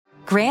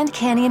Grand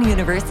Canyon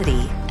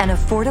University, an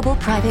affordable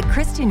private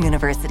Christian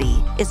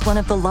university, is one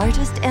of the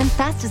largest and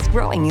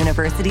fastest-growing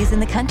universities in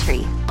the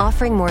country,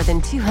 offering more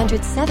than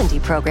 270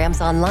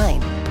 programs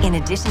online. In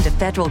addition to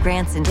federal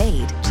grants and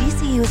aid,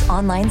 GCU's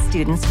online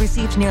students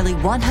received nearly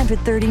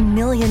 $130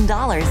 million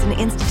in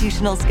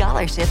institutional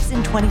scholarships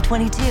in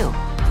 2022.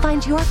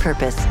 Find your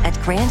purpose at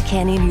Grand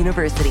Canyon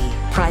University.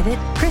 Private,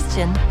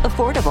 Christian,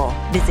 affordable.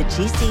 Visit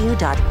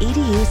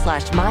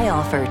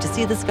gcu.edu/myoffer to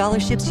see the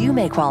scholarships you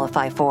may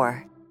qualify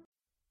for.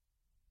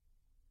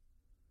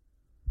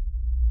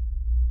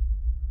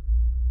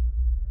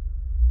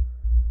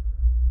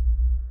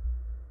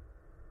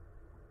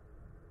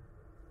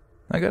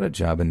 I got a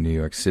job in New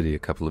York City a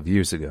couple of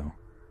years ago.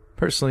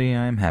 Personally,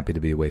 I am happy to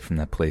be away from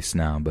that place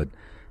now, but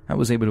I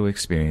was able to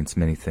experience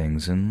many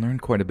things and learn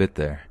quite a bit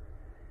there.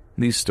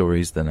 These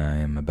stories that I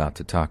am about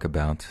to talk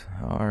about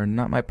are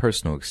not my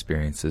personal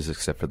experiences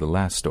except for the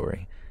last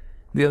story.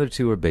 The other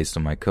two are based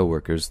on my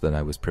coworkers that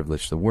I was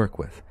privileged to work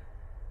with.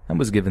 I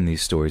was given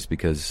these stories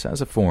because, as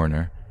a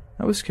foreigner,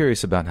 I was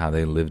curious about how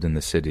they lived in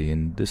the city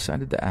and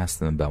decided to ask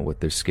them about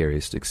what their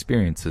scariest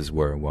experiences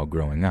were while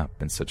growing up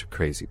in such a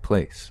crazy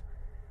place.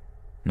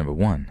 Number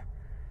 1.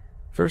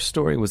 First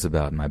story was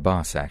about my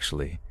boss,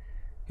 actually.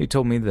 He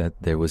told me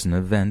that there was an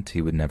event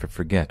he would never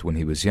forget when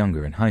he was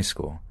younger in high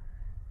school.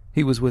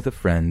 He was with a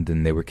friend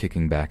and they were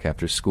kicking back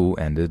after school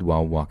ended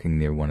while walking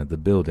near one of the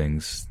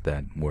buildings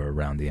that were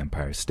around the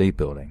Empire State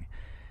Building.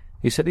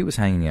 He said he was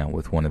hanging out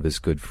with one of his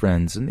good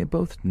friends and they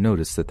both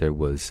noticed that there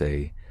was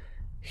a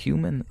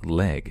human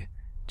leg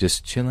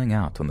just chilling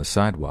out on the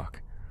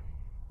sidewalk.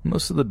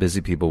 Most of the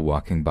busy people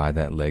walking by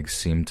that leg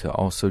seemed to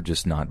also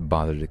just not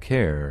bother to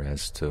care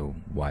as to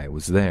why it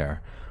was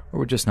there, or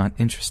were just not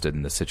interested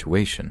in the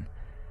situation.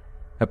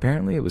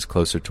 Apparently it was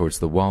closer towards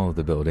the wall of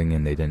the building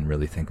and they didn't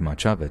really think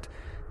much of it,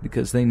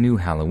 because they knew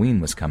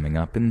Halloween was coming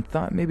up and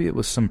thought maybe it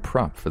was some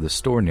prop for the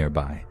store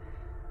nearby.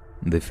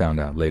 They found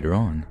out later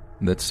on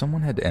that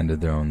someone had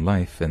ended their own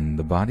life and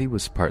the body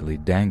was partly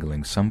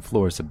dangling some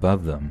floors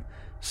above them,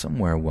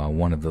 somewhere while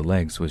one of the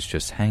legs was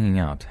just hanging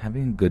out,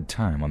 having a good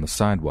time on the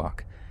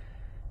sidewalk.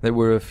 There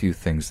were a few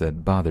things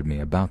that bothered me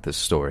about this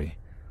story,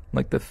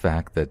 like the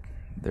fact that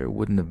there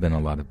wouldn't have been a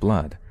lot of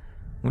blood.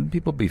 Wouldn't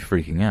people be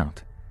freaking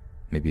out?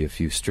 Maybe a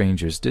few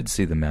strangers did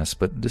see the mess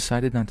but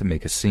decided not to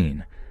make a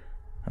scene.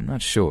 I'm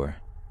not sure.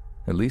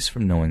 At least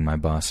from knowing my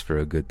boss for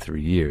a good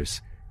 3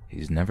 years,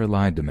 he's never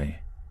lied to me.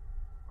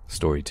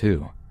 Story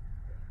 2.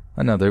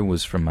 Another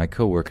was from my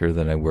coworker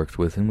that I worked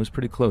with and was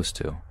pretty close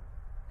to.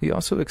 He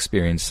also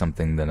experienced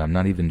something that I'm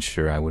not even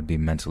sure I would be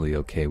mentally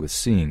okay with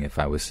seeing if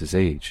I was his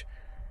age.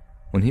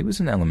 When he was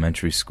in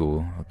elementary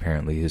school,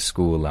 apparently his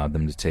school allowed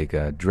them to take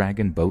a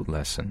dragon boat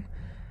lesson.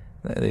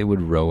 They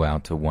would row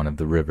out to one of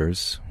the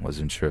rivers,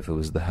 wasn't sure if it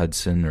was the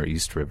Hudson or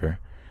East River,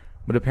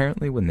 but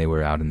apparently when they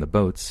were out in the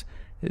boats,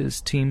 his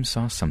team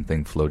saw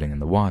something floating in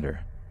the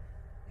water.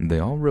 They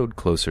all rowed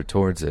closer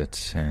towards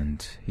it,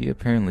 and he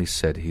apparently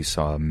said he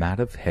saw a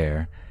mat of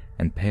hair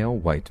and pale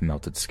white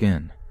melted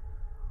skin.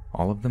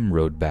 All of them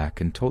rowed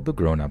back and told the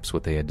grown-ups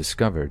what they had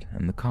discovered,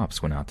 and the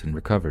cops went out and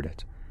recovered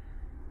it.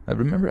 I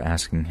remember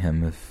asking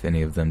him if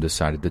any of them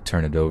decided to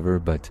turn it over,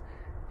 but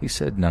he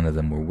said none of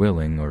them were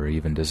willing or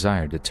even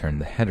desired to turn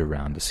the head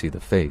around to see the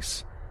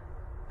face.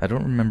 I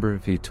don't remember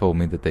if he told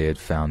me that they had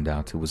found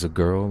out it was a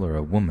girl or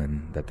a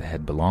woman that the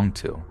head belonged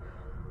to.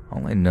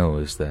 All I know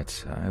is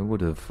that I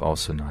would have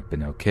also not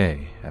been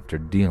okay after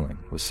dealing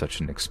with such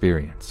an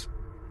experience.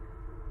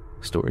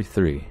 Story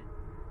 3.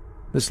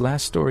 This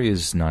last story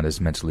is not as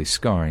mentally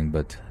scarring,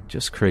 but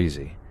just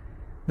crazy.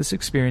 This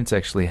experience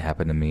actually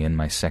happened to me in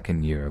my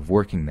second year of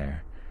working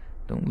there.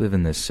 Don't live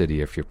in this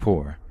city if you're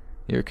poor.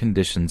 Your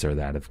conditions are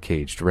that of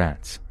caged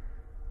rats.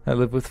 I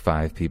live with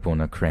 5 people in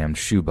a crammed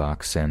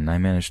shoebox, and I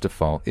managed to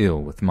fall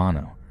ill with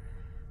mono.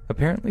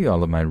 Apparently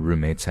all of my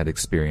roommates had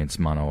experienced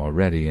mono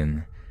already,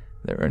 and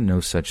there are no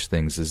such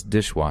things as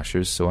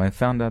dishwashers, so I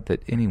found out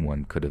that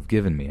anyone could have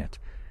given me it,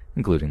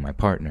 including my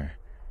partner.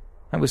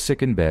 I was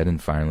sick in bed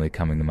and finally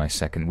coming to my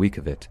second week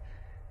of it.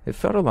 It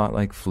felt a lot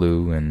like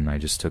flu, and I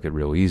just took it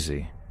real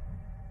easy.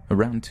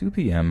 Around 2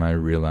 p.m., I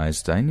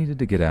realized I needed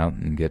to get out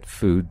and get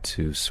food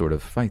to sort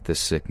of fight this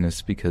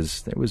sickness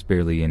because there was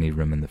barely any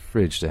room in the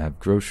fridge to have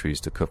groceries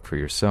to cook for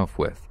yourself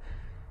with.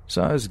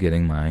 So I was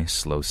getting my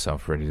slow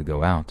self ready to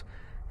go out,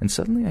 and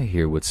suddenly I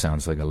hear what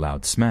sounds like a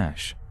loud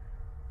smash.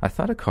 I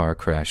thought a car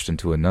crashed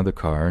into another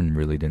car and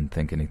really didn't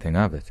think anything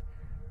of it,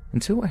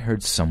 until I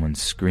heard someone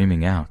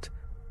screaming out,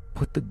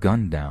 "Put the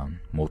gun down,"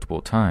 multiple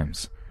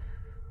times,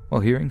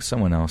 while hearing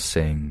someone else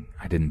saying,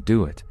 "I didn't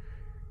do it,"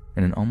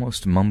 in an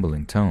almost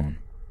mumbling tone.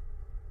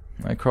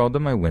 I crawled to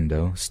my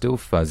window, still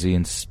fuzzy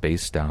and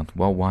spaced out,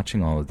 while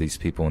watching all of these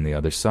people on the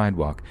other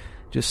sidewalk,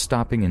 just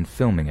stopping and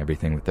filming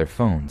everything with their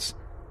phones.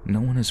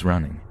 No one is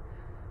running.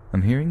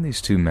 I'm hearing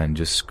these 2 men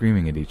just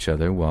screaming at each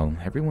other while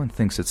everyone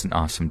thinks it's an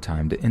awesome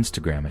time to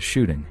Instagram a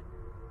shooting.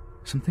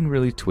 Something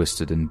really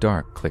twisted and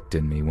dark clicked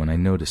in me when I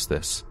noticed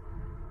this.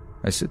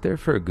 I sit there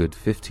for a good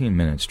 15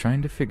 minutes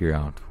trying to figure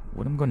out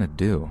what I'm going to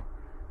do.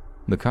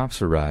 The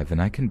cops arrive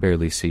and I can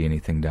barely see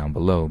anything down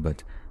below,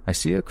 but I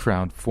see a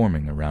crowd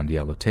forming around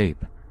yellow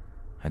tape.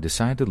 I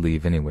decide to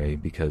leave anyway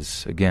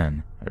because,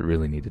 again, I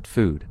really needed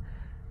food.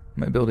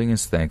 My building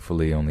is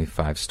thankfully only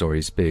 5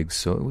 stories big,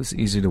 so it was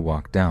easy to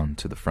walk down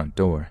to the front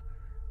door.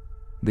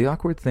 The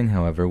awkward thing,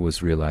 however,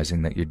 was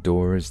realizing that your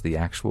door is the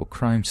actual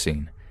crime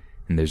scene,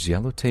 and there's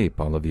yellow tape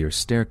all over your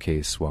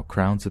staircase while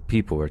crowds of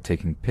people are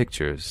taking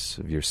pictures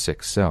of your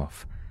sick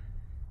self.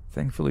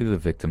 Thankfully, the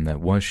victim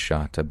that was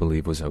shot, I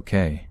believe, was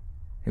okay.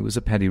 It was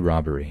a petty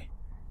robbery.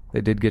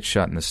 They did get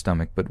shot in the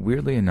stomach, but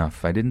weirdly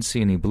enough, I didn't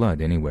see any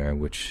blood anywhere,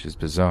 which is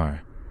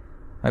bizarre.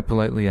 I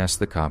politely asked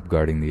the cop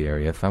guarding the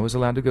area if I was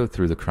allowed to go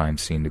through the crime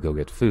scene to go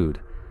get food.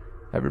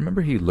 I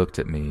remember he looked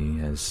at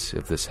me as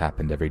if this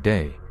happened every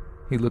day.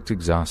 He looked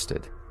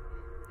exhausted,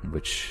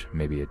 which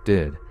maybe it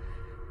did.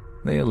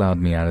 They allowed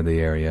me out of the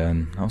area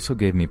and also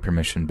gave me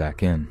permission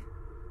back in.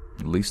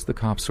 At least the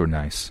cops were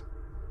nice.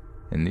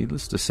 And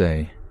needless to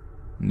say,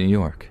 New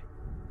York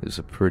is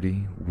a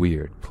pretty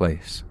weird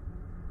place.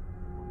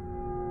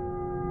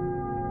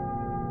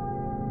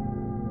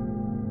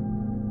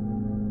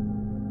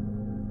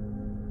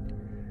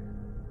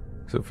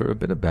 So for a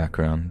bit of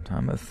background,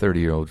 I'm a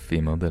 30-year-old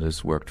female that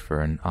has worked for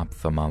an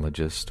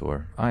ophthalmologist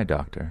or eye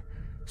doctor,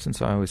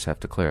 since I always have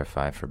to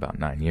clarify, for about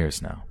 9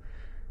 years now.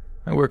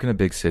 I work in a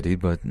big city,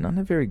 but not in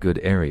a very good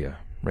area,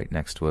 right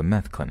next to a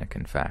meth clinic,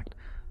 in fact,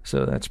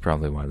 so that's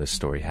probably why this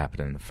story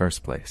happened in the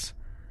first place.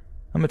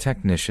 I'm a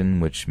technician,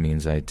 which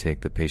means I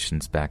take the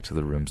patients back to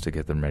the rooms to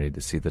get them ready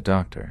to see the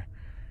doctor.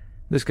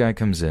 This guy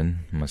comes in,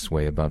 must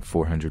weigh about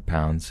 400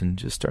 pounds, and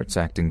just starts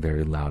acting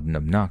very loud and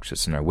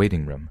obnoxious in our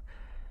waiting room.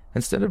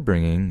 Instead of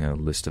bringing a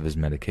list of his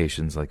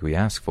medications like we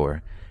asked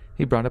for,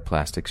 he brought a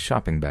plastic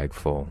shopping bag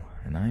full,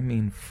 and I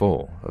mean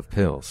full, of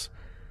pills.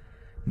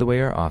 The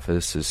way our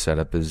office is set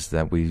up is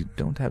that we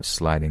don't have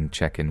sliding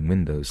check-in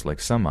windows like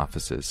some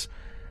offices.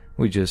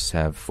 We just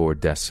have 4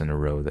 desks in a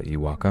row that you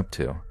walk up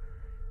to.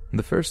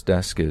 The first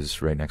desk is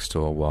right next to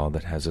a wall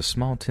that has a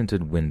small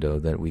tinted window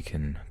that we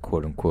can,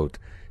 quote-unquote,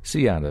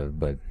 see out of,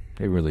 but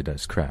it really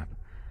does crap.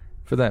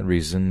 For that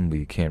reason,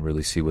 we can't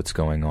really see what's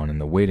going on in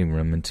the waiting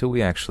room until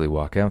we actually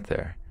walk out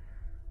there.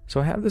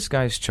 So I have this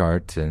guy's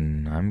chart,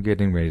 and I'm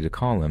getting ready to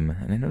call him,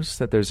 and I notice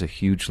that there's a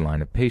huge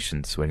line of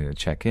patients waiting to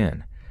check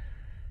in.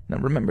 Now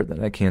remember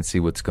that I can't see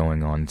what's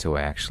going on until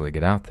I actually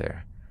get out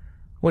there.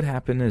 What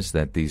happened is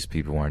that these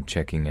people aren't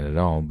checking in at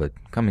all, but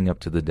coming up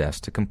to the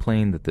desk to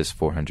complain that this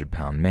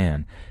 400-pound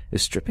man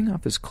is stripping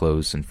off his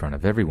clothes in front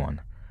of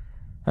everyone.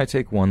 I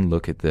take one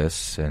look at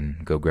this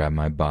and go grab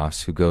my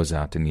boss, who goes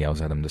out and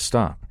yells at him to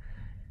stop.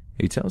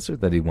 He tells her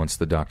that he wants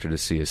the doctor to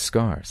see his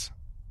scars.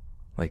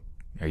 Like,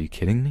 are you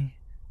kidding me?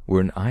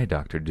 We're an eye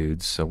doctor,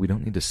 dudes, so we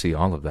don't need to see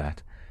all of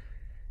that.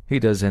 He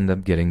does end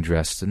up getting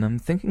dressed, and I'm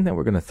thinking that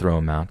we're going to throw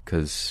him out,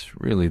 because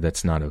really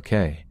that's not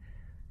okay.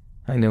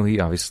 I know he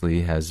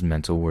obviously has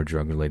mental or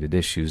drug-related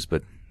issues,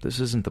 but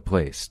this isn't the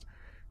place.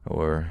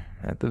 Or,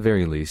 at the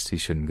very least, he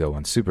shouldn't go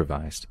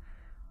unsupervised.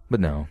 But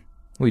no,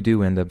 we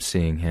do end up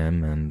seeing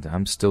him, and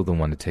I'm still the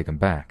one to take him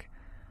back.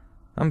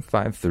 I'm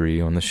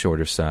 5'3" on the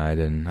shorter side,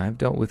 and I've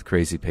dealt with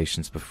crazy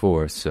patients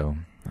before, so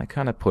I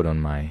kind of put on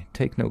my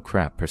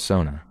take-no-crap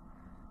persona.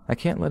 I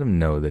can't let him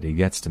know that he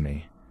gets to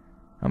me.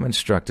 I'm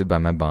instructed by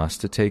my boss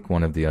to take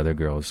one of the other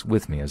girls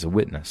with me as a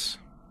witness.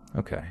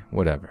 Okay,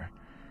 whatever.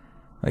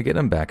 I get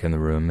him back in the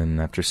room, and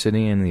after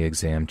sitting in the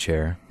exam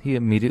chair, he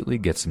immediately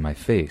gets in my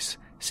face,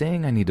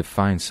 saying I need to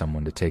find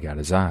someone to take out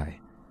his eye.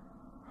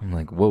 I'm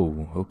like,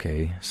 whoa,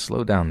 okay,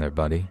 slow down there,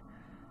 buddy.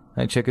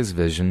 I check his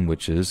vision,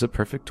 which is a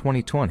perfect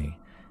 20/20,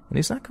 and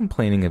he's not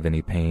complaining of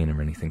any pain or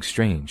anything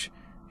strange.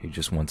 He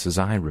just wants his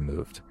eye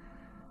removed.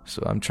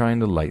 So I'm trying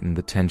to lighten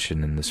the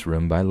tension in this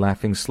room by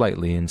laughing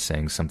slightly and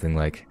saying something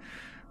like,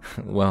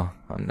 well,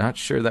 I'm not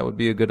sure that would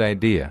be a good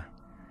idea.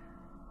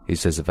 He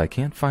says if I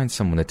can't find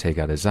someone to take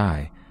out his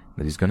eye,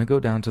 that he's going to go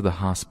down to the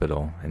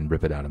hospital and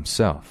rip it out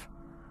himself.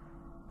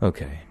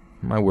 Okay,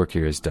 my work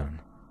here is done.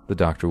 The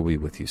doctor will be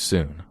with you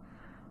soon.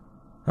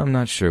 I'm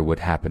not sure what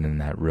happened in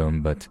that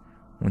room, but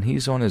when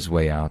he's on his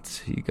way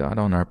out, he got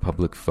on our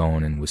public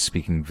phone and was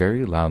speaking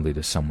very loudly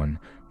to someone,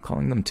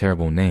 calling them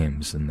terrible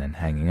names and then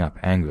hanging up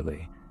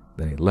angrily.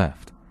 Then he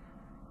left.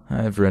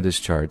 I've read his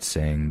chart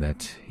saying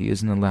that he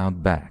isn't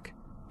allowed back,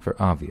 for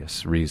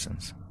obvious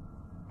reasons.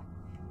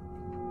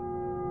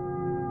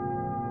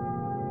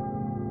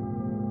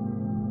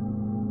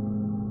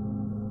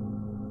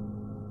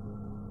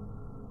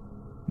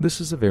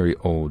 This is a very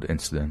old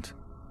incident.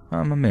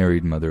 I'm a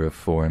married mother of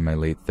 4 in my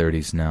late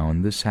 30s now,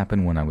 and this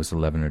happened when I was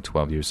 11 or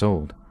 12 years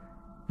old.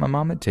 My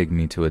mom had taken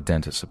me to a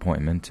dentist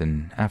appointment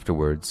and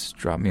afterwards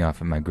dropped me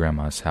off at my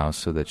grandma's house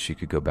so that she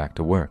could go back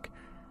to work.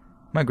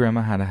 My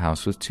grandma had a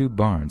house with 2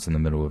 barns in the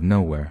middle of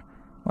nowhere,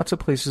 lots of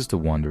places to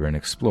wander and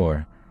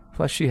explore,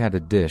 plus she had a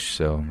dish,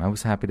 so I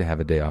was happy to have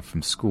a day off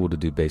from school to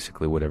do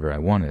basically whatever I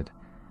wanted.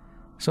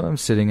 So I'm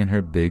sitting in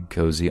her big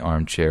cozy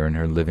armchair in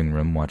her living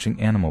room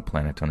watching Animal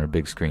Planet on her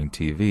big screen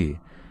TV,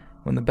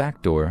 when the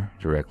back door,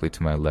 directly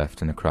to my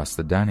left and across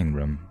the dining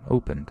room,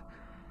 opened.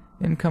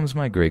 In comes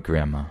my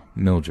great-grandma,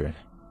 Mildred.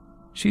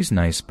 She's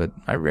nice, but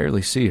I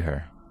rarely see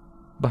her.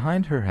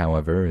 Behind her,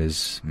 however,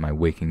 is my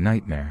waking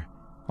nightmare.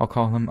 I'll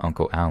call him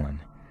Uncle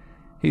Alan.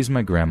 He's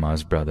my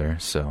grandma's brother,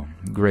 so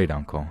great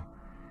uncle.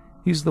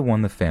 He's the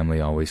one the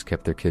family always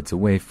kept their kids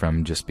away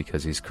from just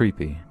because he's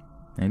creepy.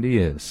 And he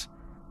is.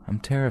 I'm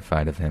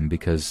terrified of him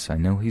because I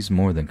know he's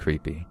more than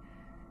creepy.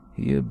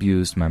 He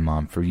abused my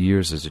mom for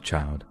years as a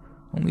child,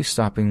 only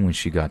stopping when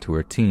she got to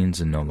her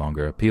teens and no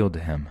longer appealed to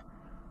him.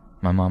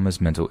 My mom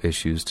has mental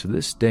issues to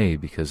this day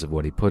because of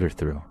what he put her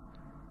through.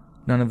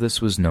 None of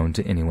this was known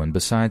to anyone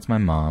besides my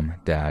mom,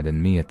 dad,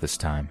 and me at this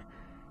time.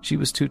 She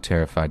was too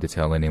terrified to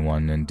tell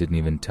anyone and didn't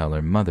even tell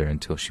her mother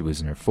until she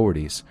was in her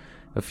 40s,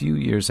 a few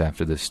years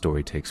after this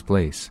story takes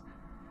place.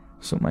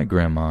 So my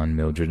grandma and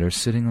Mildred are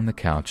sitting on the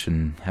couch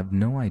and have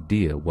no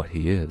idea what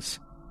he is.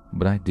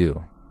 But I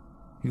do.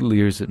 He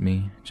leers at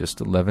me,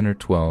 just 11 or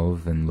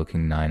 12 and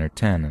looking 9 or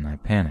 10, and I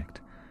panicked.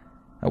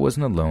 I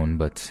wasn't alone,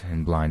 but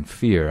in blind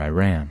fear I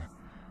ran.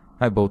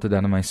 I bolted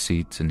out of my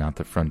seat and out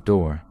the front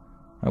door.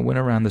 I went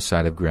around the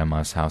side of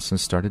Grandma's house and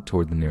started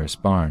toward the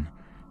nearest barn,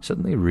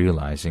 suddenly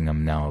realizing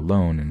I'm now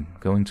alone and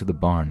going to the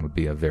barn would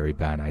be a very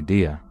bad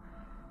idea.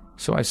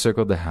 So I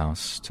circled the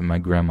house to my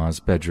grandma's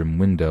bedroom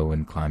window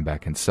and climbed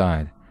back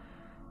inside.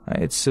 I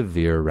had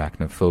severe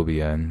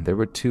arachnophobia and there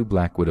were 2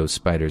 black widow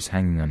spiders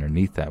hanging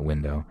underneath that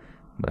window,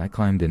 but I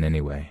climbed in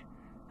anyway.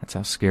 That's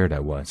how scared I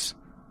was.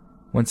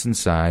 Once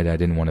inside, I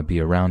didn't want to be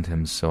around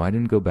him, so I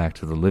didn't go back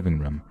to the living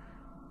room.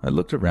 I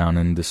looked around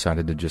and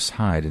decided to just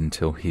hide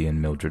until he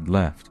and Mildred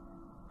left.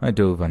 I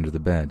dove under the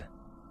bed.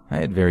 I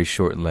had very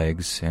short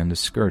legs and a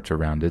skirt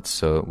around it,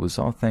 so it was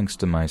all thanks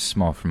to my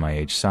small for my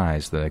age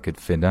size that I could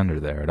fit under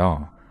there at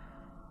all.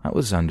 I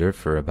was under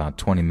for about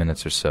 20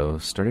 minutes or so,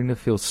 starting to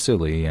feel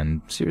silly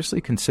and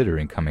seriously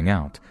considering coming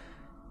out,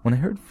 when I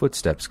heard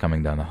footsteps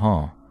coming down the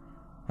hall.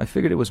 I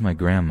figured it was my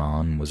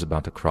grandma and was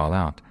about to crawl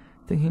out,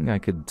 thinking I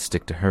could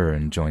stick to her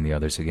and join the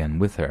others again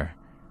with her.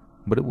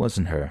 But it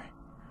wasn't her.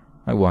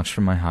 I watched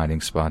from my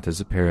hiding spot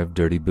as a pair of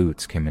dirty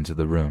boots came into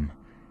the room.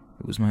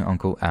 It was my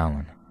Uncle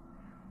Alan.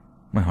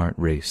 My heart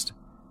raced.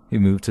 He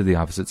moved to the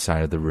opposite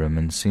side of the room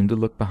and seemed to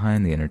look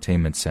behind the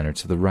entertainment center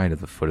to the right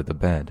of the foot of the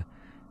bed,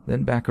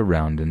 then back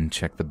around and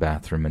checked the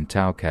bathroom and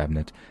towel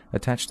cabinet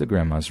attached to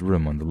Grandma's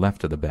room on the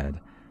left of the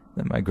bed,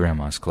 then my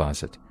grandma's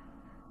closet.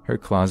 Her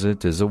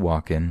closet is a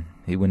walk-in.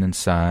 He went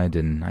inside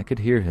and I could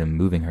hear him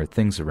moving her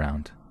things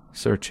around,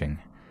 searching.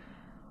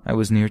 I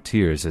was near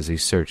tears as he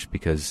searched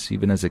because,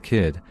 even as a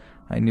kid,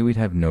 I knew he'd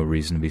have no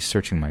reason to be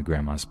searching my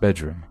grandma's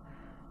bedroom.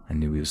 I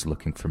knew he was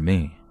looking for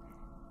me.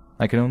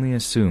 I could only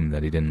assume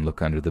that he didn't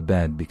look under the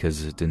bed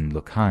because it didn't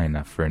look high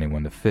enough for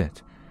anyone to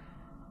fit.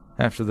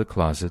 After the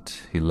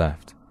closet, he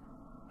left.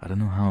 I don't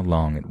know how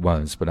long it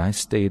was, but I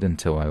stayed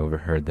until I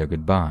overheard their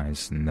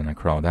goodbyes, and then I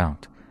crawled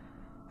out.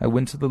 I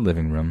went to the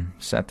living room,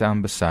 sat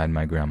down beside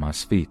my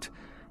grandma's feet.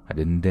 I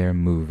didn't dare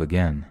move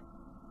again.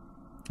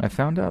 I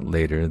found out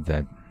later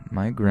that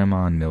my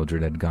grandma and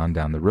Mildred had gone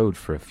down the road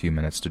for a few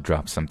minutes to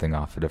drop something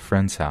off at a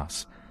friend's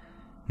house.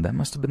 That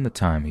must have been the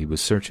time he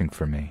was searching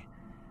for me.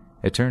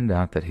 It turned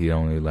out that he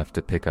only left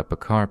to pick up a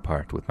car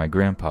part with my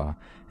grandpa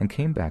and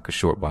came back a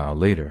short while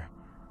later.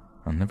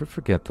 I'll never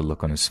forget the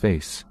look on his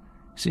face,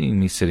 seeing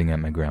me sitting at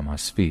my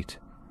grandma's feet.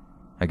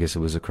 I guess it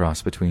was a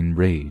cross between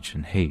rage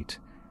and hate.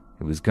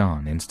 It was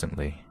gone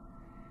instantly.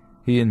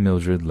 He and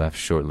Mildred left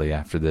shortly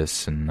after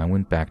this, and I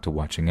went back to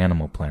watching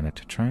Animal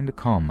Planet, trying to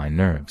calm my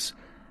nerves.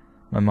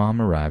 My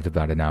mom arrived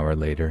about an hour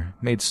later,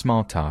 made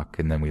small talk,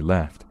 and then we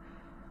left.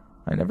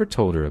 I never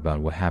told her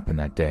about what happened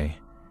that day.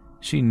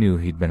 She knew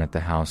he'd been at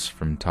the house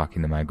from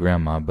talking to my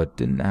grandma, but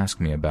didn't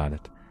ask me about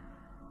it.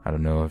 I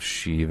don't know if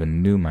she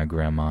even knew my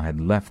grandma had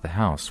left the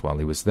house while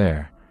he was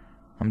there.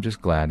 I'm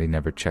just glad he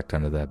never checked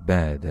under that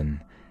bed,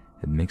 and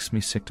it makes me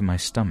sick to my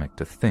stomach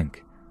to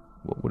think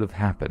what would have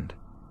happened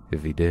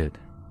if he did.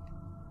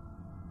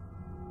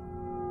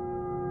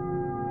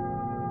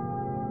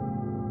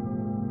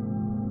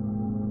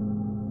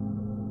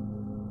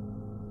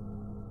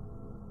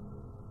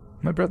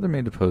 My brother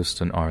made a post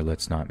on r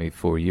Let's Not Meet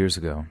 4 years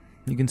ago.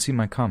 You can see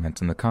my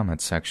comment in the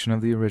comments section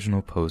of the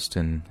original post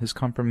and his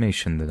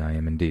confirmation that I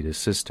am indeed his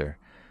sister.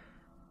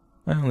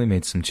 I only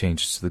made some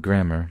changes to the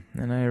grammar,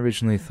 and I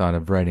originally thought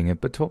of writing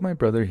it, but told my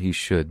brother he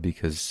should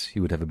because he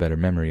would have a better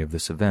memory of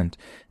this event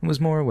and was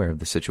more aware of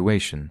the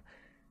situation.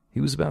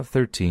 He was about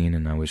 13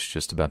 and I was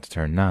just about to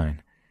turn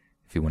 9.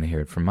 If you want to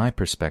hear it from my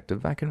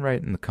perspective, I can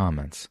write in the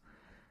comments.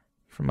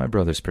 From my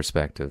brother's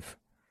perspective,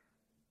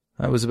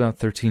 I was about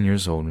 13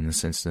 years old when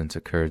this incident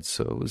occurred,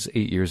 so it was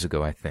 8 years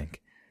ago, I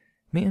think.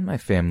 Me and my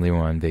family were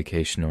on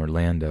vacation in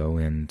Orlando,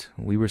 and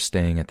we were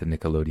staying at the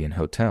Nickelodeon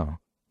Hotel.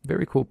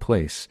 Very cool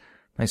place,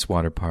 nice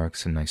water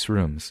parks and nice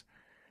rooms.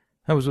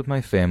 I was with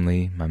my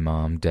family, my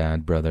mom,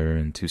 dad, brother,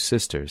 and 2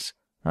 sisters.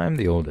 I am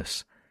the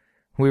oldest.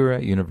 We were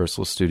at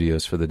Universal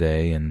Studios for the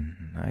day, and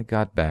I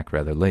got back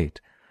rather late.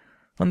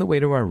 On the way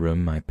to our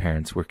room, my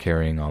parents were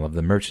carrying all of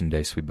the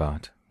merchandise we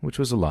bought, which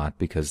was a lot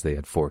because they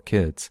had 4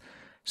 kids,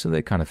 so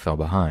they kind of fell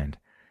behind.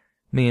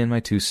 Me and my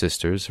 2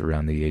 sisters,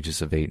 around the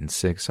ages of 8 and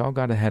 6, all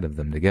got ahead of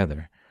them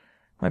together.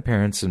 My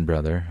parents and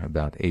brother,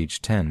 about age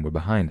 10, were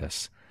behind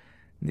us.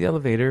 The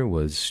elevator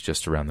was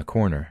just around the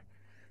corner.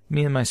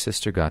 Me and my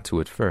sister got to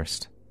it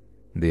first.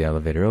 The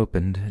elevator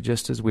opened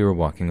just as we were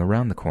walking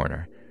around the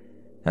corner.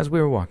 As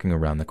we were walking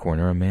around the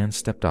corner, a man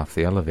stepped off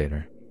the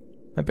elevator.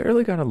 I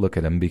barely got a look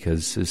at him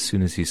because as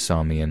soon as he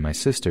saw me and my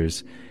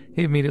sisters,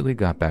 he immediately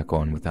got back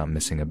on without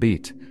missing a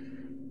beat.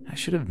 I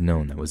should have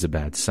known that was a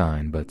bad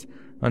sign, but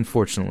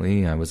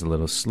unfortunately I was a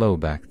little slow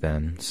back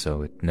then,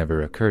 so it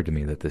never occurred to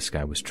me that this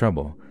guy was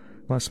trouble.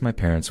 Plus, my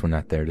parents were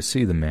not there to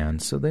see the man,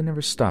 so they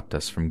never stopped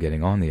us from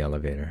getting on the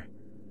elevator.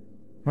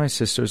 My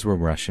sisters were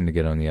rushing to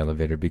get on the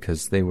elevator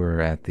because they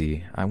were at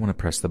the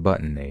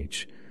I-want-to-press-the-button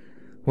age.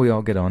 We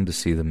all get on to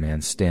see the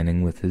man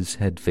standing with his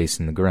head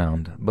facing the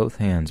ground, both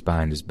hands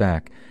behind his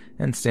back,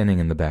 and standing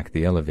in the back of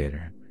the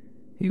elevator.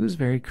 He was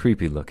very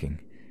creepy looking.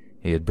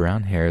 He had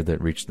brown hair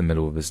that reached the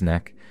middle of his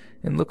neck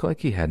and looked like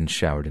he hadn't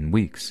showered in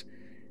weeks.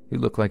 He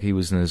looked like he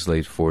was in his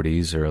late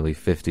 40s, early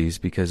 50s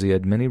because he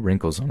had many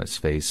wrinkles on his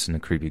face and a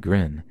creepy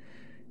grin.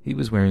 He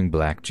was wearing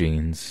black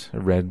jeans, a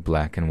red,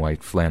 black, and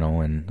white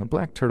flannel, and a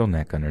black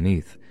turtleneck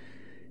underneath.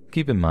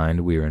 Keep in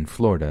mind we were in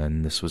Florida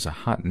and this was a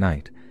hot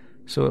night,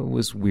 so it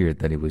was weird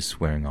that he was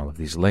wearing all of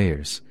these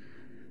layers.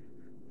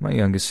 My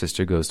youngest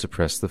sister goes to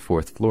press the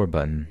 4th floor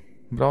button,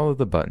 but all of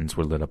the buttons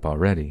were lit up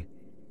already.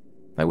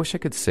 I wish I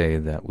could say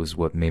that was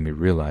what made me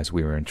realize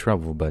we were in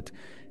trouble, but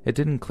it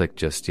didn't click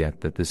just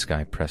yet that this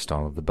guy pressed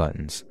all of the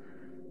buttons.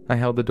 I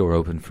held the door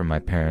open for my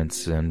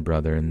parents and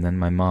brother, and then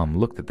my mom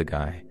looked at the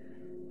guy.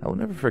 I will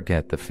never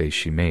forget the face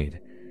she made.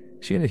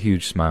 She had a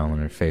huge smile on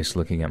her face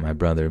looking at my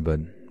brother,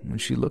 but when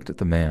she looked at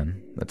the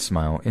man, that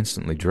smile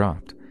instantly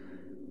dropped.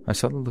 I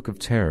saw the look of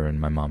terror in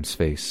my mom's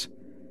face.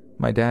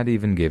 My dad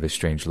even gave a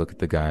strange look at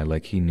the guy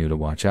like he knew to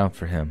watch out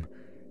for him.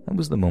 That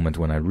was the moment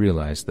when I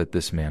realized that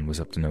this man was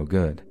up to no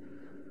good.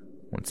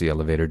 Once the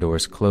elevator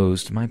doors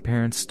closed, my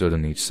parents stood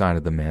on each side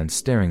of the man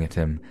staring at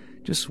him,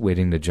 just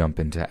waiting to jump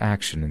into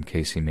action in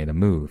case he made a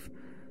move.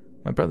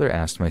 My brother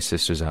asked my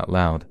sisters out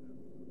loud,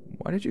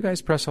 "Why did you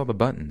guys press all the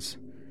buttons?"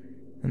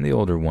 And the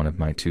older one of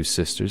my two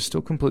sisters,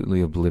 still completely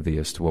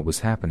oblivious to what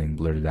was happening,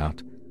 blurted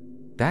out,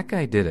 "That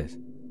guy did it,"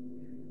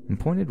 and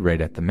pointed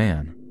right at the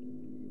man.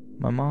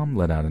 My mom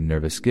let out a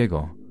nervous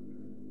giggle.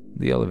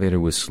 The elevator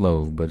was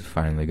slow, but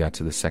finally got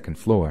to the 2nd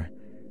floor.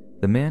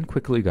 The man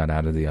quickly got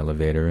out of the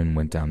elevator and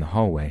went down the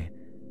hallway.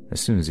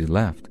 As soon as he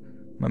left,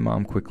 my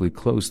mom quickly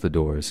closed the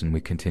doors and we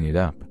continued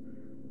up.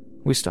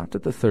 We stopped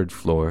at the 3rd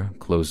floor,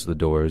 closed the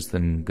doors,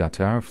 then got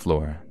to our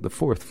floor, the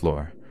 4th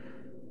floor.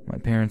 My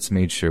parents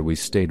made sure we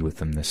stayed with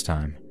them this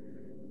time.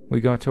 We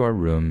got to our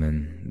room,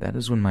 and that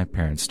is when my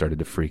parents started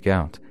to freak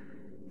out.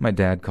 My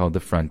dad called the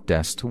front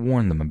desk to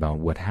warn them about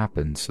what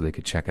happened so they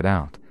could check it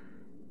out.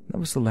 That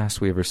was the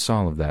last we ever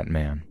saw of that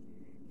man.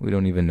 We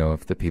don't even know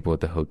if the people at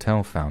the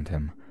hotel found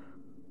him.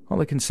 All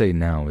I can say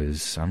now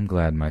is I'm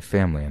glad my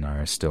family and I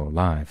are still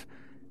alive.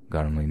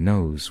 God only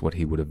knows what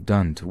he would have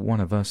done to one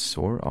of us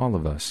or all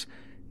of us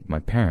if my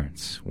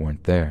parents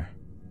weren't there.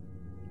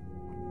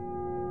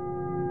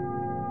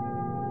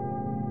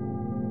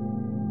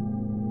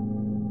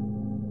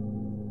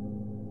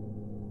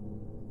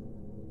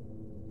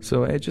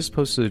 So I had just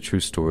posted a true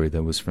story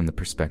that was from the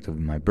perspective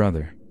of my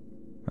brother.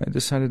 I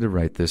decided to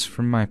write this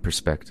from my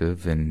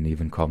perspective and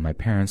even called my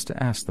parents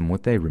to ask them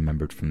what they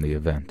remembered from the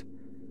event.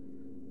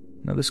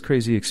 Now, this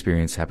crazy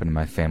experience happened to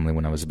my family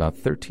when I was about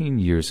 13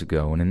 years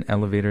ago in an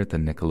elevator at the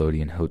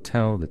Nickelodeon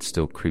Hotel that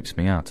still creeps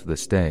me out to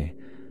this day.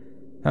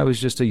 I was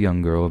just a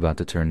young girl about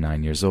to turn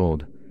 9 years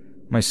old.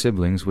 My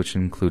siblings, which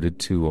included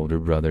 2 older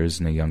brothers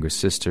and a younger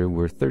sister,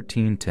 were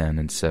 13, 10,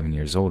 and 7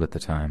 years old at the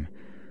time.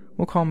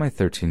 We'll call my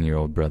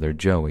 13-year-old brother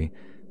Joey,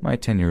 my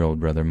 10-year-old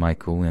brother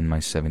Michael, and my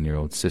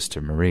 7-year-old sister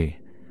Marie.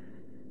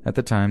 At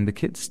the time, the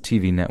kids'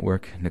 TV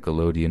network,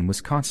 Nickelodeon,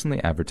 was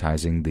constantly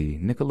advertising the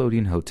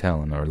Nickelodeon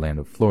Hotel in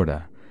Orlando,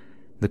 Florida.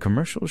 The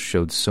commercials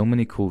showed so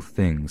many cool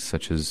things,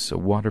 such as a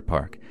water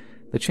park,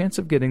 the chance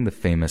of getting the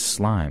famous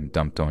slime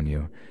dumped on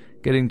you,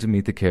 getting to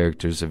meet the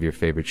characters of your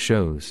favorite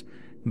shows,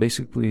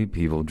 basically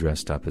people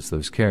dressed up as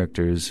those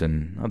characters,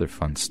 and other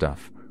fun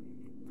stuff.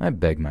 I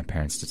begged my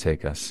parents to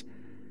take us.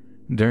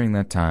 During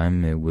that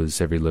time, it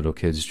was every little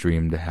kid's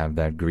dream to have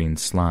that green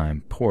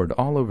slime poured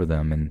all over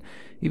them, and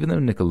even though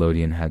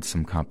Nickelodeon had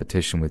some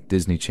competition with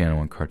Disney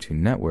Channel and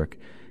Cartoon Network,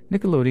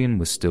 Nickelodeon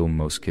was still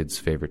most kids'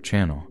 favorite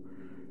channel.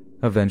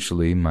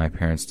 Eventually, my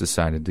parents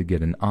decided to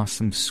get an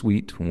awesome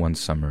suite one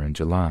summer in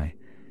July.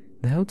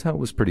 The hotel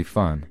was pretty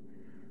fun.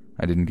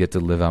 I didn't get to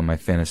live out my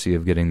fantasy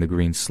of getting the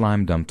green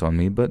slime dumped on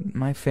me, but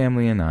my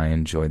family and I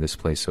enjoyed this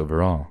place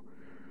overall.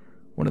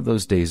 One of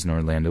those days in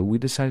Orlando, we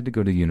decided to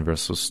go to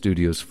Universal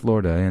Studios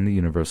Florida and the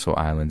Universal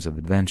Islands of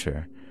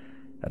Adventure.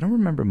 I don't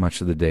remember much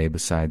of the day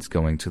besides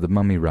going to the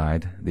Mummy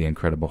ride, the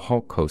Incredible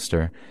Hulk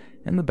coaster,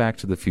 and the Back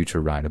to the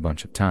Future ride a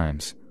bunch of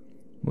times.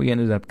 We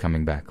ended up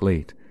coming back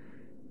late.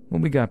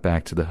 When we got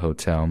back to the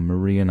hotel,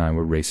 Marie and I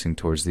were racing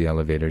towards the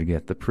elevator to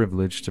get the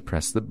privilege to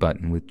press the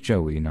button with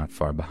Joey not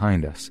far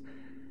behind us.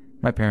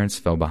 My parents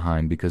fell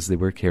behind because they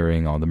were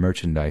carrying all the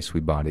merchandise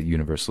we bought at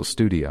Universal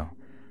Studio.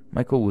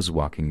 Michael was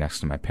walking next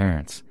to my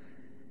parents.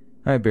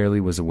 I barely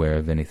was aware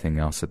of anything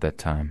else at that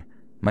time.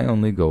 My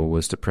only goal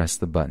was to press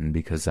the button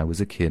because I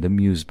was a kid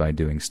amused by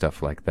doing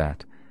stuff like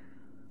that.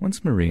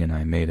 Once Marie and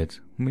I made it,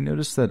 we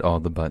noticed that all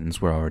the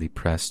buttons were already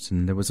pressed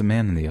and there was a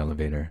man in the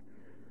elevator.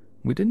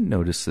 We didn't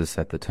notice this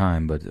at the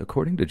time, but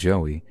according to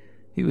Joey,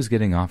 he was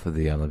getting off of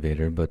the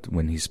elevator, but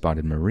when he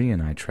spotted Marie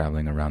and I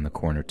traveling around the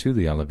corner to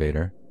the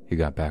elevator, he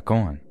got back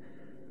on.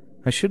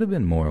 I should have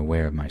been more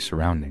aware of my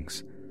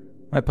surroundings.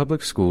 My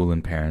public school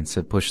and parents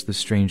had pushed the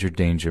stranger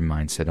danger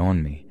mindset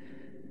on me.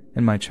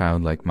 In my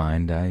childlike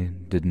mind, I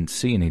didn't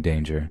see any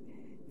danger.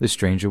 The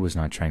stranger was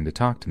not trying to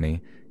talk to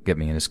me, get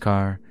me in his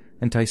car,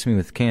 entice me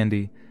with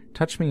candy,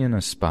 touch me in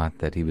a spot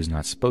that he was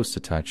not supposed to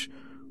touch,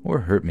 or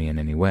hurt me in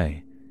any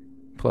way.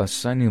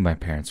 Plus, I knew my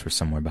parents were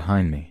somewhere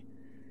behind me.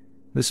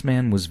 This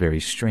man was very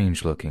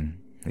strange looking.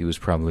 He was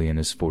probably in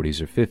his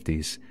 40s or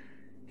 50s.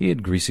 He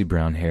had greasy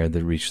brown hair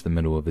that reached the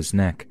middle of his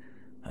neck.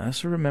 I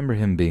also remember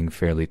him being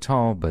fairly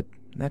tall, but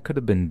that could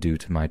have been due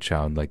to my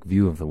childlike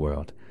view of the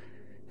world.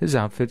 His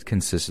outfit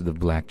consisted of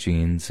black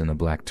jeans and a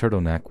black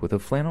turtleneck with a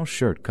flannel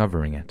shirt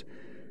covering it.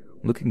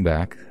 Looking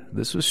back,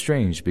 this was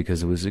strange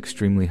because it was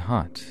extremely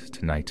hot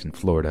tonight in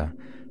Florida,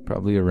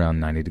 probably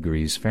around 90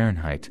 degrees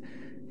Fahrenheit.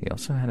 He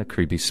also had a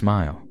creepy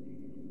smile.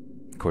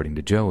 According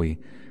to Joey,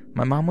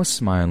 my mom was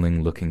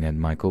smiling looking at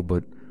Michael,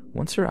 but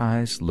once her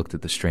eyes looked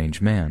at the strange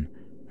man,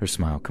 her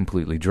smile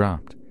completely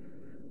dropped.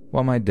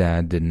 While my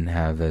dad didn't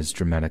have as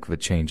dramatic of a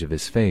change of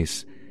his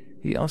face,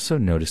 he also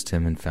noticed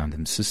him and found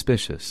him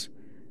suspicious.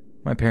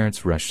 My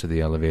parents rushed to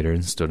the elevator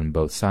and stood on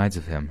both sides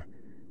of him.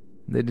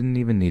 They didn't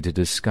even need to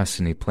discuss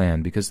any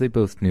plan because they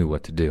both knew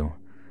what to do.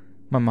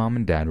 My mom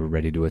and dad were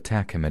ready to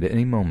attack him at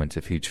any moment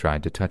if he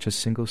tried to touch a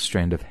single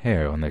strand of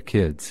hair on their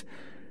kids.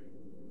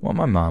 While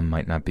my mom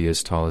might not be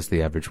as tall as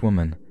the average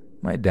woman,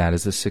 my dad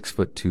is a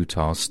 6'2"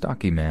 tall,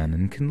 stocky man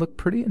and can look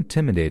pretty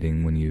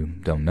intimidating when you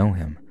don't know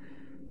him.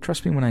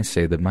 Trust me when I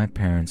say that my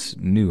parents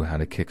knew how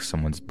to kick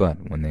someone's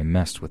butt when they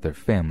messed with their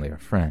family or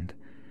friend.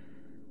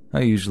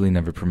 I usually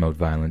never promote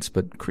violence,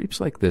 but creeps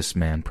like this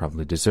man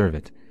probably deserve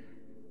it.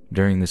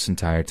 During this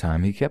entire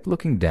time, he kept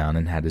looking down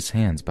and had his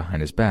hands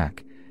behind his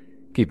back.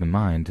 Keep in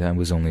mind, I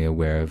was only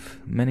aware of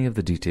many of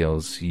the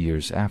details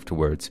years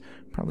afterwards,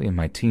 probably in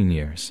my teen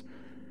years.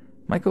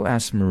 Michael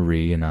asked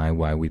Marie and I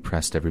why we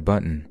pressed every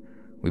button.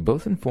 We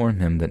both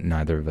informed him that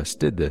neither of us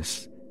did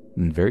this.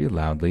 And very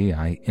loudly,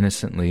 I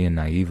innocently and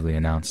naively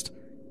announced,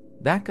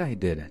 "That guy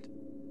did it,"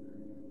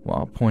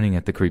 while pointing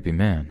at the creepy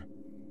man.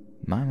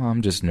 My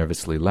mom just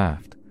nervously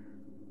laughed.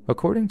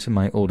 According to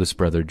my oldest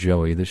brother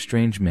Joey, the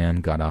strange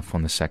man got off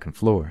on the second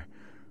floor.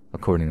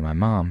 According to my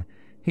mom,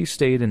 he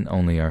stayed and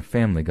only our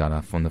family got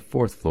off on the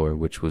fourth floor,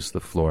 which was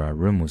the floor our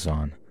room was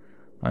on.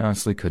 I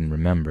honestly couldn't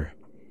remember.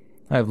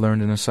 I have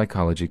learned in a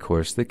psychology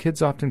course that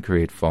kids often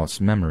create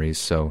false memories,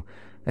 so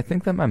I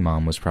think that my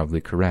mom was probably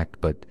correct,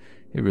 but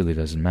it really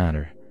doesn't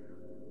matter.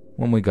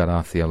 When we got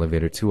off the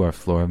elevator to our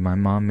floor, my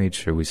mom made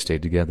sure we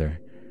stayed together.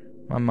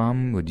 My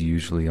mom would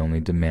usually only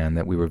demand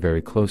that we were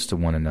very close to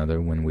one another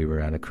when we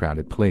were at a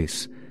crowded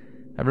place.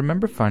 I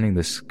remember finding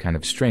this kind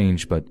of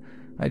strange, but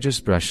I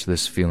just brushed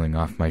this feeling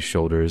off my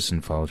shoulders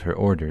and followed her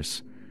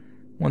orders.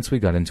 Once we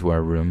got into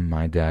our room,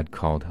 my dad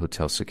called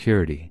hotel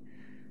security.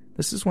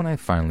 This is when I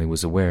finally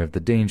was aware of the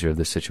danger of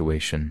the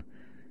situation.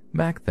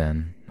 Back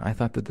then, I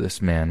thought that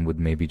this man would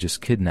maybe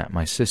just kidnap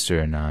my sister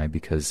and I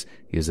because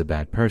he is a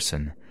bad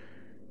person.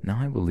 Now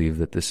I believe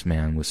that this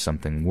man was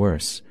something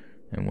worse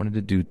and wanted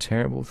to do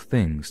terrible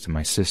things to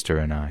my sister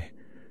and I.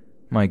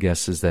 My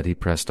guess is that he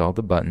pressed all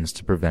the buttons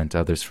to prevent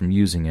others from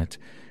using it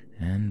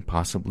and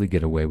possibly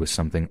get away with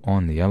something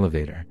on the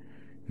elevator.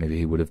 Maybe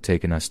he would have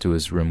taken us to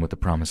his room with the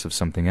promise of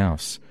something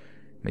else.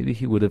 Maybe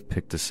he would have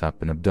picked us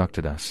up and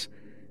abducted us.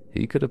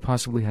 He could have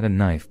possibly had a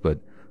knife, but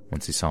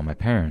once he saw my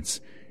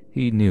parents,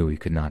 he knew he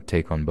could not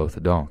take on both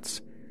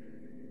adults.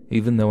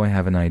 Even though I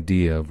have an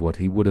idea of what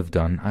he would have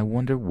done, I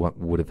wonder what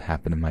would have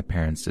happened if my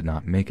parents did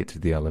not make it to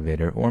the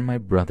elevator or my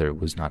brother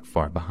was not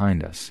far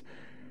behind us.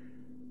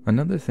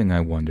 Another thing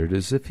I wondered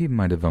is if he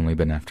might have only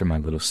been after my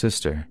little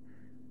sister.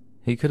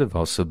 He could have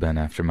also been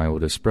after my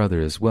oldest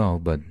brother as well,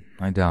 but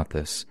I doubt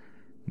this.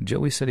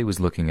 Joey said he was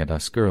looking at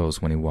us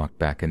girls when he walked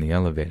back in the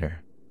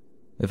elevator.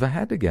 If I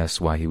had to guess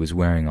why he was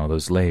wearing all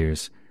those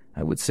layers,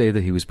 I would say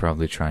that he was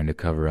probably trying to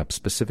cover up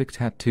specific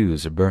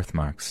tattoos or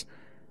birthmarks.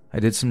 I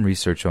did some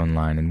research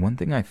online, and one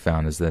thing I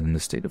found is that in the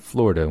state of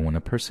Florida, when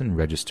a person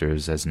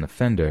registers as an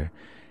offender,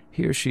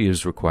 he or she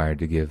is required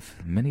to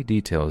give many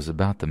details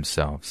about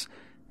themselves,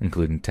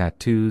 including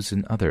tattoos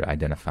and other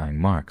identifying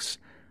marks.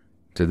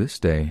 To this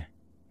day,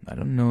 I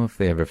don't know if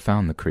they ever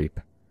found the creep.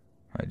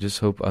 I just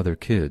hope other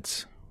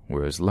kids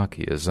were as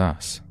lucky as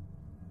us.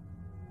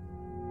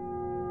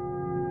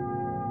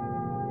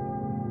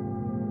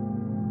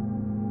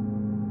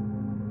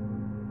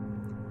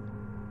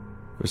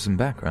 For some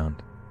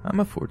background, I'm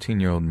a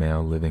 14-year-old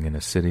male living in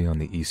a city on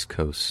the East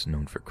Coast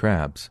known for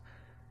crabs.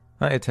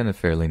 I attend a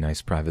fairly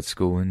nice private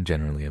school and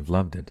generally have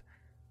loved it,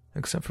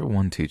 except for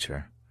one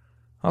teacher.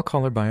 I'll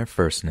call her by her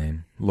first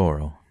name,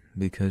 Laurel,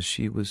 because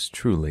she was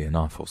truly an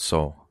awful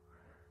soul.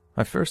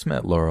 I first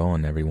met Laurel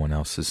and everyone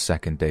else's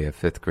second day of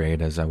 5th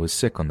grade as I was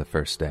sick on the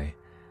first day.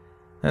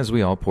 As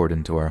we all poured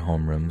into our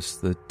homerooms,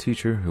 the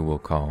teacher, who we'll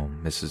call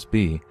Mrs.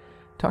 B,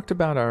 talked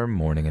about our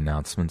morning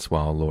announcements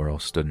while Laurel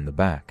stood in the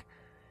back.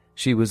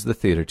 She was the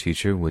theater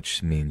teacher,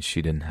 which means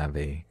she didn't have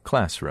a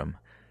classroom.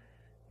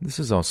 This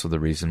is also the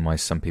reason why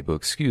some people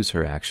excuse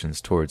her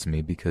actions towards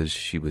me, because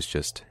she was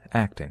just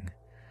acting.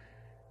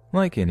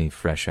 Like any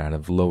fresh out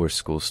of lower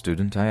school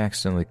student, I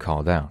accidentally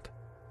called out.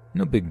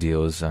 No big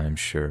deal, as I'm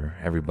sure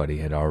everybody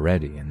had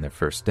already in their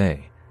first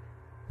day.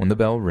 When the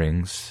bell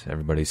rings,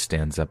 everybody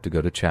stands up to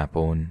go to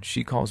chapel, and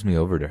she calls me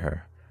over to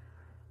her.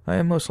 I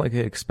am most likely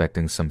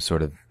expecting some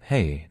sort of,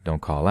 "Hey,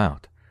 don't call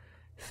out,"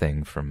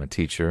 thing from a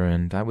teacher,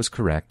 and I was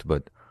correct,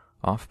 but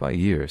off by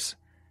years.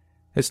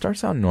 It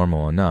starts out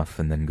normal enough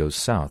and then goes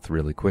south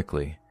really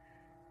quickly.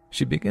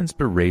 She begins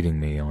berating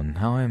me on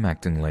how I'm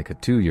acting like a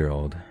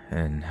 2-year-old,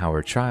 and how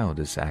her child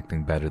is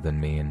acting better than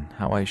me, and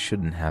how I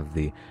shouldn't have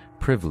the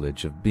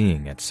privilege of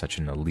being at such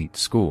an elite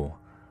school.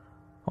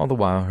 All the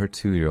while, her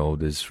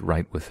 2-year-old is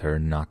right with her,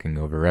 knocking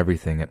over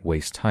everything at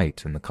waist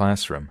height in the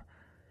classroom.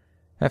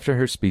 After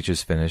her speech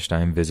is finished, I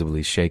am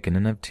visibly shaken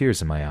and have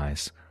tears in my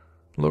eyes.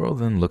 Laurel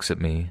then looks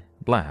at me,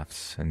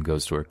 laughs, and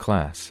goes to her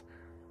class.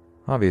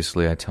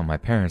 Obviously, I tell my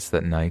parents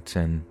that night,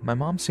 and my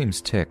mom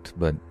seems ticked,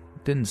 but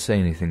didn't say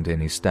anything to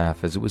any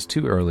staff as it was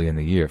too early in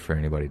the year for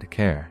anybody to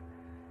care.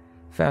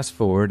 Fast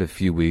forward a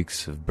few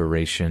weeks of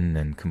beration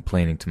and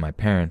complaining to my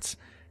parents,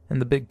 and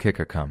the big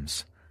kicker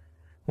comes.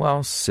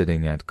 While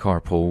sitting at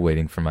carpool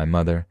waiting for my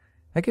mother,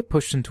 I get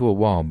pushed into a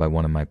wall by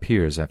one of my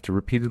peers after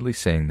repeatedly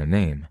saying their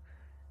name.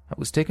 I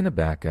was taken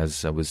aback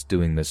as I was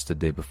doing this the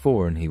day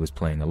before and he was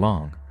playing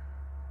along.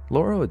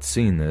 Laurel had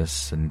seen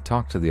this and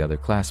talked to the other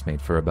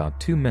classmate for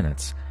about 2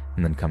 minutes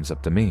and then comes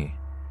up to me.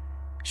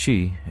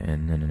 She,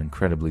 in an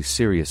incredibly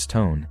serious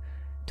tone,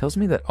 tells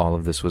me that all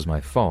of this was my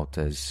fault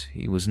as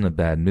he was in a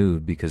bad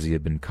mood because he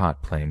had been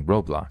caught playing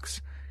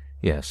Roblox.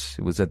 Yes,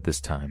 it was at this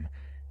time,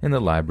 in the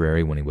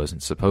library when he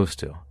wasn't supposed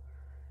to.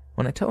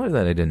 When I tell her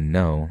that I didn't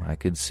know, I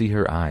could see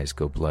her eyes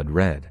go blood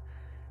red.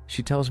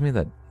 She tells me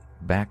that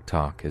back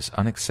talk is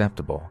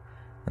unacceptable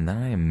and that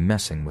I am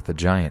messing with a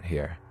giant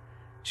here.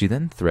 She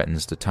then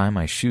threatens to tie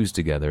my shoes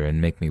together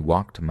and make me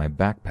walk to my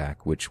backpack,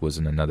 which was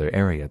in another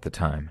area at the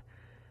time.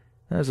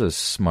 As a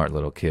smart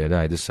little kid,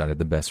 I decided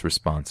the best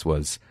response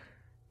was,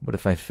 "But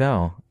if I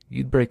fell,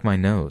 you'd break my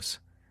nose."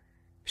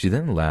 She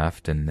then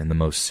laughed and in the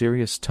most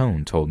serious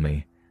tone told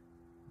me,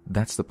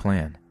 "That's the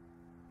plan.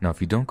 Now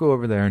if you don't go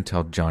over there and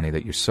tell Johnny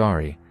that you're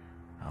sorry,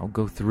 I'll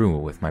go through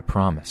with my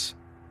promise."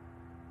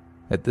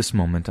 At this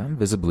moment, I'm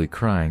visibly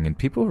crying and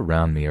people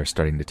around me are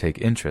starting to take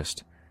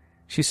interest.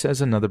 She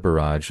says another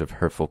barrage of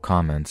hurtful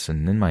comments,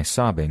 and in my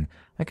sobbing,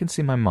 I can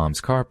see my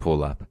mom's car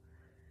pull up.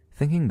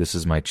 Thinking this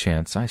is my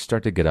chance, I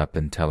start to get up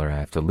and tell her I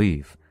have to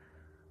leave.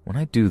 When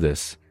I do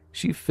this,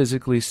 she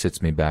physically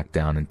sits me back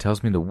down and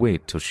tells me to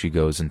wait till she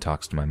goes and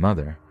talks to my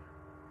mother.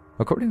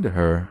 According to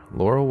her,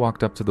 Laurel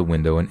walked up to the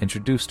window and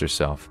introduced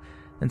herself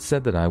and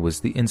said that I was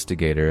the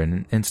instigator in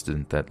an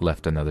incident that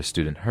left another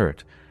student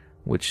hurt,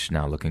 which,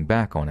 now looking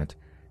back on it,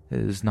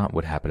 is not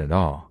what happened at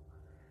all.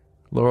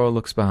 Laurel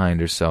looks behind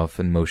herself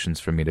and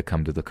motions for me to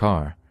come to the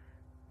car.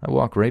 I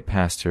walk right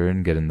past her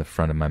and get in the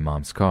front of my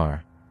mom's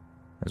car.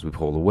 As we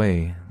pull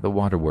away, the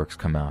waterworks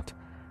come out.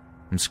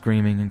 I'm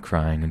screaming and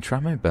crying and try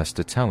my best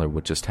to tell her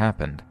what just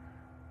happened.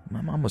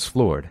 My mom was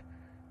floored.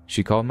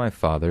 She called my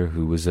father,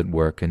 who was at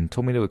work, and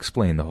told me to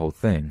explain the whole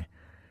thing.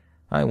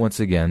 I once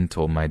again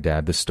told my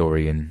dad the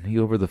story, and he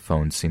over the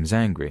phone seems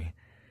angry.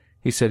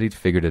 He said he'd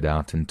figured it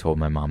out and told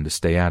my mom to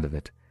stay out of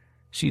it.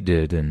 She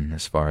did, and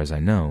as far as I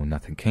know,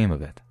 nothing came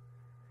of it.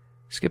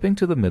 Skipping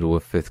to the middle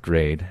of 5th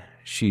grade,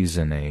 she's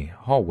in a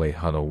hallway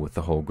huddle with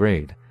the whole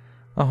grade.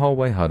 A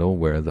hallway huddle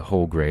where the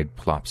whole grade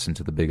plops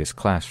into the biggest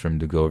classroom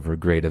to go over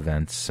grade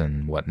events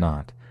and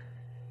whatnot.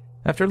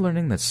 After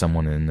learning that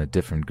someone in a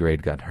different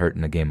grade got hurt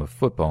in a game of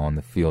football on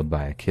the field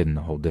by a kid in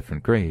a whole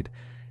different grade,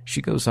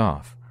 she goes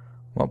off.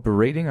 While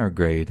berating our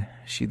grade,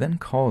 she then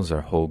calls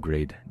our whole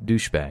grade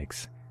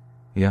douchebags.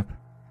 Yep.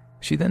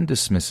 She then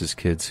dismisses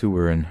kids who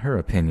were, in her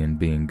opinion,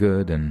 being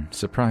good, and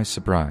surprise,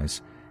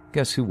 surprise,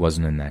 guess who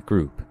wasn't in that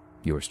group?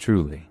 Yours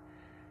truly.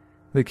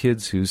 The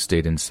kids who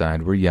stayed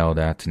inside were yelled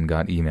at and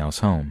got emails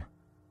home.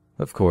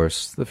 Of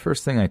course, the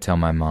first thing I tell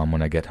my mom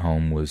when I get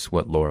home was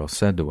what Laurel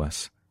said to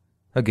us.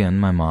 Again,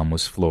 my mom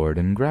was floored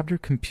and grabbed her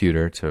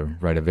computer to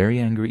write a very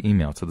angry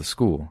email to the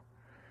school.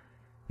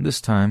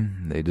 This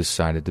time, they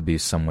decided to be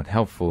somewhat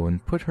helpful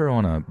and put her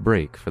on a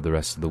break for the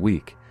rest of the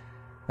week.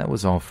 That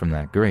was all from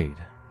that grade.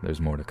 There's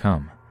more to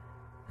come.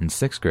 In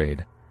 6th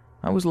grade,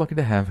 I was lucky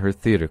to have her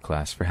theater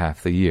class for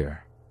half the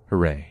year.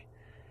 Hooray.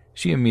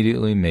 She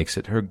immediately makes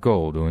it her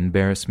goal to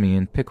embarrass me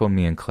and pickle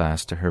me in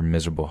class to her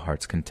miserable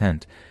heart's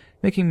content,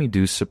 making me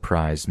do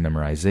surprise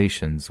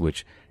memorizations,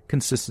 which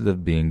consisted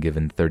of being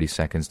given 30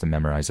 seconds to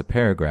memorize a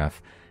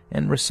paragraph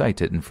and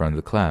recite it in front of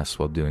the class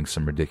while doing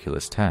some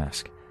ridiculous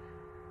task.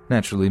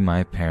 Naturally,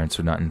 my parents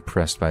were not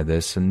impressed by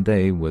this, and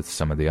they, with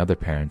some of the other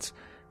parents,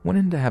 went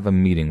in to have a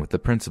meeting with the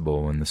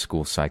principal and the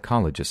school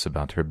psychologist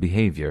about her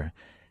behavior,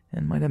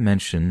 and might I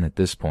mention at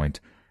this point,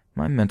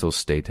 my mental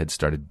state had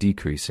started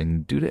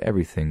decreasing due to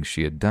everything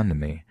she had done to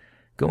me,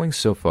 going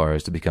so far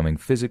as to becoming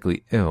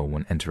physically ill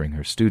when entering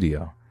her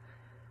studio.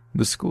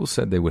 The school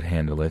said they would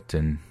handle it,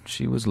 and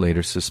she was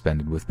later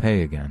suspended with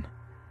pay again.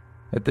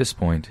 At this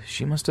point,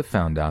 she must have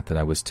found out that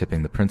I was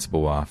tipping the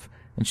principal off,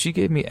 and she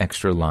gave me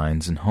extra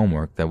lines and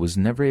homework that was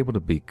never able to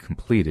be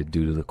completed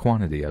due to the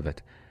quantity of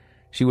it.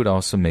 She would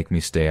also make me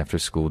stay after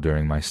school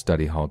during my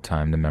study hall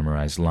time to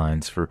memorize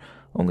lines for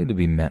only to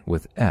be met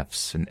with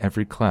F's in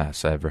every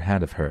class I ever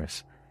had of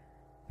hers.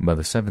 By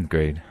the 7th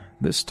grade,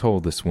 this toll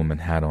this woman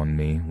had on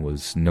me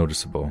was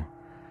noticeable.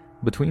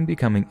 Between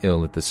becoming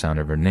ill at the sound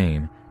of her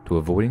name to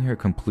avoiding her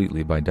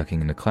completely by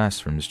ducking into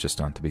classrooms just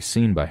not to be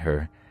seen by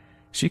her,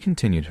 she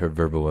continued her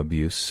verbal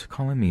abuse,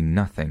 calling me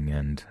nothing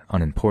and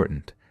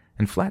unimportant,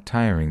 and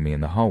flat-tiring me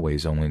in the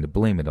hallways only to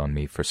blame it on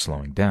me for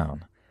slowing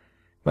down.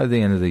 By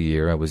the end of the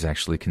year, I was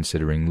actually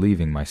considering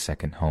leaving my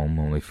second home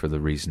only for the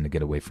reason to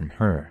get away from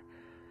her.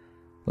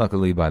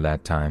 Luckily, by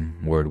that time,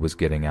 word was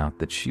getting out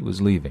that she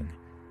was leaving.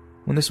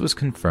 When this was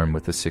confirmed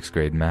with the 6th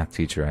grade math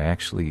teacher, I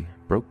actually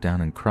broke down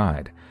and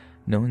cried,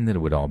 knowing that it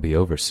would all be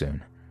over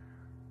soon.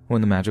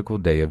 When the magical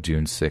day of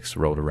June 6th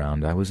rolled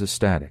around, I was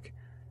ecstatic,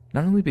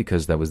 not only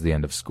because that was the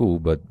end of school,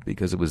 but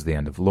because it was the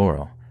end of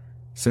Laurel.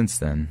 Since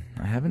then,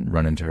 I haven't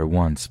run into her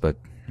once, but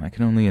I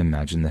can only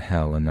imagine the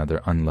hell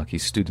another unlucky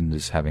student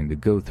is having to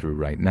go through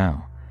right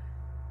now.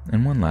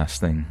 And one last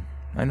thing.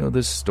 I know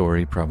this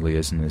story probably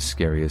isn't as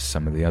scary as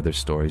some of the other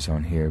stories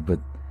on here, but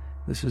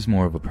this is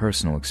more of a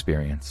personal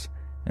experience,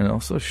 and it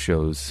also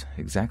shows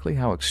exactly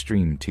how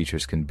extreme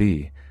teachers can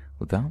be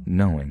without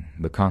knowing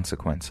the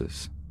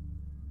consequences.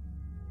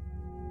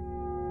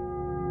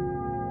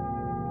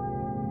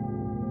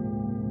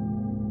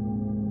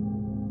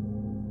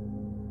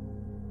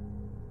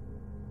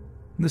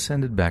 This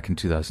ended back in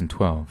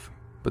 2012,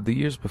 but the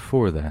years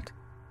before that,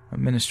 a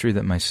ministry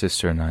that my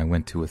sister and I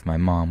went to with my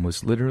mom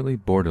was literally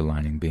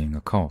borderlining being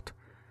a cult.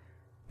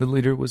 The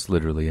leader was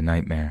literally a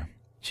nightmare.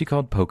 She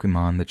called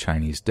Pokemon the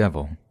Chinese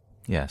devil.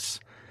 Yes.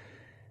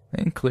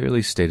 And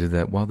clearly stated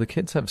that while the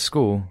kids have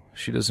school,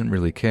 she doesn't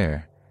really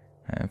care.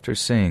 After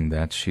saying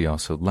that, she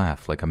also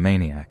laughed like a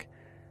maniac.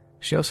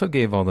 She also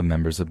gave all the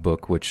members a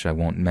book which I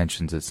won't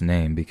mention its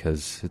name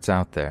because it's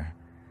out there.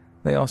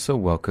 They also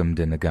welcomed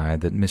in a guy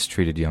that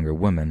mistreated younger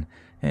women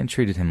and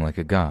treated him like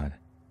a god.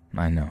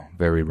 I know,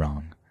 very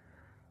wrong.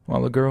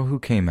 While a girl who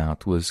came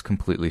out was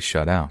completely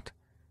shut out.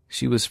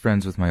 She was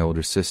friends with my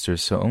older sister,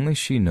 so only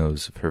she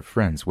knows of her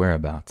friends'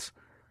 whereabouts.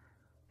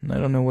 I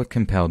don't know what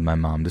compelled my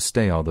mom to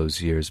stay all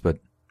those years, but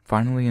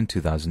finally in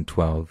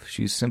 2012,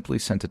 she simply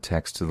sent a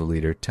text to the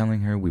leader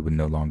telling her we would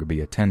no longer be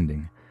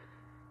attending.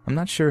 I'm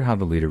not sure how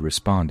the leader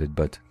responded,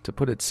 but to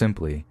put it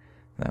simply,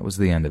 that was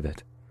the end of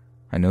it.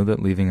 I know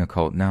that leaving a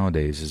cult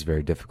nowadays is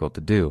very difficult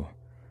to do.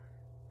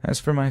 As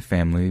for my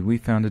family, we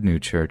found a new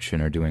church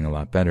and are doing a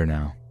lot better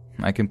now.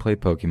 I can play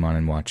Pokemon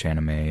and watch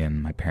anime,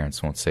 and my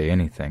parents won't say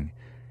anything.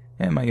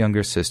 And my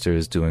younger sister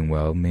is doing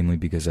well, mainly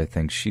because I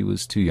think she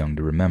was too young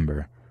to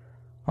remember.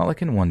 All I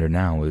can wonder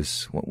now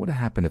is what would have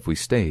happened if we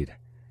stayed.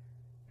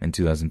 In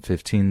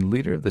 2015, the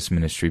leader of this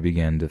ministry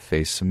began to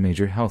face some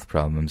major health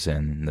problems,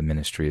 and the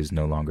ministry is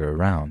no longer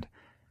around.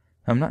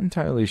 I'm not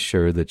entirely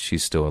sure that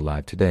she's still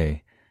alive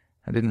today.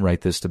 I didn't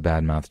write this to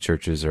badmouth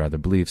churches or other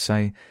beliefs.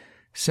 I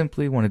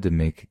simply wanted to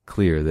make it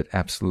clear that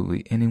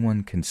absolutely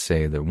anyone can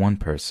say they're one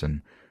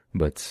person,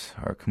 but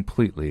are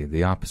completely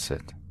the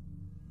opposite.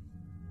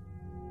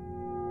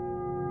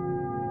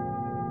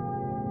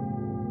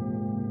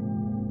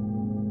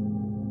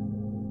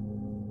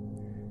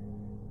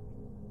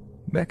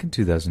 Back in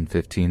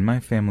 2015, my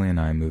family and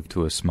I moved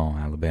to a small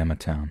Alabama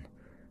town.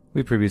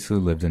 We previously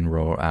lived in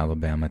rural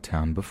Alabama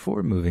town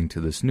before moving to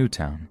this new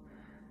town.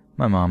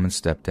 My mom and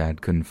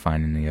stepdad couldn't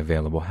find any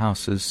available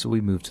houses, so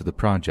we moved to the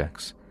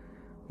projects.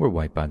 We're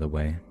white, by the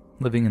way.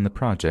 Living in the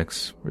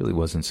projects really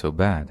wasn't so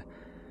bad.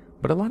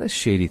 But a lot of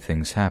shady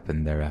things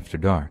happened there after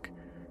dark.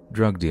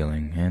 Drug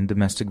dealing and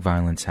domestic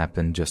violence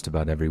happened just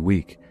about every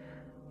week.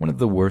 One of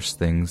the worst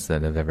things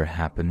that have ever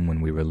happened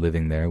when we were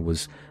living there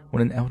was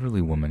when an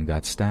elderly woman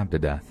got stabbed to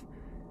death.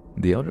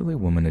 The elderly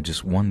woman had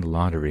just won the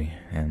lottery,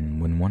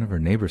 and when one of her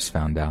neighbors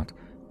found out,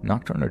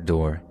 knocked on her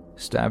door,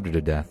 stabbed her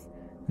to death,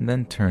 and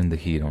then turned the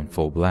heat on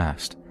full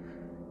blast.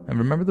 I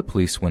remember the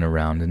police went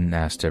around and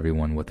asked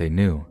everyone what they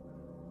knew.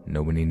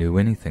 Nobody knew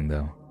anything,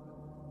 though.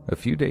 A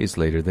few days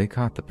later, they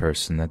caught the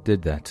person that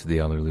did that to the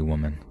elderly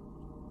woman.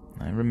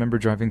 I remember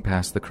driving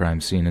past the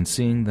crime scene and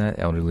seeing that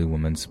elderly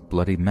woman's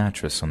bloody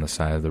mattress on the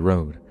side of the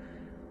road.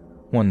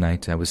 One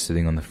night, I was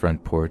sitting on the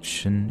front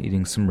porch and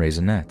eating some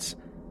Raisinets.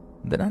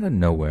 Then out of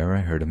nowhere,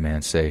 I heard a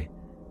man say,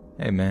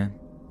 "Hey man,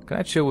 can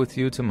I chill with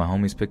you till my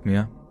homies pick me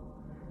up?"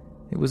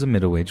 It was a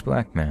middle-aged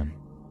black man.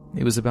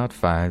 He was about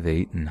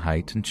 5'8" in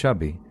height and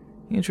chubby.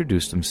 He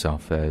introduced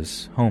himself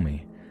as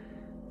Homie.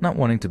 Not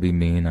wanting to be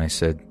mean, I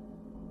said,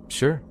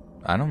 "Sure,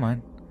 I don't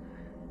mind."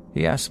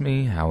 He asked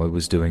me how I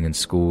was doing in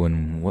school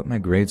and what my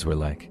grades were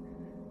like.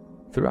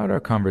 Throughout our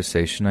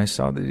conversation, I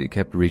saw that he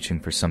kept reaching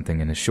for something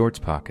in his shorts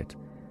pocket.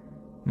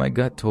 My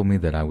gut told me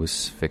that I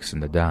was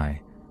fixing to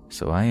die,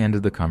 so I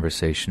ended the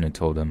conversation and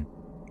told him,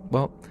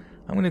 "Well,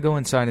 I'm going to go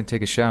inside and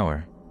take a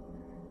shower."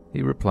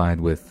 He replied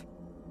with,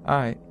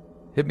 "Aight,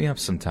 hit me up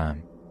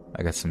sometime.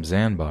 I got some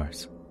Xan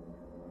bars."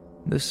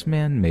 This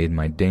man made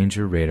my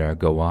danger radar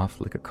go off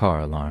like a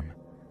car alarm.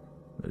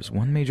 There's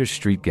one major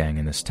street gang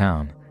in this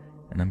town,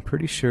 and I'm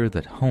pretty sure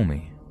that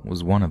Homie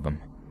was one of them.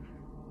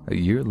 A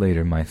year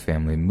later, my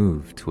family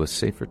moved to a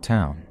safer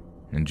town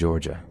in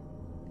Georgia.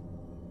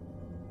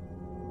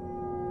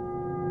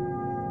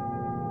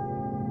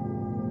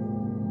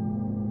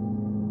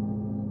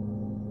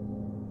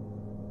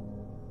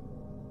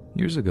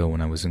 Years ago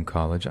when I was in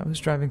college, I was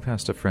driving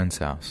past a friend's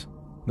house.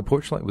 The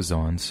porch light was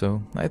on,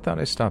 so I thought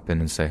I'd stop in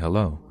and say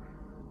hello.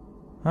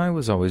 I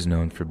was always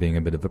known for being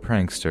a bit of a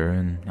prankster,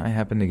 and I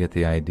happened to get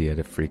the idea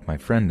to freak my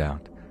friend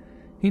out.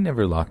 He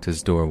never locked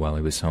his door while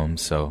he was home,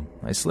 so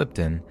I slipped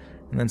in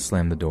and then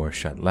slammed the door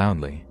shut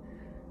loudly.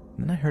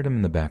 Then I heard him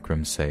in the back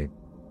room say,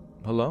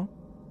 "Hello?"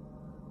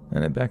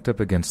 And I backed up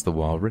against the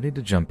wall, ready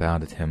to jump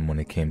out at him when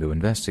he came to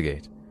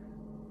investigate.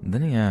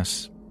 Then he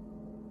asked,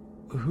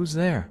 "Who's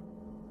there?"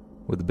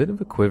 with a bit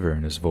of a quiver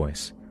in his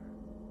voice.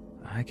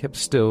 I kept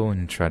still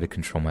and tried to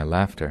control my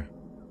laughter.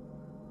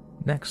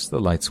 Next, the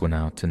lights went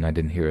out and I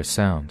didn't hear a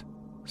sound,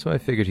 so I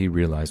figured he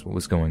realized what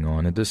was going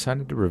on and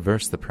decided to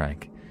reverse the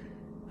prank.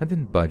 I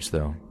didn't budge,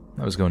 though.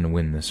 I was going to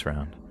win this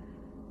round.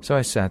 So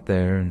I sat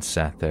there and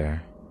sat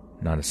there.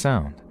 Not a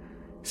sound.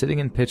 Sitting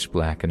in pitch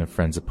black in a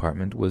friend's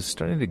apartment was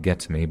starting to get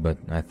to me, but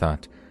I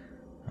thought,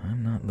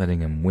 I'm not letting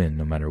him win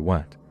no matter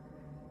what.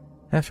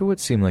 After what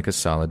seemed like a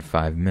solid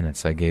 5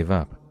 minutes, I gave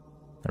up.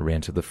 I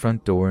ran to the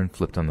front door and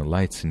flipped on the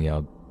lights and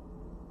yelled,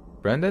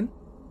 "Brendan?"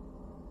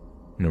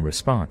 No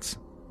response.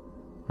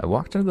 I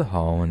walked into the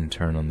hall and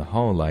turned on the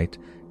hall light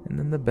and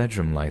then the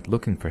bedroom light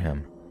looking for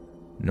him.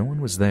 No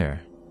one was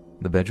there.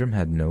 The bedroom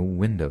had no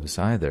windows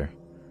either.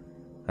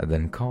 I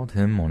then called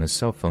him on his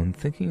cell phone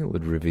thinking it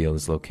would reveal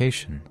his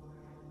location.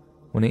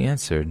 When he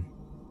answered,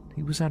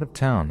 he was out of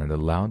town at a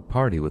loud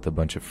party with a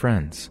bunch of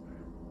friends.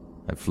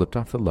 I flipped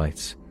off the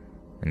lights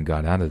and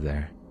got out of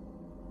there.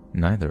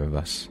 Neither of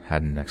us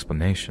had an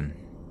explanation.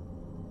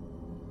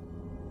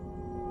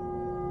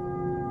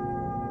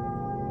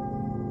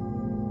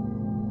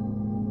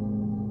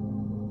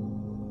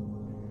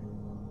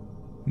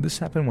 This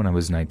happened when I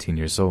was 19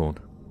 years old.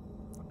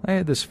 I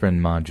had this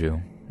friend Maju.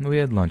 We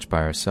had lunch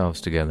by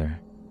ourselves together.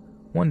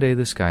 One day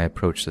this guy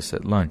approached us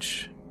at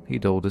lunch. He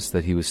told us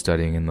that he was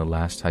studying in the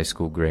last high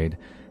school grade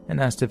and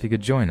asked if he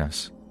could join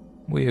us.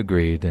 We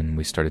agreed and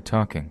we started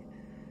talking.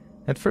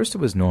 At first it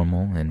was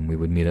normal and we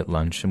would meet at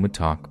lunch and would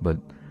talk, but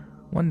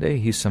one day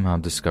he somehow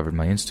discovered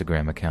my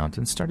Instagram account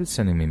and started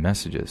sending me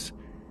messages.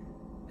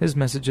 His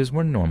messages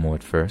were normal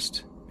at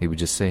first. He would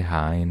just say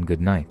hi and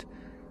good night.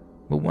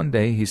 But one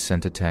day he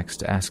sent a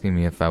text asking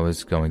me if I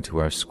was going to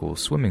our school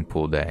swimming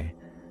pool day.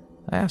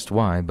 I asked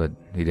why, but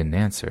he didn't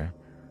answer.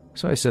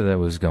 So I said I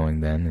was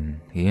going then, and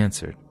he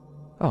answered,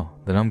 "Oh,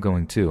 then I'm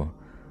going too.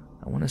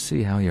 I want to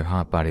see how your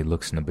hot body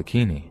looks in a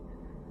bikini."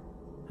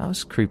 I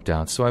was creeped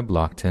out, so I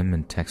blocked him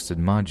and texted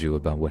Maju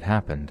about what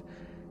happened,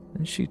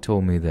 and she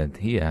told me that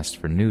he asked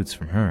for nudes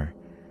from her.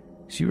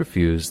 She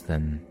refused,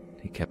 then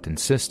he kept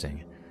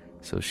insisting,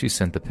 so she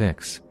sent the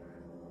pics.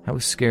 I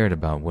was scared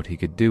about what he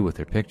could do with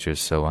her pictures,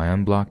 so I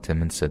unblocked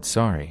him and said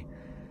sorry.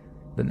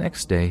 The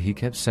next day, he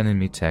kept sending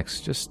me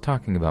texts just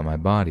talking about my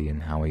body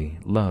and how he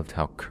loved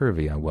how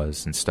curvy I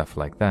was and stuff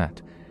like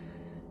that.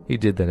 He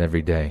did that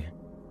every day,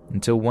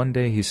 until one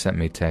day he sent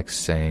me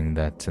texts saying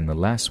that in the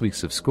last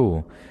weeks of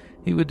school,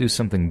 he would do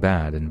something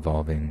bad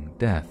involving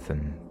death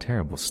and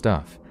terrible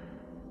stuff.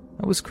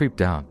 I was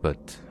creeped out,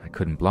 but I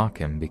couldn't block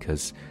him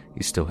because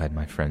he still had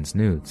my friend's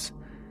nudes.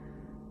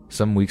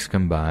 Some weeks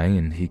come by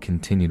and he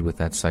continued with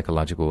that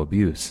psychological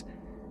abuse.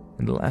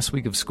 In the last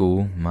week of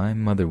school, my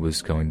mother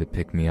was going to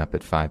pick me up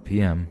at 5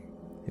 p.m.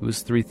 It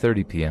was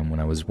 3:30 p.m. when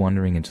I was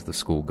wandering into the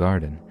school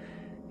garden.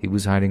 He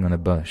was hiding on a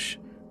bush.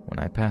 When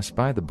I passed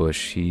by the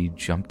bush, he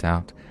jumped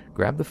out,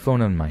 grabbed the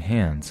phone out of my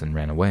hands, and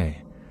ran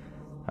away.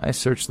 I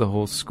searched the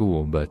whole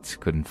school, but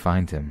couldn't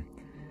find him.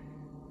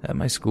 At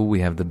my school,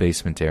 we have the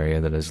basement area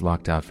that is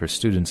locked out for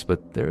students,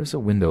 but there is a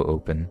window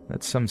open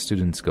that some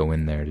students go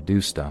in there to do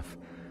stuff.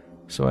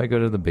 So I go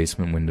to the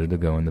basement window to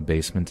go in the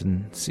basement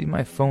and see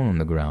my phone on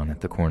the ground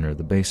at the corner of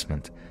the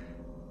basement.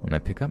 When I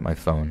pick up my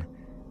phone,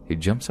 he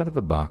jumps out of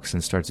a box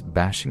and starts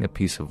bashing a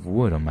piece of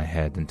wood on my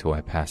head until I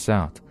pass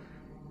out.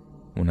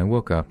 When I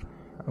woke up,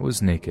 I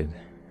was naked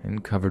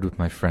and covered with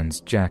my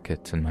friend's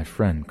jacket and my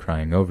friend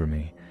crying over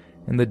me,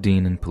 and the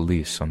dean and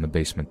police on the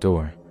basement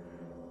door.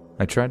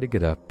 I tried to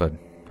get up, but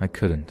I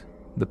couldn't.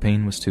 The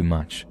pain was too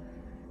much.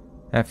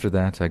 After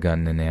that, I got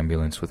in an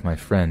ambulance with my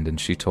friend and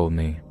she told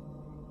me,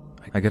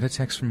 "I got a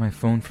text from my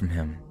phone from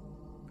him.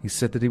 He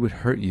said that he would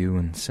hurt you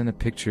and sent a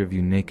picture of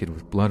you naked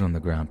with blood on the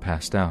ground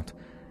passed out.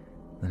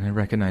 Then I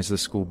recognized the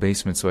school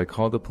basement, so I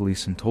called the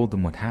police and told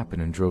them what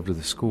happened and drove to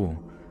the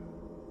school.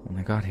 When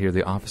I got here,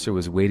 the officer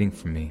was waiting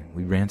for me.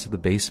 We ran to the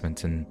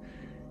basement and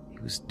he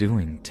was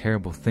doing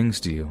terrible things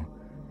to you.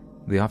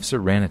 The officer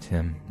ran at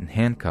him and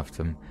handcuffed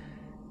him,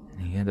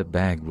 and he had a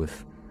bag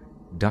with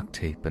duct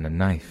tape and a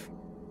knife.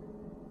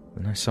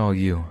 Then I saw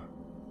you.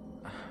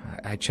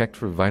 I checked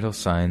for vital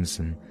signs,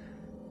 and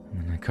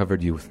then I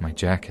covered you with my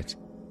jacket.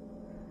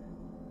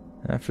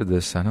 After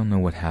this, I don't know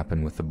what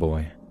happened with the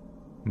boy,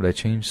 but I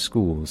changed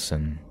schools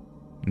and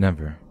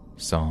never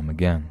saw him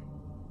again.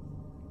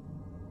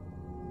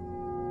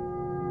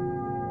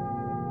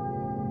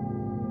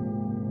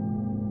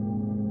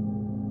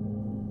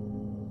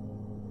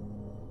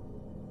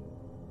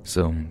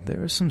 So,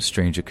 there are some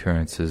strange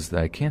occurrences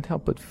that I can't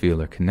help but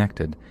feel are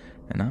connected,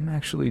 and I'm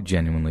actually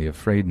genuinely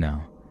afraid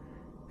now.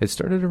 It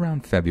started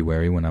around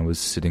February when I was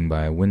sitting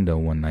by a window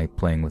one night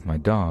playing with my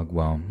dog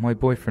while my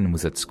boyfriend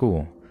was at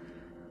school.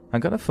 I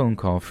got a phone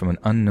call from an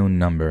unknown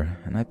number,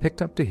 and I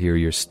picked up to hear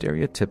your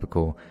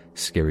stereotypical,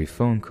 scary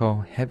phone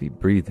call, heavy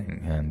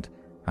breathing, and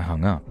I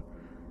hung up.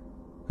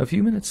 A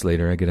few minutes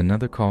later, I get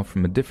another call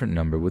from a different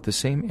number with the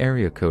same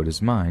area code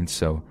as mine,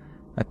 so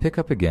I pick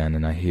up again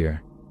and I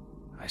hear,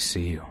 "I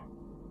see you.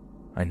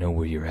 I know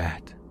where you're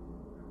at."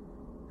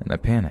 And I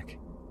panic,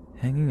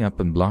 hanging up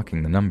and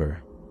blocking the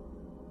number.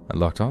 I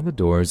locked all the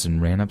doors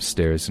and ran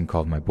upstairs and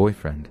called my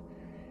boyfriend.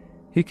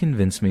 He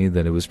convinced me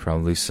that it was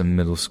probably some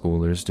middle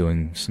schoolers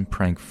doing some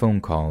prank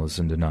phone calls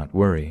and to not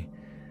worry.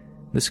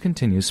 This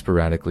continues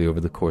sporadically over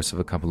the course of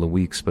a couple of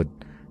weeks, but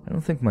I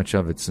don't think much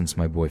of it since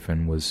my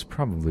boyfriend was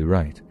probably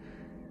right.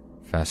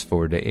 Fast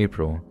forward to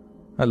April.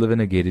 I live in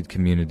a gated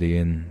community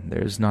and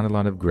there's not a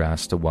lot of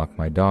grass to walk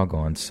my dog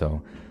on,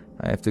 so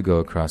I have to go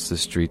across the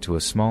street to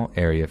a small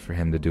area for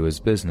him to do his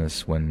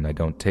business when I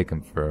don't take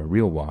him for a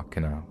real walk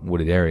in a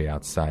wooded area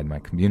outside my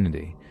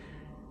community.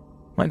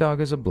 My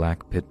dog is a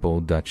black pit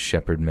bull Dutch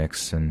shepherd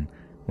mix, and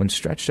when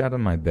stretched out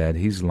on my bed,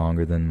 he's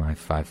longer than my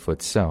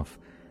 5-foot self,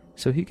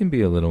 so he can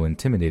be a little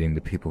intimidating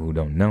to people who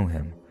don't know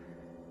him.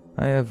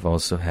 I have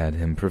also had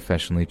him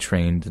professionally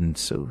trained, and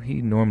so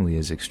he normally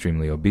is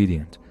extremely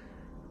obedient.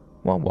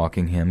 While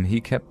walking him,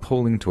 he kept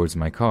pulling towards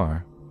my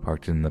car,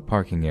 parked in the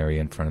parking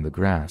area in front of the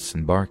grass,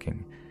 and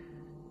barking.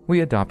 We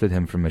adopted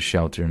him from a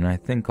shelter, and I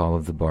think all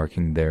of the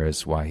barking there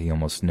is why he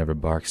almost never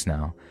barks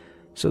now,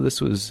 so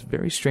this was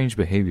very strange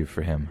behavior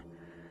for him.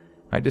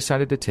 I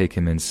decided to take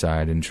him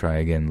inside and try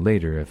again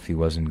later if he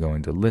wasn't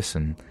going to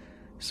listen,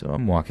 so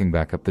I'm walking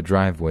back up the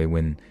driveway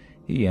when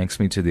he yanks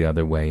me to the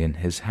other way and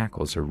his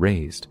hackles are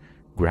raised,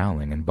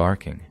 growling and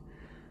barking.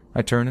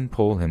 I turn and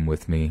pull him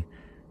with me,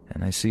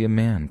 and I see a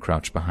man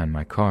crouch behind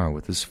my car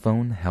with his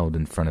phone held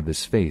in front of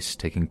his face,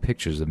 taking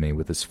pictures of me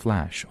with his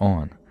flash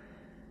on.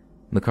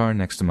 The car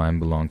next to mine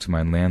belonged to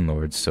my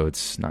landlord, so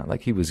it's not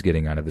like he was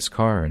getting out of his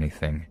car or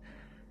anything.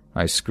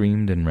 I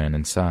screamed and ran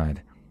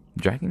inside,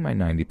 dragging my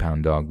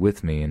 90-pound dog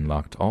with me, and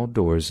locked all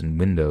doors and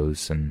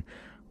windows, and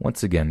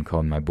once again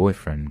called my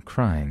boyfriend,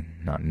 crying,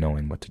 not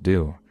knowing what to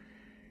do.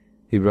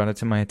 He brought it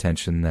to my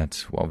attention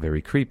that, while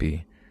very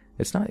creepy,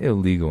 it's not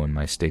illegal in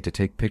my state to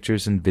take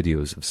pictures and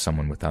videos of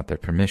someone without their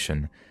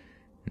permission,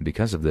 and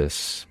because of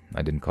this,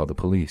 I didn't call the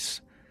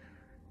police.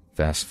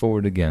 Fast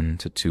forward again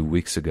to 2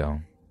 weeks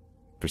ago.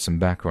 For some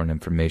background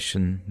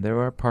information, there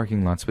are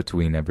parking lots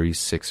between every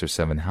 6 or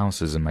 7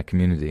 houses in my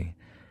community.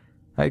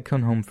 I had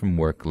come home from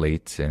work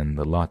late, and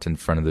the lot in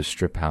front of the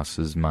strip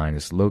houses mine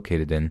is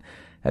located in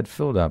had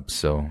filled up,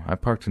 so I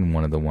parked in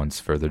one of the ones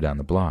further down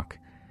the block.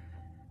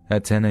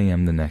 At 10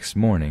 a.m. the next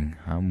morning,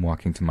 I'm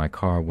walking to my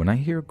car when I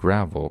hear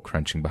gravel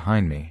crunching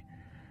behind me.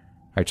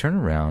 I turn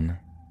around,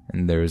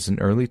 and there is an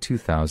early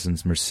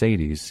 2000s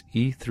Mercedes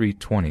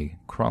E320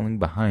 crawling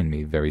behind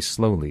me very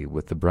slowly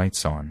with the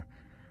brights on.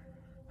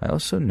 I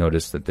also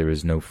notice that there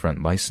is no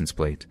front license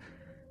plate,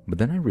 but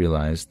then I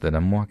realize that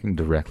I'm walking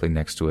directly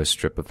next to a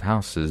strip of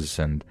houses,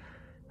 and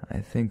I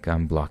think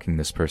I'm blocking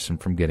this person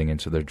from getting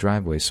into their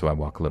driveway, so I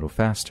walk a little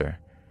faster.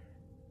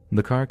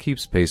 The car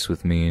keeps pace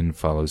with me and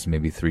follows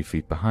maybe 3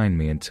 feet behind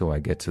me until I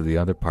get to the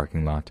other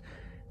parking lot,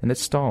 and it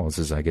stalls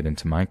as I get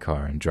into my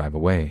car and drive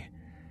away.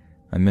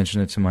 I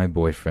mention it to my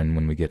boyfriend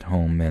when we get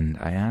home, and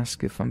I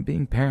ask if I'm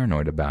being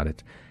paranoid about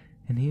it,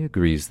 and he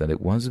agrees that it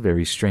was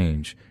very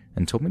strange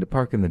and told me to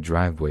park in the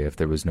driveway if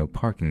there was no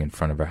parking in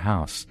front of our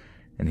house,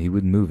 and he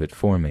would move it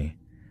for me.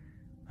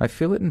 I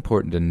feel it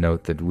important to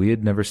note that we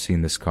had never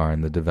seen this car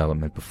in the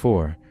development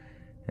before,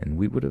 and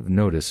we would have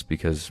noticed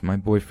because my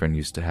boyfriend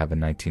used to have a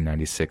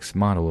 1996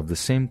 model of the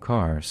same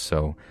car,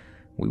 so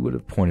we would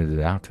have pointed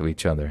it out to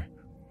each other.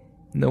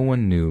 No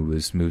one knew it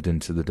was moved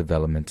into the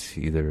development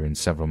either in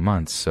several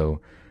months,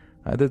 so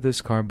either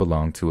this car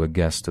belonged to a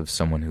guest of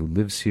someone who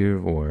lives here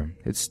or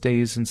it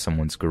stays in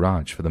someone's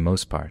garage for the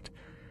most part.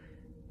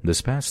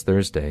 This past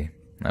Thursday,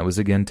 I was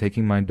again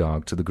taking my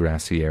dog to the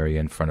grassy area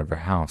in front of our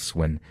house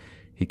when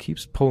he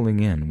keeps pulling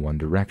in one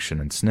direction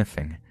and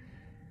sniffing.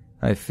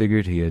 I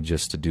figured he had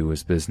just to do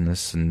his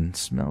business and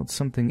smelled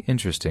something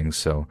interesting,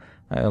 so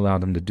I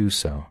allowed him to do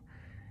so.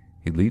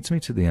 He leads me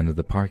to the end of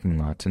the parking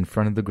lot in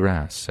front of the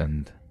grass,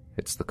 and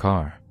it's the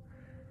car.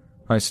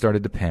 I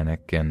started to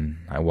panic, and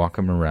I walk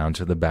him around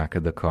to the back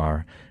of the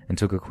car and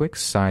took a quick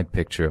side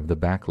picture of the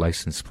back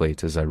license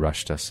plate as I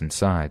rushed us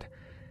inside.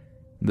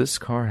 This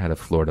car had a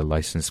Florida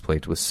license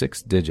plate with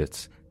 6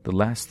 digits, the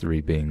last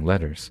 3 being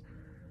letters.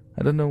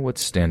 I don't know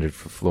what's standard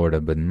for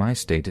Florida, but in my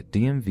state,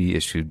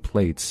 DMV-issued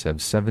plates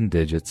have 7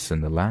 digits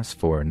and the last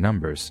 4 are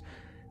numbers,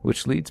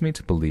 which leads me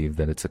to believe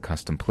that it's a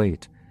custom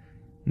plate.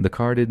 The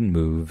car didn't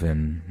move,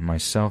 and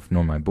myself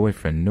nor my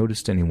boyfriend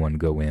noticed anyone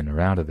go in or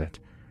out of it.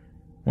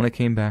 When I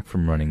came back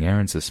from running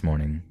errands this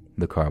morning,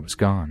 the car was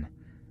gone.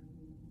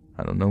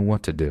 I don't know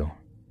what to do.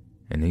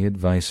 Any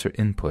advice or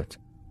input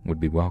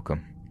would be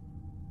welcome.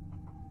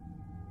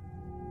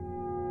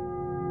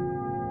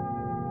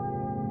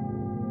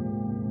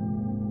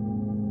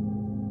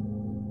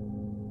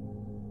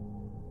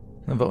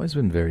 I've always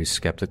been very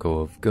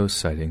skeptical of ghost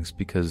sightings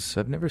because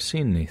I've never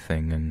seen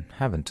anything and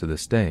haven't to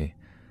this day.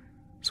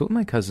 So what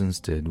my cousins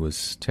did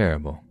was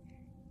terrible.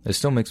 It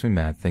still makes me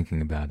mad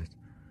thinking about it.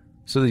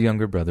 So the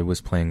younger brother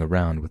was playing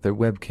around with their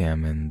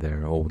webcam and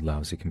their old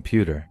lousy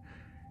computer.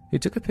 He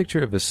took a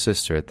picture of his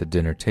sister at the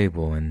dinner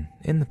table, and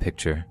in the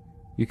picture,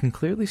 you can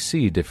clearly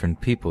see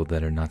different people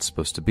that are not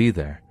supposed to be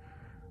there.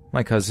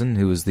 My cousin,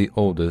 who is the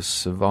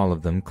oldest of all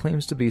of them,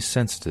 claims to be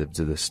sensitive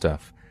to this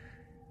stuff.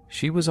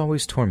 She was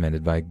always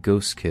tormented by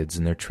ghost kids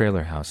in their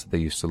trailer house that they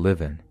used to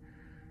live in.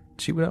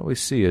 She would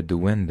always see a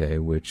duende,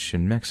 which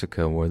in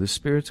Mexico are the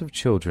spirits of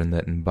children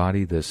that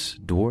embody this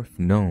dwarf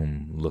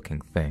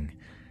gnome-looking thing.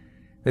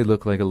 They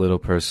look like a little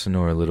person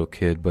or a little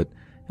kid, but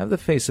have the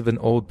face of an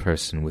old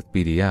person with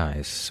beady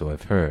eyes, so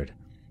I've heard.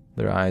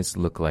 Their eyes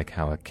look like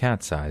how a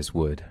cat's eyes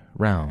would,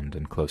 round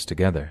and close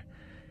together.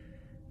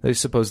 They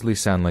supposedly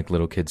sound like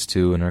little kids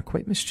too and are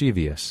quite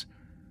mischievous.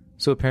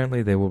 So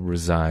apparently they will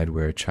reside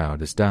where a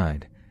child has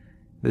died.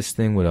 This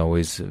thing would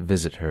always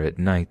visit her at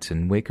night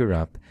and wake her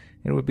up,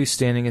 and would be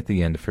standing at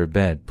the end of her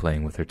bed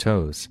playing with her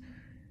toes.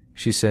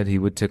 She said he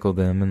would tickle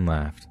them and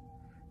laughed.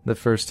 The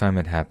first time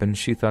it happened,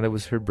 she thought it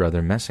was her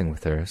brother messing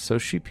with her, so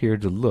she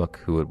peered to look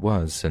who it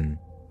was and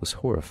was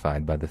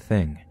horrified by the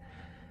thing.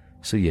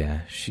 So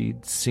yeah,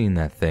 she'd seen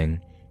that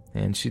thing,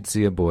 and she'd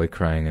see a boy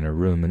crying in her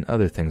room and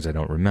other things I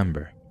don't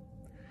remember.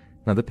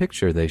 Now the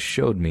picture they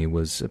showed me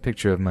was a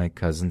picture of my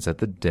cousins at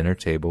the dinner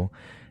table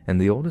and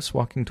the oldest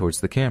walking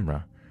towards the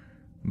camera.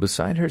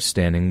 Beside her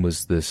standing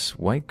was this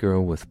white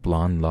girl with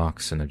blonde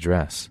locks and a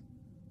dress.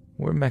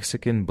 Wore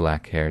Mexican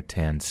black hair,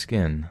 tanned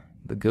skin.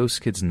 The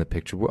ghost kids in the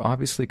picture were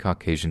obviously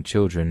Caucasian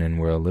children and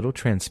were a little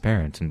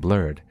transparent and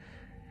blurred.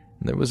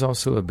 There was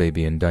also a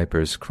baby in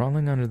diapers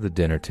crawling under the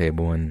dinner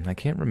table, and I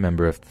can't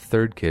remember if the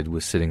third kid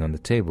was sitting on the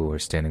table or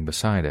standing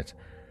beside it.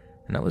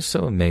 And I was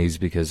so amazed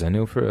because I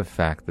know for a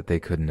fact that they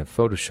couldn't have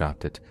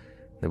photoshopped it.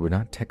 They were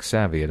not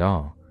tech-savvy at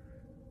all.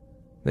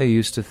 They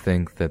used to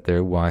think that their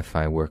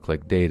Wi-Fi worked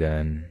like data,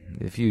 and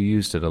if you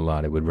used it a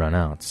lot it would run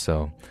out,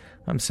 so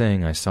I'm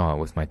saying I saw it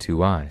with my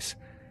 2 eyes.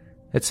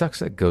 It sucks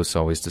that ghosts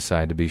always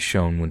decide to be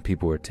shown when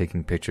people are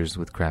taking pictures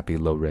with crappy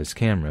low-res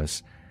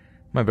cameras.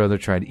 My brother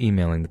tried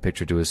emailing the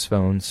picture to his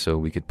phone so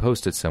we could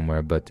post it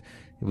somewhere, but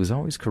it was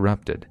always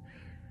corrupted.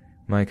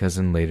 My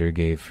cousin later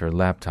gave her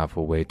laptop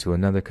away to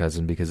another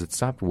cousin because it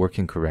stopped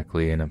working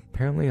correctly and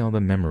apparently all the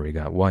memory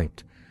got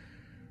wiped.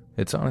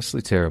 It's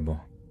honestly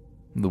terrible.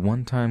 The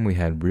one time we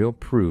had real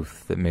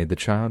proof that made the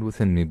child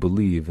within me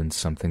believe in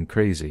something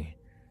crazy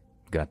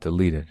got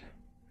deleted.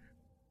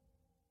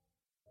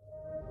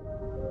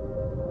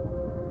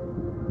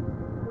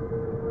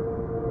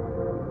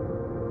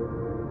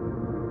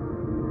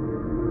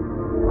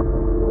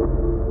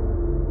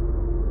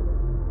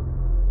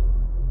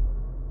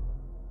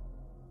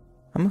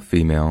 I'm a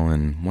female,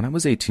 and when I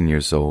was 18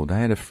 years old, I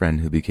had a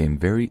friend who became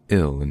very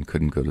ill and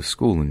couldn't go to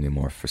school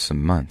anymore for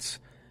some months.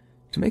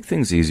 To make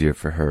things easier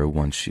for her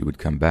once she would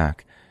come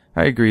back,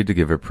 I agreed to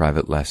give her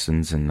private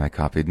lessons, and I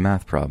copied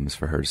math problems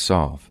for her to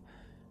solve.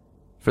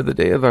 For the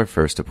day of our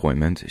first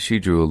appointment, she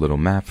drew a little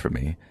map for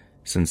me,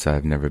 since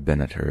I've never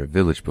been at her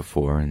village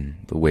before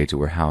and the way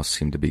to her house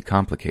seemed to be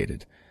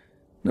complicated.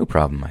 No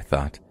problem, I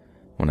thought,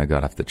 when I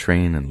got off the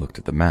train and looked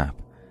at the map.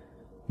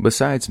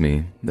 Besides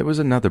me, there was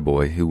another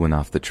boy who went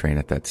off the train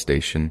at that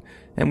station,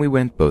 and we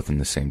went both in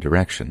the same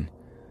direction.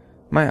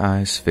 My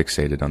eyes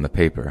fixated on the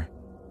paper.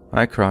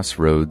 I crossed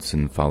roads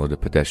and followed a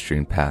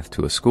pedestrian path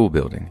to a school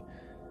building.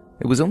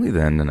 It was only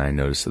then that I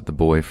noticed that the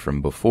boy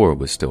from before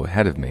was still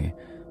ahead of me,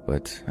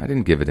 but I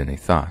didn't give it any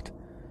thought.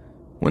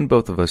 When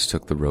both of us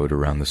took the road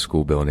around the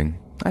school building,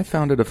 I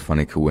found it a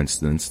funny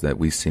coincidence that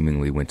we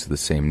seemingly went to the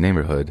same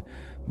neighborhood,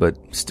 but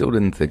still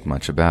didn't think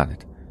much about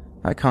it.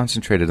 I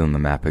concentrated on the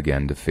map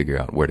again to figure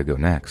out where to go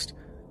next.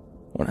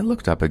 When I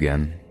looked up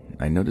again,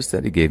 I noticed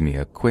that he gave me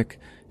a quick,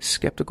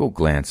 skeptical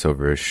glance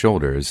over his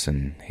shoulders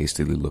and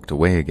hastily looked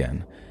away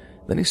again.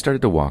 Then he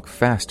started to walk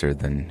faster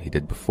than he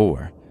did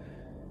before.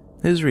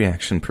 His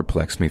reaction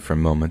perplexed me for a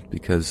moment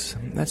because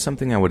that's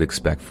something I would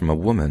expect from a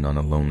woman on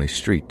a lonely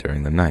street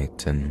during the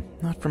night, and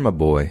not from a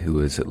boy who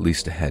is at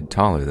least a head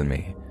taller than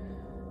me.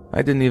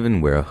 I didn't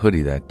even wear a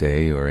hoodie that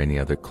day or any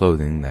other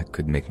clothing that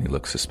could make me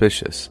look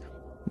suspicious.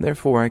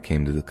 Therefore, I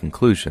came to the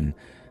conclusion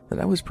that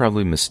I was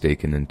probably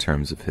mistaken in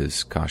terms of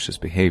his cautious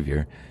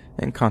behavior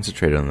and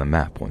concentrated on the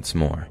map once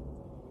more.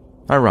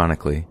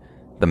 Ironically,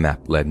 the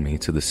map led me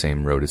to the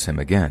same road as him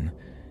again,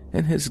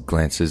 and his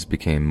glances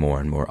became more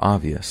and more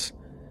obvious.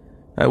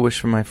 I wished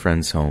for my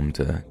friend's home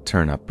to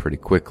turn up pretty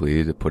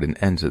quickly to put an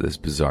end to this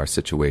bizarre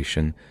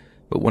situation,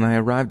 but when I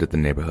arrived at the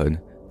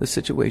neighborhood, the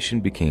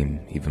situation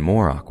became even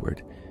more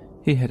awkward.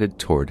 He headed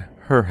toward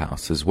her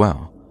house as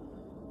well.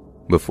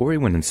 Before he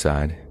went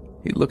inside,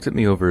 he looked at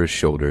me over his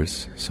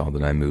shoulders, saw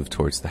that I moved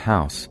towards the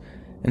house,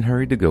 and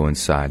hurried to go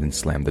inside and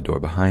slam the door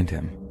behind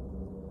him.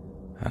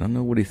 I don't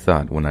know what he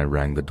thought when I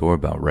rang the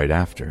doorbell right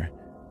after.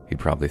 He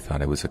probably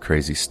thought I was a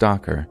crazy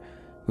stalker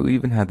who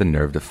even had the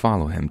nerve to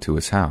follow him to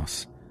his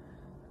house.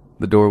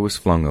 The door was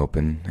flung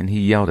open, and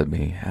he yelled at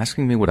me,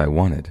 asking me what I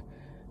wanted.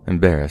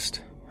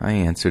 Embarrassed, I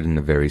answered in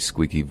a very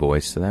squeaky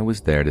voice that I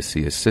was there to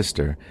see his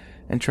sister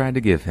and tried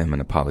to give him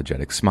an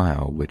apologetic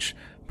smile, which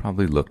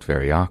probably looked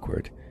very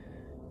awkward.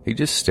 He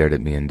just stared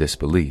at me in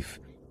disbelief,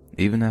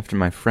 even after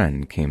my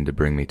friend came to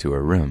bring me to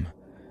her room.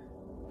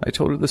 I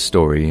told her the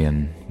story,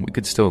 and we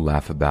could still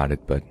laugh about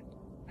it, but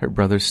her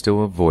brother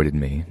still avoided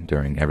me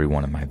during every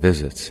one of my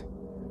visits.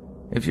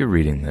 If you're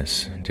reading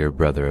this, dear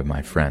brother of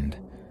my friend,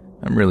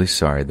 I'm really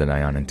sorry that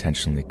I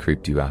unintentionally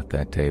creeped you out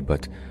that day,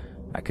 but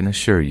I can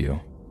assure you,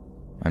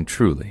 I'm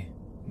truly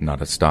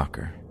not a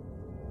stalker.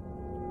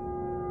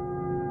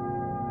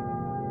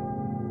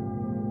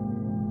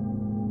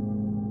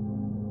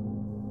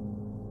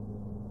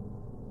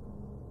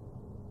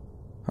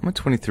 I'm a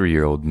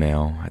 23-year-old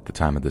male at the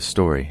time of the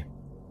story.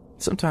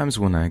 Sometimes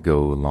when I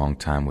go a long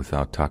time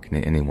without talking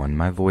to anyone,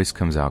 my voice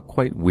comes out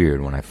quite weird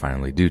when I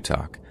finally do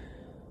talk.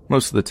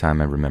 Most of the time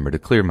I remember to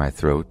clear my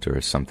throat or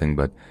something,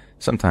 but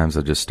sometimes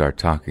I'll just start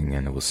talking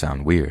and it will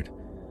sound weird.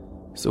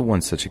 So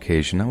one such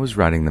occasion, I was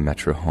riding the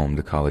metro home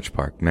to College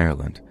Park,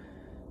 Maryland.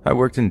 I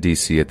worked in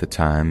D.C. at the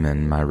time,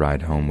 and my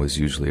ride home was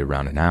usually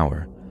around an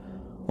hour.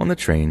 On the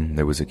train,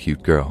 there was a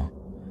cute girl.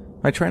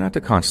 I try not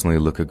to constantly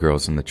look at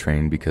girls on the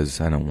train because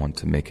I don't want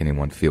to make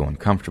anyone feel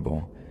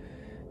uncomfortable.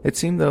 It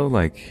seemed, though,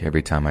 like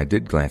every time I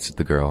did glance at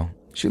the girl,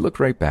 she looked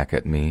right back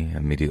at me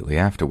immediately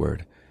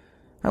afterward.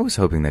 I was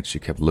hoping that she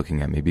kept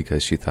looking at me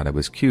because she thought I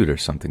was cute or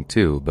something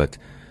too, but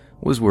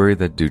was worried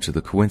that due to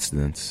the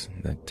coincidence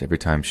that every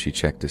time she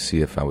checked to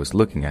see if I was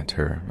looking at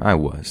her, I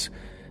was,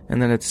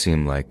 and that it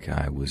seemed like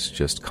I was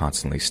just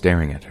constantly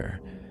staring at her.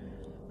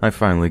 I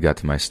finally got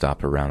to my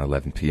stop around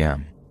 11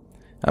 p.m.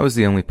 I was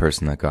the only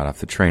person that got off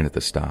the train at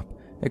the stop,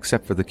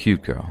 except for the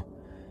cute girl.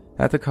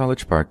 At the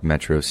College Park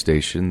metro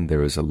station, there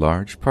was a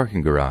large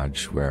parking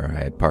garage where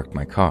I had parked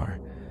my car.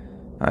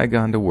 I had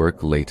gone to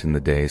work late in the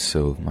day,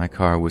 so my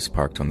car was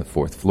parked on the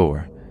 4th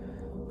floor.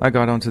 I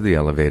got onto the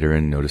elevator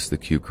and noticed the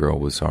cute girl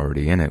was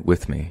already in it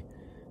with me.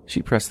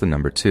 She pressed the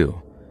number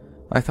 2.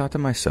 I thought to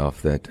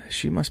myself that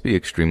she must be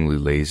extremely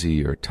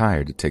lazy or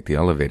tired to take the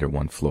elevator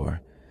one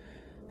floor.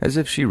 As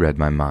if she read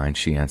my mind,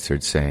 she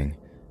answered saying,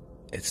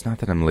 "It's not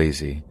that I'm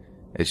lazy,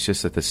 it's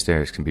just that the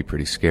stairs can be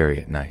pretty scary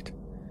at night."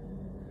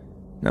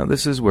 Now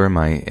this is where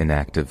my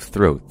inactive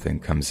throat thing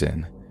comes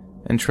in,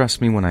 and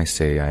trust me when I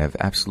say I have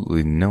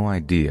absolutely no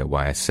idea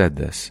why I said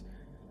this.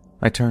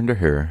 I turned to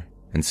her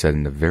and said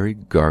in a very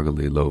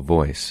gargly low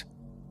voice,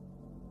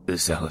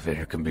 "This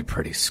elevator can be a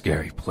pretty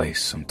scary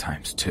place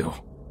sometimes too."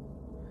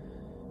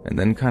 And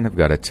then kind of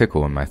got a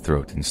tickle in my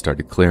throat and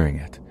started clearing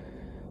it,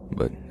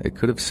 but it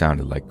could have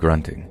sounded like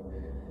grunting.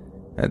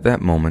 At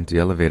that moment, the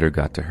elevator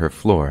got to her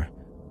floor,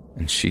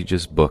 and she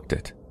just booked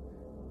it.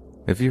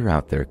 If you're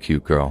out there,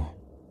 cute girl,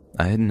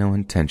 I had no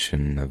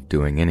intention of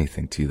doing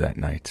anything to you that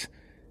night,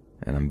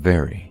 and I'm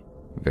very,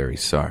 very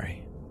sorry.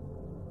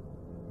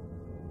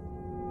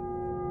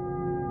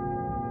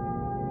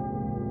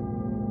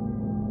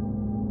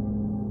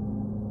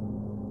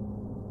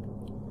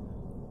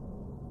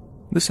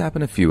 This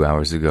happened a few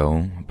hours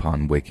ago.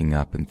 Upon waking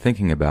up and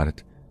thinking about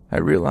it, I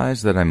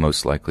realized that I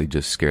most likely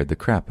just scared the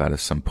crap out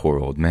of some poor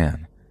old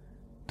man.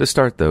 To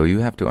start, though, you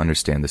have to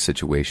understand the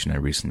situation I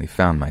recently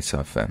found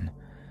myself in.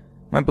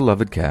 My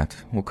beloved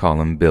cat, we'll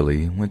call him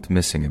Billy, went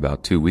missing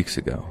about 2 weeks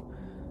ago.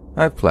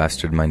 I've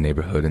plastered my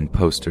neighborhood in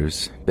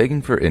posters,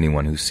 begging for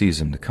anyone who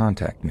sees him to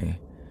contact me.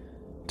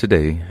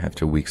 Today,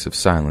 after weeks of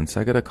silence,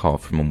 I got a call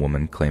from a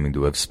woman claiming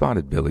to have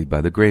spotted Billy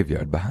by the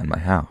graveyard behind my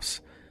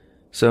house.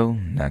 So,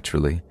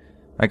 naturally,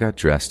 I got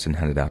dressed and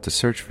headed out to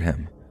search for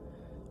him.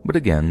 But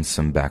again,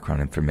 some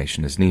background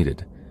information is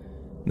needed.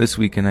 This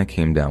weekend I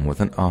came down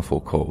with an awful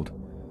cold.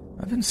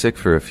 I've been sick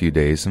for a few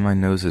days and my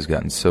nose has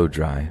gotten so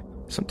dry,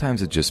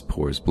 sometimes it just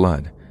pours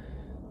blood.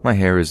 My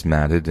hair is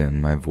matted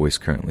and my voice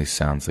currently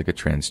sounds like a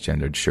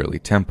transgendered Shirley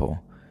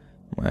Temple.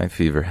 My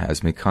fever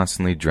has me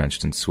constantly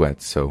drenched in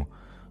sweat, so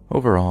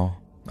overall,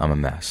 I'm a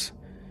mess.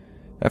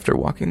 After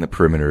walking the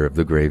perimeter of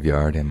the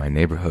graveyard and my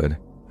neighborhood,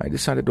 I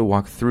decided to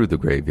walk through the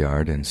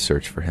graveyard and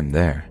search for him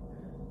there.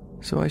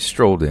 So I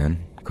strolled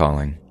in,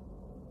 calling,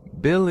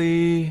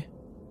 "Billy!"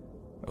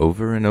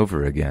 over and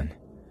over again.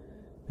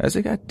 As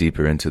I got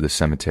deeper into the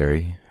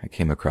cemetery, I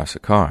came across a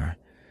car.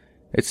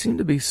 It seemed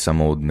to be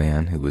some old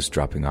man who was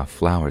dropping off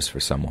flowers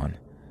for someone.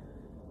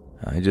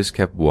 I just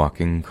kept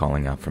walking,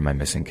 calling out for my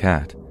missing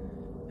cat.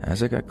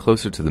 As I got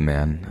closer to the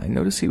man, I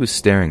noticed he was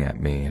staring at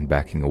me and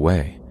backing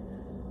away.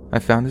 I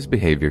found his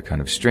behavior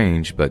kind of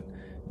strange, but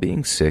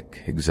Being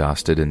sick,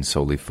 exhausted, and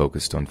solely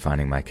focused on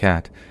finding my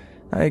cat,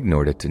 I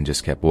ignored it and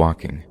just kept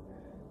walking.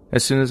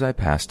 As soon as I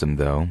passed him,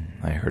 though,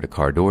 I heard a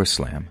car door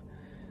slam,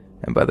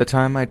 and by the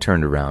time I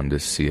turned around to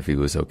see if he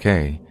was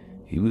okay,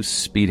 he was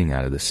speeding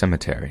out of the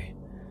cemetery.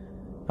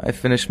 I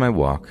finished my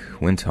walk,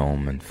 went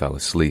home, and fell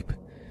asleep.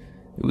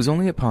 It was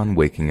only upon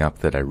waking up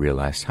that I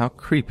realized how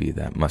creepy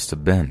that must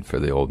have been for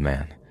the old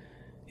man.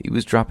 He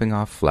was dropping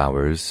off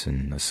flowers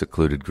in a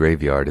secluded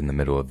graveyard in the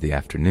middle of the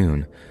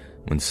afternoon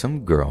when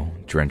some girl,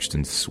 drenched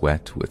in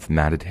sweat with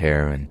matted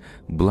hair and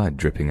blood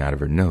dripping out of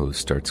her nose,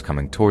 starts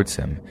coming towards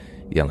him,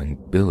 yelling,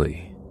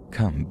 "Billy,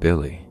 come,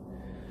 Billy,"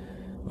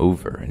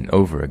 over and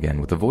over again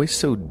with a voice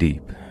so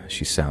deep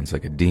she sounds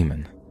like a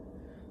demon.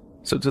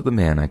 So to the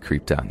man I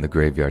creeped out in the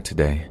graveyard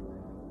today,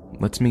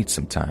 let's meet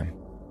sometime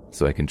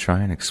so I can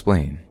try and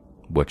explain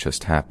what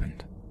just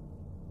happened.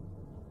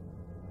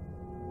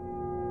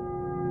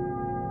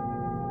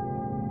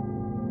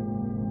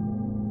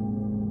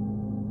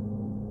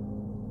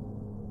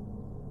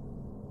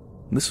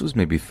 This was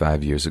maybe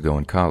 5 years ago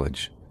in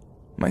college.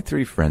 My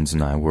 3 friends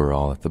and I were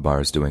all at the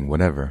bars doing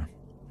whatever.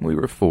 We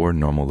were 4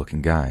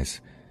 normal-looking guys.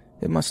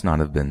 It must not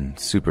have been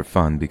super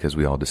fun because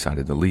we all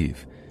decided to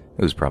leave.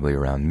 It was probably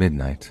around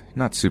midnight,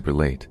 not super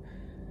late.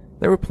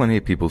 There were plenty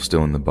of people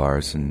still in the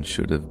bars and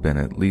should have been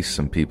at least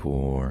some people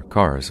or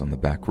cars on the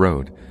back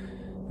road,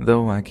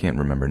 though I can't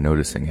remember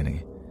noticing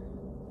any.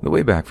 The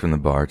way back from the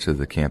bar to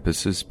the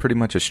campus is pretty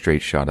much a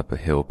straight shot up a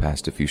hill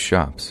past a few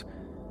shops.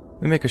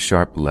 We make a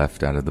sharp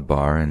left out of the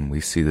bar and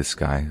we see this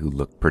guy who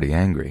looked pretty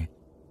angry.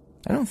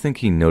 I don't think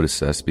he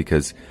noticed us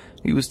because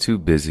he was too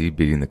busy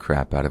beating the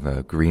crap out of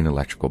a green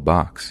electrical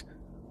box.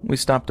 We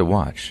stopped to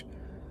watch.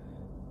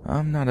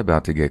 I'm not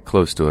about to get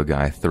close to a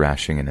guy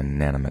thrashing an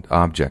inanimate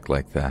object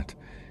like that.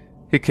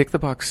 He kicked the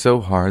box so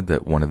hard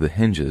that one of the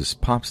hinges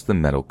pops the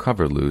metal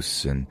cover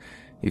loose and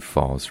he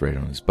falls right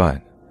on his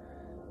butt.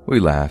 We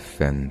laugh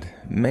and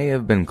may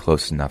have been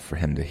close enough for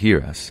him to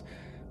hear us,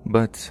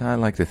 but I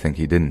like to think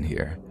he didn't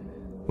hear.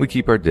 We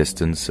keep our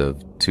distance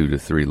of 2 to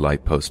 3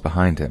 light posts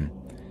behind him.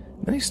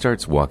 Then he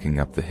starts walking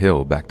up the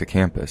hill back to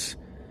campus.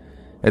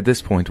 At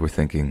this point we're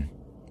thinking,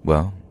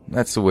 well,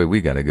 that's the way we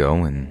gotta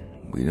go and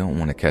we don't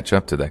want to catch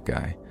up to that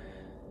guy.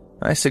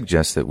 I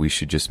suggest that we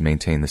should just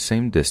maintain the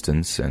same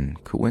distance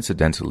and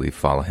coincidentally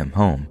follow him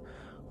home,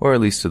 or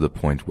at least to the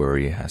point where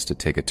he has to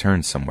take a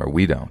turn somewhere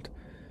we don't.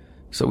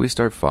 So we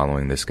start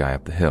following this guy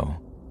up the hill.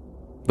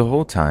 The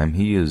whole time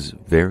he is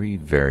very,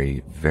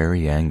 very,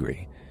 very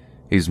angry.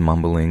 He's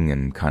mumbling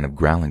and kind of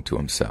growling to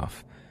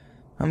himself.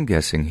 I'm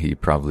guessing he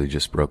probably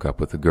just broke up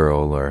with a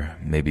girl or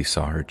maybe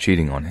saw her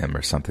cheating on him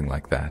or something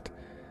like that.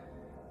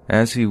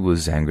 As he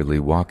was angrily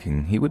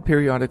walking, he would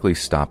periodically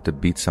stop to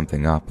beat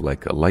something up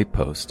like a light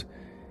post.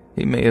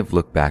 He may have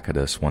looked back at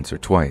us once or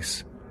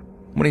twice.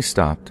 When he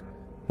stopped,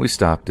 we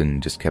stopped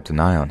and just kept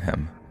an eye on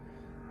him.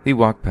 He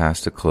walked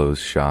past a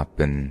closed shop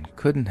and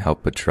couldn't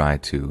help but try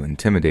to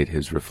intimidate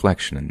his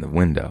reflection in the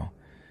window.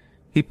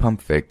 He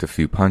pump-faked a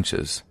few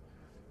punches.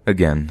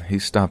 Again, he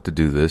stopped to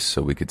do this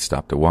so we could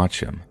stop to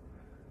watch him.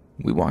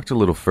 We walked a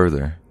little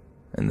further,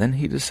 and then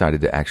he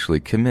decided to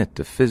actually commit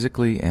to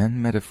physically and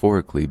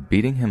metaphorically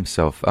beating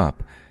himself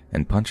up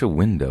and punch a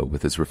window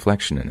with his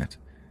reflection in it.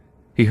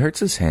 He hurts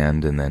his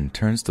hand and then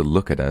turns to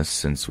look at us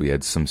since we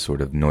had some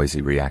sort of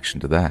noisy reaction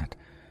to that.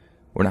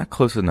 We're not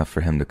close enough for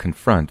him to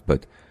confront,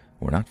 but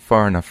we're not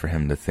far enough for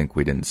him to think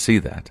we didn't see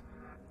that.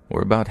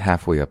 We're about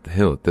halfway up the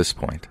hill at this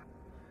point.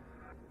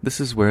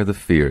 This is where the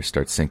fear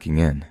starts sinking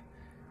in.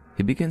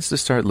 He begins to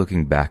start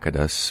looking back at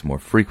us more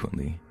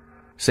frequently.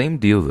 Same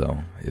deal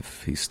though,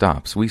 if he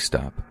stops, we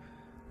stop.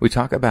 We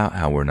talk about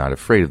how we're not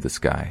afraid of this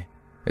guy.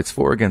 It's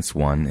 4 against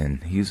 1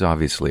 and he's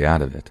obviously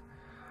out of it.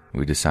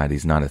 We decide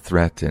he's not a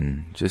threat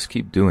and just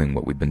keep doing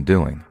what we've been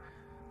doing.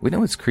 We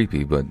know it's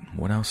creepy, but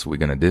what else are we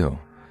gonna do?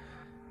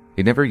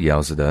 He never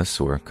yells at us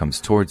or comes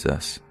towards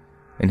us.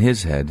 In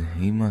his head,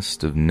 he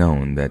must have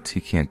known that he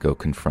can't go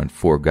confront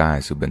 4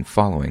 guys who've been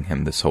following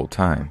him this whole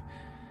time.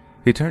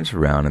 He turns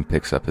around and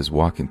picks up his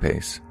walking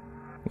pace.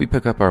 We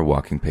pick up our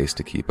walking pace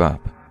to keep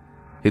up.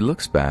 He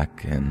looks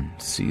back and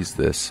sees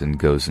this and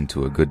goes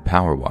into a good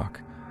power walk.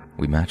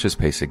 We match his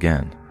pace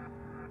again.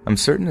 I'm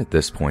certain at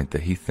this point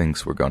that he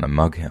thinks we're going to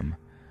mug him.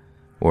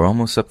 We're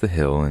almost up the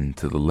hill and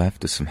to the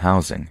left is some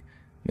housing.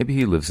 Maybe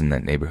he lives in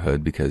that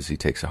neighborhood because he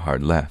takes a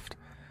hard left.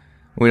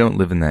 We don't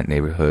live in that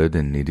neighborhood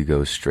and need to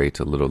go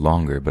straight a little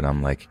longer, but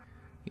I'm like,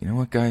 you know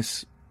what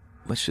guys,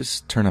 let's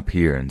just turn up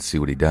here and see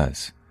what he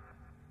does.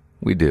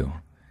 We do.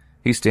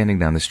 He's standing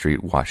down the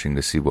street watching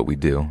to see what we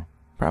do,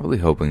 probably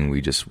hoping we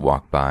just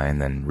walk by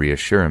and then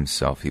reassure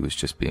himself he was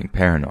just being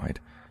paranoid.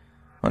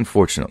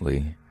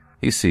 Unfortunately,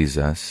 he sees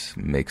us,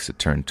 makes a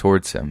turn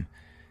towards him.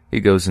 He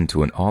goes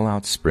into an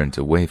all-out sprint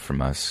away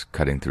from us,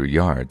 cutting through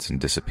yards, and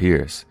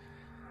disappears.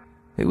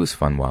 It was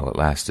fun while it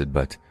lasted,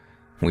 but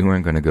we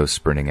weren't going to go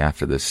sprinting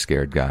after this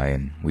scared guy,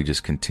 and we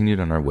just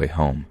continued on our way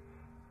home.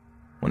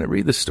 When I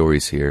read the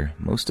stories here,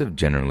 most have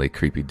generally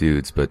creepy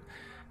dudes, but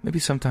maybe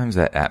sometimes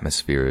that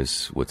atmosphere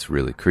is what's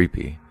really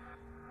creepy.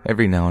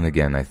 Every now and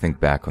again I think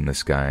back on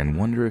this guy and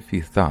wonder if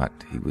he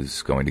thought he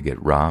was going to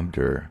get robbed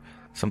or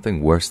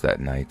something worse that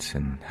night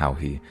and how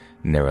he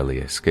narrowly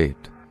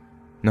escaped.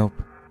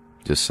 Nope,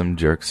 just some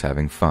jerks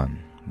having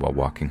fun while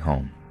walking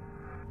home.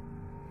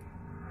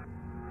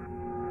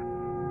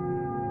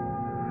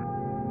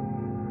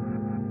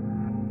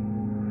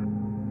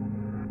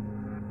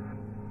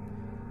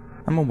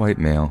 I'm a white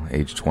male,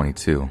 age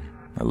 22.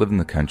 I live in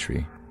the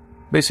country.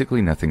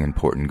 Basically nothing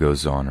important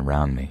goes on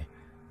around me.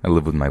 I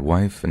live with my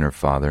wife and her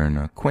father in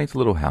a quaint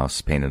little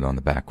house painted on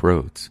the back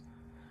roads.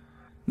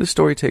 The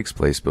story takes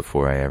place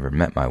before I ever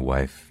met my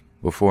wife,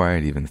 before I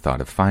had even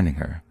thought of finding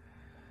her.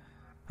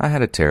 I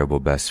had a terrible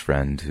best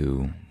friend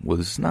who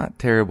was not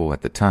terrible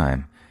at the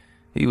time.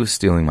 He was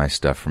stealing my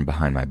stuff from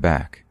behind my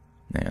back,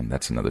 and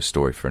that's another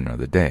story for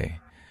another day.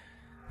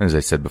 As I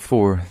said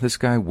before, this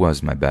guy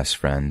was my best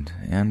friend,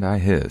 and I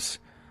his.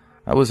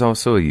 I was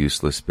also a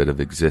useless bit of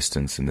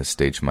existence in this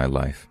stage of my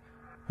life.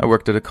 I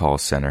worked at a call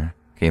center,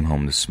 came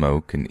home to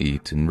smoke and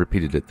eat, and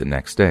repeated it the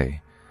next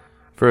day.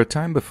 For a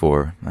time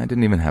before, I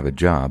didn't even have a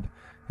job,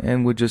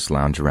 and would just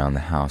lounge around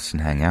the house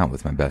and hang out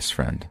with my best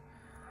friend.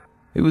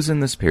 It was in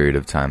this period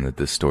of time that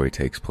this story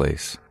takes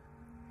place.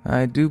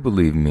 I do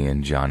believe me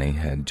and Johnny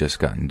had just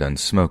gotten done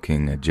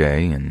smoking a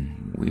J,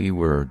 and we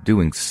were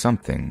doing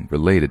something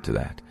related to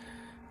that.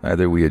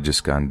 Either we had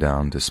just gone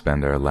down to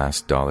spend our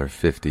last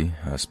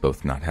 $1.50, us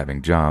both not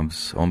having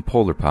jobs, on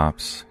Polar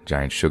Pops,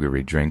 giant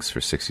sugary drinks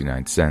for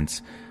 69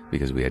 cents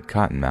because we had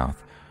cottonmouth,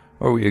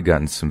 or we had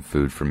gotten some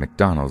food from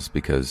McDonald's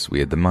because we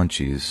had the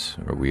munchies,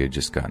 or we had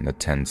just gotten a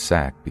 10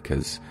 sack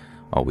because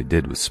all we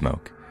did was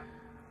smoke.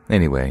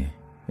 Anyway,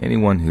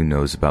 anyone who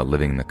knows about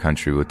living in the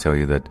country will tell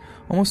you that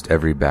almost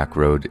every back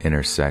road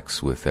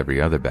intersects with every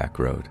other back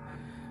road.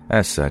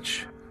 As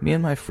such, me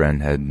and my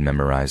friend had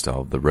memorized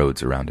all of the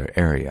roads around our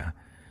area.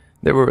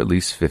 There were at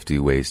least 50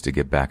 ways to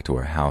get back to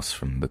our house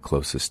from the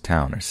closest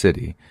town or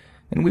city,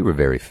 and we were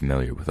very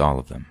familiar with all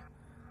of them.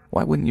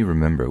 Why wouldn't you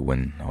remember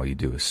when all you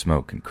do is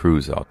smoke and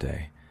cruise all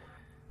day?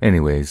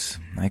 Anyways,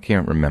 I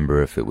can't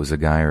remember if it was a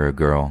guy or a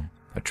girl,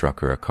 a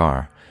truck or a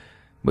car,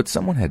 but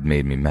someone had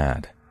made me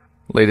mad.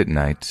 Late at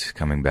night,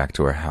 coming back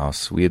to our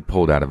house, we had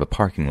pulled out of a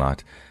parking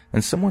lot,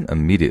 and someone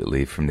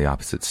immediately from the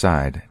opposite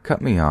side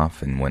cut me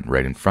off and went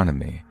right in front of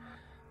me.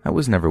 I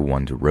was never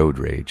one to road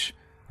rage.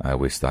 I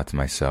always thought to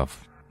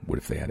myself, what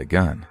if they had a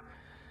gun?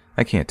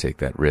 I can't take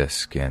that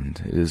risk,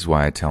 and it is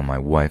why I tell my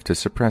wife to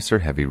suppress her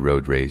heavy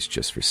road rage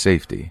just for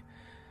safety.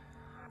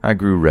 I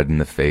grew red in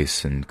the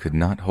face and could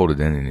not hold it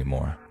in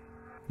anymore.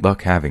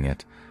 Luck having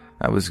it,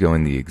 I was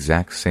going the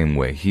exact same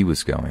way he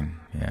was going,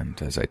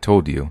 and as I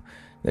told you,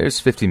 there's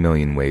 50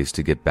 million ways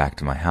to get back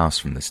to my house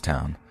from this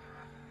town.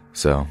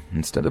 So,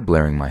 instead of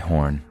blaring my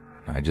horn,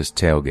 I just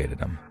tailgated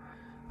him.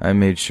 I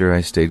made sure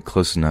I stayed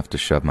close enough to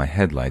shove my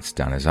headlights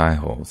down his eye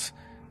holes,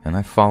 and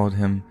I followed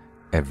him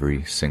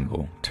every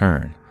single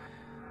turn.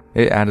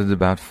 It added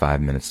about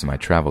 5 minutes to my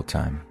travel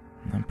time.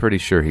 I'm pretty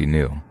sure he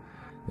knew.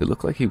 It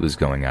looked like he was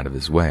going out of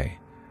his way.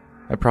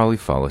 I probably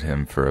followed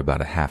him for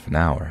about a half an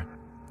hour.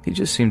 He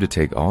just seemed to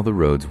take all the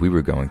roads we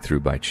were going through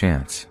by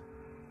chance.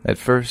 At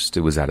first,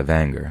 it was out of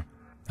anger.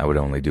 I would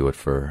only do it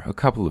for a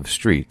couple of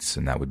streets,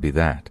 and that would be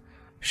that.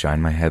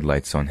 Shine my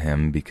headlights on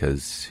him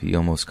because he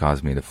almost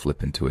caused me to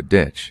flip into a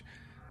ditch.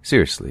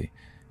 Seriously,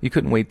 you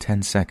couldn't wait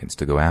 10 seconds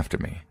to go after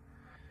me.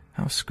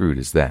 How screwed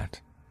is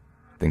that?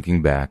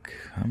 Thinking back,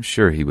 I'm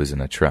sure he was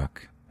in a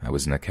truck. I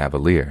was in a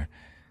Cavalier.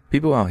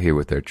 People out here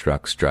with their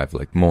trucks drive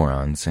like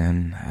morons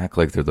and act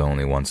like they're the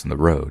only ones on the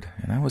road,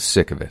 and I was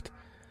sick of it.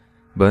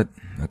 But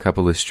a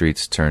couple of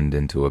streets turned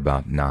into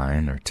about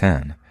 9 or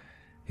 10.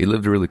 He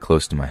lived really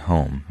close to my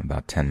home,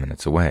 about 10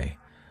 minutes away.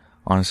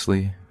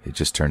 Honestly, it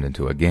just turned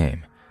into a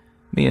game.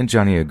 Me and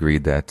Johnny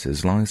agreed that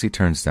as long as he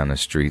turns down a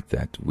street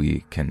that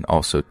we can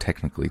also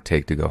technically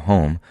take to go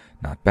home,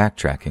 not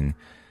backtracking,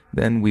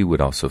 then we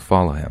would also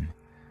follow him.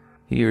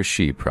 He or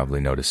she probably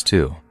noticed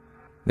too.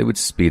 They would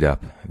speed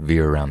up,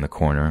 veer around the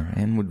corner,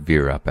 and would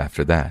veer up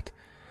after that.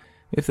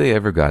 If they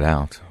ever got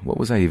out, what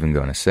was I even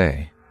going to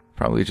say?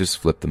 Probably just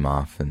flip them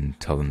off and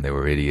tell them they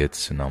were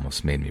idiots and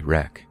almost made me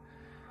wreck.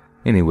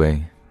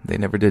 Anyway, they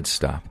never did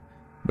stop,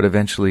 but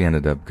eventually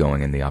ended up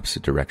going in the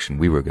opposite direction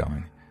we were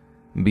going.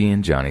 Me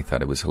and Johnny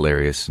thought it was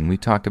hilarious, and we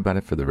talked about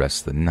it for the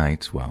rest of the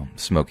night while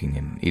smoking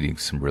and eating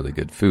some really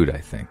good food, I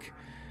think.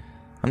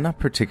 I'm not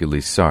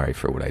particularly sorry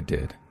for what I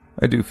did.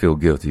 I do feel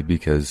guilty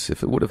because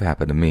if it would have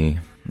happened to me,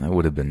 I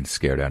would have been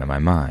scared out of my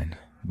mind.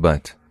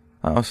 But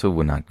I also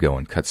would not go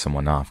and cut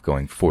someone off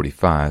going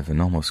 45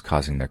 and almost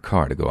causing their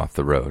car to go off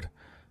the road.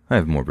 I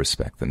have more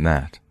respect than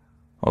that,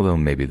 although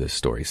maybe this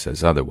story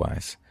says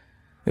otherwise.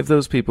 If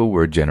those people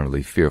were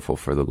generally fearful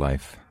for their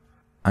life,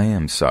 I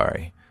am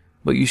sorry,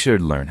 but you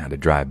should learn how to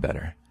drive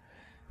better.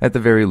 At the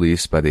very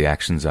least, by the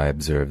actions I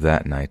observed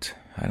that night,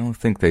 I don't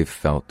think they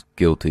felt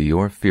guilty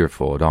or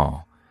fearful at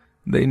all.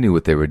 They knew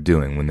what they were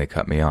doing when they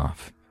cut me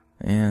off,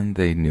 and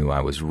they knew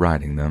I was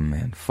riding them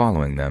and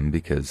following them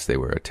because they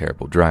were a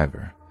terrible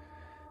driver.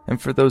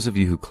 And for those of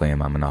you who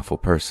claim I'm an awful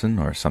person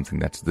or something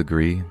that's the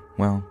degree,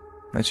 well,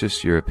 that's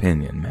just your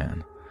opinion,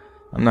 man.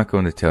 I'm not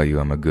going to tell you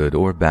I'm a good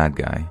or bad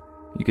guy.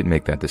 You can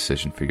make that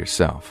decision for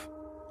yourself.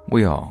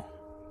 We all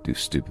do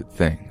stupid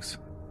things.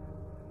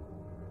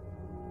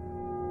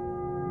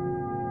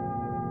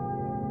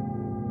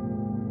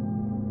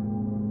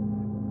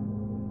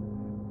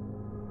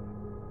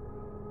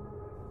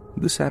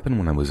 This happened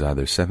when I was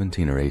either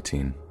 17 or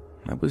 18.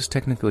 I was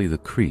technically the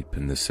creep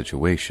in this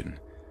situation,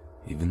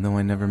 even though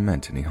I never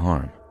meant any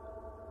harm.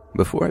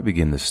 Before I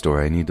begin this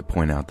story, I need to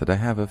point out that I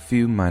have a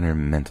few minor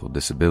mental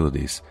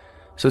disabilities,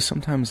 so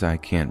sometimes I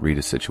can't read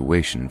a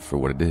situation for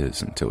what it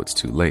is until it's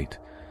too late.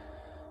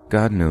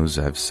 God knows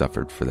I've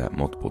suffered for that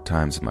multiple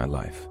times in my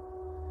life.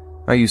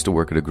 I used to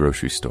work at a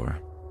grocery store.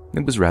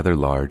 It was rather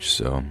large,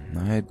 so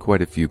I had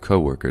quite a few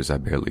coworkers I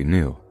barely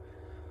knew.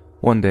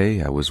 One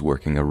day, I was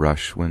working a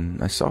rush when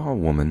I saw a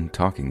woman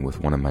talking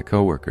with one of my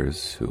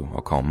coworkers, who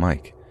I'll call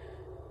Mike.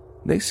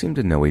 They seemed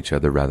to know each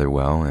other rather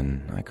well,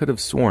 and I could have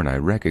sworn I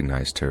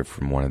recognized her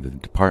from one of the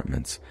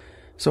departments,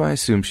 so I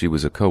assumed she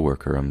was a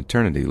coworker on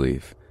maternity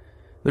leave.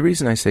 The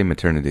reason I say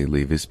maternity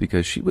leave is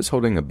because she was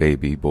holding a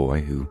baby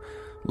boy who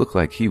looked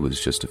like he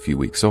was just a few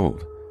weeks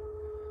old.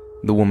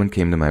 The woman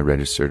came to my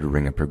register to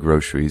ring up her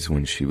groceries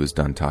when she was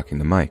done talking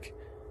to Mike.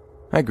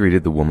 I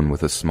greeted the woman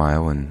with a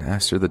smile and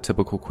asked her the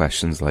typical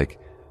questions like,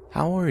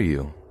 "How are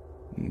you?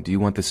 Do you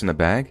want this in a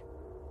bag?"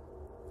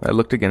 I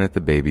looked again at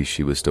the baby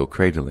she was still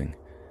cradling.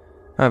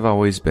 I've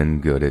always been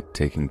good at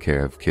taking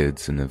care of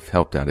kids and have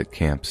helped out at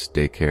camps,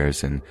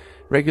 daycares, and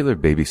regular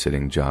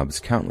babysitting jobs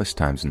countless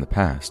times in the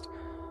past,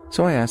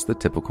 so I asked the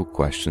typical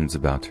questions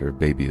about her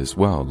baby as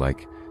well,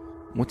 like,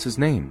 "What's his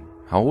name?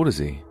 How old is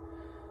he?"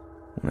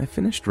 When I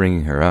finished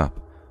ringing her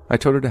up, I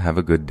told her to have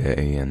a good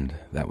day, and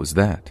that was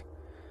that.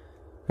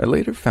 I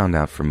later found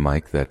out from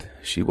Mike that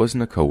she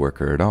wasn't a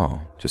coworker at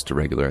all, just a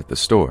regular at the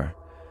store.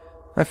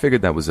 I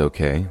figured that was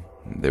okay.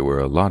 There were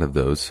a lot of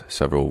those,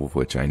 several of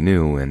which I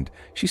knew, and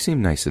she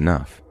seemed nice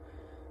enough.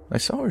 I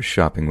saw her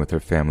shopping with her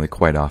family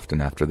quite often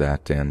after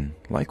that, and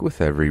like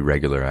with every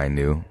regular I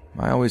knew,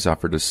 I always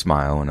offered a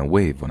smile and a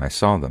wave when I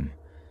saw them.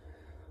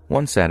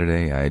 One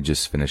Saturday, I had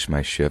just finished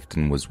my shift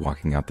and was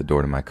walking out the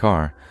door to my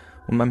car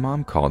when my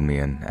mom called me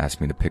and asked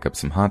me to pick up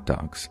some hot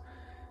dogs.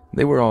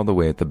 They were all the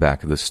way at the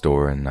back of the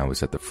store and I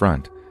was at the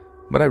front,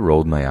 but I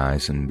rolled my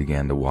eyes and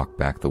began to walk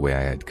back the way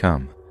I had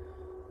come.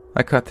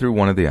 I cut through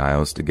one of the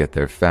aisles to get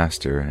there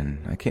faster, and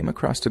I came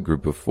across a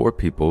group of 4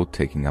 people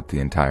taking up the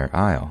entire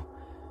aisle.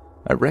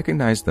 I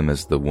recognized them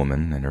as the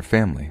woman and her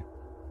family.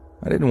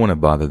 I didn't want to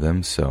bother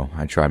them, so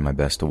I tried my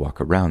best to walk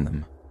around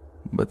them.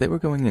 But they were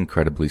going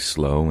incredibly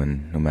slow,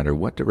 and no matter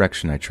what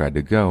direction I tried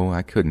to go,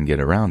 I couldn't get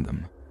around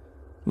them.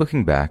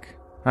 Looking back,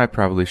 I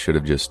probably should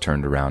have just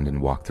turned around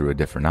and walked through a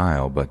different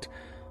aisle, but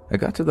I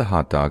got to the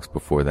hot dogs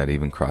before that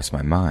even crossed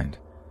my mind.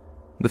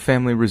 The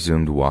family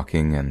resumed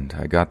walking, and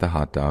I got the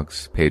hot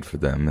dogs, paid for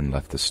them, and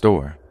left the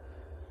store.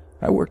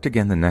 I worked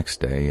again the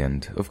next day,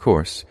 and, of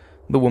course,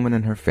 the woman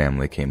and her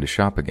family came to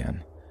shop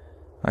again.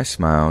 I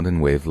smiled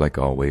and waved like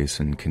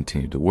always and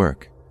continued to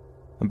work.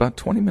 About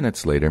 20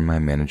 minutes later, my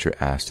manager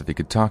asked if he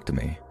could talk to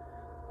me.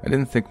 I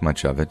didn't think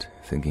much of it,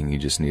 thinking he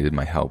just needed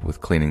my help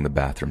with cleaning the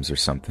bathrooms or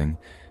something,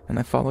 and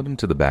I followed him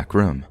to the back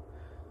room.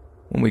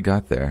 When we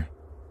got there,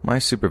 my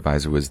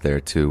supervisor was there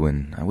too,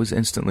 and I was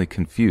instantly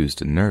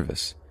confused and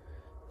nervous.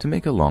 To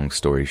make a long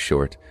story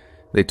short,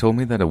 they told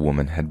me that a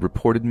woman had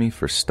reported me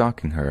for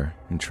stalking her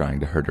and trying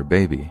to hurt her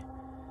baby.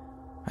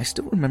 I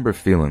still remember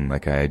feeling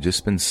like I had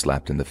just been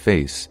slapped in the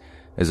face,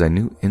 as I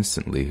knew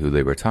instantly who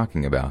they were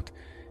talking about,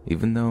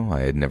 even though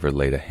I had never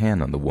laid a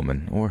hand on the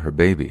woman or her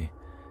baby.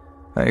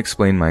 I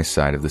explained my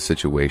side of the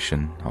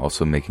situation,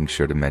 also making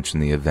sure to mention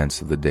the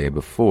events of the day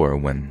before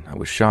when I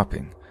was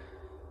shopping.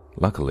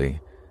 Luckily,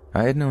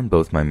 I had known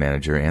both my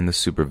manager and the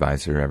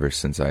supervisor ever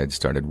since I had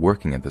started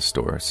working at the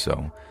store,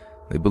 so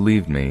they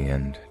believed me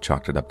and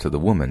chalked it up to the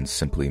woman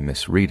simply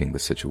misreading the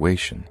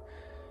situation.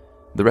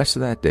 The rest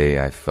of that day,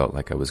 I felt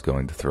like I was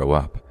going to throw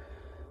up.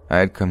 I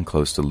had come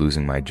close to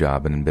losing my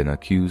job and been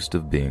accused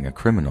of being a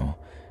criminal,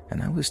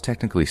 and I was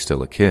technically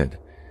still a kid.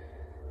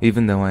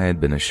 Even though I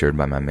had been assured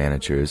by my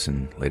managers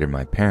and later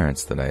my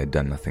parents that I had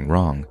done nothing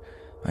wrong,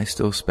 I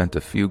still spent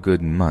a few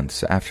good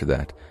months after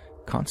that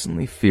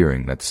constantly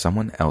fearing that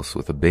someone else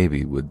with a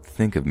baby would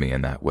think of me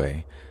in that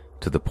way,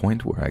 to the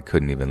point where I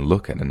couldn't even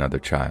look at another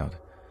child.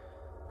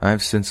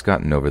 I've since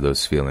gotten over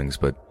those feelings,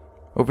 but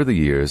over the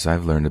years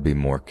I've learned to be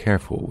more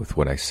careful with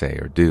what I say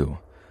or do.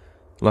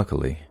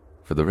 Luckily,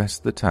 for the rest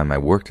of the time I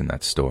worked in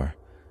that store,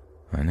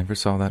 I never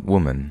saw that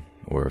woman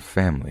or her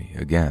family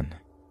again.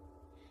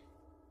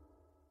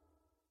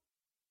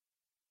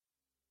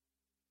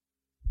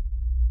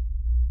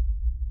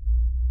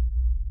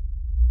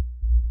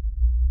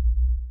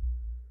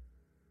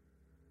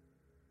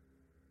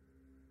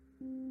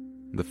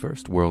 The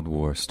First World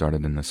War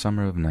started in the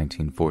summer of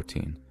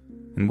 1914,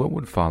 and what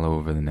would follow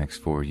over the next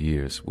 4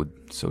 years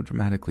would so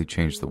dramatically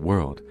change the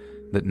world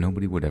that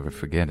nobody would ever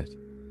forget it.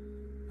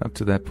 Up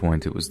to that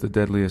point, it was the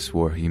deadliest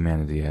war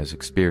humanity has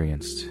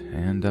experienced,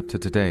 and up to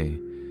today,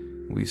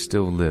 we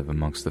still live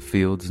amongst the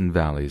fields and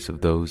valleys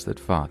of those that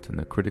fought in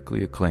the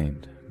critically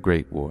acclaimed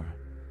Great War.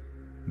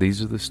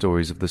 These are the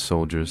stories of the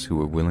soldiers who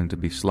were willing to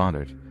be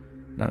slaughtered,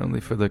 not only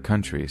for their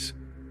countries,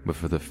 but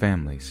for their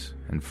families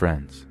and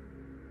friends.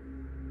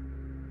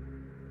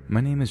 My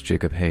name is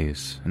Jacob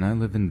Hayes, and I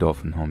live in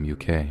Dolphinholme,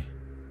 UK.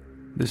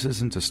 This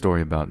isn't a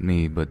story about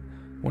me, but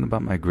one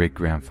about my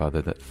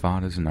great-grandfather that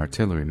fought as an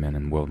artilleryman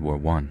in World War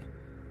I.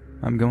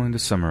 I'm going to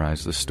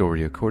summarize the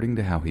story according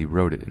to how he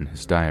wrote it in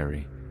his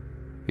diary.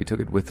 He took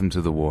it with him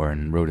to the war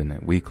and wrote in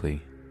it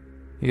weekly.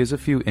 He has a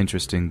few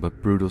interesting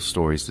but brutal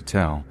stories to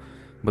tell,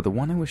 but the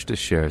one I wish to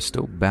share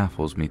still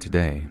baffles me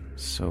today,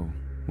 so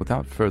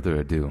without further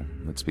ado,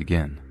 let's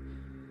begin.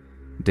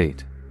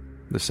 Date: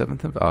 the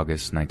 7th of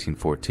August,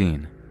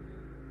 1914.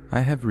 I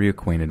have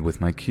reacquainted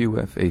with my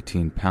QF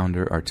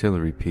 18-pounder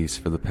artillery piece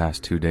for the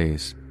past 2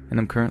 days, and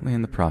I'm currently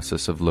in the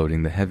process of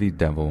loading the Heavy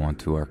Devil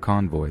onto our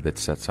convoy that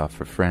sets off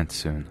for France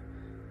soon.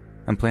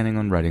 I'm planning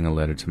on writing a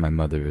letter to my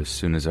mother as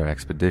soon as our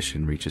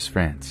expedition reaches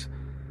France.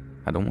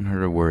 I don't want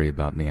her to worry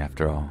about me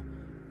after all,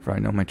 for I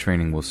know my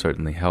training will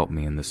certainly help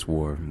me in this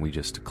war we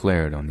just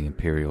declared on the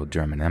Imperial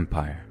German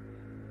Empire.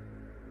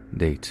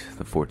 Date: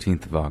 the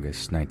 14th of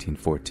August,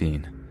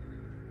 1914.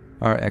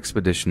 Our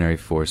expeditionary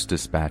force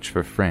dispatched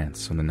for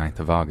France on the 9th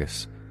of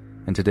August,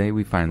 and today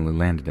we finally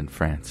landed in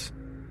France.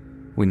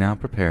 We now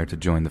prepare to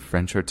join the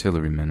French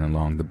artillerymen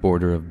along the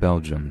border of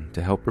Belgium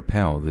to help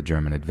repel the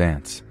German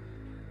advance.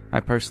 I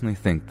personally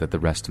think that the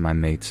rest of my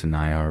mates and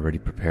I are already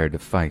prepared to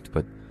fight,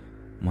 but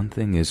one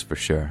thing is for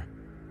sure: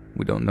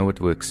 we don't know what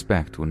to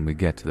expect when we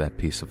get to that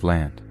piece of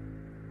land.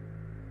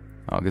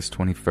 August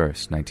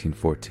 21st,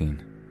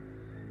 1914.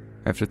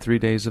 After 3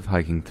 days of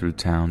hiking through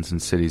towns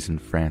and cities in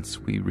France,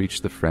 we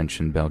reached the French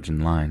and Belgian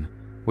line,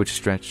 which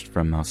stretched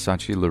from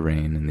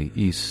Alsace-Lorraine in the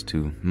east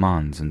to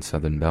Mons in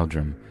southern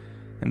Belgium.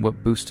 And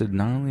what boosted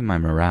not only my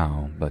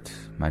morale, but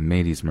my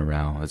mateys'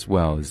 morale as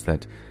well, is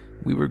that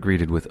we were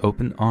greeted with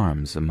open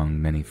arms among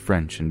many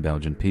French and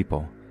Belgian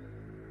people.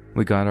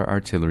 We got our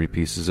artillery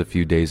pieces a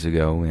few days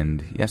ago,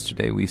 and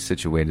yesterday we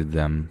situated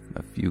them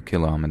a few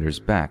kilometers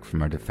back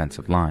from our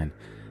defensive line,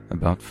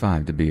 about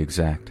 5 to be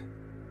exact.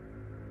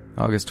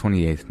 August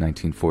 28th,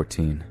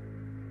 1914.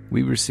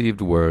 We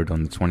received word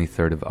on the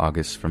 23rd of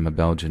August from a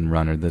Belgian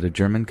runner that a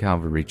German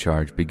cavalry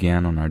charge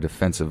began on our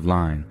defensive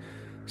line,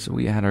 so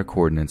we had our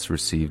coordinates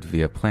received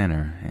via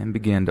planner and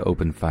began to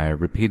open fire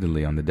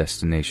repeatedly on the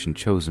destination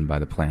chosen by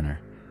the planner.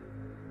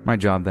 My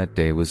job that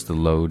day was to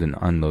load and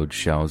unload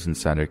shells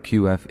inside our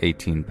QF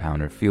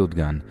 18-pounder field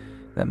gun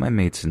that my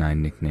mates and I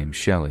nicknamed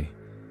Shelly.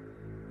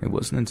 It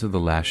wasn't until the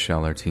last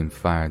shell our team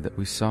fired that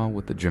we saw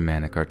what the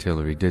Germanic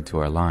artillery did to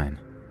our line.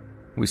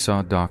 We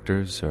saw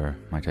doctors, or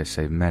might I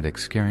say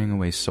medics, carrying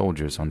away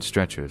soldiers on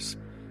stretchers.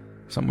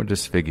 Some were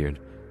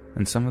disfigured,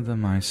 and some of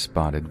them I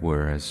spotted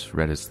were as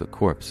red as the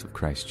corpse of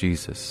Christ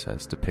Jesus,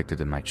 as depicted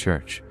in my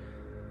church.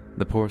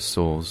 The poor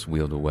souls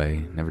wheeled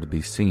away, never to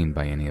be seen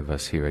by any of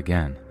us here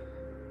again.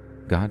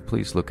 God,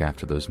 please look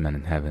after those men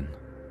in heaven,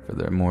 for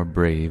they're more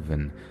brave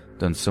and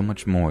done so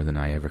much more than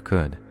I ever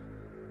could.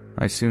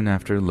 I soon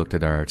after looked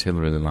at our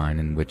artillery line,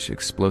 in which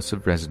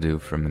explosive residue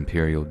from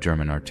Imperial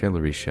German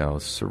artillery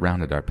shells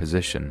surrounded our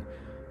position,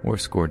 or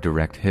scored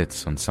direct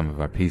hits on some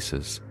of our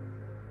pieces.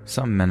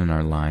 Some men in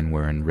our line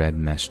were in red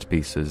meshed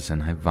pieces,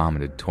 and I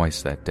vomited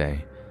twice that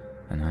day,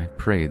 and I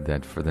prayed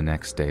that for the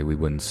next day we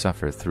wouldn't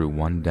suffer through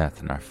one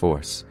death in our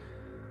force.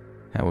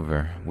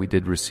 However, we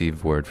did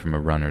receive word from a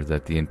runner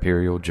that the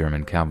Imperial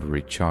German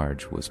cavalry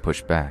charge was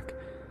pushed back.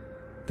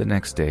 The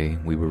next day,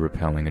 we were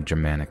repelling a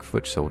Germanic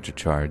foot soldier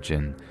charge,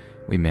 and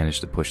we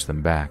managed to push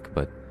them back,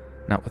 but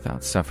not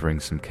without suffering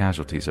some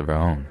casualties of our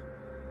own.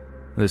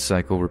 This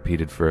cycle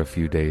repeated for a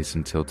few days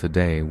until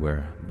today,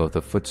 where both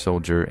a foot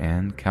soldier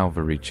and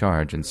cavalry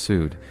charge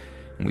ensued,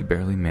 and we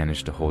barely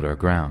managed to hold our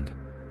ground.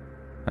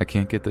 I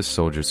can't get this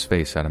soldier's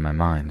face out of my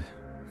mind,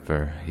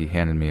 for he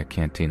handed me a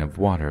canteen of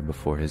water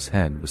before his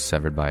head was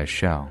severed by a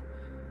shell.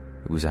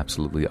 It was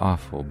absolutely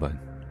awful, but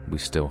we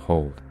still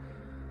hold.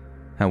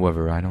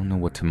 However, I don't know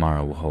what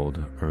tomorrow will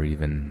hold, or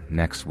even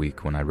next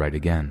week when I write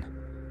again.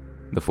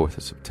 The 4th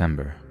of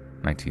September,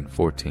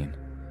 1914.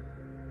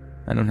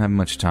 I don't have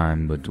much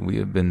time, but we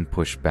have been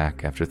pushed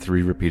back after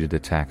 3 repeated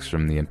attacks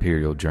from the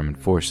Imperial German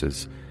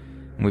forces,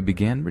 and we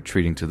began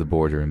retreating to the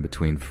border in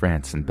between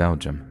France and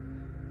Belgium.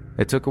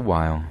 It took a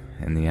while,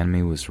 and the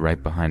enemy was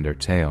right behind our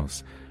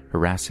tails,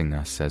 harassing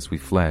us as we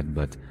fled,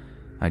 but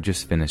I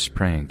just finished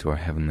praying to our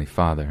Heavenly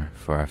Father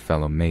for our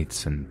fellow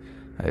mates, and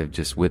I have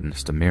just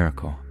witnessed a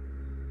miracle.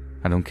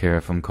 I don't care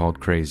if I'm called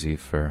crazy,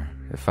 for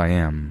if I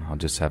am, I'll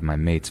just have my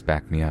mates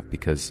back me up,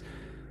 because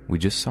we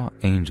just saw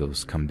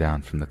angels come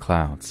down from the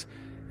clouds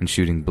and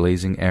shooting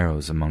blazing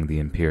arrows among the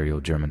Imperial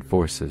German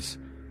forces.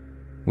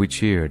 We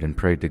cheered and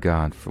prayed to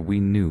God, for we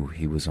knew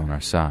He was on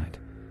our side.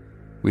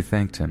 We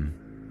thanked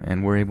Him,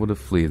 and were able to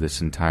flee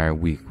this entire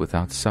week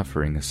without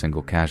suffering a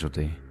single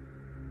casualty.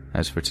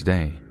 As for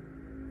today,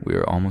 we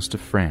are almost to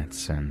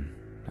France, and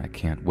I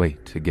can't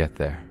wait to get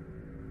there.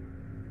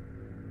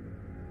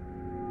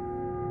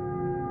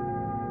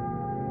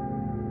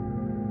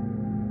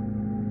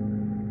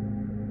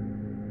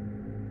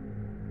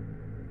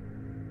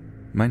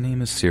 My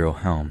name is Cyril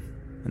Helm,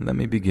 And let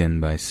me begin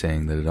by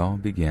saying that it all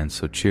began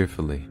so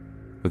cheerfully,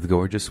 with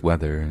gorgeous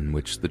weather in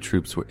which the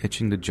troops were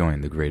itching to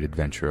join the great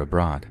adventure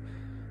abroad,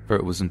 for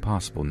it was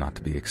impossible not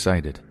to be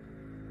excited.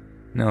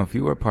 Now, if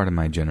you were part of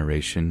my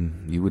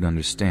generation, you would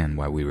understand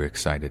why we were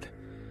excited.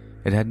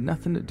 It had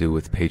nothing to do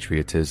with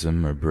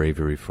patriotism or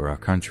bravery for our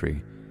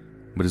country,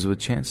 but it was a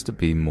chance to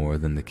be more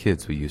than the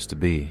kids we used to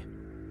be.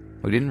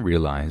 We didn't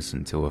realize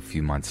until a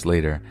few months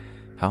later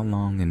how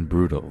long and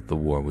brutal the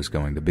war was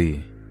going to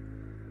be.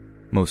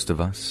 Most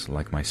of us,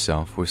 like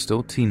myself, were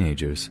still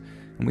teenagers,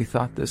 and we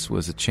thought this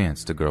was a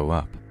chance to grow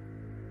up.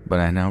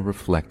 But I now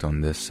reflect on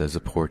this as a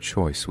poor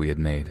choice we had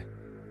made.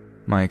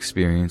 My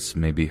experience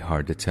may be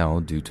hard to tell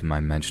due to my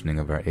mentioning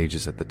of our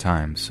ages at the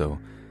time, so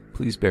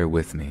please bear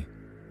with me.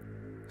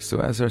 So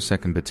as our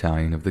 2nd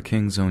Battalion of the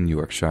King's Own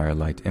Yorkshire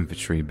Light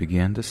Infantry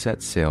began to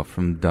set sail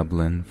from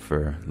Dublin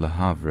for Le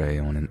Havre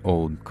on an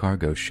old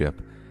cargo ship,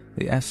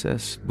 the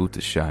SS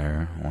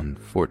Buttershire, on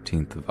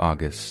 14th of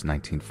August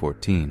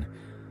 1914,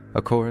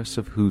 a chorus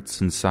of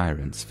hoots and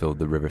sirens filled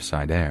the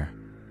riverside air.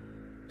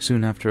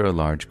 Soon after, a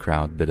large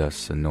crowd bid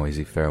us a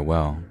noisy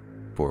farewell,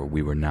 for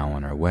we were now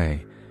on our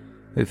way.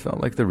 It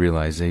felt like the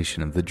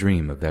realization of the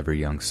dream of every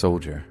young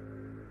soldier.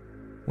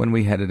 When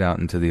we headed out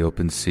into the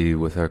open sea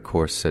with our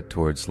course set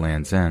towards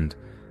Land's End,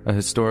 a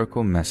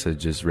historical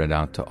message is read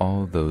out to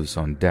all those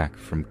on deck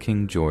from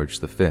King George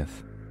V.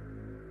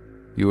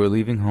 You are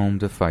leaving home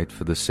to fight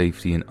for the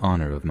safety and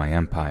honor of my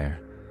empire,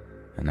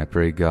 and I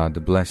pray God to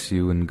bless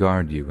you and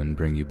guard you and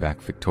bring you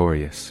back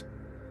victorious.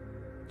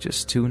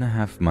 Just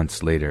 2.5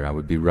 months later, I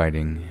would be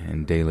writing,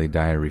 in daily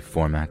diary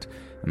format,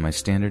 in my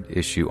standard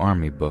issue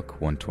Army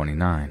Book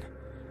 129.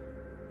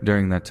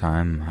 During that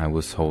time, I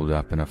was holed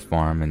up in a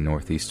farm in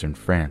northeastern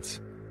France.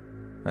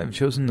 I've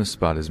chosen the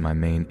spot as my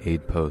main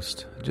aid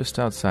post, just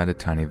outside a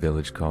tiny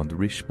village called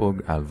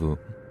Richebourg-Alvaux.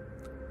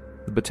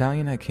 The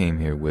battalion I came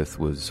here with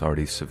was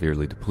already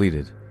severely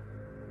depleted.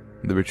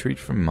 The retreat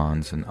from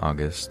Mons in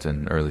August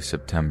and early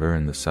September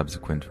and the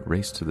subsequent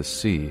race to the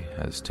sea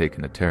has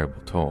taken a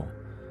terrible toll.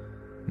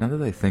 Now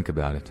that I think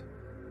about it,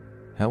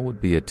 hell would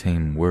be a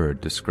tame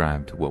word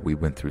described to what we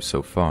went through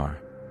so far.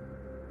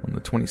 On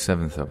the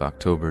 27th of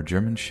October,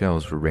 German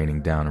shells were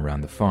raining down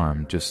around the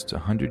farm just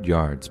 100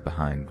 yards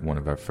behind one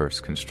of our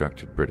first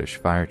constructed British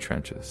fire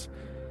trenches,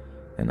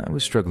 and I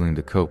was struggling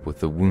to cope with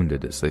the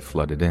wounded as they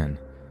flooded in.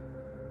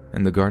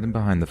 In the garden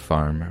behind the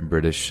farm,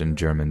 British and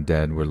German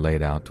dead were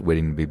laid out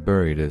waiting to be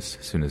buried as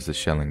soon as the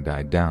shelling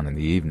died down in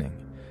the evening.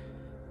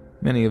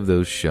 Many of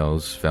those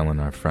shells fell in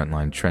our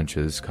frontline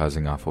trenches,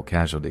 causing awful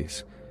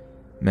casualties.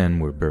 Men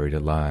were buried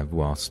alive,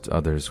 whilst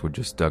others were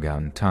just dug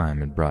out in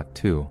time and brought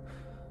to,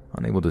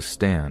 unable to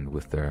stand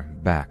with their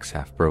backs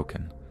half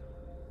broken.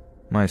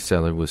 My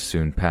cellar was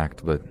soon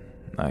packed, but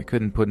I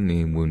couldn't put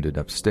any wounded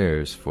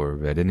upstairs,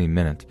 for at any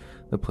minute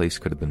the place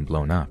could have been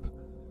blown up.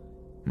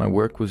 My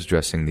work was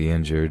dressing the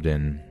injured,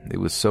 and it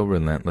was so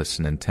relentless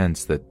and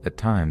intense that, at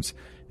times,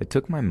 it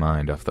took my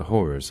mind off the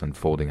horrors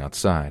unfolding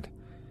outside.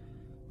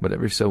 But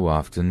every so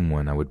often,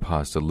 when I would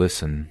pause to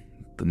listen,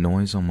 the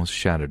noise almost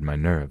shattered my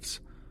nerves.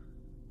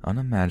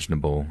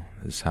 Unimaginable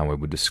is how I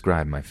would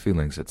describe my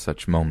feelings at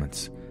such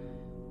moments.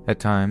 At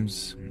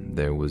times,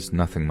 there was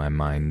nothing my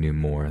mind knew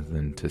more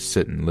than to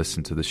sit and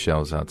listen to the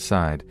shells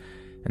outside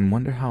and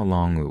wonder how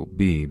long it will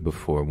be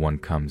before one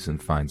comes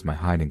and finds my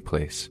hiding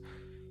place.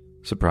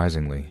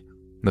 Surprisingly,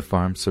 the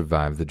farm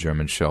survived the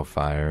German shell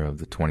fire of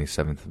the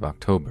 27th of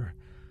October,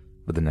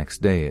 but the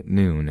next day at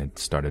noon it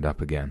started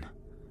up again.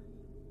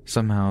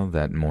 Somehow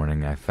that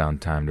morning I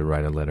found time to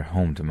write a letter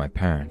home to my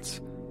parents.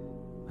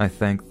 I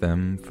thanked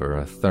them for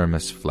a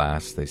thermos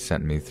flask they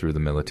sent me through the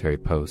military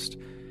post,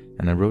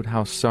 and I wrote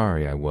how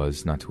sorry I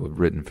was not to have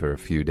written for a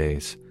few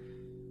days.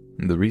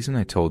 The reason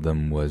I told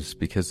them was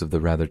because of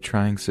the rather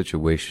trying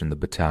situation the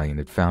battalion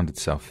had found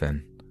itself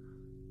in.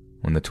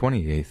 On the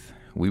 28th,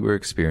 we were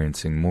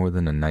experiencing more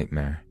than a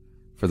nightmare,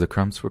 for the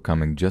crumps were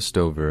coming just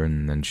over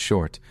and then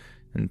short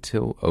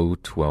until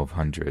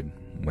 1200,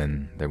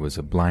 when there was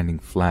a blinding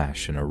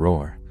flash and a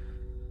roar.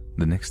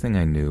 The next thing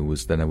I knew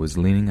was that I was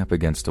leaning up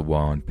against a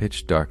wall in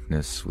pitch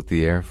darkness with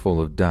the air full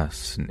of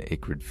dust and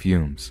acrid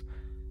fumes.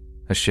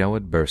 A shell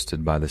had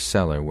bursted by the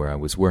cellar where I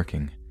was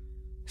working.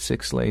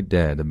 6 lay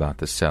dead about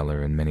the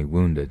cellar and many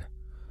wounded.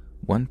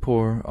 One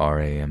poor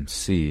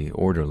RAMC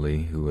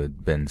orderly who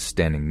had been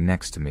standing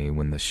next to me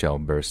when the shell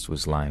burst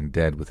was lying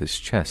dead with his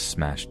chest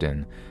smashed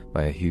in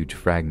by a huge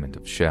fragment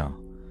of shell.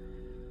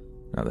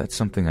 Now that's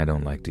something I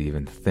don't like to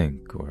even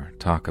think or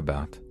talk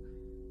about.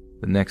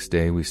 The next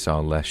day we saw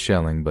less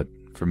shelling, but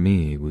for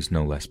me it was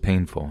no less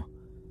painful.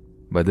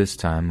 By this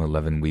time,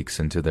 11 weeks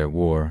into their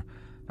war,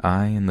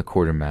 I and the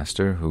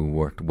quartermaster, who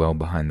worked well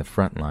behind the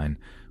front line,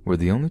 were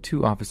the only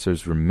 2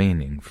 officers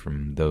remaining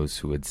from those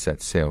who had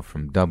set sail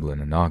from Dublin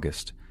in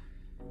August.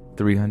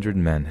 300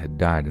 men had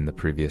died in the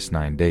previous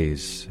 9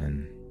 days,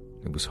 and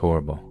it was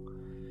horrible.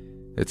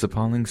 It's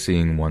appalling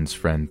seeing one's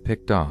friend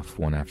picked off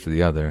one after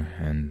the other,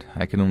 and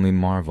I can only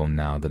marvel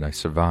now that I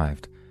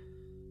survived.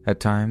 At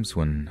times,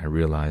 when I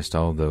realized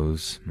all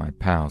those, my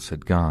pals,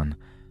 had gone,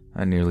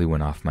 I nearly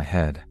went off my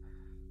head.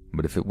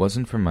 but if it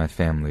wasn't for my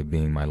family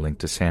being my link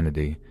to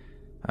sanity,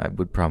 I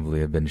would probably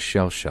have been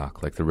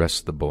shell-shocked like the rest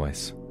of the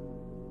boys.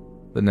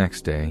 The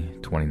next day,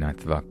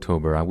 29th of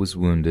October, I was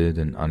wounded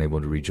and unable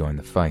to rejoin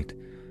the fight,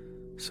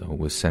 so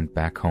was sent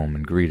back home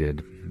and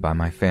greeted by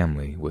my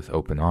family with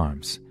open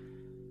arms.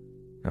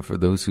 Now, for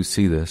those who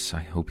see this,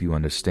 I hope you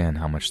understand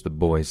how much the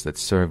boys that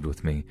served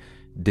with me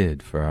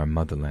did for our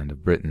motherland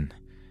of Britain,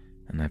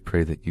 and I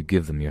pray that you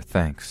give them your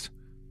thanks,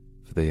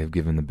 for they have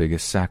given the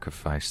biggest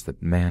sacrifice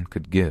that man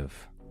could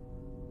give,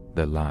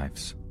 their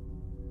lives.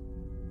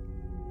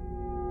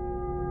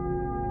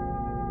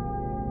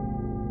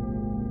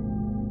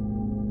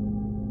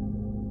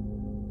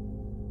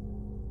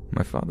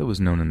 My father was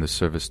known in the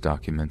service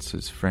documents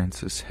as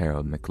Francis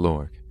Harold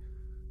McLorg,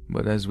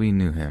 but as we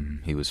knew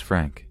him, he was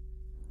Frank.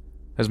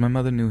 As my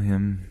mother knew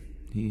him,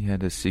 he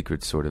had a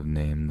secret sort of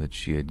name that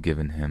she had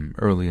given him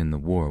early in the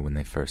war when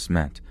they first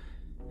met,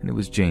 and it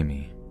was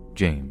Jamie,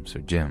 James, or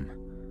Jim.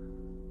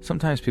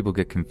 Sometimes people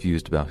get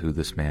confused about who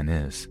this man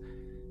is.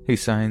 He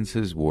signs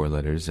his war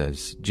letters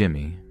as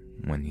Jimmy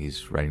when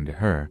he's writing to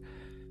her,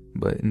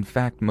 but in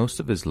fact most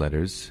of his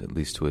letters, at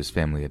least to his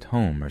family at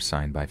home, are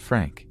signed by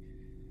Frank.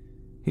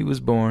 He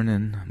was born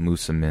in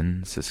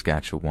Moosomin,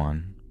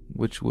 Saskatchewan,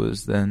 which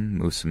was then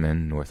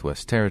Moosomin,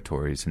 Northwest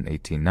Territories, in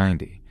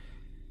 1890.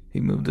 He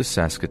moved to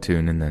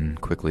Saskatoon and then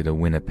quickly to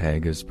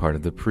Winnipeg as part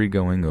of the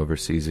pre-going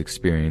overseas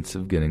experience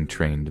of getting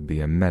trained to be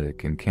a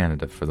medic in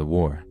Canada for the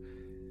war.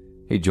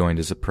 He joined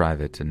as a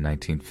private in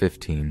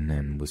 1915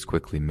 and was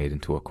quickly made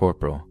into a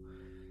corporal,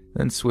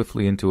 then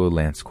swiftly into a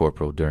lance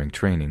corporal during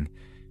training,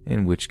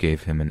 in which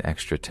gave him an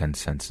extra 10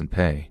 cents in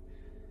pay.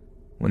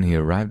 When he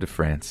arrived to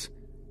France,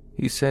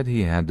 he said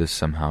he had to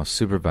somehow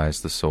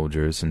supervise the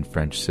soldiers and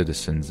French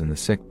citizens in the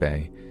sick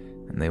bay,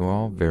 and they were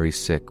all very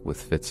sick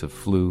with fits of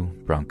flu,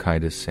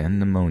 bronchitis, and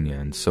pneumonia,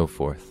 and so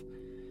forth.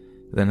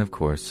 Then, of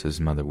course,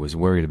 his mother was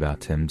worried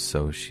about him,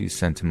 so she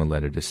sent him a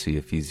letter to see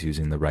if he's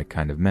using the right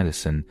kind of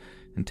medicine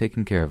and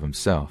taking care of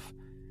himself.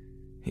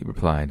 He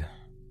replied,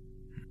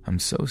 "I'm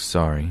so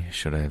sorry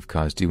should I have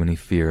caused you any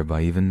fear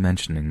by even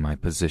mentioning my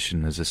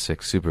position as a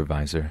sick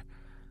supervisor.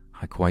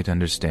 I quite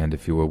understand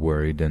if you were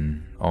worried,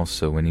 and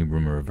also any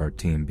rumor of our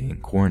team being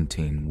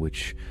quarantined,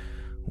 which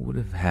would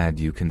have had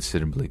you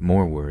considerably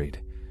more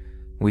worried.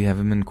 We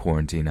haven't been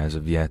quarantined as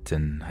of yet,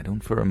 and I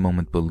don't for a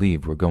moment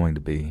believe we're going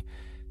to be,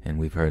 and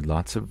we've heard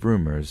lots of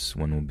rumors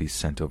when we'll be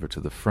sent over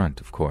to the front,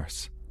 of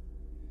course."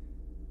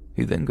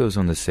 He then goes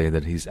on to say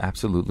that he's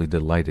absolutely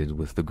delighted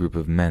with the group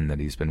of men that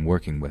he's been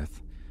working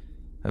with.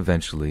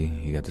 Eventually,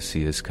 he got to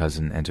see his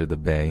cousin enter the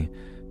bay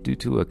due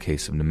to a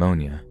case of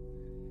pneumonia.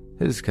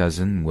 His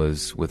cousin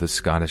was with a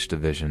Scottish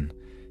division,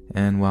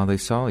 and while they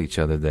saw each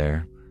other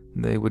there,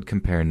 they would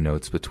compare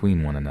notes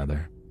between one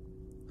another.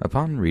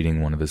 Upon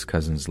reading one of his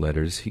cousin's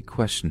letters, he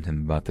questioned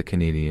him about the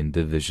Canadian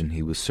division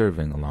he was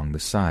serving along the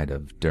side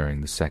of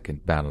during the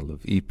Second Battle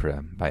of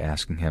Ypres by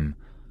asking him,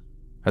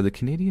 "Are the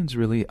Canadians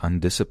really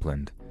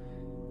undisciplined?"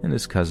 And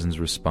his cousin's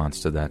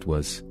response to that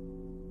was,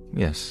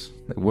 "Yes,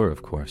 they were,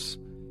 of course.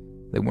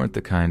 They weren't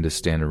the kind to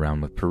stand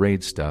around with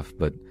parade stuff,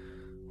 but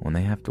when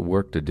they have to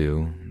work to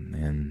do,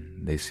 and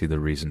they see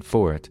the reason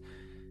for it,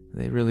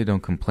 they really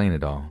don't complain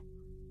at all.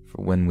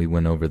 For when we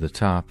went over the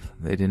top,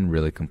 they didn't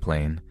really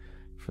complain,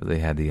 for they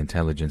had the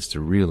intelligence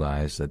to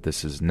realize that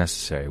this is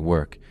necessary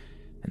work,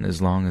 and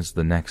as long as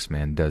the next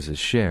man does his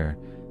share,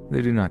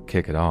 they do not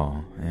kick at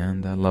all,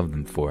 and I love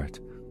them for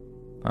it.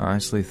 I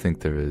honestly think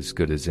they're as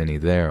good as any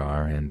there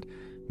are, and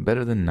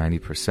better than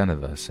 90%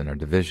 of us in our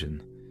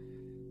division."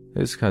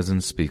 His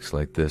cousin speaks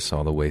like this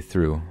all the way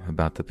through,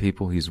 about the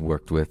people he's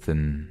worked with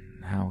and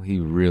how he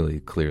really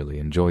clearly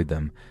enjoyed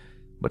them,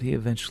 but he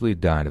eventually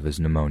died of his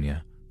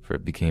pneumonia, for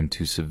it became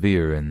too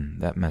severe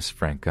and that messed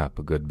Frank up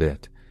a good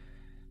bit.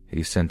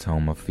 He sent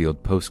home a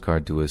field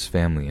postcard to his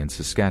family in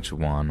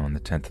Saskatchewan on the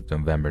 10th of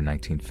November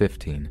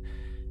 1915,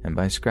 and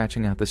by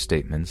scratching out the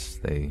statements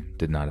they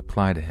did not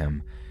apply to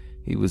him,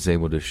 he was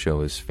able to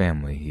show his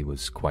family he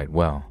was quite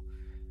well.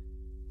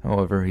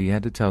 However, he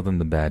had to tell them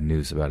the bad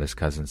news about his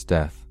cousin's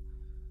death.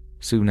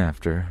 Soon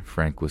after,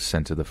 Frank was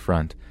sent to the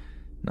front,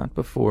 not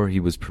before he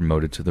was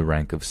promoted to the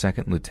rank of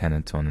second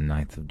lieutenant on the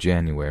 9th of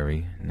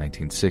January,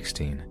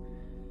 1916.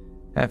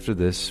 After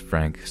this,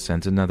 Frank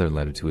sent another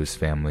letter to his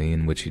family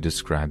in which he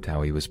described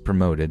how he was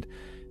promoted,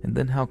 and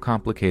then how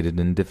complicated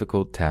and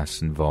difficult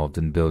tasks involved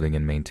in building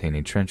and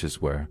maintaining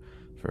trenches were,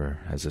 for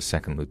as a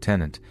second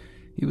lieutenant,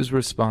 he was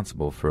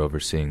responsible for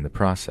overseeing the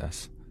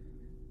process.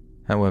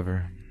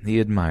 However, he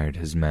admired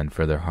his men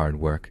for their hard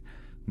work,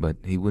 but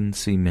he wouldn't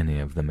see many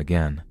of them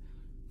again,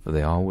 for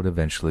they all would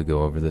eventually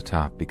go over the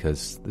top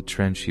because the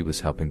trench he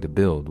was helping to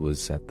build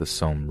was at the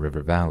Somme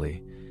River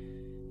Valley.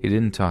 He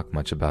didn't talk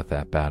much about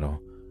that battle,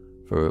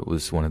 for it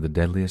was one of the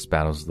deadliest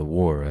battles of the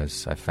war,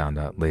 as I found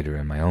out later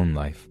in my own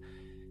life,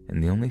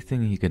 and the only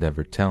thing he could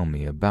ever tell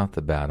me about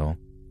the battle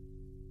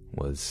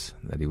was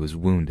that he was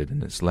wounded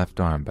in his left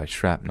arm by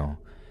shrapnel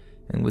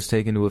and was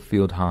taken to a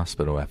field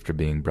hospital after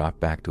being brought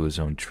back to his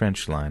own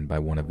trench line by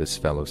one of his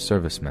fellow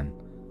servicemen.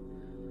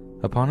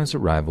 Upon his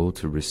arrival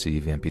to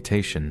receive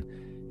amputation,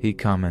 He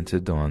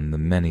commented on the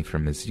many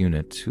from his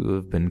unit who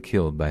have been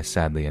killed by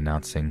sadly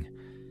announcing,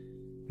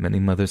 "Many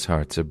mothers'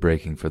 hearts are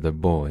breaking for their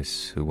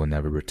boys who will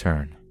never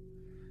return."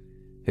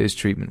 His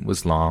treatment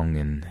was long,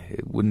 and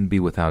it wouldn't be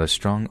without a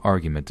strong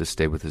argument to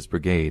stay with his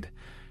brigade,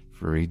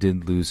 for he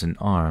did lose an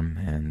arm,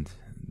 and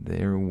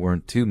there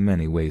weren't too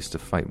many ways to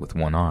fight with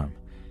one arm.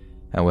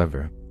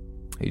 However,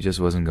 he just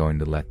wasn't going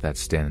to let that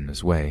stand in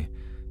his way,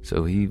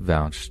 so he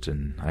vouched,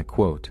 and I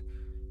quote,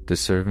 "to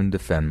serve and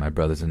defend my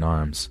brothers in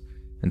arms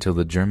until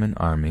the German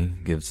army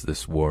gives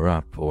this war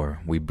up, or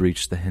we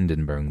breach the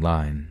Hindenburg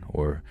Line,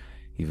 or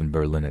even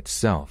Berlin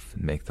itself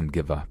and make them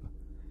give up."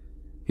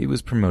 He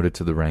was promoted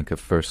to the rank of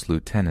first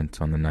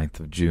lieutenant on the 9th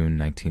of June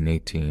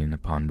 1918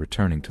 upon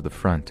returning to the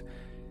front,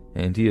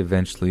 and he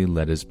eventually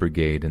led his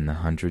brigade in the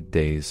 100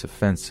 Days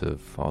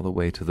offensive all the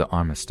way to the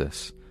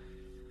armistice.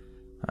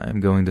 I am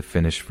going to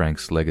finish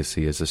Frank's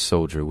legacy as a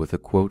soldier with a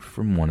quote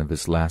from one of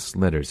his last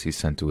letters he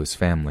sent to his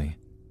family.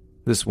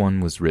 This one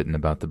was written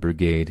about the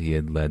brigade he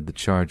had led the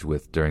charge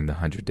with during the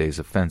 100 Days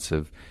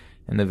offensive,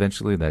 and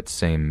eventually that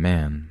same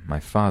man, my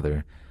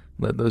father,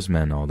 led those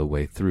men all the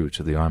way through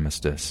to the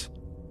armistice.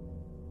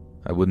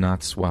 I would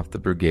not swap the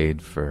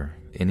brigade for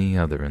any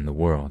other in the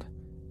world,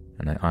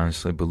 and I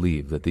honestly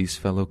believe that these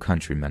fellow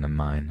countrymen of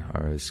mine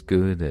are as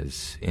good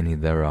as any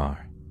there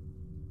are.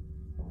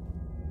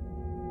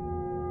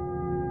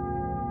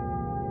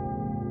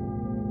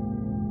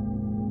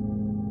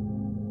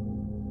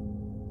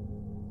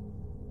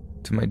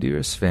 To my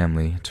dearest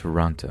family,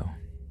 Toronto,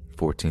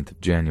 14th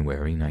of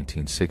January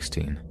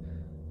 1916.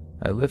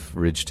 I left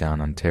Ridgetown,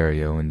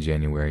 Ontario in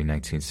January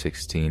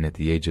 1916 at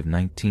the age of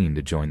 19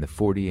 to join the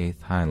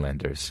 48th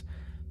Highlanders,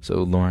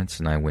 so Lawrence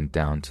and I went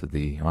down to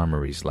the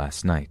armories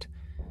last night.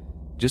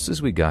 Just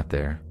as we got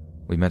there,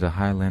 we met a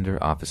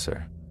Highlander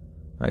officer.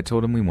 I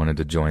told him we wanted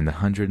to join the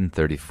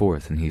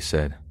 134th, and he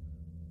said,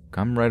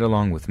 "Come right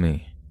along with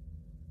me."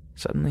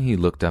 Suddenly he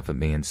looked up at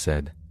me and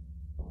said,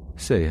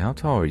 "Say, how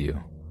tall are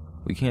you?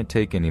 We can't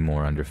take any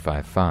more under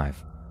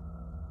 5'5".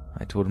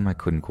 I told him I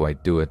couldn't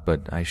quite do it,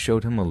 but I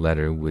showed him a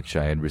letter which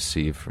I had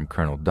received from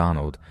Colonel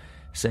Donald,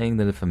 saying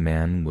that if a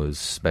man was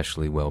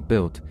specially well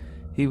built,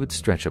 he would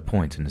stretch a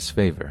point in his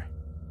favor.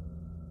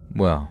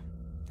 "Well,"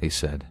 he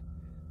said,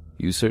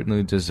 "you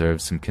certainly deserve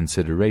some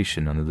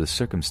consideration under the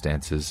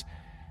circumstances,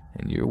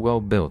 and you're well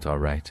built, all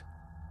right."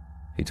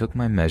 He took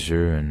my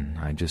measure, and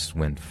I just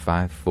went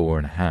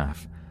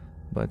 5'4.5",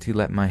 but he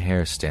let my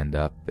hair stand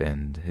up,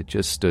 and it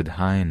just stood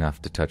high enough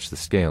to touch the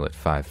scale at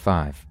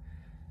 5'5".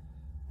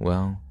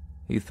 Well,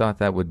 he thought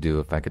that would do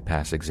if I could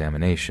pass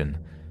examination,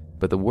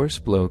 but the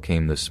worst blow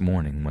came this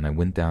morning when I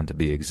went down to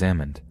be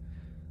examined.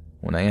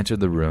 When I entered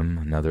the room,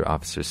 another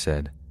officer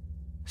said,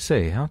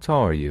 "Say, how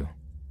tall are you?"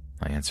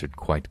 I answered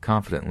quite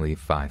confidently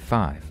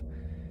 5'5".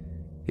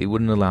 He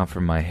wouldn't allow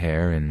for my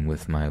hair, and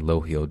with my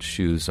low-heeled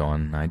shoes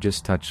on, I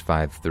just touched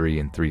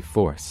 5'3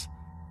 3/4.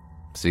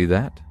 "See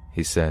that?"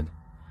 he said.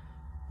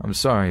 "I'm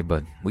sorry,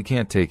 but we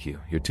can't take you.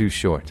 You're too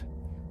short."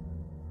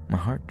 My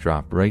heart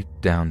dropped right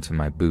down to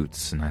my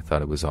boots, and I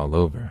thought it was all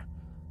over,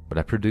 but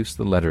I produced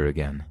the letter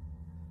again.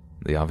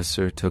 The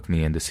officer took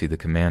me in to see the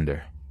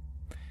commander.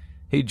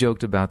 He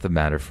joked about the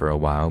matter for a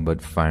while,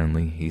 but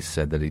finally he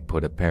said that he'd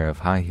put a pair of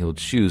high-heeled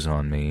shoes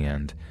on me,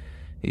 and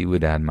he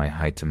would add my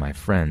height to my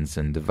friend's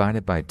and divide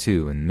it by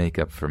 2 and make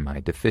up for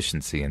my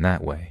deficiency in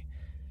that way.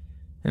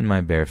 In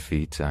my bare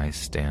feet, I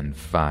stand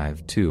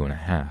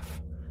 5'2.5".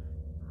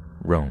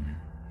 Rome,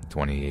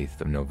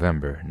 28th of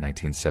November,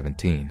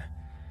 1917.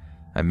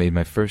 I made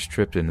my first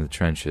trip into the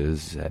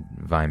trenches at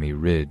Vimy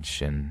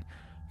Ridge, and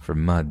for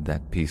mud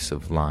that piece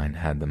of line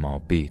had them all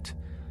beat.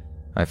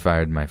 I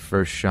fired my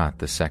first shot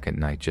the second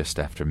night just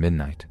after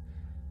midnight.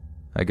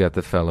 I got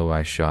the fellow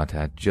I shot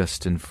at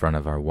just in front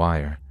of our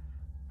wire.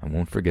 I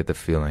won't forget the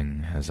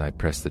feeling as I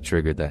pressed the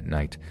trigger that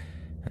night,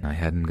 and I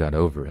hadn't got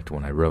over it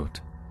when I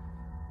wrote.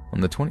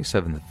 On the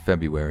 27th of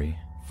February,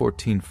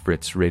 14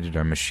 Fritz raided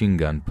our machine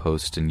gun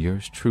post, and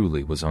yours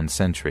truly was on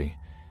sentry.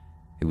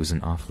 It was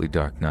an awfully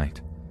dark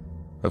night.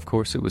 Of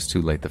course, it was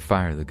too late to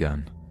fire the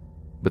gun,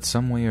 but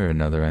some way or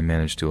another I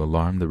managed to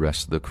alarm the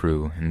rest of the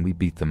crew, and we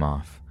beat them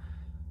off.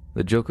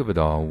 The joke of it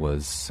all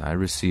was I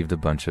received a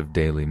bunch of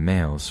daily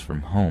mails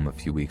from home a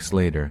few weeks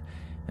later,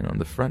 and on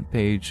the front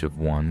page of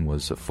one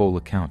was a full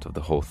account of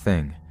the whole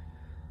thing.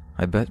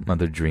 I bet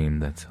Mother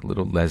dreamed that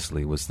little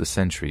Leslie was the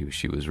sentry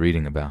she was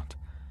reading about.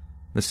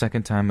 The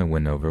second time I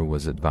went over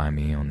was at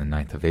Vimy on the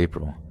 9th of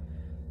April.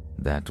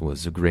 That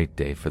was a great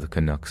day for the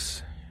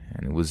Canucks,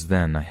 and it was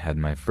then I had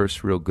my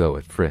first real go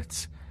at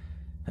Fritz.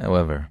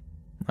 However,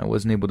 I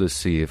wasn't able to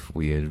see if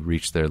we had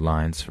reached their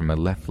lines, for my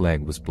left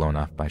leg was blown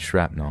off by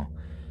shrapnel.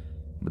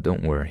 But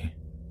don't worry,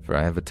 for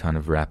I have a ton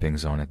of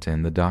wrappings on it,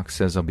 and the doc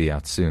says I'll be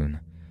out soon.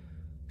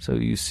 So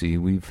you see,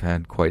 we've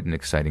had quite an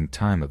exciting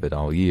time of it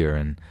all year,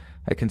 and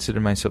I consider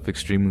myself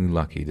extremely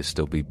lucky to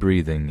still be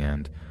breathing,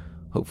 and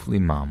hopefully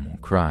Mom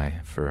won't cry,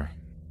 for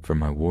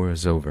my war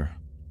is over,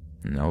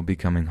 and I'll be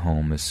coming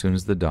home as soon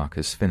as the doc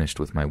is finished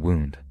with my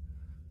wound.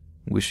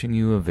 Wishing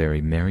you a very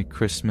Merry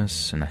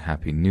Christmas and a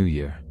Happy New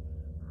Year.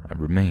 I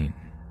remain,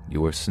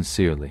 yours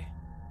sincerely,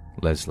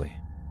 Leslie.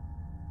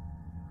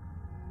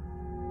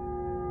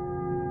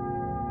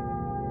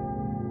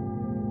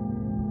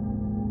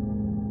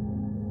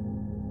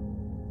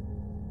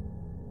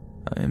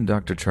 I am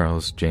Dr.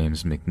 Charles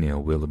James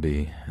McNeill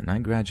Willoughby, and I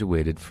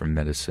graduated from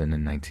medicine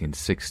in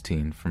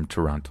 1916 from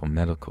Toronto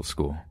Medical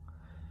School.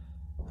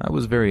 I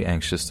was very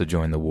anxious to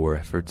join the war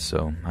effort,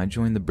 so I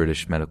joined the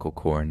British Medical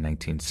Corps in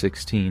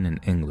 1916 in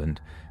England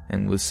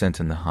and was sent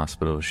in the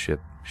hospital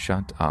ship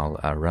Shatt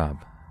al-Arab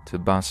to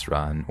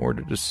Basra in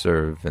order to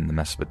serve in the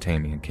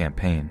Mesopotamian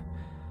campaign.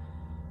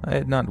 I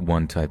had not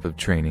one type of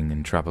training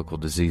in tropical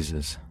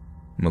diseases.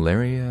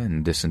 Malaria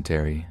and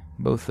dysentery,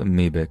 both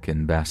amoebic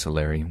and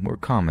bacillary, were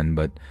common,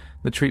 but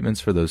the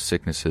treatments for those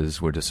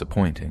sicknesses were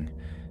disappointing,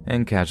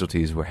 and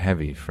casualties were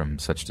heavy from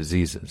such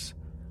diseases.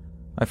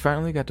 I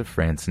finally got to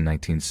France in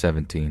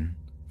 1917,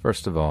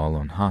 first of all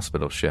on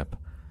hospital ship.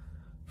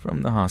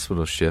 From the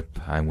hospital ship,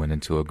 I went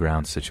into a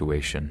ground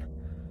situation.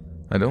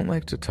 I don't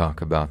like to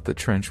talk about the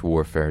trench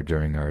warfare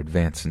during our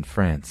advance in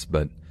France,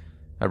 but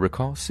I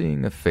recall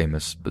seeing a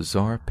famous,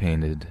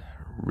 bizarre-painted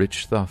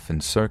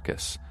Richthofen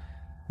circus,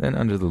 then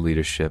under the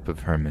leadership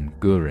of Hermann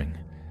Göring.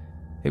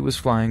 It was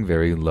flying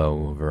very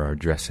low over our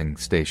dressing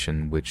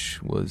station,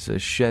 which was a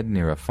shed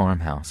near a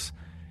farmhouse.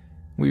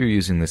 We were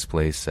using this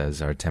place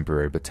as our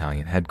temporary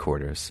battalion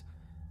headquarters.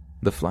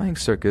 The flying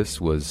circus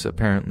was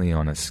apparently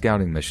on a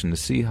scouting mission to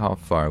see how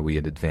far we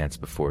had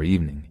advanced before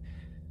evening.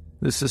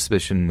 This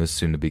suspicion was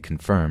soon to be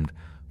confirmed,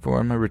 for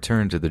on my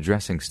return to the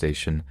dressing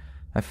station,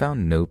 I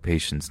found no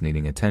patients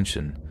needing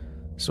attention,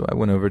 so I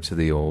went over to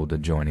the old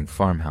adjoining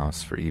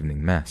farmhouse for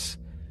evening mess.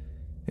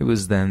 It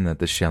was then that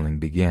the shelling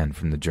began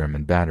from the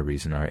German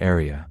batteries in our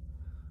area.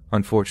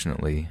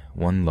 Unfortunately,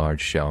 one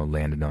large shell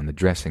landed on the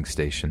dressing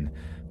station,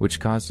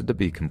 which caused it to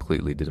be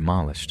completely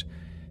demolished,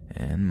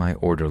 and my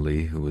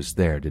orderly who was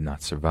there did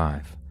not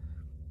survive.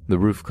 The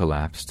roof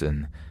collapsed,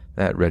 and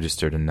that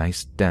registered a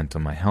nice dent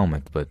on my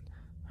helmet, but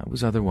I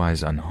was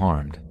otherwise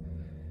unharmed.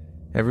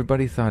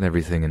 Everybody thought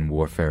everything in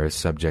warfare is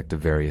subject to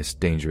various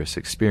dangerous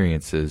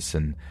experiences,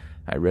 and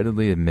I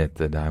readily admit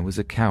that I was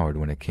a coward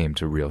when it came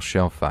to real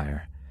shell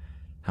fire.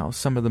 How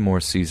some of the more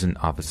seasoned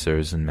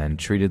officers and men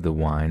treated the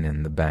whine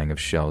and the bang of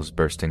shells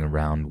bursting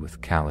around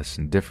with callous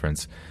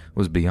indifference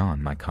was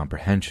beyond my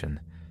comprehension,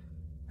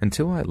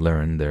 until I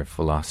learned their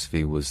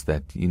philosophy was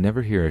that you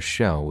never hear a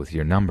shell with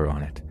your number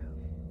on it.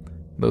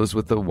 Those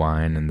with the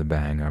whine and the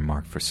bang are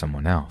marked for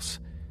someone else.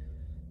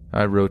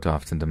 I wrote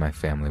often to my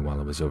family while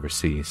I was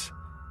overseas.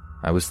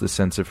 I was the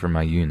censor for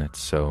my unit,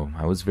 so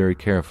I was very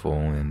careful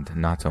in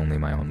not only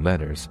my own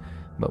letters,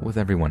 but with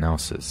everyone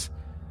else's.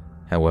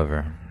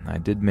 However, I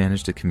did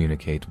manage to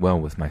communicate well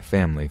with my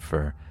family,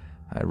 for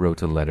I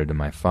wrote a letter to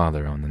my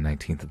father on the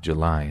 19th of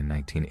July in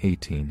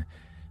 1918,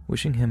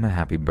 wishing him a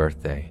happy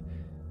birthday,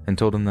 and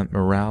told him that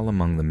morale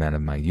among the men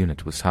of my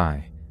unit was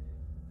high.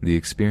 The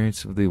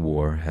experience of the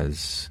war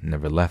has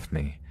never left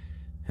me,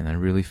 and I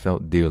really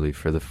felt dearly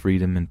for the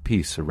freedom and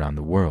peace around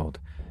the world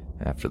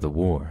after the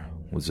war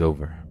was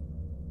over.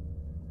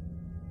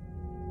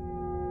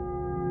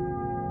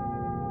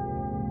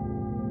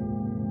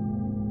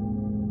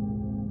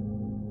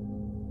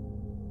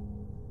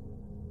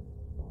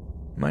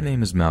 My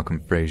name is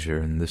Malcolm Fraser,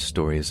 and this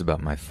story is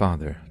about my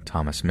father,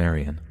 Thomas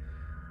Marion,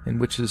 in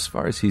which, as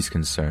far as he's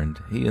concerned,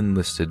 he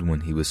enlisted when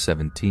he was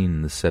 17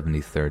 in the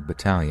 73rd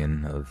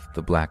Battalion of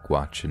the Black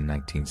Watch in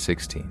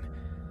 1916.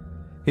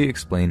 He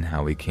explained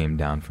how he came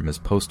down from his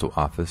postal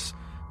office,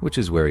 which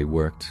is where he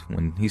worked,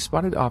 when he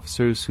spotted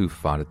officers who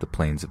fought at the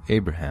Plains of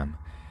Abraham,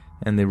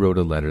 and they wrote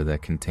a letter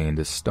that contained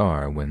a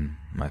star when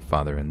my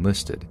father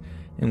enlisted,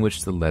 in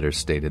which the letter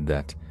stated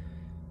that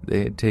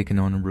they had taken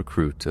on a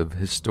recruit of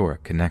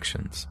historic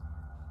connections.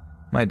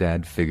 My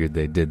dad figured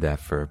they did that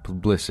for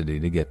publicity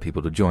to get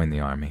people to join the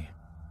army.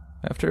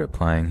 After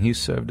applying, he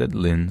served at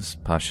Linz,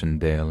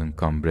 Passchendaele, and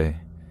Cambrai.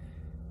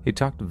 He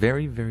talked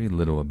very, very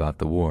little about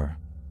the war.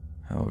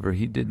 However,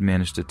 he did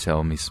manage to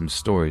tell me some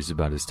stories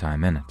about his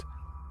time in it.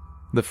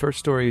 The first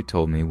story he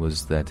told me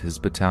was that his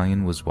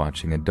battalion was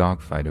watching a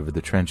dogfight over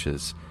the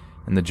trenches,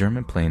 and the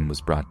German plane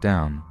was brought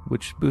down,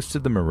 which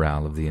boosted the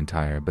morale of the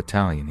entire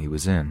battalion he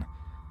was in.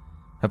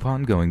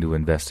 Upon going to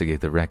investigate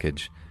the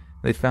wreckage,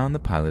 they found the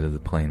pilot of the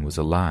plane was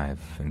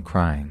alive and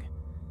crying.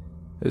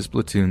 His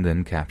platoon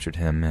then captured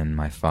him, and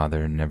my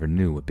father never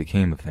knew what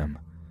became of him.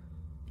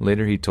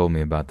 Later he told me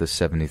about the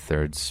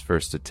 73rd's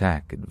first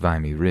attack at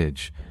Vimy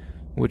Ridge,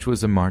 which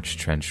was a March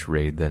trench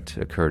raid that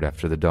occurred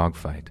after the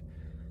dogfight.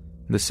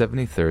 The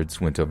 73rds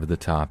went over the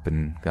top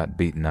and got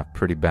beaten up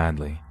pretty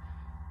badly.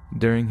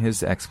 During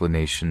his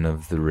explanation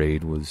of the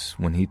raid was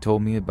when he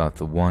told me about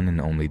the one and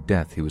only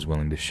death he was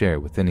willing to share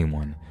with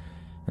anyone,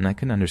 and I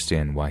can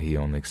understand why he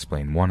only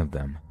explained one of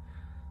them.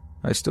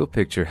 I still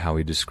picture how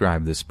he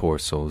described this poor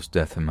soul's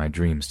death in my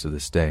dreams to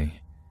this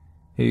day.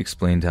 He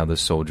explained how the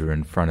soldier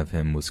in front of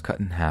him was cut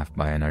in half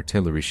by an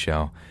artillery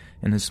shell,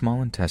 and his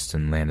small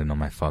intestine landed on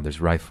my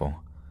father's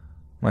rifle.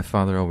 My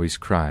father always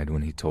cried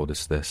when he told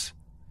us this.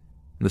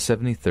 The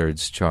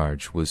 73rd's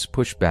charge was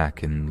pushed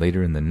back, and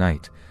later in the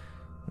night,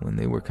 when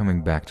they were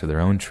coming back to their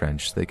own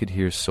trench, they could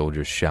hear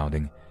soldiers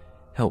shouting,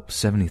 "Help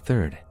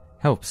 73rd!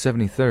 Help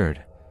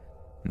 73rd!"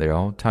 They're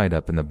all tied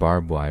up in the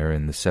barbed wire,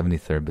 and the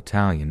 73rd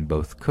Battalion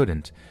both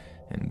couldn't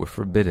and were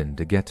forbidden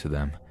to get to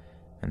them,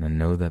 and I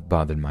know that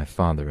bothered my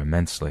father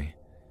immensely.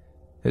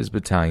 His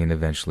battalion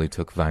eventually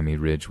took Vimy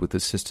Ridge with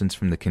assistance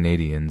from the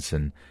Canadians,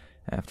 and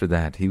after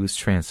that he was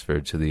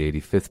transferred to the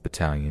 85th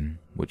Battalion,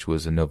 which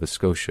was a Nova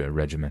Scotia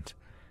regiment.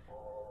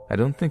 I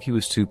don't think he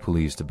was too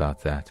pleased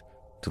about that,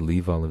 to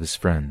leave all of his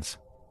friends.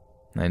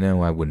 I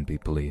know I wouldn't be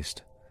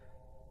pleased.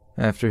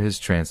 After his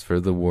transfer,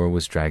 the war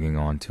was dragging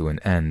on to an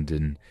end,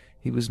 and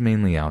he was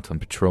mainly out on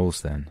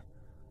patrols then.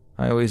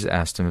 I always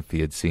asked him if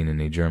he had seen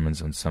any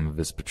Germans on some of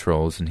his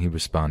patrols, and he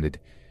responded,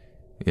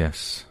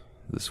 "Yes,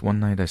 this one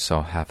night I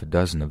saw half a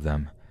dozen of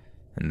them,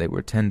 and they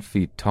were 10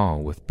 feet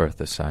tall with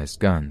Bertha-sized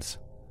guns."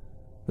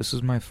 This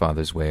was my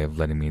father's way of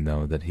letting me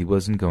know that he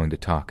wasn't going to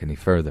talk any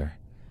further.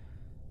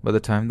 By the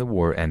time the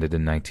war ended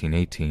in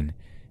 1918,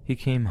 he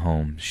came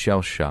home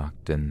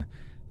shell-shocked, and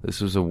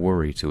this was a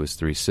worry to his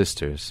 3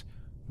 sisters,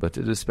 but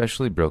it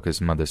especially broke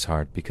his mother's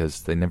heart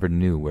because they never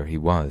knew where he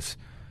was,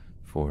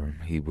 for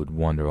he would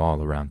wander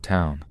all around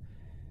town.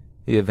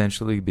 He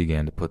eventually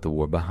began to put the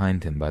war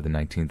behind him by the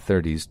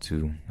 1930s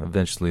to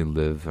eventually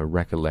live a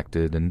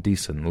recollected and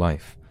decent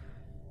life.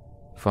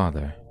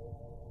 Father,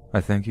 I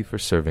thank you for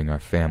serving our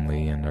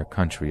family and our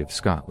country of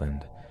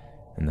Scotland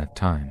in that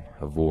time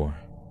of war.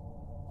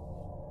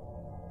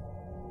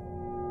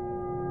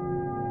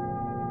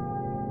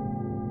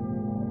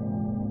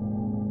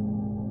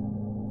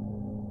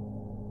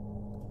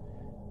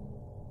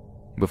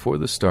 Before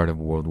the start of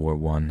World War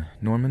I,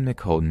 Norman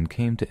McHolden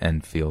came to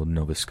Enfield,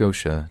 Nova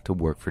Scotia, to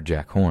work for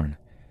Jack Horn.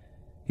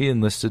 He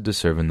enlisted to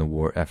serve in the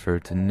war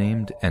effort and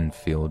named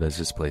Enfield as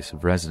his place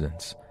of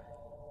residence.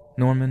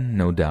 Norman,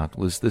 no doubt,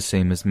 was the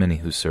same as many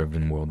who served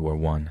in World War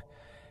I.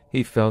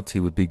 He felt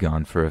he would be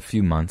gone for a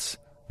few months,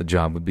 the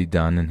job would be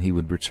done, and he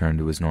would return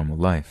to his normal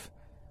life.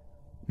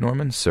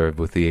 Norman served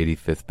with the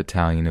 85th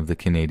Battalion of the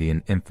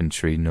Canadian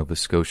Infantry Nova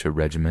Scotia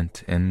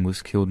Regiment and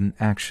was killed in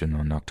action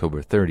on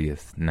October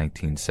 30th,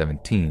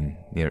 1917,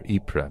 near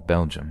Ypres,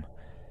 Belgium.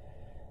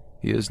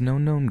 He has no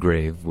known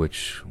grave,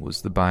 which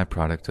was the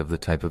byproduct of the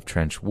type of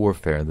trench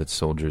warfare that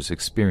soldiers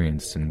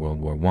experienced in World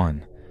War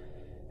I.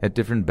 At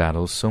different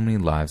battles, so many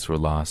lives were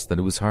lost that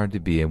it was hard to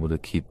be able to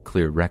keep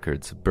clear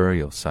records of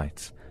burial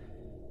sites.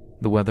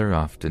 The weather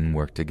often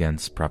worked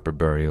against proper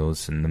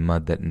burials, and the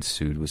mud that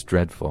ensued was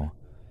dreadful.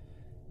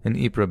 In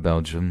Ypres,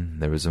 Belgium,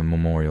 there is a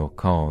memorial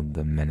called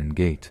the Menin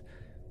Gate.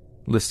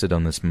 Listed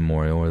on this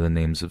memorial are the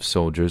names of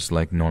soldiers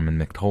like Norman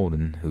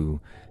McHolden, who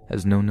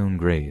has no known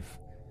grave.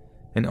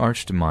 An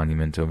arched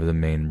monument over the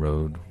main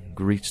road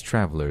greets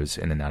travelers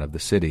in and out of the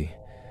city.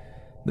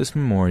 This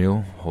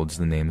memorial holds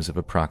the names of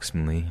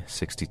approximately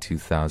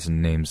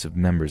 62,000 names of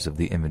members of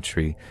the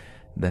infantry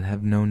that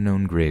have no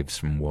known graves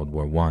from World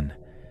War I.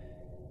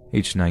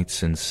 Each night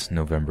since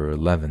November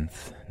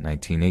 11th,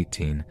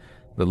 1918,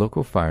 the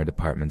local fire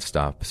department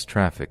stops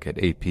traffic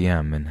at 8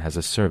 p.m. and has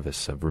a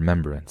service of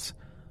remembrance.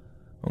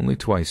 Only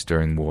twice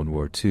during World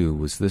War II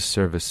was this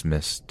service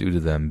missed due to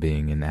them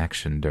being in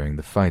action during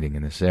the fighting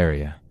in this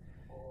area.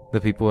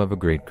 The people have a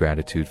great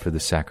gratitude for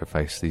the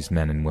sacrifice these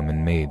men and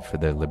women made for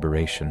their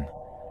liberation.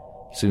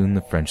 Soon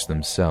the French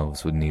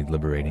themselves would need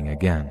liberating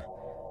again,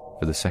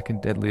 for the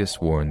second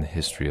deadliest war in the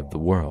history of the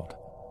world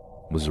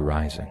was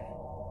arising.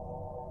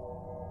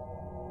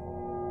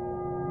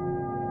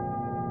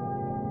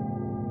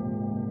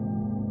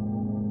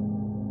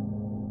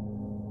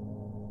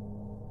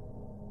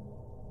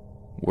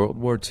 World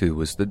War II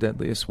was the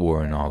deadliest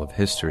war in all of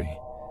history.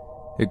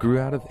 It grew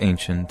out of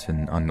ancient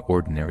and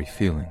unordinary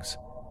feelings: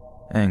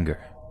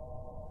 anger,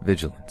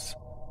 vigilance,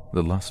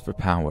 the lust for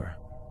power,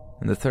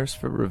 and the thirst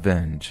for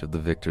revenge of the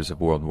victors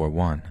of World War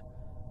I.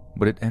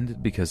 But it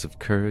ended because of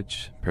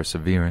courage,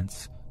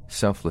 perseverance,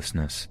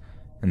 selflessness,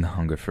 and the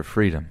hunger for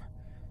freedom,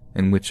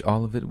 in which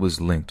all of it was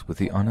linked with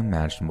the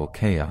unimaginable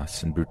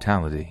chaos and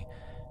brutality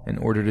in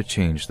order to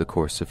change the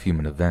course of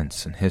human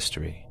events and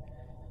history.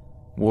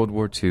 World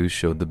War II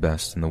showed the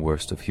best and the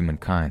worst of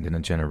humankind in a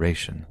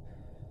generation.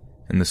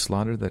 In the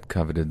slaughter that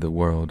coveted the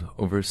world,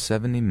 over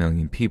 70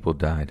 million people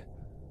died,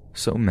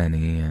 so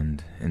many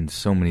and in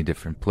so many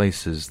different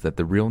places that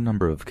the real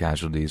number of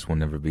casualties will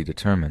never be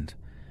determined.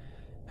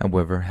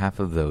 However, half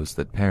of those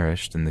that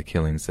perished in the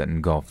killings that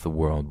engulfed the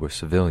world were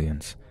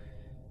civilians.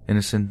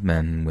 Innocent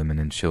men, women,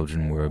 and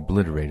children were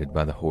obliterated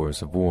by the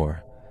horrors of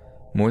war.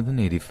 More than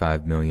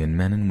 85 million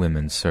men and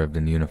women served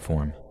in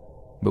uniform.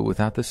 But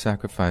without the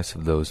sacrifice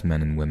of those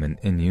men and women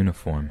in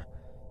uniform,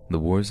 the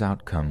war's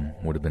outcome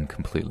would have been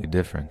completely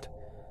different.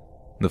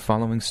 The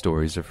following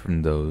stories are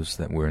from those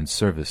that were in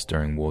service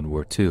during World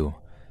War II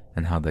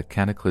and how that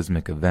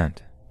cataclysmic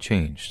event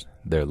changed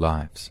their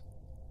lives.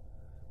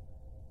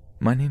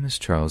 My name is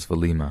Charles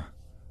Valima.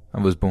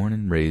 I was born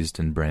and raised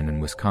in Brandon,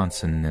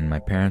 Wisconsin, and my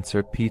parents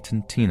are Pete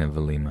and Tina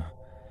Valima.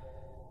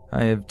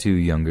 I have 2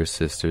 younger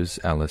sisters,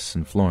 Alice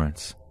and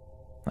Florence.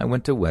 I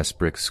went to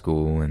Westbrick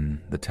School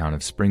in the town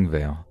of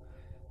Springvale.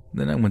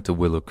 Then I went to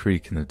Willow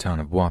Creek in the town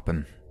of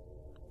Waupun.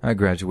 I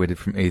graduated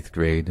from 8th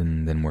grade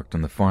and then worked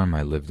on the farm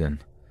I lived in.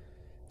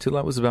 Till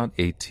I was about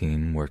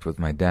 18, worked with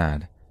my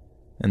dad.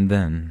 And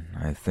then,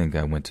 I think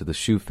I went to the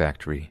shoe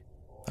factory,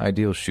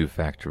 Ideal Shoe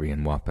Factory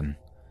in Waupun.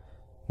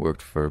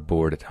 Worked for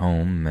board at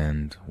home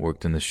and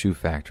worked in the shoe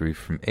factory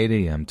from 8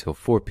 a.m. till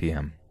 4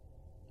 p.m.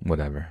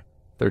 Whatever,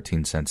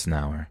 13 cents an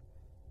hour.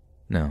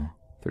 No,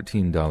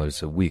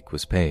 $13 a week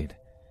was paid.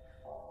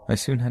 I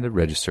soon had to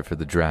register for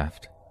the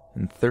draft,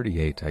 in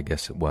 38 I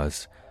guess it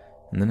was,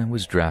 and then I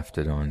was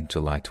drafted on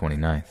July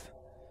 29th.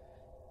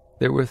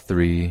 There were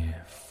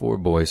 4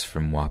 boys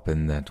from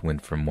Waupun that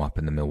went from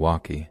Waupun to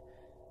Milwaukee.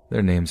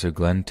 Their names are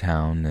Glenn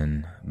Town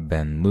and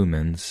Ben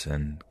Lumens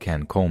and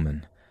Ken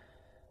Coleman.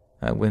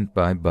 I went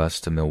by bus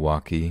to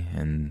Milwaukee,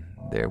 and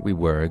there we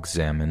were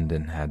examined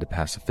and had to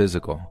pass a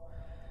physical.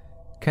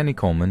 Kenny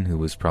Coleman, who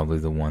was probably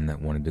the one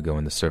that wanted to go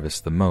in the service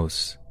the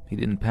most, he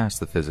didn't pass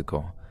the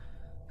physical,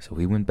 so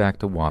he went back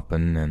to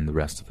Waupun and the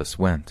rest of us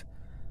went.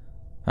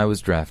 I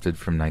was drafted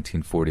from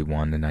 1941 to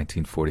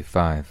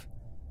 1945.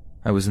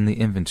 I was in the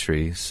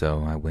infantry,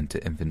 so I went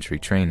to infantry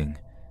training.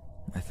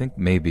 I think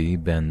maybe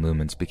Ben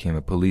Lumens became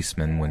a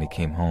policeman when he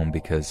came home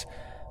because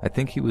I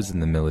think he was in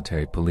the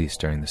military police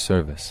during the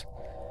service.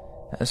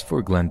 As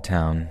for Glenn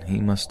Town, he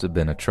must have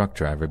been a truck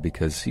driver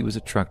because he was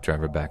a truck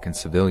driver back in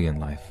civilian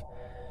life.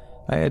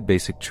 I had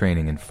basic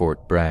training in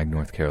Fort Bragg,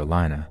 North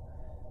Carolina.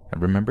 I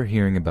remember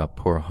hearing about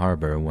Pearl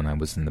Harbor when I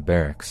was in the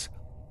barracks.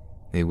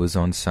 It was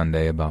on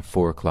Sunday about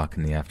 4 o'clock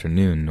in the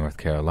afternoon, North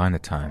Carolina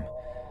time.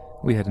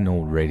 We had an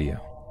old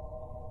radio.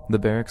 The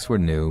barracks were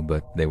new,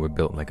 but they were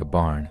built like a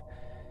barn.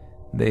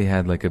 They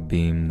had like a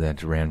beam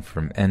that ran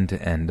from end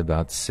to end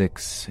about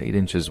 6-8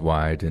 inches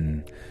wide,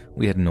 and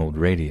we had an old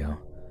radio.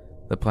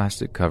 The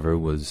plastic cover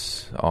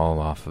was all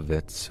off of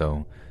it,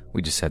 so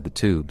we just had the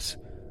tubes.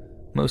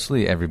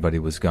 Mostly everybody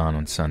was gone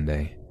on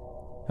Sunday.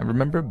 I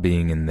remember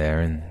being in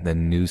there, and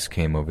then news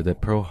came over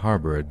that Pearl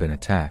Harbor had been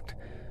attacked,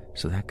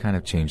 so that kind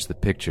of changed the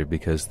picture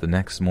because the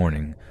next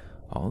morning,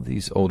 all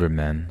these older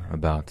men,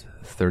 about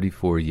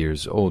 34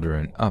 years older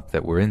and up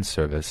that were in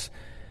service,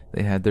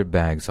 they had their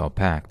bags all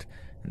packed,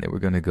 and they were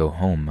going to go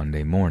home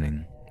Monday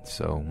morning,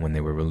 so when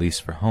they were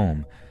released for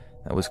home,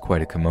 that was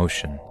quite a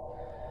commotion.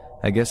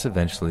 I guess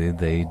eventually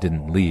they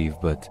didn't leave,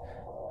 but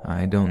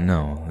I don't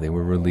know, they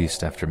were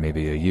released after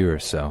maybe a year or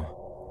so.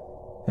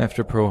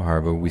 After Pearl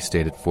Harbor, we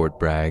stayed at Fort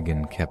Bragg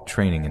and kept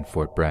training in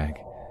Fort Bragg.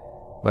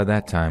 By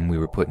that time, we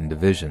were put in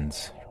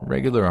divisions,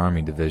 regular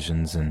Army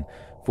divisions, and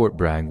Fort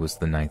Bragg was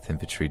the 9th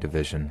Infantry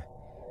Division.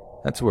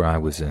 That's where I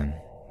was in,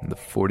 the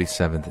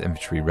 47th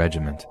Infantry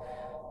Regiment,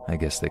 I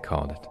guess they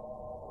called it.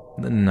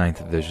 The 9th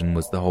Division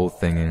was the whole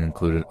thing and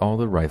included all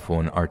the rifle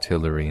and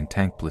artillery and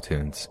tank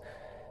platoons.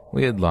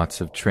 We had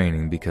lots of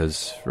training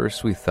because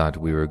first we thought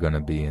we were going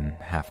to be in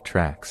half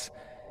tracks.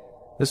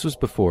 This was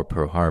before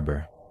Pearl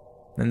Harbor.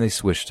 Then they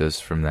switched us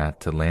from that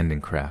to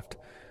landing craft.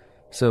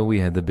 So we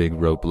had the big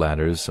rope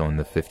ladders on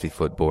the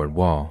 50-foot board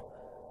wall.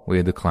 We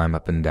had to climb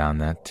up and down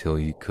that till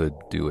you could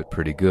do it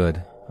pretty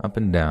good, up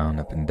and down,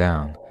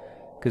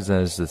 because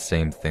that is the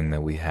same thing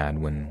that we had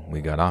when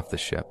we got off the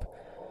ship.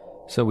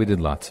 So we did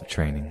lots of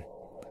training.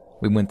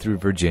 We went through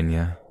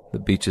Virginia, the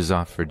beaches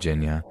off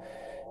Virginia,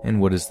 and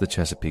what is the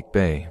Chesapeake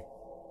Bay.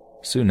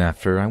 Soon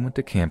after, I went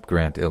to Camp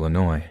Grant,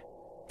 Illinois.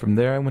 From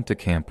there I went to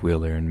Camp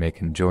Wheeler in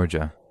Macon,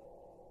 Georgia.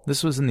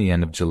 This was in the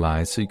end of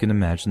July, so you can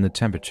imagine the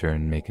temperature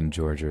in Macon,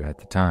 Georgia at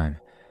the time.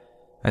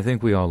 I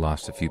think we all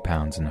lost a few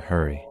pounds in a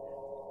hurry.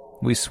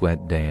 We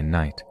sweat day and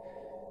night.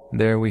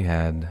 There we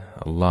had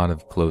a lot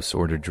of close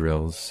order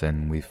drills,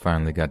 and we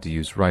finally got to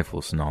use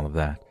rifles and all of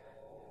that.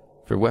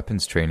 For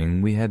weapons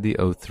training, we had the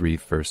 03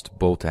 First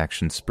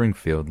bolt-action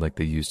Springfield like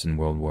they used in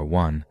World War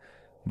I,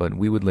 but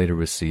we would later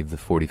receive the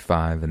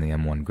 45 and the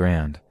M1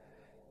 Garand.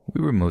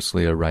 We were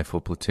mostly a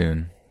rifle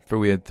platoon, for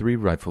we had 3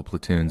 rifle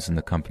platoons in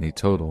the company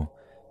total,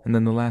 and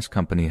then the last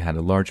company had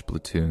a large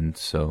platoon,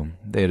 so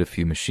they had a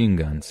few machine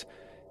guns,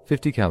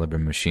 50 caliber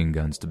machine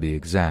guns to be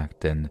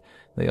exact, and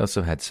they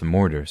also had some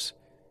mortars.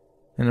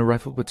 In a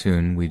rifle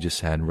platoon, we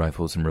just had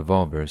rifles and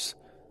revolvers.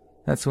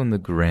 That's when the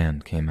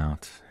Garand came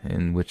out,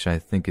 in which I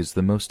think is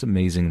the most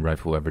amazing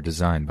rifle ever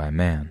designed by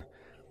man.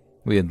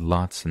 We had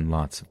lots and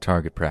lots of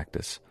target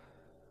practice.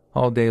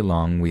 All day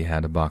long we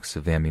had a box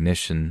of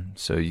ammunition,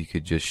 so you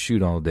could just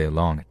shoot all day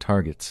long at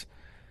targets.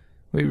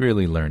 We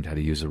really learned how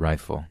to use a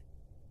rifle.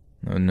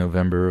 In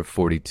November of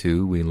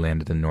 42, we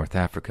landed in North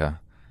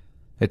Africa.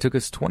 It took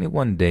us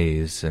 21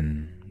 days,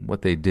 and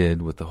what they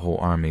did with the whole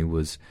army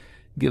was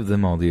give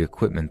them all the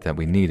equipment that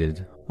we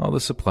needed, all the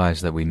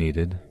supplies that we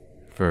needed.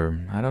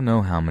 For I don't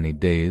know how many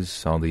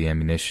days, all the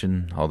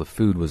ammunition, all the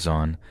food was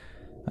on.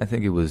 I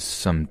think it was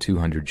some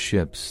 200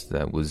 ships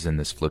that was in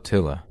this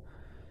flotilla.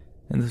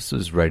 And this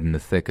was right in the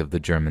thick of the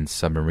German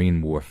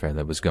submarine warfare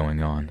that was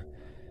going on.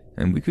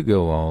 And we could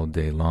go all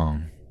day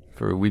long,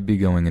 for we'd be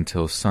going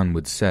until sun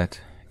would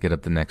set, get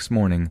up the next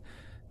morning,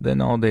 then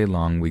all day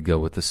long we'd go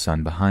with the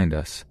sun behind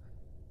us.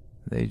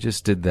 They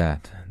just did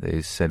that.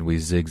 They said we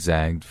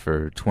zigzagged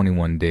for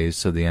 21 days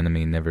so the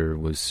enemy never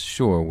was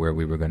sure where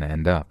we were going to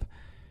end up.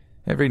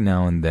 Every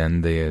now and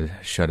then they had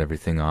shut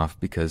everything off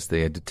because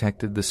they had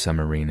detected the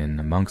submarine in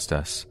amongst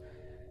us.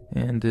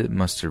 and it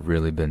must have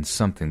really been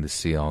something to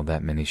see all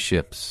that many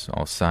ships,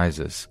 all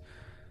sizes.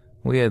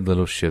 We had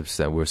little ships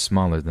that were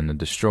smaller than a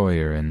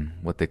destroyer and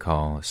what they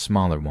call a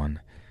smaller one.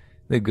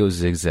 They'd go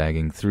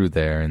zigzagging through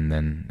there, and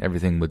then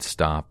everything would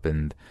stop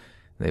and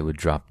they would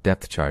drop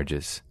depth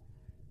charges.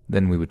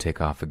 Then we would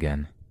take off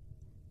again.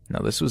 Now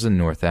this was in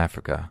North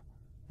Africa.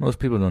 Most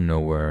people don't know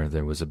where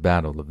there was a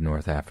Battle of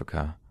North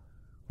Africa.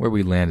 Where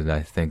we landed,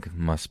 I think,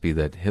 must be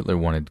that Hitler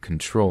wanted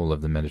control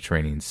of the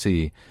Mediterranean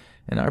Sea,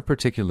 and our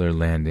particular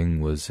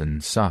landing was in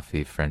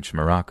Safi, French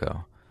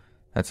Morocco.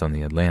 That's on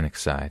the Atlantic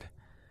side.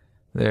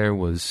 There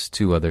was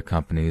 2 other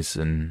companies,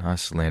 and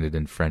us landed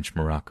in French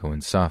Morocco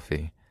and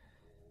Safi.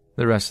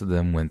 The rest of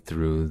them went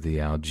through the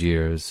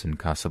Algiers and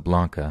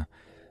Casablanca,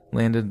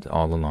 landed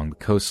all along the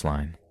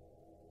coastline.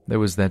 There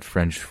was that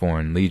French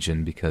Foreign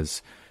Legion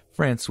because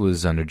France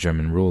was under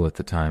German rule at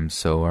the time,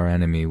 so our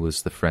enemy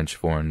was the French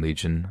Foreign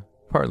Legion,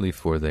 partly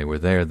for they were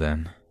there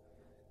then.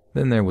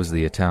 Then there was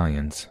the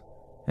Italians,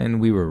 and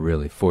we were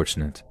really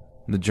fortunate.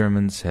 The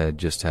Germans had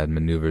just had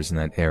maneuvers in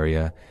that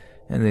area,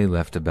 and they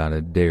left about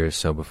a day or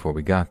so before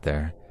we got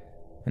there.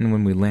 And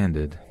when we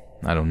landed,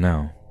 I don't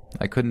know.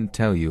 I couldn't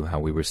tell you how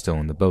we were still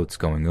in the boats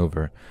going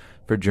over,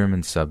 for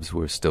German subs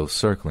were still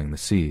circling the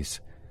seas.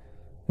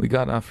 We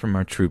got off from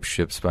our troop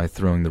ships by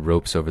throwing the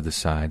ropes over the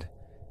side,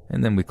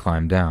 and then we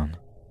climbed down.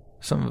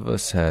 Some of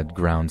us had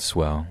ground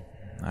swell.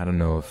 I don't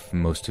know if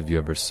most of you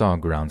ever saw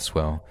ground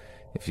swell.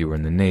 If you were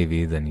in the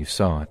Navy, then you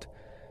saw it.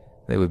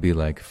 They would be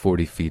like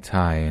 40 feet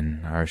high,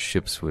 and our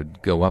ships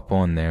would go up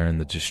on there,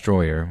 and the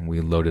destroyer, we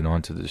loaded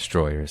onto the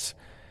destroyers.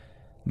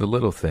 The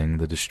little thing,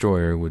 the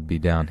destroyer, would be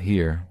down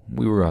here,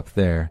 we were up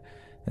there,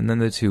 and then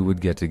the 2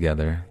 would get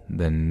together.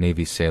 Then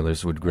Navy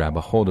sailors would grab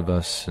a hold of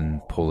us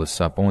and pull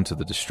us up onto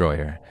the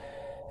destroyer,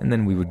 and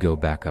then we would go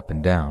back up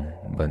and down,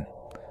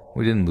 but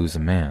we didn't lose a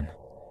man.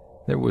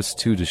 There was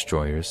 2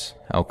 destroyers,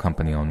 L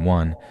Company on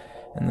one,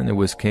 and then there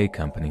was K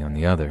Company on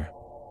the other.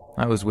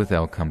 I was with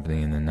L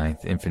Company in the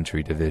 9th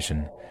Infantry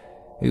Division.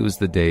 It was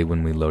the day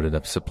when we loaded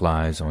up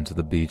supplies onto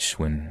the beach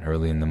when,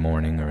 early in the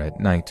morning or at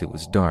night, it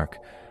was dark.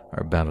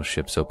 Our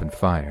battleships opened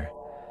fire.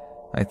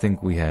 I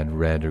think we had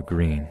red or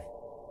green.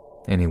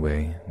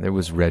 Anyway, there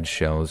was red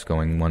shells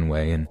going one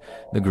way and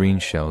the green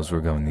shells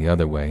were going the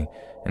other way,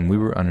 and we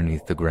were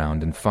underneath the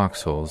ground in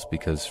foxholes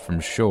because from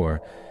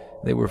shore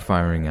they were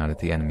firing out at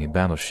the enemy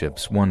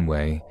battleships one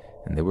way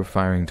and they were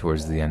firing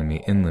towards the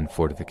enemy inland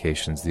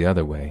fortifications the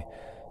other way,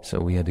 so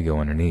we had to go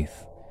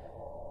underneath.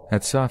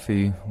 At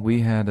Safi,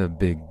 we had a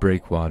big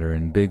breakwater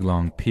and big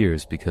long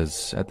piers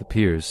because at the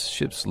piers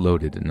ships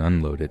loaded and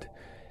unloaded,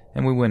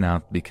 and we went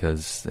out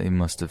because they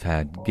must have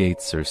had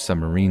gates or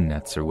submarine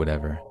nets or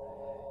whatever.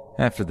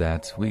 After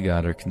that, we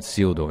got our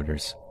concealed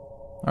orders.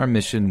 Our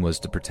mission was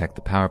to protect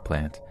the power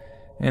plant,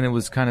 and it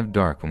was kind of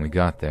dark when we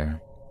got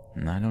there.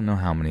 And I don't know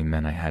how many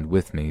men I had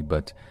with me,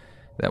 but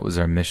that was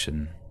our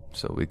mission,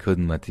 so we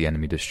couldn't let the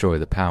enemy destroy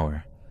the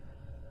power.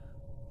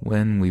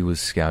 When we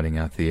was scouting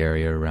out the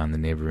area around the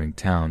neighboring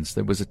towns,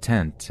 there was a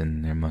tent,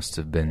 and there must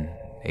have been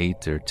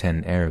 8 or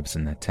 10 Arabs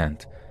in that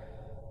tent.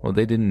 Well,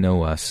 they didn't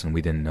know us, and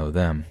we didn't know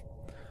them.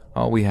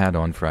 All we had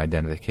on for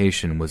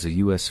identification was a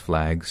U.S.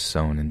 flag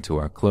sewn into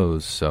our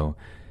clothes, so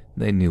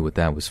they knew what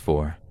that was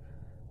for.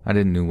 I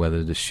didn't know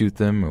whether to shoot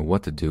them or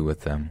what to do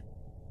with them.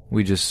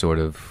 We just sort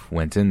of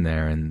went in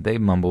there, and they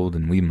mumbled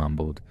and we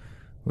mumbled.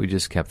 We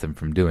just kept them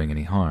from doing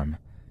any harm.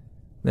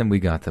 Then we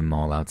got them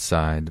all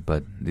outside,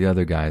 but the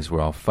other guys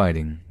were all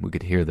fighting. We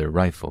could hear their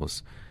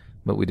rifles,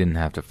 but we didn't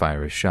have to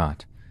fire a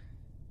shot.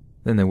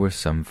 Then there were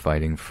some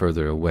fighting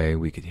further away.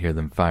 We could hear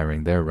them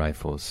firing their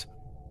rifles.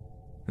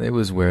 It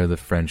was where the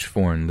French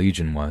Foreign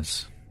Legion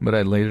was, but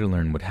I later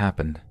learned what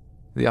happened.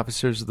 The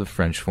officers of the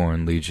French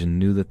Foreign Legion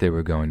knew that they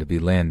were going to be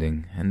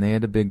landing, and they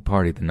had a big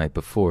party the night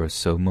before,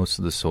 so most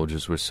of the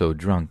soldiers were so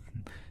drunk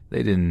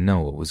they didn't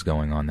know what was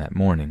going on that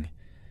morning.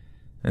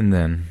 And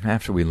then,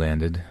 after we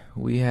landed,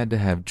 we had to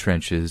have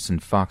trenches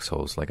and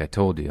foxholes like I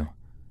told you.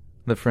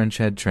 The French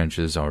had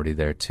trenches already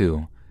there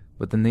too,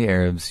 but then the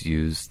Arabs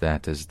used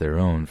that as their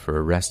own for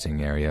a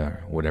resting area,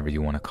 or whatever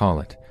you want to call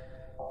it.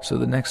 So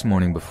the next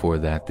morning before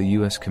that, the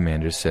U.S.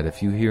 commander said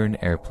if you hear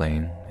an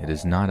airplane, it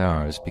is not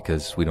ours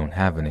because we don't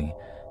have any,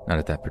 not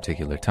at that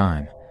particular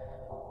time.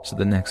 So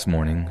the next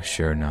morning,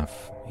 sure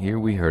enough, here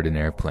we heard an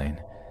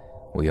airplane.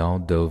 We all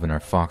dove in our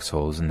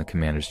foxholes and the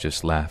commanders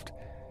just laughed.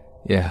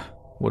 Yeah,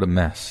 what a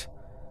mess.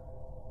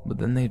 But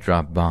then they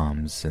dropped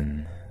bombs,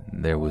 and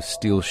there was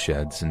steel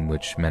sheds in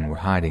which men were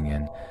hiding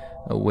in,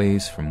 a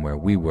ways from where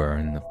we were,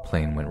 and the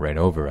plane went right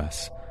over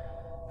us.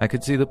 I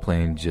could see the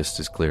plane just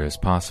as clear as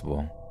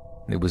possible.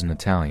 It was an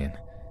Italian.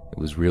 It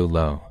was real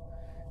low.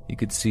 You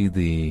could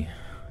see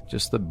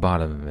just the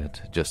bottom of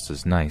it just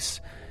as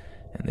nice,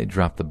 and they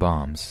dropped the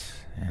bombs,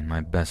 and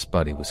my best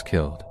buddy was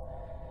killed.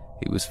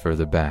 He was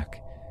further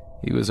back.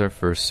 He was our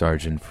first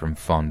sergeant from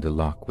Fond du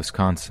Lac,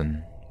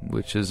 Wisconsin,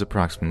 which is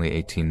approximately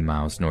 18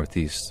 miles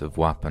northeast of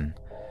Waupun.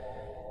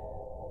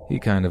 He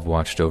kind of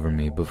watched over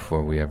me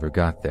before we ever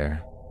got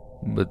there,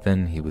 but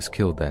then he was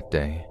killed that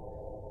day.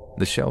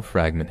 The shell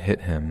fragment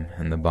hit him,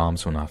 and the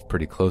bombs went off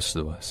pretty close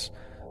to us,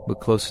 but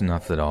close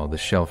enough that all the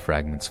shell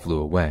fragments flew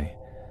away.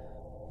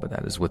 But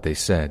that is what they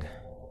said.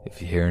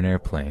 If you hear an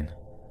airplane,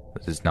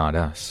 that is not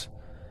us.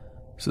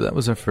 So that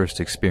was our first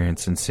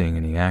experience in seeing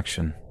any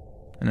action.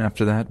 And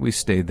after that, we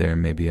stayed there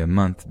maybe a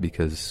month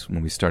because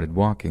when we started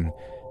walking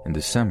in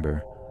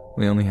December,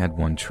 we only had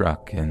one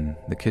truck and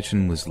the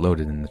kitchen was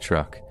loaded in the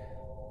truck.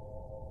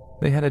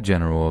 They had a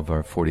general of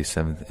our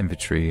 47th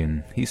Infantry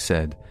and he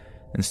said,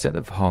 instead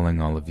of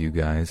hauling all of you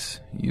guys,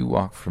 you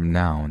walk from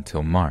now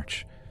until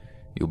March.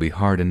 You'll be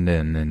hardened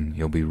in and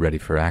you'll be ready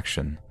for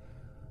action.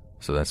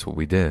 So that's what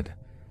we did.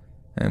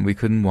 And we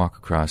couldn't walk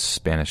across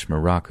Spanish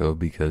Morocco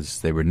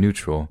because they were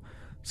neutral,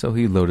 so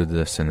he loaded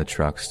us in the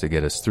trucks to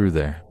get us through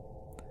there.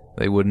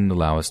 They wouldn't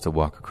allow us to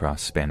walk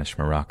across Spanish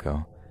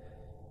Morocco.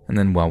 And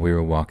then while we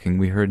were walking,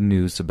 we heard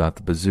news about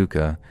the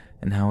bazooka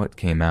and how it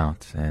came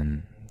out,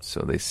 and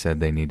so they said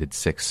they needed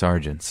 6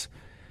 sergeants.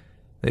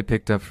 They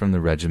picked up from the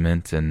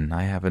regiment, and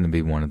I happened to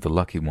be one of the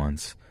lucky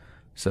ones.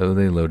 So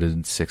they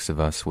loaded 6 of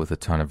us with a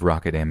ton of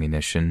rocket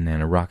ammunition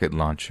and a rocket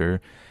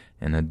launcher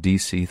and a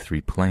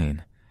DC-3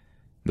 plane.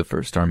 The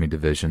 1st Army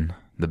Division,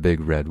 the Big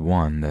Red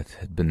One that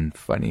had been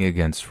fighting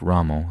against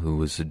Rommel, who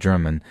was a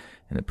German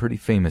and a pretty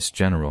famous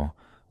general,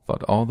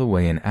 fought all the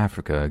way in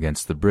Africa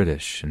against the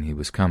British, and he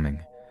was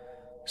coming.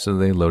 So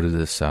they loaded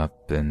us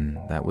up, and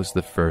that was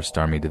the 1st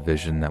Army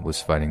Division that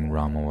was fighting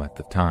Rommel at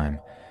the time,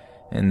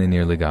 and they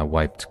nearly got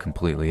wiped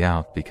completely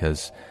out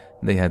because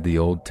they had the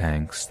old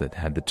tanks that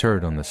had the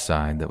turret on the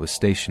side that was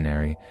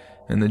stationary,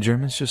 and the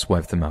Germans just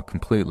wiped them out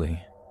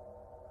completely.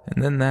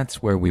 And then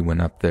that's where we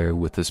went up there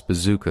with this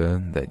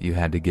bazooka that you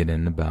had to get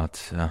in about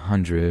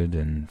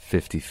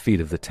 150 feet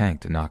of the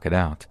tank to knock it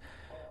out.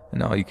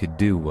 And all you could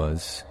do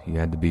was, you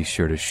had to be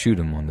sure to shoot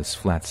him on this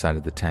flat side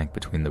of the tank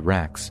between the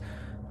racks,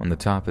 on the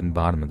top and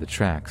bottom of the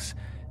tracks,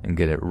 and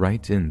get it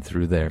right in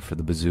through there for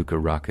the bazooka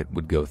rocket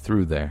would go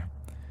through there.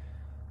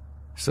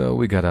 So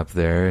we got up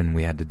there and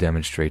we had to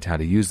demonstrate how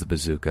to use the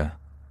bazooka.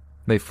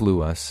 They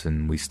flew us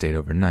and we stayed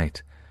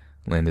overnight,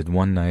 landed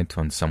one night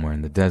on somewhere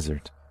in the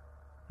desert.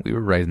 We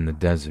were right in the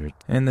desert,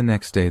 and the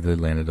next day they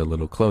landed a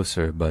little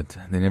closer, but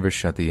they never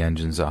shut the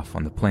engines off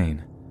on the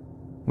plane.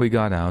 We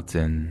got out,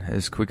 and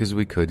as quick as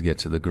we could get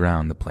to the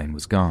ground, the plane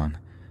was gone.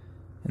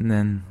 And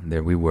then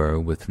there we were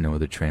with no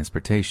other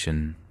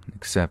transportation,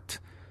 except,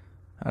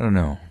 I don't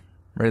know,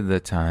 right at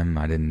that time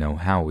I didn't know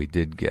how we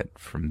did get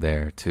from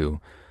there to,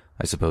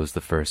 I suppose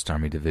the 1st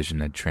Army Division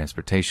had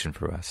transportation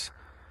for us.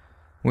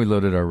 We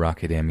loaded our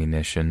rocket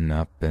ammunition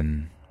up,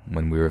 and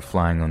when we were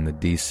flying on the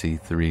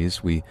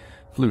DC-3s, we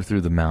flew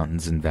through the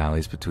mountains and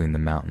valleys between the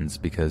mountains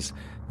because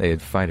they had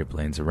fighter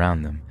planes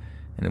around them,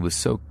 and it was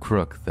so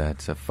crook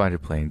that a fighter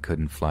plane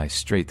couldn't fly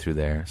straight through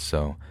there,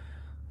 so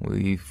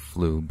we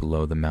flew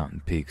below the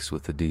mountain peaks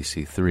with the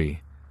DC-3.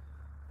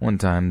 One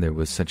time there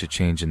was such a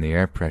change in the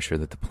air pressure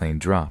that the plane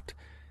dropped.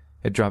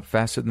 It dropped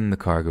faster than the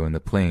cargo in the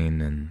plane,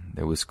 and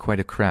there was quite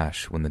a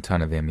crash when the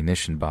ton of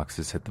ammunition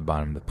boxes hit the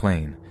bottom of the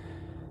plane,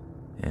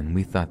 and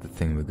we thought the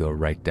thing would go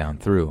right down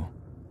through.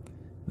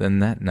 Then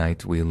that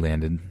night we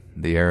landed.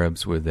 The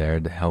Arabs were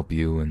there to help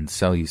you and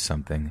sell you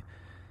something.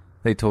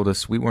 They told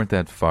us we weren't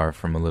that far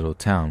from a little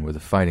town where the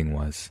fighting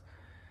was.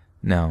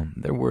 Now,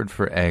 their word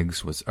for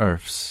eggs was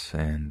urfs,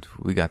 and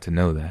we got to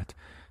know that.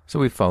 So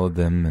we followed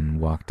them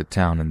and walked to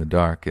town in the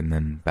dark and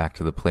then back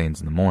to the plains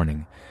in the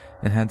morning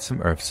and had some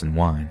urfs and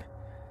wine.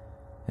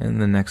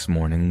 And the next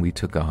morning we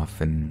took off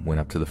and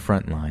went up to the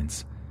front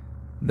lines.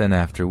 Then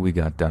after we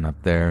got done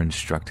up there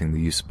instructing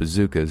the use of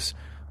bazookas,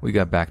 we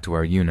got back to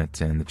our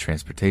unit and the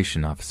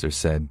transportation officer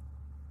said,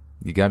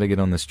 "You gotta get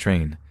on this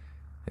train.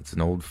 It's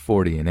an old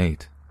 40 and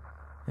 8.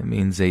 It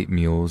means 8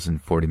 mules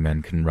and 40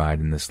 men can ride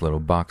in this little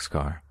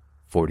boxcar,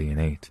 40 and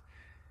 8.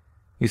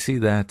 You see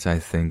that, I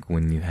think,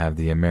 when you have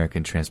the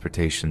American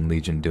Transportation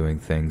Legion doing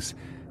things,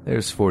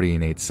 there's 40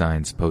 and 8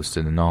 signs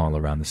posted and all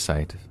around the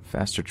site,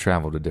 faster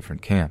travel to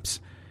different camps.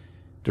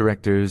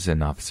 Directors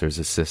and officers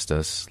assist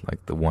us,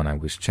 like the one I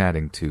was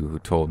chatting to who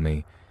told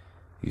me,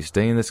 "You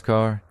stay in this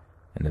car,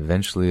 and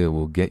eventually it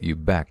will get you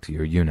back to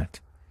your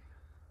unit."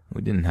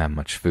 We didn't have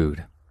much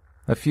food.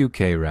 A few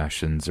K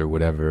rations or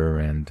whatever,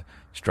 and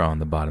straw in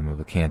the bottom of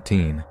a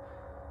canteen.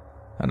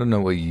 I don't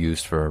know what you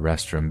used for a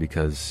restroom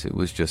because it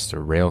was just a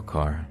rail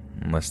car,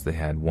 unless they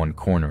had one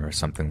corner or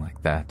something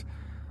like that.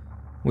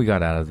 We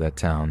got out of that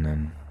town,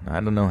 and I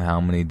don't know how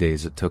many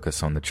days it took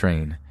us on the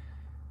train.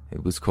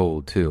 It was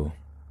cold, too.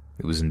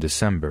 It was in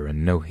December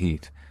and no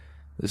heat.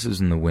 This was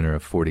in the winter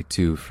of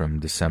 42 from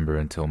December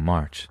until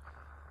March.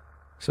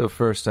 So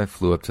first I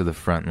flew up to the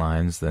front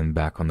lines, then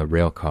back on the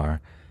rail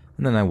car,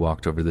 and then I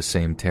walked over the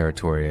same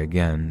territory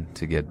again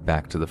to get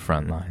back to the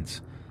front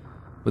lines.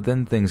 But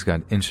then things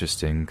got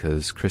interesting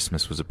because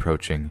Christmas was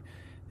approaching,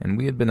 and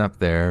we had been up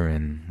there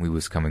and we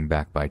was coming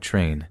back by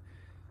train.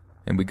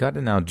 And we got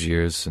in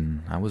Algiers,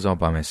 and I was all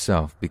by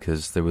myself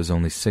because there was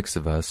only 6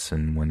 of us,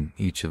 and when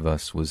each of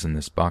us was in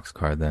this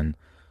boxcar then,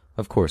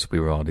 of course we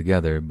were all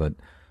together, but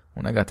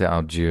when I got to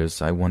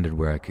Algiers I wondered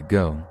where I could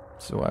go,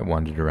 so I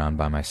wandered around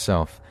by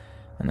myself,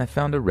 and I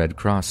found a Red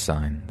Cross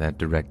sign that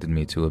directed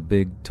me to a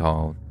big,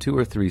 tall, 2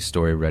 or 3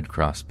 story Red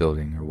Cross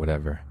building or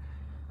whatever.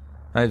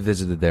 I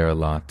visited there a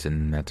lot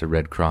and met a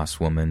Red Cross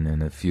woman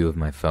and a few of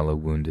my fellow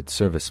wounded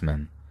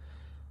servicemen.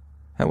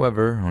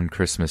 However, on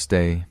Christmas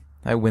Day,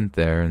 I went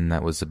there and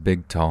that was a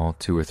big, tall,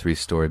 2 or 3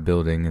 story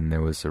building, and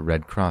there was a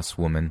Red Cross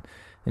woman,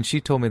 and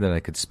she told me that I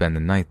could spend the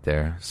night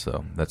there,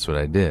 so that's what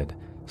I did.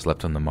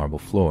 Slept on the marble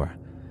floor.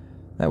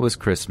 That was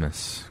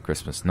Christmas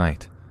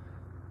night.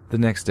 The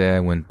next day I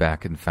went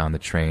back and found the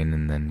train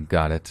and then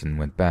got it and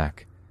went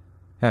back.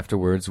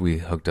 Afterwards we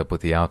hooked up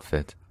with the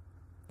outfit.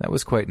 That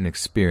was quite an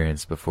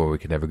experience before we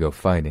could ever go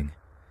fighting.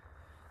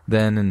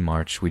 Then in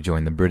March we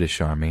joined the British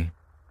Army.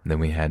 Then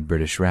we had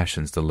British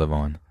rations to live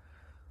on.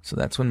 So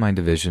that's when my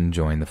division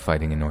joined the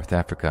fighting in North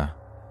Africa.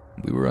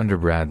 We were under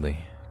Bradley,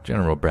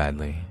 General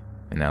Bradley,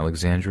 in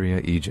Alexandria,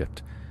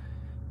 Egypt.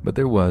 But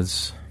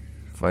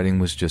fighting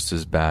was just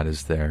as bad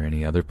as there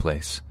any other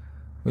place.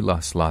 We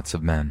lost lots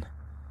of men.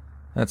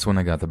 That's when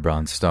I got the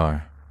Bronze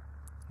Star.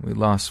 We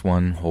lost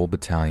one whole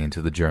battalion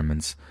to the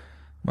Germans.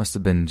 Must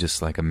have been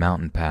just like a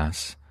mountain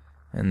pass,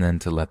 and then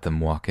to let them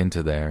walk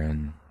into there,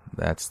 and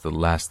that's the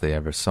last they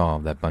ever saw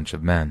of that bunch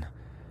of men.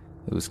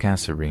 It was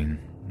Kasserine.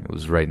 It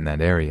was right in that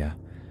area.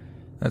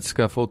 That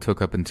scuffle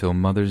took up until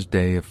Mother's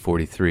Day of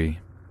 43.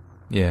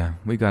 Yeah,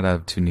 we got out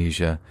of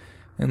Tunisia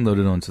and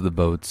loaded onto the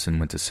boats and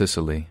went to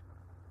Sicily.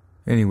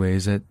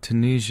 Anyways, at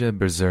Tunisia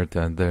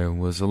Bizerta there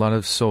was a lot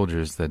of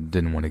soldiers that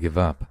didn't want to give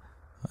up.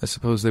 I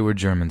suppose they were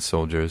German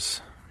soldiers,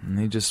 and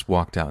they just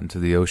walked out into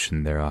the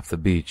ocean there off the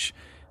beach,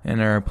 and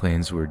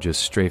airplanes were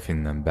just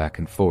strafing them back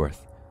and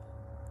forth.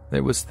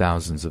 There was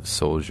thousands of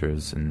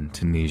soldiers in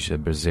Tunisia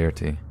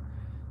Bizerta,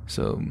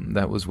 so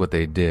that was what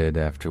they did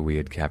after we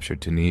had captured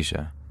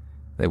Tunisia.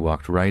 They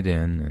walked right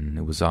in, and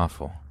it was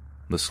awful.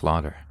 The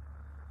slaughter.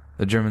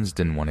 The Germans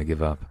didn't want to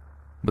give up,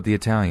 but the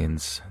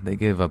Italians, they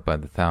gave up by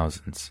the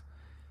thousands.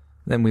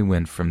 Then we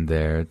went from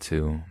there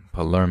to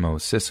Palermo,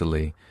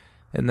 Sicily,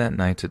 and that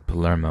night at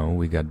Palermo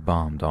we got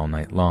bombed all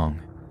night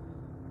long.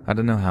 I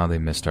don't know how they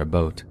missed our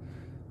boat.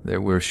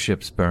 There were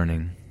ships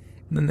burning.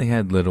 Then they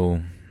had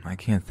I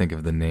can't think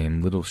of the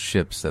name, little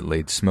ships that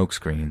laid smoke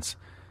screens.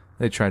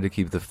 They tried to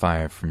keep the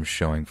fire from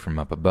showing from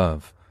up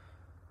above.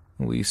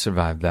 We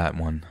survived that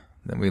one.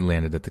 Then we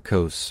landed at the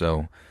coast,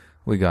 so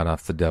we got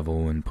off the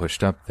Devil and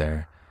pushed up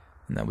there,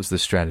 and that was the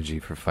strategy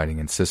for fighting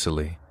in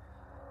Sicily.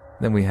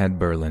 Then we had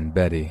Berlin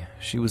Betty.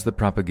 She was the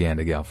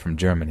propaganda gal from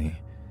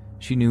Germany.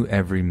 She knew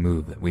every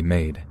move that we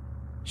made.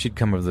 She'd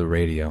come over the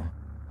radio.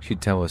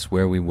 She'd tell us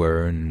where we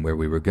were and where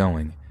we were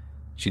going.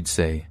 She'd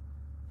say,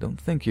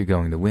 "Don't think you're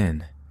going to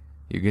win.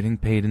 You're getting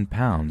paid in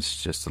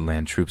pounds just to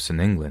land troops in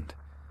England."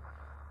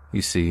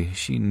 You see,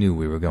 she knew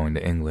we were going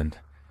to England.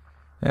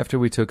 After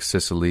we took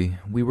Sicily,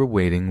 we were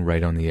waiting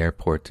right on the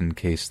airport in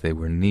case they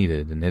were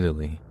needed in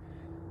Italy.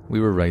 We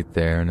were right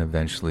there and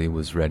eventually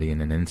was ready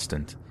in an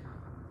instant.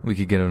 We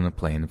could get on a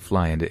plane and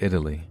fly into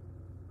Italy.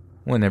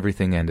 When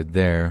everything ended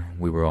there,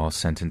 we were all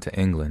sent into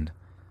England.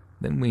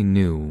 Then we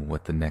knew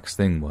what the next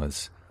thing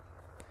was.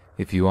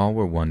 If you all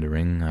were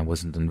wondering, I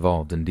wasn't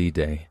involved in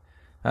D-Day.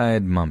 I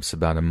had mumps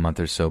about a month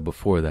or so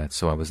before that,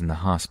 so I was in the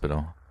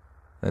hospital.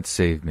 That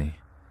saved me.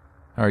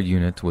 Our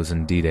unit was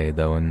in D-Day,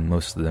 though, and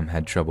most of them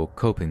had trouble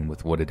coping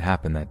with what had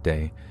happened that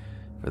day,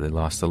 for they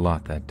lost a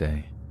lot that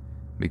day.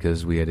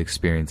 Because we had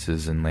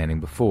experiences in landing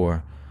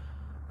before,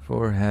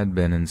 for had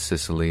been in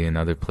Sicily and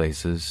other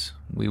places,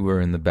 we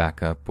were in the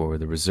backup or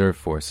the reserve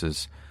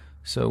forces,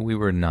 so we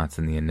were not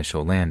in the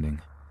initial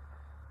landing.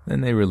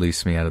 Then they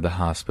released me out of the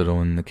hospital,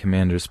 and the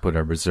commanders put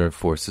our reserve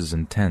forces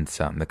in tents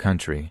out in the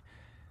country.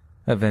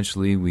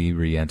 Eventually, we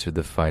re-entered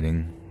the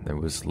fighting. There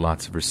was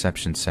lots of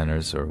reception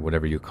centers, or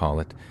whatever you call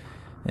it,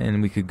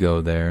 and we could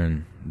go there,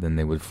 and then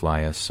they would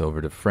fly us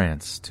over to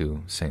France,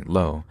 to St.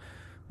 Lo,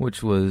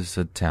 which was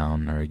a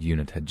town our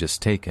unit had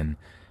just taken,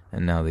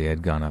 and now they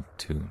had gone up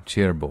to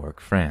Cherbourg,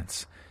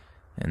 France,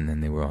 and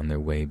then they were on their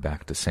way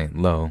back to St.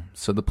 Lo,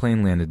 so the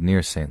plane landed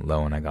near St.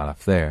 Lo and I got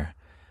off there.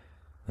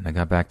 Then I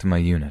got back to my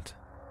unit.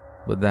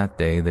 But that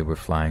day they were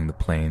flying the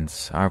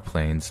planes, our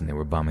planes, and they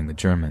were bombing the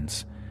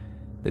Germans.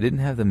 They didn't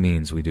have the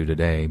means we do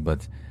today,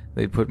 but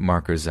they'd put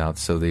markers out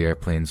so the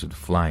airplanes would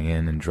fly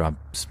in and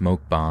drop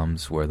smoke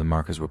bombs where the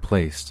markers were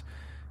placed,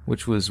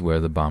 which was where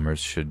the bombers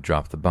should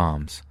drop the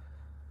bombs.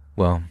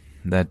 Well,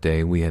 that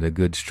day we had a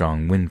good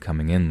strong wind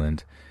coming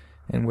inland,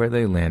 and where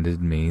they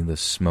landed me, the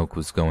smoke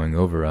was going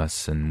over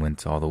us and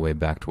went all the way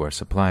back to our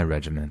supply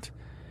regiment.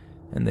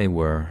 And they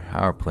were,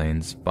 our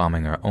planes,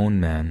 bombing our own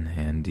men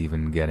and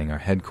even getting our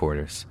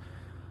headquarters.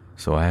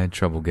 So I had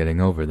trouble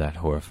getting over that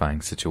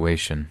horrifying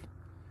situation.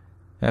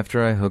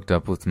 After I hooked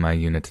up with my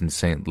unit in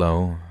St.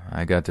 Lo,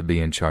 I got to be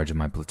in charge of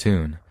my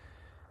platoon.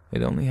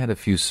 It only had a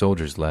few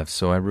soldiers left,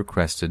 so I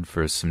requested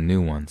for some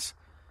new ones.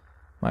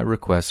 My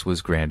request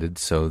was granted,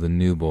 so the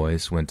new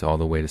boys went all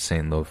the way to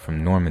St. Lo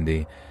from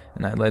Normandy,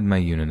 and I led my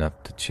unit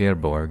up to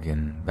Cherbourg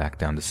and back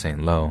down to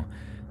St. Lo,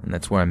 and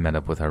that's where I met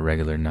up with our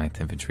regular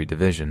 9th Infantry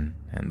Division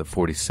and the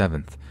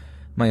 47th,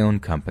 my own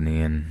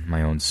company and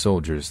my own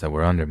soldiers that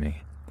were under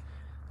me.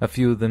 A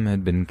few of them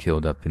had been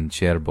killed up in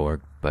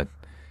Cherbourg, but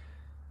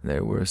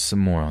there were some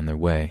more on their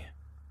way.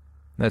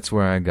 That's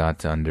where I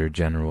got under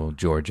General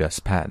George S.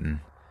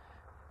 Patton.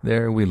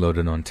 There we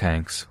loaded on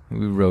tanks.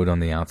 We rode on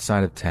the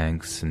outside of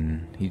tanks,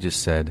 and he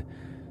just said,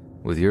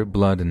 "With your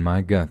blood and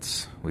my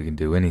guts, we can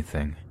do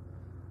anything."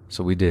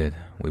 So we did.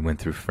 We went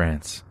through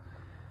France.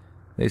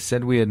 They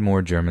said we had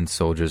more German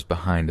soldiers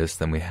behind us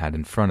than we had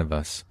in front of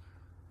us.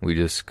 We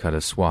just cut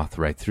a swath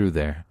right through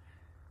there.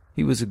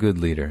 He was a good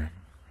leader.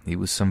 He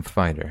was some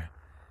fighter.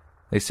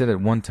 They said at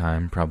one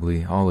time,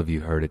 probably all of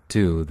you heard it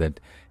too, that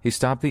he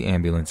stopped the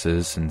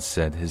ambulances and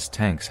said his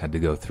tanks had to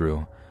go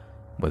through.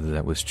 Whether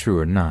that was true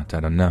or not, I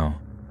don't know.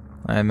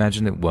 I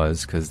imagine it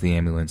was, because the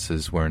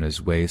ambulances were in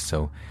his way,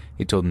 so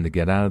he told them to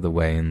get out of the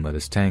way and let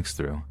his tanks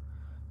through.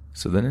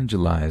 So then in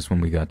July is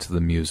when we got to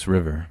the Meuse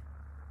River.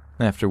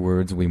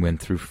 Afterwards, we went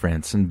through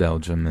France and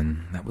Belgium,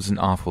 and that was an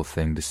awful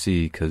thing to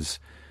see, because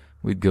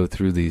we'd go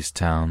through these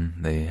towns.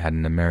 They had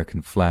an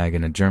American flag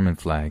and a German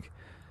flag.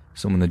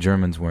 So when the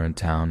Germans were in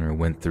town or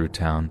went through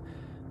town,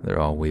 they're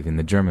all waving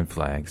the German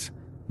flags.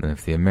 Then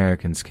if the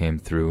Americans came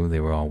through, they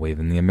were all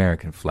waving the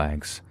American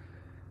flags.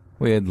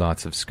 We had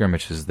lots of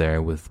skirmishes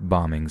there with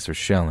bombings or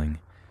shelling.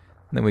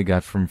 Then we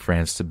got from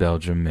France to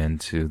Belgium and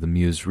to the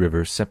Meuse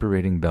River,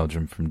 separating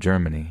Belgium from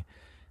Germany,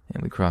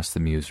 and we crossed the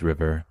Meuse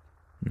River,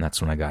 and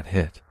that's when I got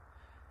hit.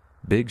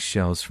 Big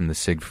shells from the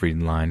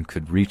Siegfried Line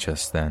could reach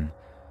us then,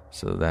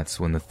 so that's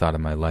when the thought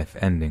of my life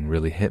ending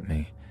really hit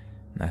me,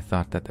 and I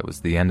thought that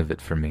was the end of it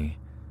for me.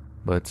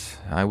 But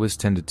I was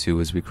tended to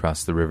as we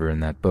crossed the river in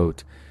that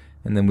boat,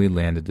 and then we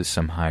landed to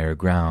some higher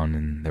ground,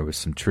 and there were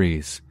some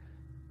trees.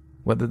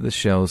 Whether the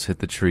shells hit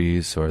the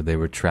trees or they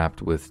were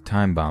trapped with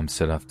time bombs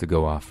set off to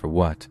go off or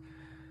what,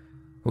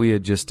 we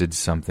had just did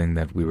something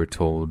that we were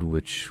told,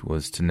 which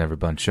was to never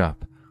bunch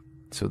up.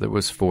 So there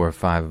was 4 or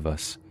 5 of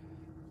us.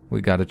 We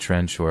got a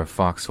trench or a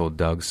foxhole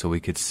dug so we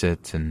could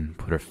sit and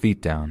put our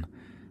feet down.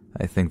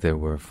 I think there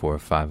were 4 or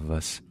 5 of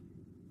us.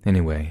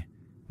 Anyway,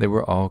 they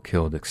were all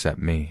killed except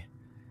me.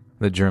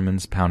 The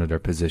Germans pounded our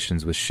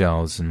positions with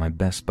shells, and my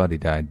best buddy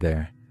died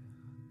there.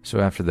 So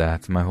after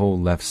that, my whole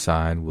left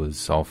side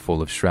was all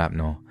full of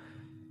shrapnel,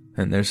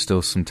 and there's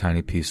still some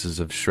tiny pieces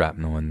of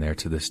shrapnel in there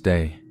to this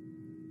day.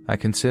 I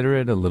consider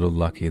it a little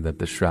lucky that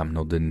the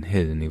shrapnel didn't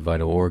hit any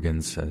vital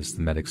organs, as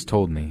the medics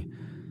told me.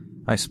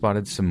 I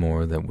spotted some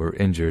more that were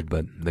injured,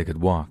 but they could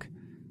walk.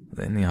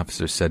 Then the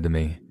officer said to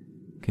me,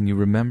 "Can you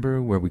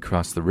remember where we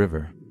crossed the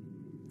river?"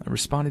 I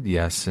responded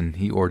yes, and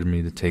he ordered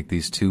me to take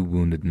these 2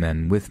 wounded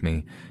men with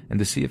me and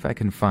to see if I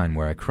can find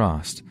where I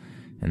crossed.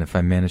 And if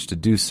I managed to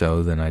do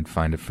so, then I'd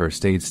find a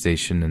first aid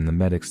station and the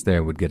medics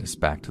there would get us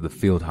back to the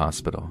field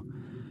hospital.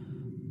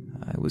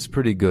 I was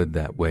pretty good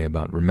that way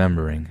about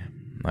remembering.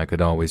 I could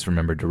always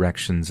remember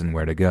directions and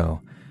where to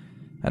go.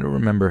 I don't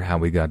remember how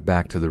we got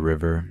back to the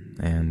river,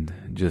 and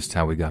just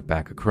how we got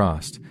back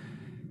across.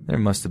 There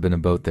must have been a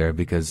boat there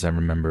because I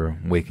remember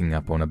waking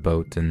up on a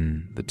boat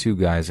and the 2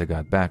 guys I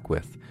got back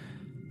with.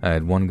 I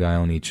had 1 guy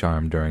on each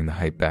arm during the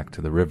hike back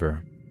to the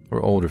river,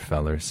 or older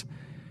fellers.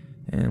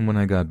 And when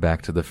I got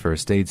back to the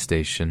first aid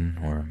station,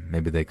 or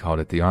maybe they called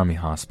it the army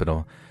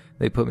hospital,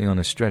 they put me on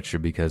a stretcher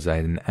because I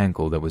had an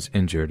ankle that was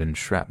injured and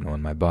shrapnel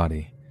in my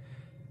body.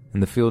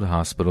 In the field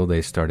hospital,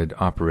 they started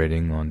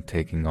operating on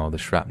taking all the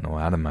shrapnel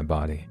out of my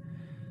body.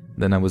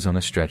 Then I was on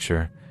a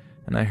stretcher,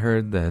 and I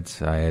heard that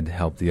I had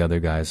helped the other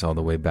guys all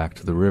the way back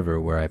to the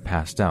river where I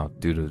passed out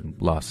due to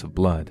loss of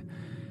blood,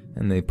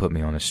 and they put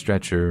me on a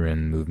stretcher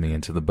and moved me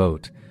into the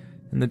boat.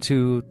 And the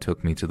 2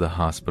 took me to the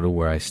hospital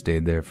where I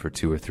stayed there for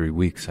 2 or 3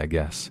 weeks, I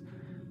guess.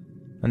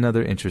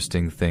 Another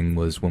interesting thing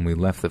was when we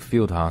left the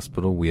field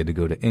hospital, we had to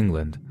go to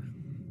England.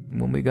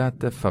 When we got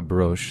to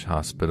Fabroche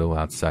Hospital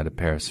outside of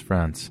Paris,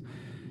 France,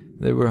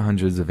 there were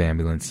hundreds of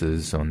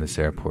ambulances on this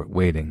airport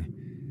waiting.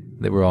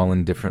 They were all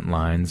in different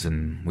lines,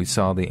 and we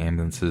saw the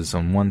ambulances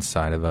on one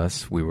side of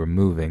us, we were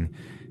moving,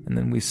 and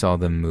then we saw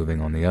them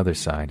moving on the other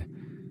side.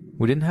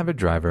 We didn't have a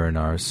driver in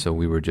ours, so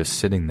we were just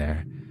sitting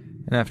there.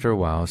 And after a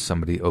while,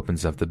 somebody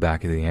opens up the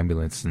back of the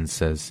ambulance and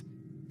says,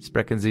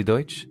 "Sprechen Sie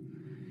Deutsch?"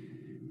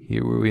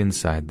 Here were we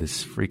inside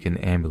this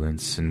freaking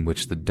ambulance in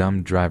which the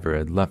dumb driver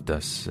had left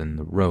us in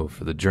the row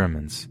for the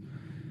Germans.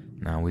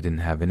 Now we didn't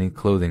have any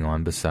clothing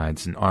on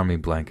besides an army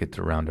blanket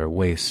around our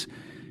waists,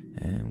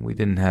 and we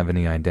didn't have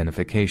any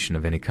identification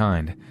of any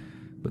kind,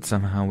 but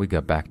somehow we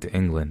got back to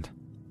England.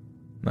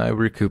 I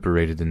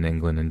recuperated in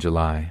England in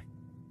July.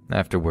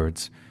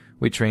 Afterwards,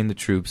 we trained the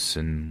troops,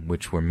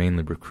 which were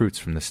mainly recruits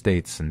from the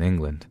States and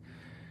England.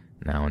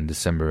 Now in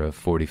December of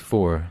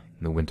 '44,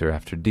 the winter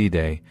after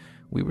D-Day,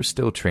 we were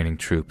still training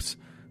troops,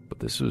 but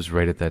this was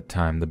right at that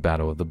time the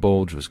Battle of the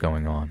Bulge was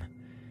going on.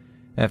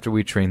 After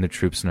we trained the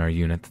troops in our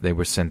unit, they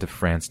were sent to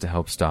France to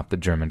help stop the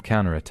German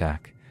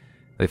counterattack.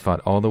 They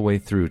fought all the way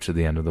through to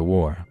the end of the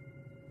war.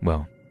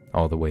 Well,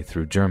 all the way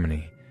through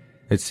Germany.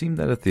 It seemed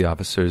that if the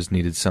officers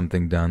needed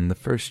something done, the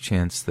first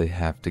chance they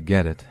have to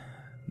get it.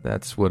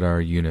 That's what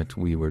our unit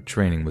we were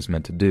training was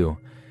meant to do,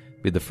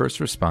 be the first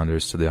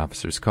responders to the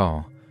officer's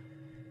call.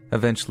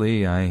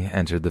 Eventually, I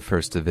entered the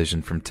 1st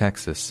Division from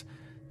Texas.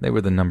 They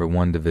were the number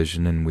 1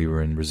 division and we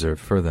were in reserve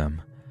for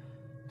them.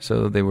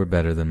 So they were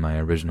better than my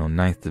original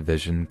 9th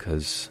division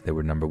because they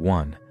were number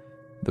 1,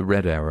 the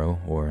Red Arrow,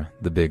 or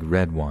the Big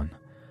Red One.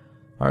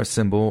 Our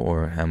symbol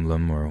or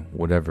emblem or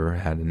whatever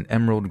had an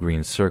emerald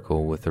green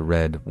circle with a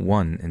red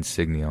 1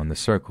 insignia on the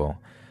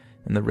circle,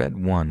 and the red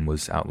 1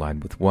 was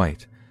outlined with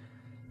white.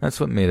 That's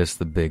what made us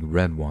the Big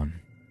Red One.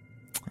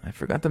 I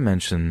forgot to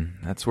mention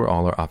that's where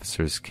all our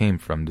officers came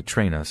from to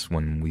train us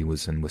when we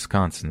was in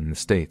Wisconsin in the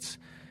States.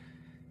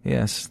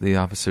 Yes, the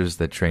officers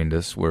that trained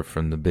us were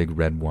from the Big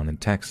Red One in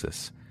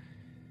Texas.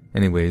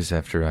 Anyways,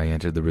 after I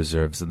entered the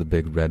reserves of the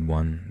Big Red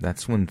One,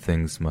 that's when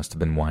things must have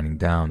been winding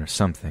down or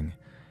something.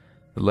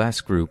 The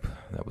last group,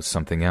 that was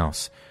something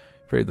else.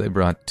 Afraid they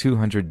brought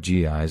 200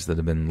 GIs that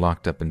had been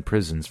locked up in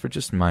prisons for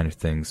just minor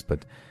things,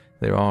 but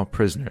they're all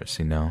prisoners,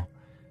 you know.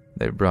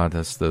 They brought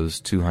us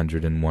those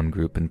 200 in one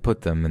group and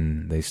put them,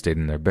 and they stayed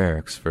in their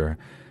barracks, for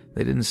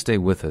they didn't stay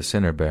with us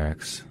in our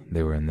barracks,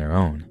 they were in their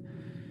own.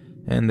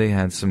 And they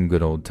had some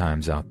good old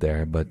times out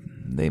there, but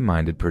they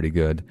minded pretty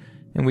good,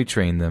 and we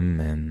trained them,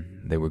 and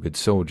they were good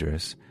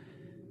soldiers.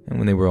 And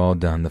when they were all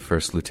done, the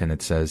first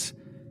lieutenant says,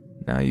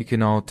 "Now you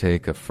can all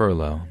take a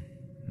furlough,"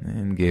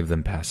 and gave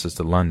them passes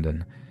to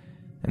London.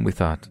 And we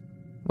thought,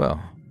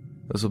 well,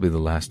 this will be the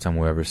last time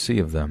we'll ever see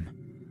of them.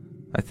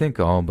 I think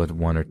all but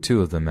 1 or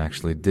 2 of them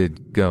actually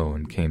did go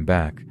and came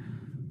back.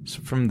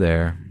 So from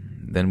there,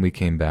 then we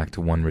came back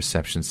to one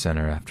reception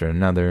center after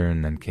another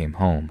and then came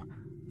home.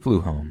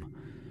 Flew home.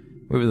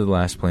 We were the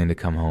last plane to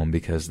come home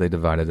because they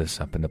divided us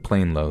up into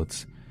plane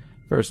loads.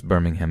 First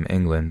Birmingham,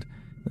 England,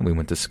 then we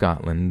went to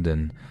Scotland,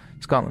 and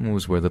Scotland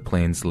was where the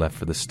planes left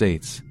for the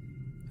States.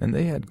 And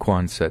they had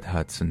Quonset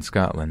huts in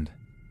Scotland,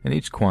 and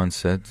each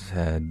Quonset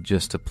had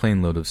just a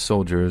plane load of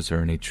soldiers or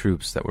any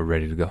troops that were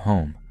ready to go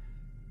home.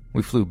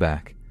 We flew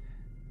back.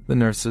 The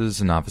nurses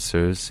and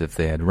officers, if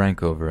they had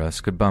rank over us,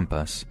 could bump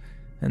us,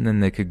 and then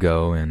they could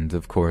go, and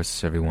of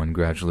course everyone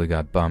gradually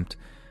got bumped,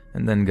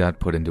 and then got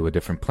put into a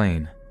different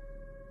plane.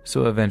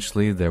 So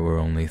eventually there were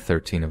only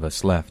 13 of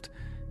us left,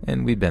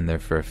 and we'd been there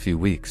for a few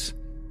weeks.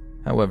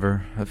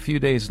 However, a few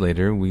days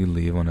later we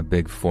leave on a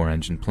big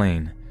 4-engine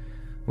plane.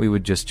 We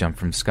would just jump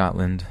from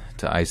Scotland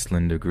to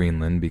Iceland or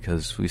Greenland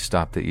because we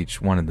stopped at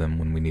each one of them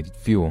when we needed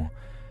fuel.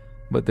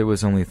 But there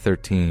was only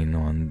 13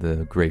 on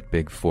the great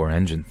big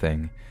 4-engine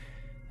thing,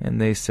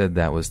 and they said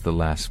that was the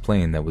last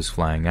plane that was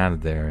flying out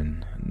of there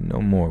and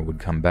no more would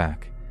come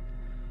back.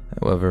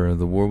 However,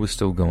 the war was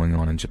still going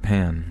on in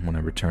Japan when I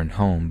returned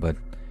home, but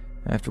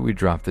after we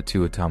dropped the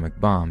 2 atomic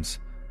bombs,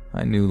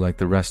 I knew like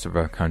the rest of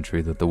our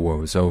country that the war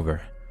was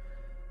over.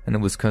 And it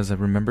was because I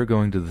remember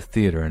going to the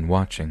theater and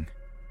watching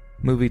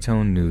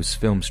Movietone News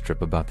film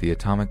strip about the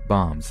atomic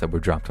bombs that were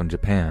dropped on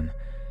Japan,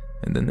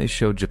 and then they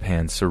showed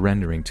Japan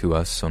surrendering to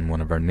us on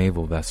one of our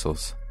naval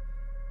vessels.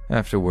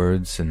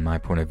 Afterwards, in my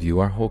point of view,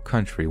 our whole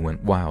country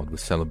went wild with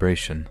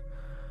celebration.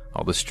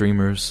 All the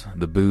streamers,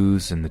 the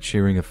booze, and the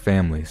cheering of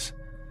families.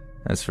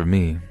 As for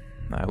me,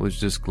 I was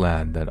just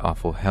glad that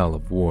awful hell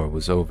of war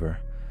was over.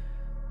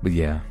 But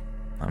yeah,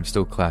 I'm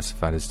still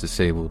classified as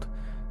disabled,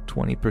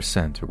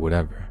 20% or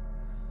whatever.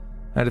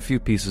 I had a few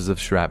pieces of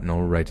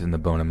shrapnel right in the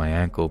bone of my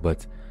ankle,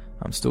 but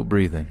I'm still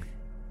breathing.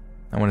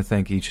 I want to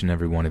thank each and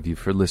every one of you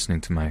for listening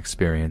to my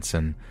experience,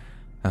 and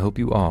I hope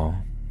you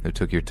all, who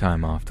took your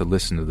time off to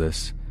listen to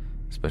this,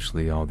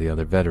 especially all the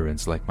other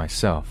veterans like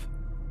myself,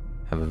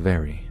 have a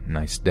very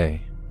nice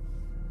day.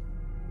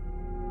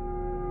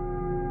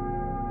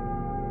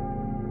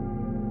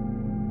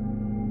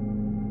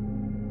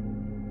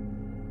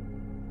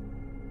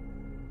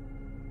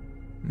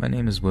 My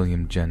name is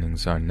William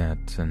Jennings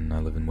Arnett, and I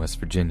live in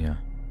West Virginia.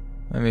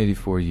 I'm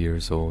 84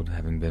 years old,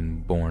 having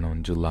been born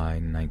on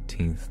July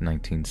 19th,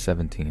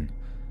 1917.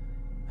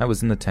 I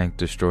was in the Tank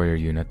Destroyer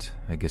Unit,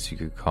 I guess you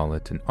could call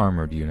it an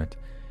armored unit,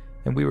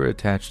 and we were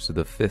attached to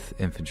the 5th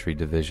Infantry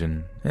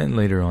Division, and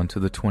later on to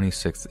the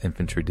 26th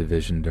Infantry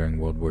Division during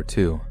World War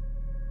II.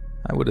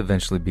 I would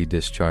eventually be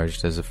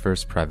discharged as a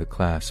first private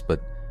class,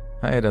 but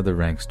I had other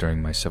ranks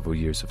during my several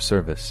years of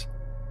service.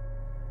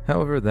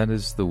 However, that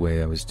is the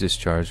way I was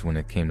discharged when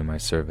it came to my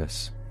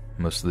service.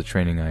 Most of the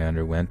training I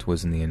underwent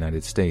was in the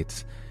United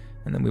States,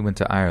 and then we went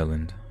to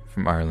Ireland,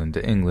 from Ireland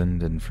to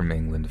England, and from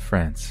England to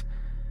France.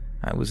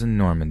 I was in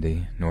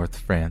Normandy, North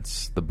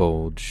France, the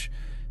Bulge,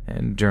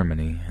 and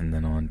Germany, and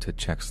then on to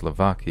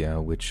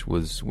Czechoslovakia, which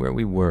was where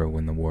we were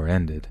when the war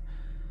ended.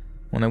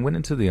 When I went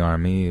into the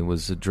army, it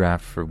was a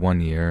draft for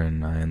 1 year,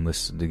 and I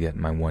enlisted to get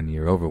my 1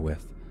 year over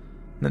with.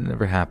 That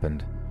never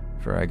happened,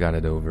 for I got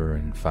it over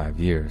in 5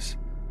 years.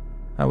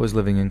 I was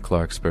living in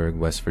Clarksburg,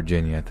 West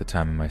Virginia at the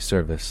time of my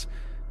service,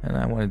 and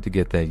I wanted to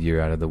get that year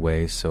out of the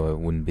way so it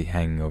wouldn't be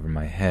hanging over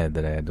my head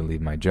that I had to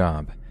leave my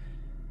job.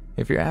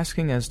 If you're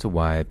asking as to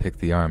why I picked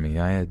the Army,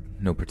 I had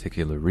no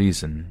particular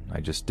reason, I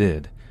just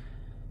did.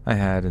 I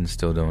had and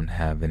still don't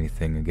have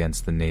anything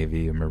against the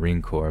Navy or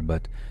Marine Corps,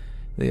 but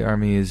the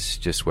Army is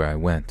just where I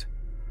went.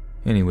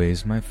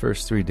 Anyways, my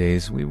first 3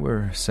 days we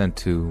were sent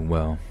to,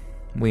 well,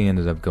 we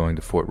ended up going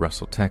to Fort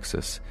Russell,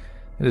 Texas.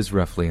 It is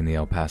roughly in the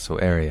El Paso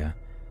area.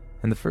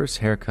 And the first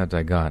haircut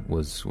I got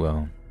was,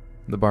 well,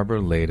 The barber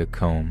laid a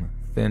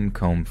thin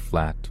comb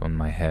flat on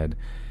my head,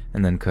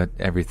 and then cut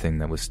everything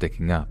that was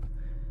sticking up.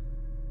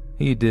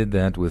 He did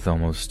that with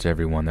almost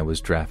everyone that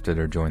was drafted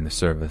or joined the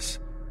service.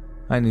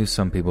 I knew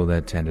some people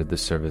that entered the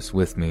service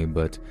with me,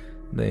 but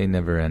they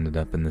never ended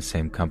up in the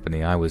same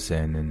company I was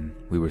in, and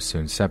we were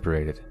soon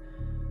separated.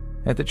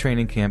 At the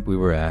training camp we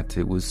were at,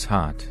 it was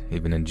hot.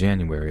 Even in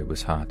January it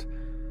was hot,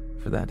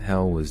 for that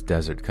hell was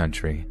desert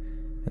country,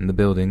 and the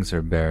buildings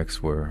or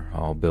barracks were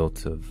all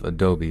built of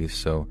adobe,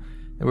 so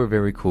they were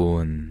very cool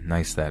and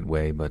nice that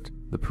way, but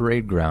the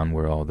parade ground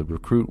where all the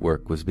recruit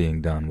work was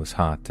being done was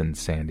hot and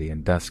sandy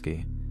and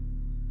dusky.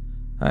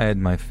 I had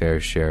my fair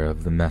share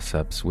of the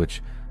mess-ups,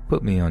 which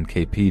put me on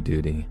KP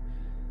duty.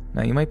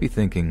 Now you might be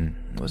thinking,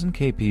 wasn't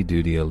KP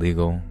duty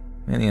illegal?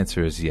 And the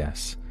answer is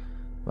yes.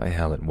 By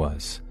hell it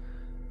was.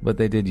 But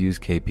they did use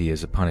KP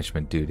as a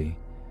punishment duty.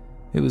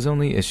 It was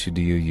only issued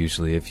to you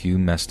usually if you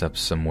messed up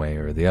some way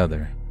or the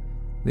other.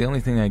 The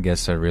only thing I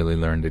guess I really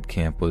learned at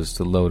camp was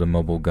to load a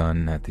mobile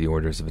gun at the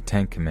orders of a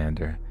tank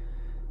commander.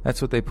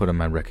 That's what they put on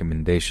my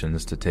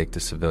recommendations to take to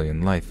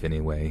civilian life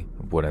anyway,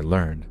 of what I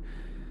learned.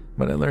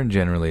 But I learned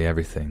generally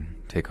everything.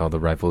 Take all the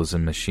rifles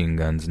and machine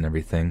guns and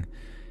everything.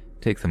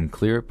 Take them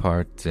clear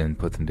apart and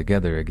put them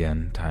together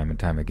again, time and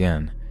time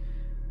again.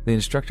 The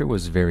instructor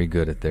was very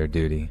good at their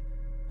duty.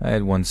 I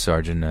had one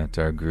sergeant at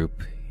our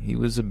group. He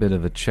was a bit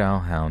of a chow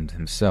hound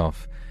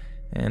himself,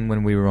 and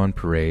when we were on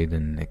parade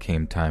and it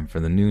came time for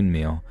the noon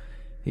meal,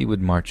 he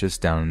would march us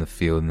down in the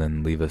field and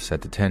then leave us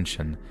at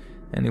detention,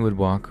 and he would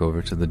walk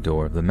over to the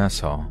door of the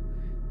mess hall,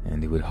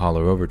 and he would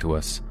holler over to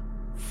us,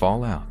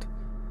 "Fall out."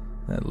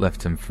 That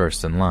left him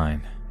first in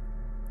line.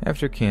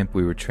 After camp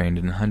we were trained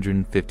in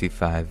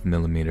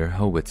 155mm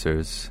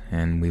howitzers,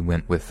 and we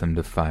went with them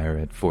to fire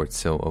at Fort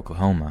Sill,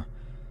 Oklahoma.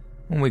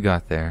 When we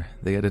got there,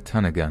 they had a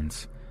ton of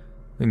guns.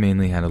 We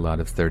mainly had a lot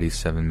of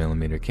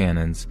 37mm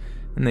cannons,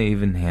 and they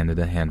even handed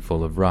a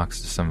handful of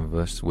rocks to some of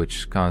us,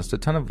 which caused a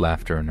ton of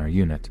laughter in our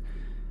unit.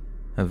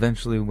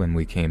 Eventually, when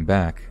we came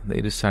back,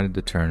 they decided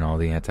to turn all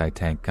the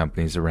anti-tank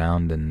companies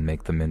around and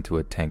make them into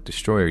a tank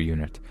destroyer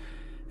unit,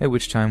 at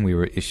which time we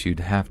were issued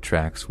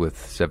half-tracks with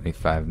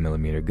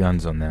 75mm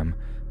guns on them,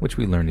 which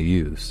we learned to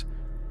use.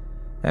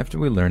 After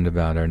we learned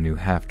about our new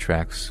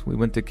half-tracks, we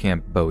went to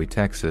Camp Bowie,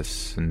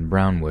 Texas, in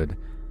Brownwood,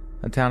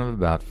 a town of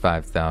about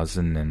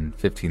 5,000 and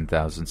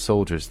 15,000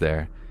 soldiers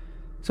there,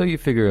 so you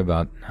figure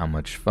about how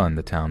much fun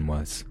the town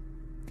was.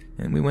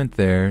 And we went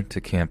there to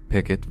Camp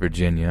Pickett,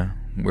 Virginia,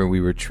 where we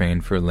were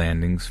trained for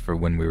landings for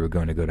when we were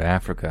going to go to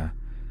Africa.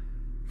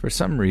 For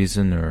some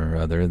reason or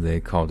other, they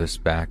called us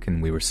back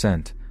and we were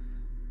sent.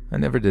 I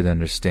never did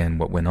understand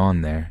what went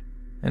on there,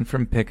 and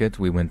from Pickett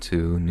we went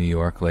to New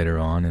York later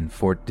on and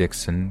Fort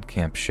Dixon,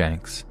 Camp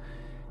Shanks,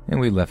 and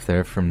we left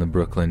there from the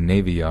Brooklyn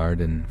Navy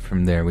Yard, and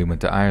from there we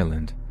went to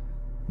Ireland.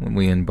 When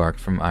we embarked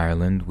from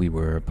Ireland, we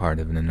were a part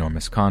of an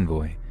enormous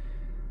convoy.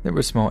 There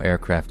were small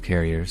aircraft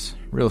carriers,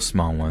 real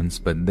small ones,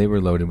 but they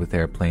were loaded with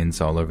airplanes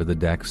all over the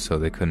deck so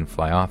they couldn't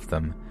fly off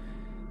them.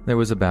 There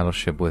was a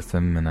battleship with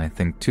them, and I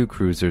think 2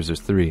 cruisers or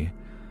 3.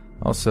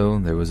 Also,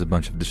 there was a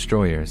bunch of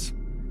destroyers.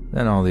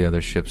 Then all the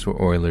other ships were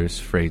oilers,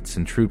 freights,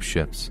 and troop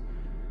ships.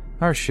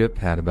 Our ship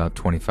had about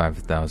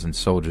 25,000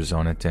 soldiers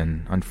on it,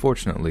 and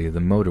unfortunately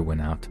the motor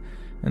went out,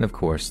 and of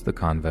course the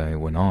convoy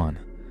went on.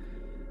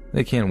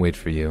 They can't wait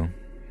for you.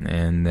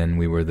 And then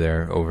we were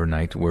there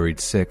overnight worried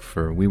sick,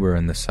 for we were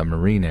in the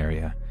submarine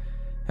area.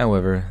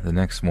 However, the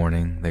next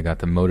morning they got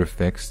the motor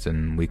fixed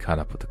and we caught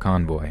up with the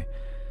convoy.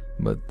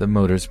 But the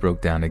motors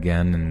broke down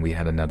again and we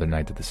had another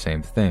night of the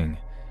same thing.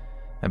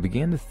 I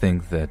began to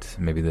think that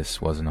maybe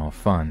this wasn't all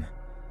fun.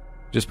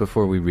 Just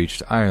before we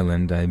reached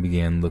Ireland, I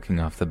began looking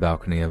off the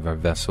balcony of our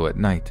vessel at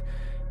night,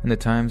 and at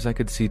times I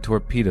could see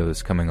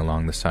torpedoes coming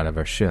along the side of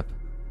our ship.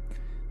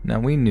 Now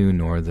we knew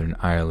Northern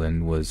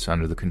Ireland was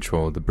under the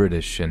control of the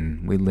British,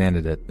 and we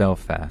landed at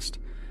Belfast.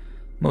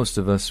 Most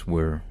of us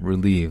were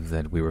relieved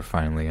that we were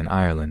finally in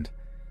Ireland.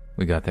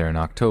 We got there in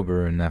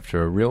October, and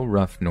after a real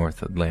rough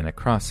North Atlantic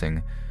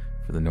crossing,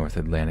 for the North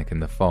Atlantic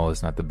in the fall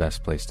is not the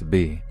best place to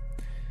be,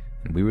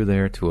 and we were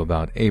there till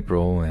about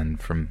April,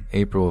 and from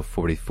April of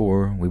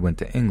 44 we went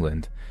to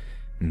England,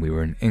 and we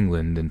were in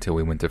England until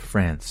we went to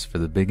France for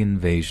the big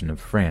invasion of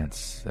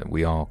France that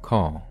we all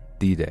call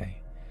D-Day.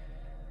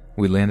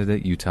 We landed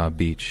at Utah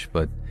Beach,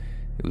 but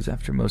it was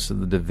after most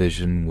of the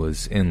division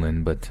was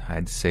inland, but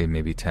I'd say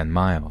maybe 10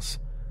 miles.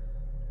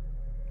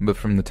 But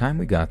from the time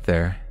we got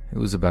there, it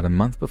was about a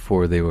month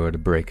before they were to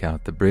break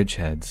out the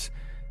bridgeheads,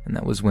 and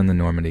that was when the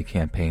Normandy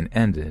campaign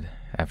ended,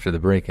 after the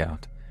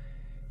breakout.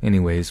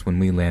 Anyways, when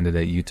we landed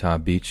at Utah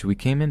Beach, we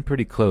came in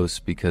pretty close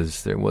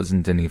because there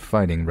wasn't any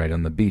fighting right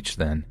on the beach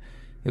then.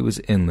 It was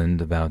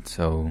inland about,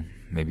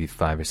 maybe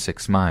 5 or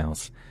 6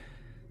 miles.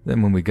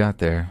 Then when we got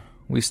there,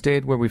 we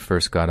stayed where we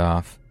first got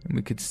off, and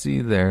we could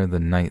see there the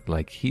night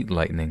like heat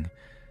lightning.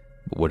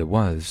 But what it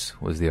was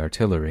the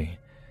artillery.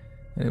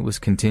 And it was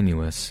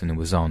continuous, and it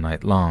was all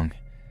night long.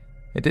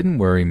 It didn't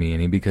worry me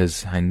any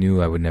because I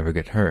knew I would never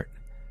get hurt.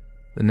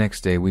 The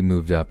next day we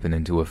moved up and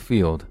into a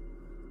field.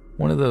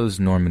 One of those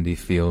Normandy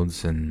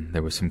fields, and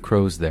there were some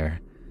crows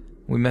there.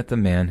 We met the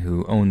man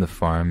who owned the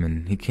farm,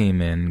 and he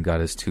came in and got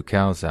his 2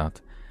 cows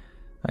out.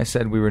 I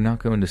said we were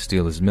not going to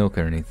steal his milk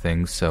or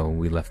anything, so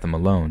we left them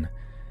alone.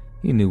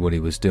 He knew what he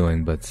was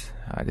doing, but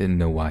I didn't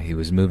know why he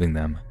was moving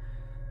them.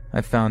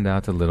 I found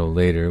out a little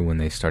later when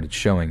they started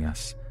showing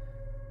us.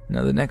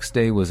 Now, the next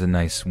day was a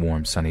nice,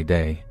 warm, sunny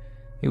day.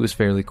 It was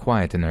fairly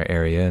quiet in our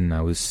area, and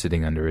I was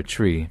sitting under a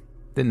tree.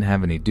 Didn't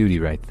have any duty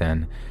right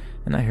then,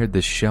 and I heard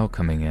this shell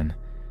coming in.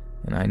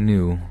 And I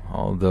knew,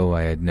 although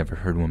I had never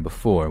heard one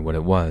before, what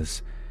it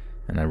was,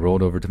 and I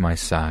rolled over to my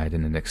side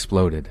and it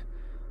exploded,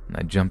 and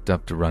I jumped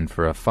up to run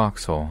for a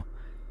foxhole.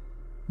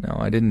 Now,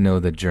 I didn't know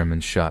that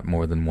Germans shot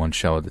more than 1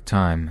 shell at a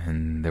time,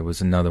 and there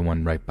was another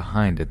one right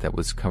behind it that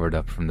was covered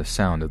up from the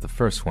sound of the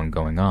first one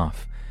going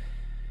off.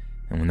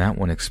 And when that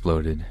one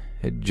exploded,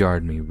 it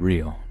jarred me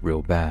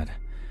real bad,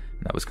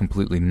 and I was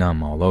completely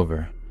numb all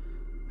over.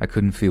 I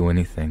couldn't feel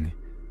anything.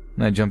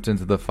 And I jumped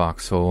into the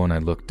foxhole and I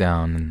looked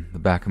down, and the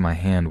back of my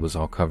hand was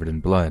all covered in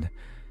blood.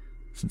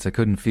 Since I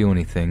couldn't feel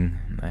anything,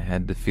 I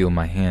had to feel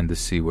my hand to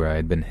see where I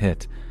had been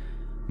hit,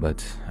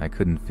 but I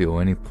couldn't feel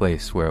any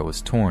place where it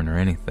was torn or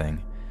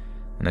anything.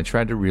 And I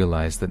tried to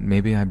realize that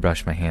maybe I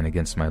brushed my hand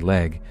against my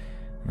leg,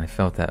 and I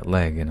felt that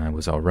leg and I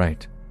was all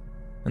right.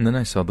 And then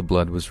I saw the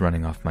blood was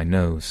running off my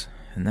nose,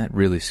 and that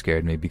really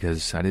scared me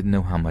because I didn't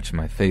know how much of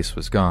my face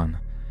was gone.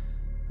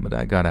 But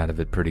I got out of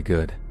it pretty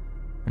good.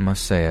 I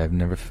must say I've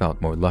never felt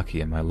more lucky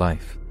in my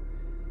life.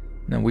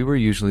 Now, we were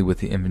usually with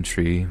the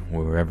infantry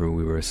wherever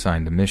we were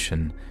assigned a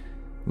mission.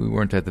 We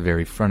weren't at the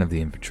very front of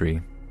the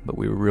infantry, but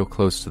we were real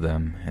close to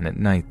them, and at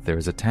night there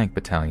was a tank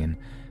battalion,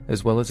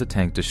 as well as a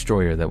tank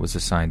destroyer that was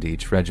assigned to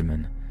each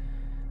regiment.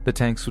 The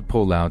tanks would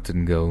pull out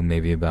and go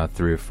maybe about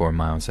 3 or 4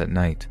 miles at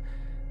night,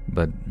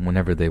 but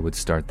whenever they would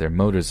start their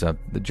motors up,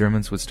 the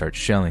Germans would start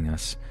shelling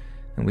us,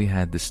 and we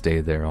had to stay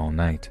there all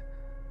night.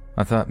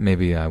 I thought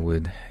maybe I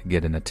would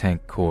get in a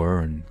tank corps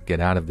and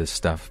get out of this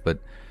stuff, but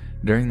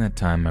during that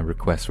time my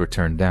requests were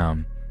turned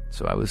down,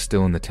 so I was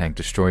still in the tank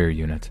destroyer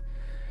unit.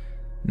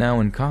 Now,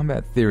 in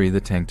combat theory,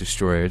 the tank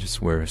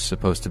destroyers were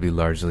supposed to be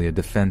largely a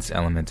defense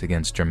element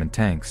against German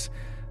tanks,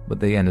 but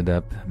they ended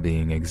up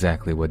being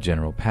exactly what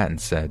General Patton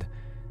said.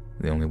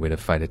 The only way to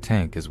fight a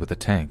tank is with a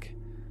tank.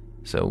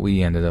 So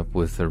we ended up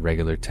with a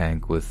regular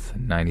tank with a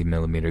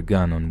 90mm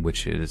gun, on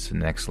which is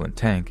an excellent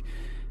tank,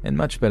 and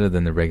much better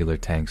than the regular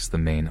tanks the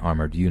main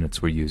armored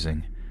units were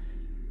using.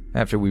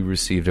 After we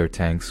received our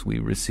tanks, we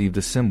received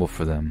a symbol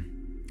for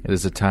them. It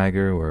is a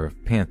tiger or a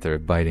panther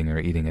biting or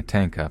eating a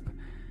tank up.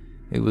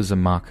 It was a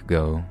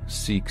mock-go,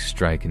 seek,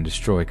 strike, and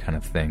destroy kind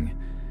of thing.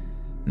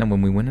 Now,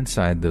 when we went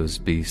inside those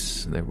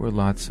beasts, there were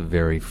lots of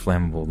very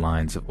flammable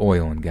lines of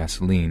oil and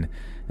gasoline,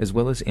 as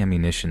well as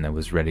ammunition that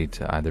was ready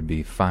to either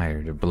be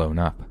fired or blown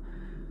up.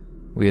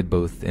 We had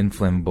both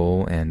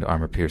inflammable and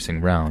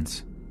armor-piercing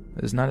rounds.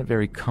 It is not a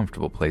very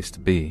comfortable place to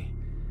be.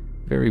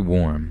 Very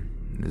warm.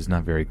 It is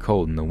not very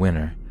cold in the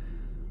winter.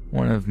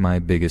 One of my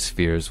biggest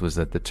fears was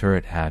that the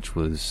turret hatch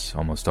was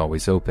almost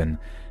always open,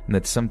 and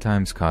that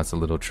sometimes caused a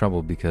little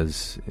trouble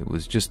because it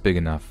was just big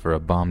enough for a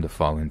bomb to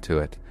fall into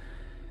it.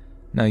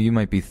 Now, you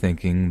might be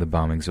thinking the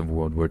bombings of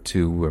World War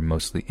II were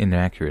mostly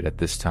inaccurate at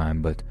this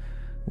time, but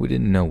we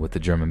didn't know what the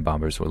German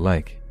bombers were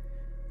like.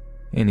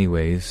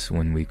 Anyways,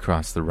 when we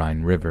crossed the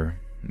Rhine River,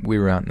 we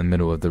were out in the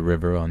middle of the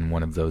river on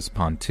one of those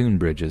pontoon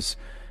bridges,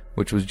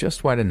 which was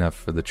just wide enough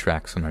for the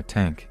tracks on our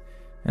tank,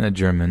 and a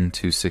German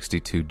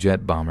Tu-62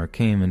 jet bomber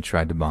came and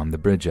tried to bomb the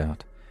bridge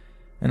out.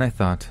 And I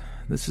thought,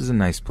 this is a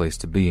nice place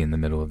to be in the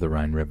middle of the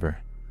Rhine River.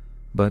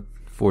 But,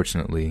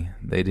 fortunately,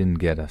 they didn't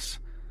get us.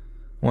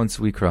 Once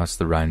we crossed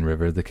the Rhine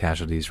River, the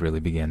casualties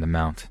really began to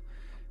mount.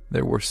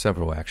 There were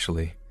several,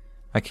 actually.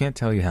 I can't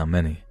tell you how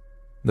many.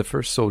 The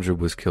first soldier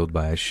was killed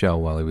by a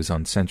shell while he was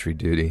on sentry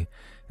duty,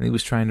 and he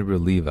was trying to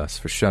relieve us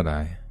for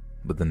shut-eye,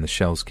 but then the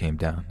shells came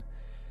down.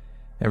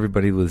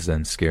 Everybody was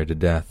then scared to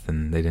death,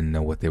 and they didn't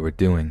know what they were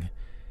doing.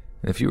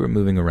 And if you were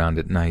moving around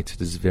at night,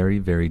 it is very,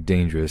 very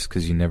dangerous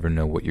because you never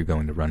know what you're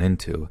going to run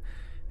into,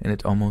 and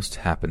it almost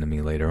happened to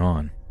me later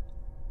on.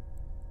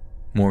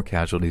 More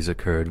casualties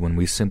occurred when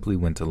we simply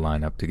went to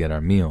line up to get our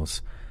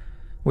meals.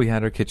 We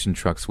had our kitchen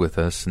trucks with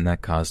us, and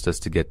that caused us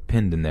to get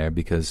pinned in there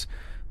because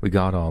we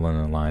got all in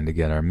a line to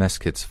get our mess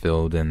kits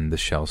filled and the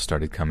shells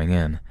started coming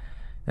in.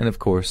 And of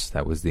course,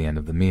 that was the end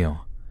of the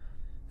meal.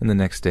 And the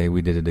next day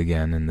we did it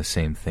again, and the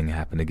same thing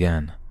happened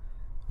again.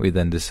 We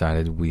then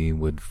decided we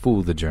would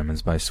fool the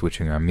Germans by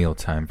switching our meal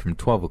time from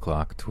 12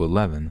 o'clock to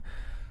 11,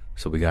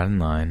 so we got in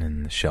line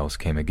and the shells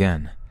came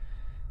again.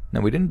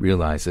 Now, we didn't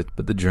realize it,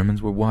 but the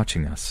Germans were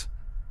watching us.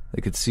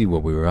 They could see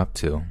what we were up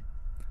to.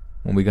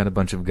 When we got a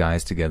bunch of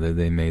guys together,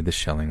 they made the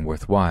shelling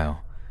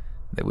worthwhile.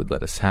 They would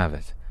let us have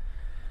it.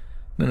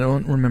 I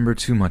don't remember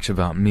too much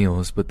about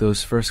meals, but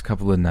those first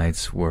couple of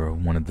nights were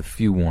one of the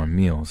few warm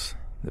meals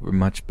that were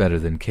much better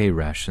than K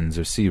rations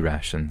or C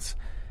rations.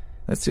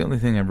 That's the only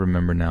thing I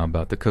remember now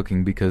about the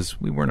cooking because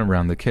we weren't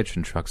around the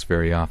kitchen trucks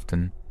very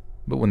often.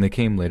 But when they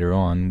came later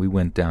on, we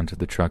went down to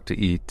the truck to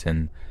eat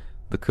and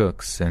the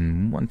cooks,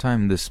 and one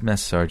time this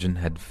mess sergeant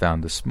had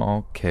found a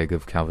small keg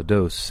of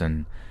Calvados,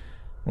 and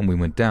when we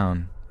went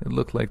down, It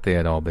looked like they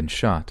had all been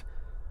shot.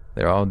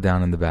 They're all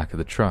down in the back of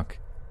the truck,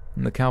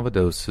 and the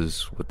Calvados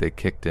is what they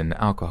kicked in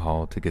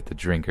alcohol to get the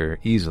drinker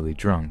easily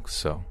drunk,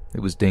 so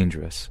it was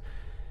dangerous.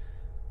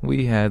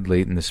 We had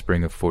late in the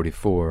spring of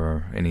 44,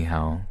 or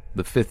anyhow,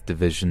 the 5th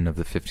Division of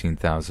the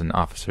 15,000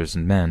 officers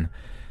and men.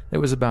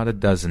 There was about a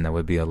dozen that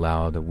would be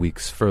allowed a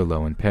week's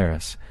furlough in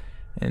Paris,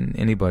 and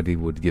anybody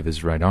would give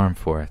his right arm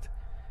for it.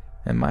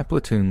 And my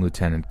platoon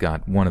lieutenant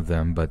got one of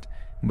them, but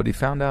he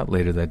found out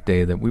later that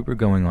day that we were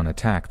going on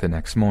attack the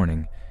next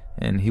morning,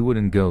 and he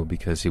wouldn't go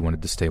because he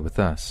wanted to stay with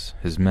us,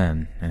 his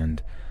men,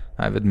 and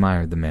I've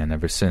admired the man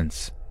ever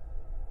since.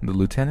 The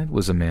lieutenant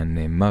was a man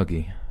named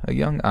Muggy, a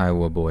young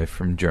Iowa boy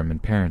from German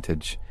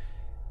parentage.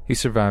 He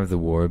survived the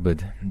war,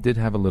 but did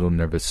have a little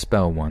nervous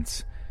spell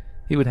once.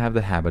 He would have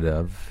the habit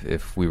of,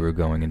 if we were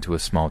going into a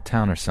small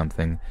town or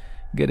something,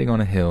 getting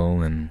on a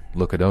hill and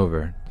look it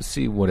over to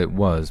see what it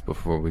was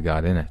before we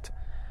got in it.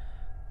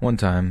 One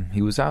time,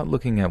 he was out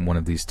looking at one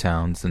of these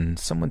towns and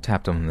someone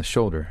tapped him on the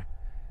shoulder.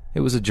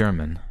 It was a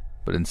German,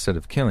 but instead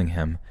of killing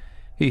him,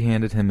 he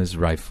handed him his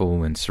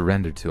rifle and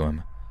surrendered to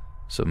him.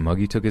 So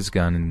Muggy took his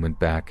gun and went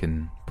back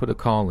and put a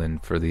call in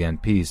for the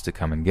NPs to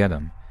come and get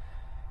him.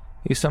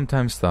 He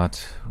sometimes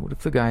thought, what if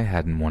the guy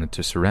hadn't wanted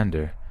to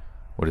surrender?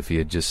 What if he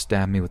had just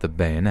stabbed me with a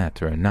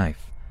bayonet or a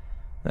knife?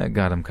 That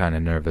got him kind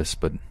of nervous,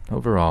 but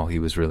overall he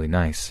was really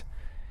nice.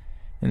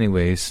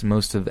 Anyways,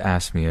 most have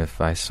asked me if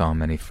I saw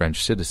many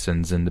French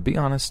citizens, and to be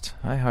honest,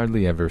 I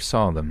hardly ever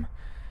saw them.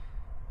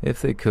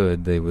 If they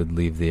could, they would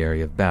leave the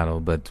area of battle,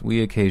 but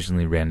we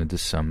occasionally ran into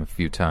some a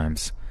few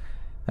times.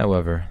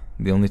 However,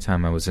 the only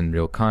time I was in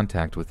real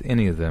contact with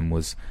any of them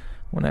was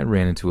when I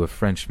ran into a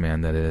Frenchman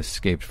that had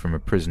escaped from a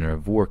prisoner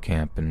of war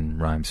camp in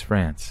Reims,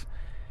 France.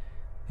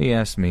 He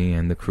asked me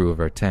and the crew of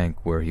our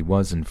tank where he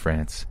was in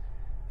France.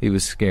 He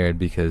was scared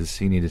because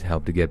he needed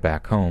help to get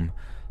back home,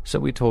 so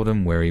we told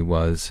him where he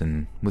was,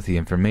 and with the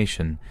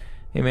information,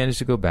 he managed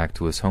to go back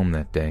to his home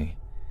that day.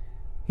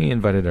 He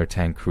invited our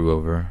tank crew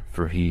over,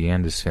 for he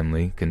and his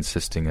family,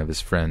 consisting of his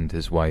friend,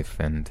 his wife,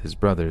 and his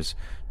brothers,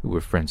 who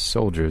were French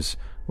soldiers,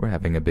 were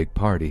having a big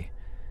party.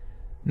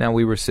 Now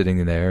we were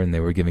sitting there, and they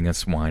were giving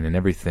us wine and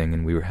everything,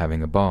 and we were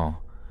having a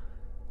ball.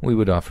 We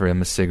would offer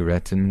him a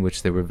cigarette, in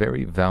which they were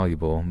very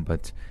valuable,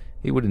 but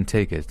he wouldn't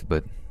take it,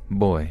 but,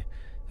 boy,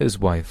 his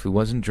wife, who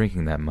wasn't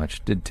drinking that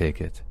much, did take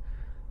it.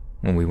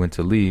 When we went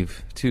to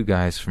leave, 2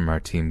 guys from our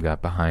team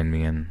got behind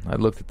me, and I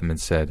looked at them and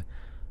said,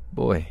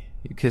 "Boy,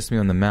 you kissed me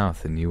on the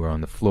mouth and you were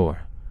on the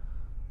floor."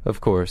 Of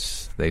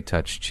course, they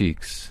touched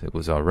cheeks. It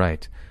was all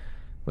right,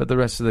 but the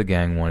rest of the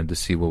gang wanted to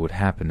see what would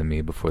happen to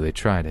me before they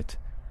tried it.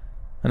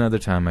 Another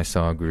time I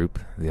saw a group,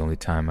 the only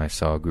time I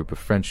saw a group of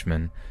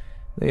Frenchmen,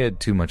 they had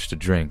too much to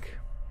drink.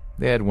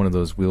 They had one of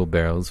those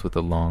wheelbarrows with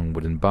a long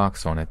wooden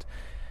box on it,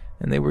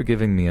 and they were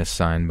giving me a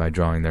sign by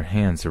drawing their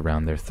hands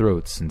around their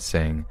throats and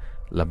saying,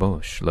 "La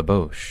Boche, La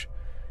Boche."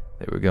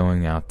 They were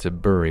going out to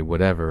bury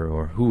whatever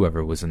or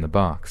whoever was in the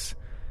box.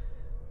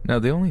 Now,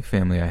 the only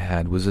family I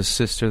had was a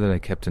sister that I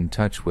kept in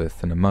touch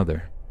with and a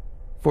mother.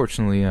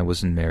 Fortunately, I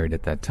wasn't married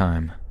at that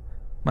time.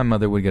 My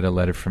mother would get a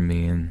letter from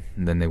me, and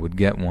then they would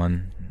get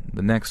one.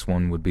 The next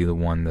one would be the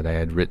one that I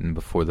had written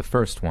before the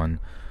first one,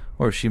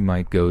 or she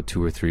might go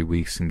 2 or 3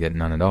 weeks and get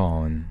none at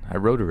all, and I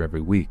wrote her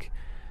every week.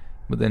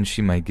 But then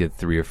she might get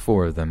 3 or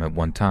 4 of them at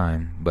one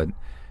time, but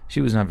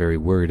she was not very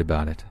worried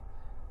about it.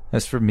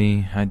 As for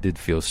me, I did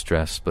feel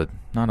stressed, but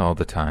not all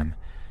the time.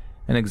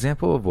 An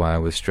example of why I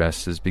was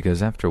stressed is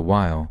because after a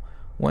while,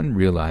 one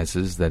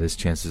realizes that his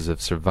chances of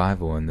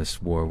survival in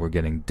this war were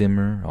getting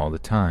dimmer all the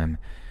time,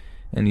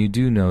 and you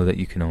do know that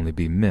you can only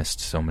be missed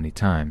so many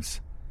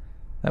times.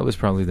 That was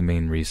probably the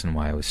main reason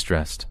why I was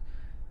stressed.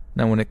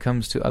 Now, when it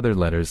comes to other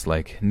letters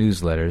like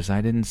newsletters,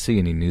 I didn't see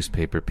any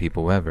newspaper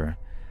people ever.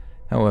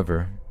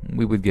 However,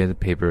 we would get a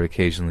paper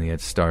occasionally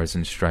at Stars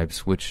and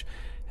Stripes, which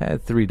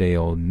had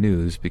 3-day-old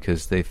news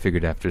because they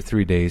figured after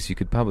 3 days you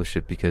could publish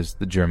it because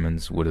the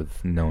Germans would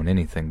have known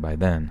anything by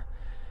then.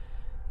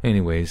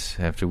 Anyways,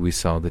 after we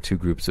saw the 2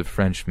 groups of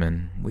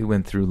Frenchmen, we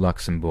went through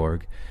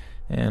Luxembourg,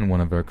 and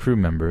one of our crew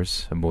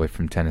members, a boy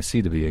from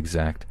Tennessee to be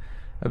exact,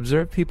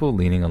 observed people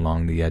leaning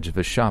along the edge of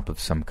a shop of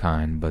some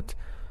kind, but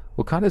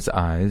what caught his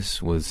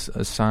eyes was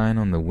a sign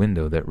on the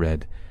window that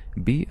read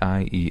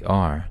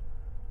BIER,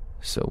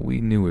 so we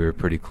knew we were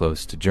pretty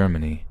close to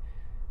Germany.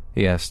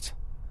 He asked,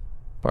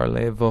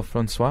 "Parlez-vous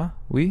François?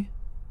 Oui?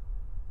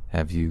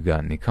 Have you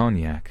got any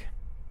cognac?"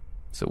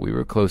 So we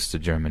were close to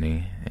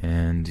Germany,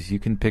 and you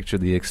can picture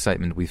the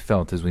excitement we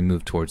felt as we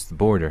moved towards the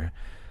border.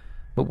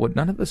 But what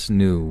none of us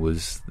knew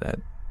was that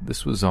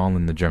this was all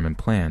in the German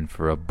plan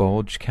for a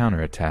Bulge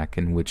counterattack,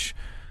 in which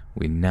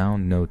we now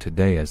know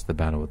today as the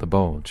Battle of the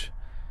Bulge.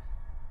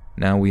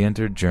 Now, we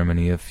entered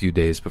Germany a few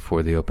days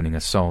before the opening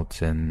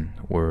assault and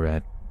were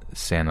at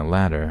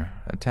Sanilader,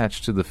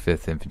 attached to the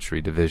 5th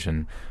Infantry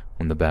Division,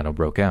 when the battle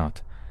broke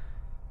out.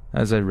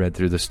 As I read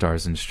through the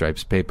Stars and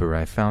Stripes paper,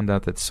 I found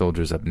out that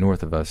soldiers up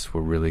north of us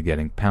were really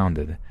getting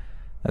pounded.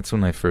 That's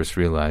when I first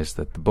realized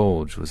that the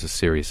Bulge was a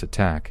serious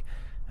attack,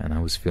 and I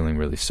was feeling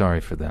really sorry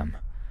for them.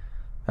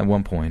 At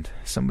one point,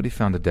 somebody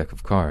found a deck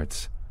of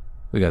cards.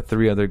 We got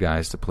 3 other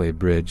guys to play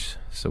bridge,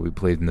 so we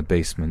played in the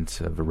basement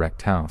of a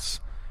wrecked house.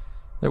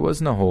 There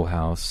wasn't a whole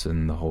house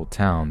in the whole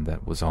town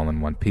that was all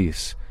in one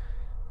piece.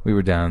 We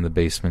were down in the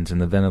basement,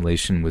 and the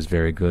ventilation was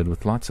very good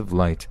with lots of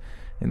light,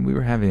 and we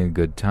were having a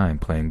good time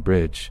playing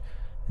bridge,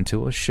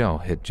 until a shell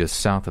hit just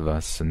south of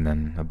us, and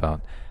then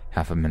about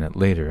half a minute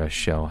later a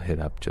shell hit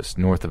up just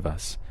north of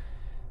us.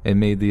 It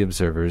made the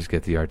observers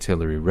get the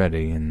artillery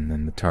ready and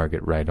then the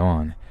target right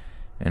on,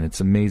 and it's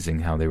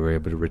amazing how they were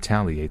able to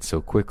retaliate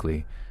so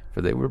quickly,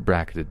 for they were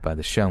bracketed by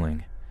the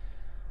shelling.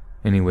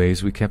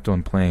 Anyways, we kept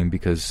on playing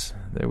because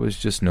there was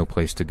just no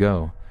place to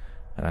go,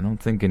 and I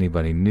don't think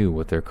anybody knew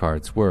what their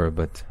cards were,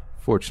 but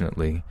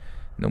fortunately,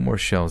 no more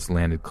shells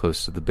landed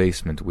close to the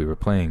basement we were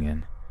playing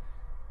in.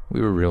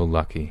 We were real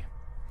lucky,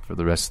 for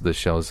the rest of the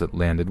shells that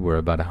landed were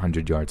about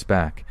 100 yards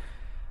back.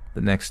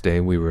 The next day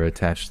we were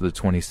attached to the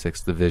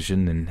 26th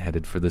Division and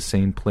headed for the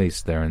same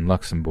place there in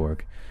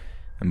Luxembourg,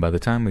 and by the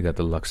time we got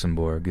to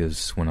Luxembourg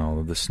is when all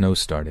of the snow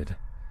started.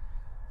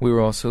 We were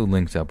also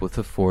linked up with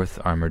the 4th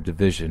Armored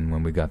Division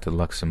when we got to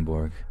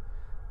Luxembourg,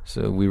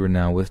 so we were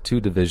now with 2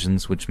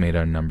 divisions, which made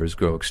our numbers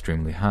grow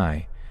extremely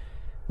high.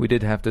 We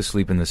did have to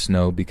sleep in the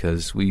snow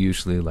because we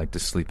usually like to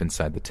sleep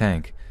inside the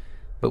tank,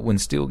 but when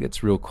steel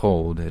gets real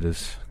cold, it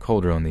is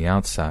colder on the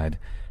outside,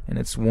 and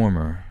it's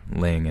warmer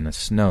laying in the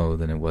snow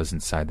than it was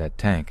inside that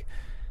tank,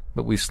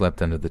 but we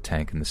slept under the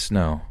tank in the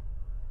snow.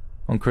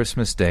 On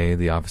Christmas Day,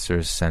 the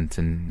officers sent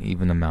an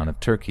even amount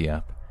of turkey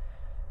up.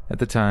 At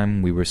the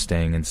time, we were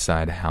staying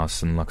inside a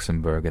house in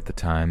Luxembourg at the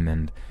time,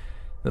 and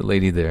the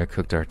lady there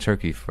cooked our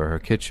turkey for her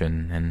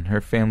kitchen, and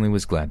her family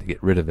was glad to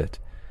get rid of it.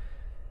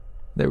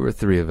 There were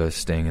 3 of us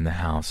staying in the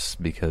house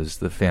because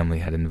the family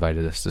had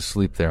invited us to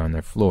sleep there on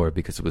their floor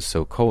because it was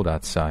so cold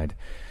outside,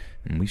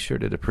 and we sure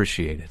did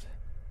appreciate it.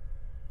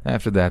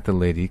 After that, the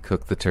lady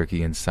cooked the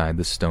turkey inside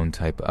the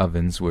stone-type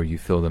ovens where you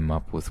fill them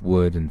up with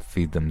wood and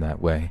feed them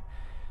that way,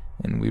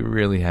 and we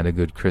really had a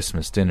good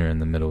Christmas dinner in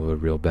the middle of a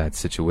real bad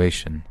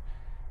situation.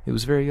 It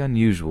was very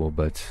unusual,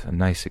 but a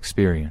nice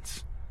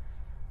experience.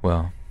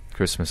 Well,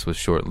 Christmas was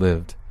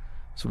short-lived,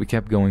 so we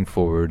kept going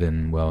forward,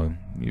 and, well,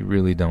 you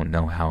really don't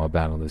know how a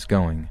battle is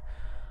going.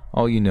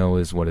 All you know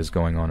is what is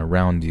going on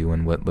around you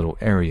and what little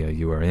area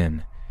you are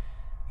in.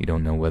 You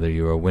don't know whether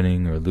you are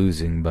winning or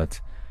losing,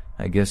 but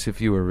I guess if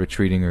you are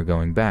retreating or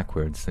going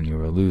backwards, then you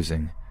are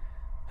losing.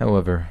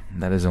 However,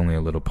 that is only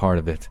a little part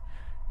of it,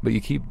 but you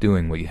keep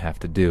doing what you have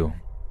to do.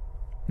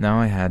 Now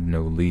I had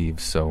no leave,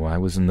 so I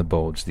was in the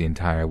Bulge the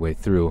entire way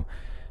through,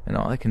 and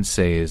all I can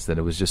say is that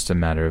it was just a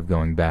matter of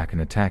going back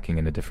and attacking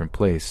in a different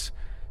place.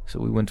 So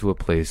we went to a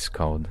place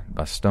called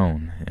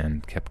Bastogne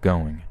and kept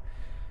going.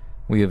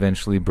 We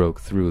eventually broke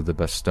through the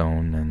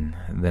Bastogne, and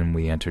then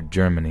we entered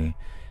Germany,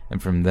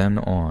 and from then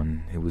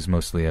on it was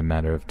mostly a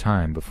matter of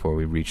time before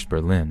we reached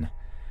Berlin.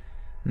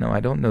 No,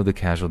 I don't know the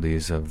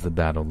casualties of the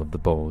Battle of the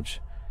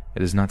Bulge.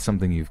 It is not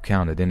something you've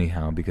counted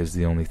anyhow, because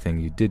the only thing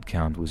you did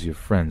count was your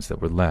friends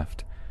that were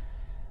left.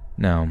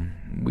 Now,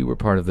 we were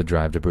part of the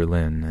drive to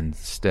Berlin.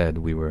 Instead,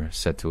 we were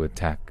set to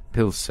attack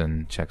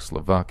Pilsen,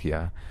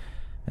 Czechoslovakia,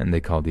 and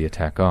they called the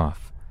attack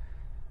off.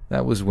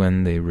 That was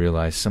when they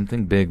realized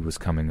something big was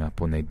coming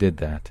up when they did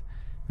that,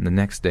 and the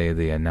next day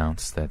they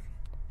announced that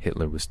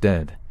Hitler was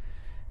dead,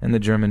 and the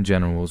German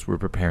generals were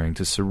preparing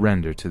to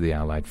surrender to the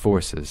Allied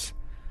forces.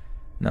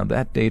 Now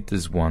that date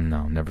is one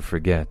I'll never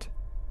forget.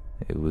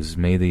 It was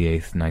May the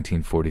 8th,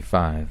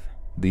 1945,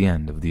 the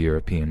end of the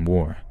European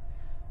War.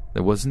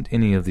 There wasn't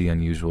any of the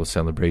unusual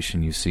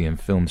celebration you see in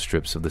film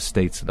strips of the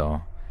States at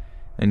all.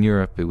 In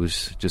Europe, it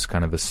was just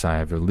kind of a sigh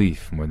of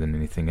relief more than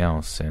anything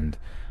else, and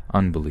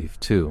unbelief,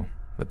 too,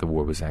 that the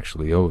war was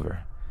actually over.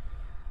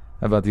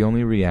 About the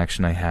only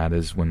reaction I had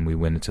is when we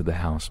went into the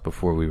house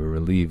before we were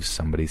relieved,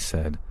 somebody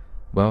said,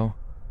 "Well,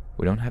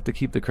 we don't have to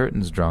keep the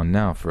curtains drawn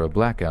now for a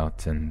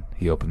blackout," and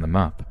he opened them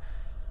up.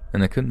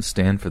 And I couldn't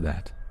stand for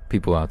that,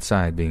 people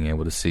outside being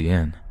able to see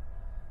in.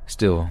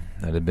 Still,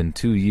 that had been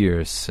 2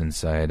 years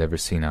since I had ever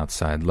seen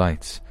outside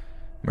lights.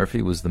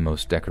 Murphy was the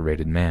most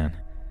decorated man.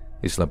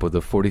 He slept with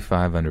a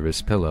 .45 under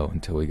his pillow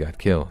until he got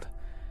killed.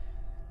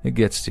 It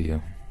gets to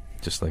you,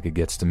 just like it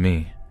gets to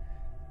me.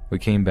 We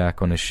came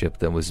back on a ship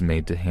that was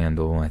made to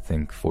handle, I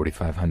think,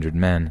 4,500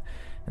 men,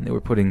 and they were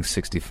putting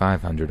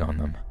 6,500 on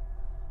them.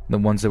 The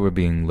ones that were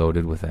being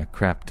loaded with that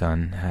crap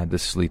ton had to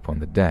sleep on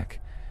the deck.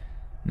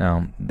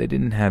 Now, they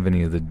didn't have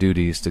any of the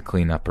duties to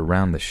clean up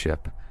around the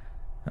ship.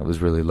 I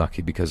was really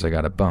lucky because I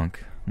got a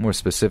bunk. More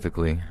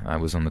specifically, I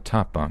was on the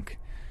top bunk.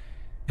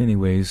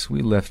 Anyways,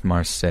 we left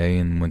Marseille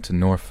and went to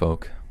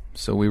Norfolk,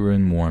 so we were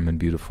in warm and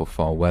beautiful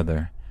fall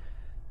weather.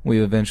 We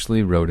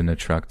eventually rode in a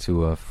truck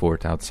to a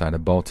fort outside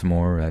of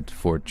Baltimore at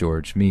Fort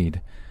George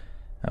Meade.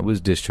 I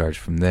was discharged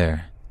from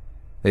there.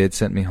 They had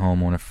sent me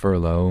home on a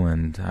furlough,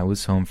 and I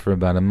was home for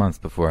about a month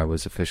before I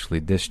was officially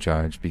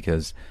discharged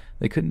because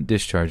they couldn't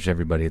discharge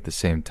everybody at the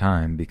same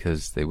time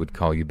because they would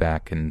call you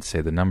back and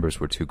say the numbers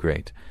were too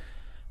great.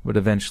 But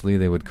eventually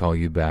they would call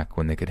you back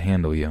when they could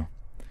handle you.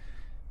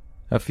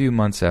 A few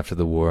months after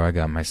the war, I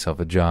got myself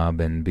a job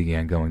and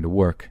began going to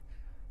work.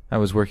 I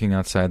was working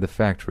outside the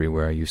factory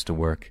where I used to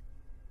work.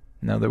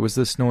 Now there was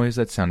this noise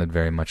that sounded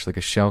very much like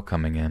a shell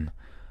coming in.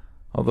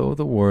 Although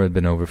the war had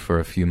been over for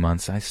a few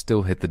months, I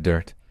still hit the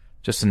dirt,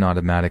 just an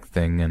automatic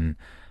thing, and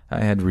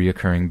I had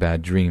reoccurring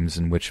bad dreams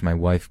in which my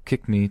wife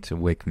kicked me to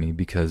wake me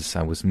because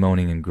I was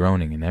moaning and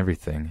groaning and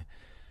everything.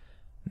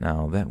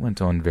 Now that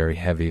went on very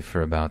heavy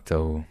for about,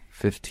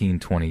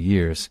 15-20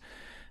 years,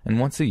 and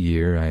once a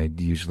year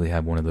I'd usually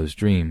have one of those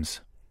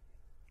dreams.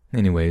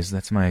 Anyways,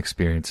 that's my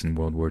experience in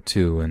World War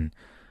II, and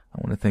I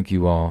want to thank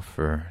you all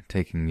for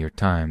taking your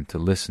time to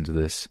listen to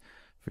this,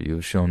 for you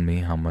have shown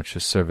me how much a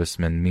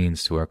serviceman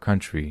means to our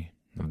country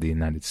of the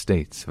United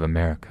States of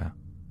America.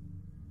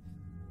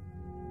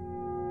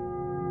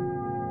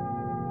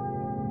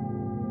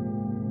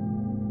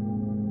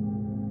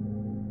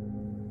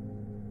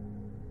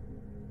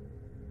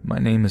 My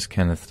name is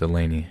Kenneth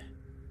Delaney.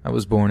 I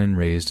was born and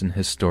raised in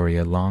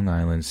Historia, Long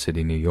Island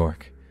City, New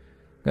York.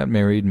 Got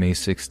married May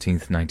 16,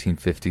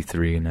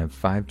 1953, and have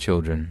 5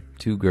 children,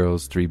 2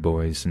 girls, 3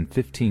 boys, and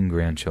 15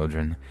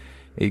 grandchildren,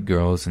 8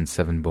 girls and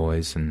 7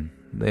 boys, and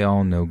they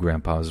all know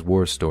Grandpa's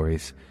war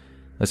stories,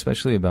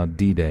 especially about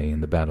D-Day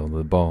and the Battle of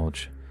the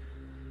Bulge.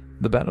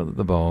 The Battle of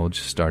the Bulge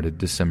started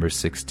December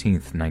 16,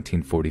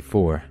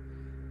 1944.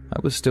 I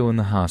was still in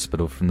the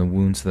hospital from the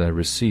wounds that I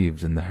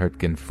received in the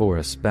Hurtgen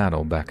Forest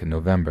battle back in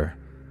November.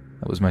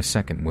 That was my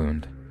second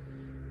wound.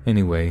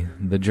 Anyway,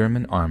 the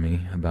German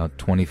army, about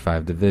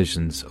 25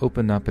 divisions,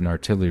 opened up an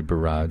artillery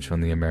barrage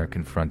on the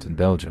American front in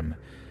Belgium.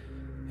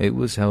 It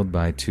was held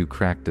by 2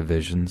 crack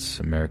divisions,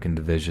 American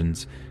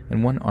divisions,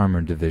 and 1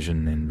 armored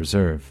division in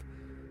reserve.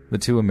 The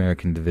 2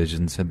 American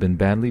divisions had been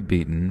badly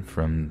beaten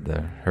from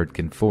the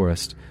Hurtgen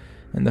Forest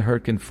and the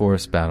Hurtgen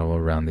Forest battle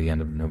around the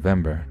end of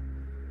November.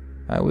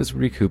 I was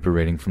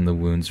recuperating from the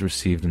wounds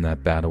received in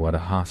that battle at a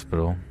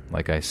hospital,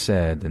 like I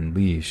said, in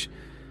Liège.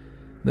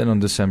 Then on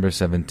December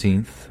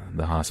 17th,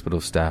 the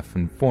hospital staff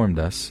informed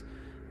us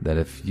that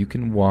if you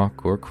can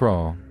walk or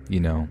crawl,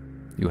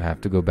 you have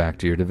to go back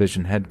to your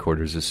division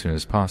headquarters as soon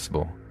as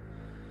possible.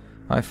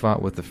 I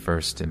fought with the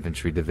 1st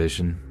Infantry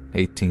Division,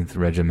 18th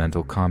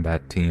Regimental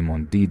Combat Team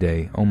on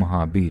D-Day,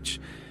 Omaha Beach,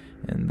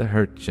 in the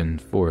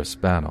Hurtgen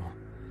Forest battle.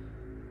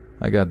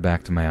 I got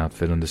back to my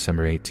outfit on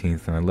December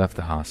 18th and I left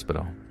the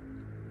hospital.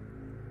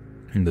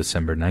 On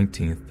December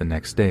 19th, the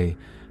next day,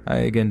 I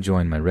again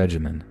joined my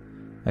regiment.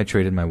 I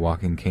traded my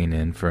walking cane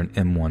in for an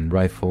M1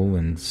 rifle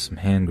and some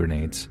hand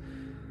grenades.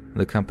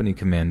 The company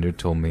commander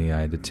told me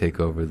I had to take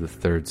over the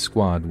 3rd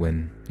squad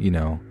when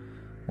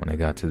I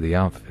got to the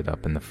outfit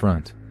up in the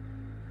front.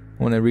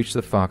 When I reached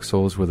the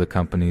foxholes where the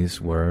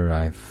companies were,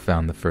 I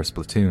found the 1st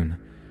platoon.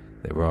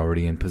 They were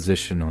already in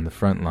position on the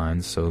front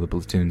lines, so the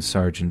platoon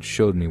sergeant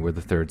showed me where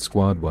the 3rd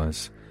squad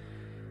was.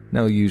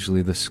 Now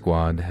usually the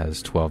squad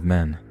has 12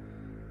 men.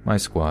 My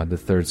squad, the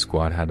 3rd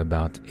squad, had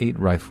about 8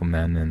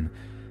 riflemen, and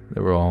they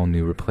were all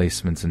new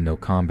replacements and no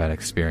combat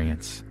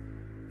experience.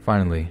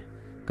 Finally,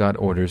 got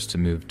orders to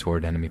move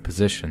toward enemy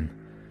position.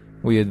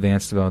 We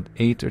advanced about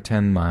 8 or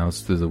 10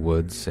 miles through the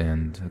woods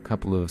and a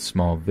couple of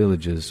small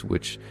villages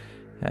which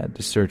had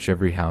to search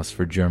every house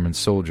for German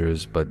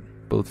soldiers, but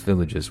both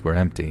villages were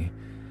empty.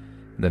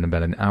 Then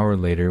about an hour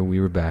later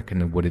we were back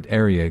in a wooded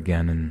area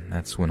again, and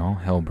that's when all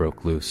hell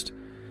broke loose.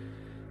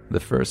 The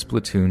 1st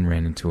platoon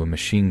ran into a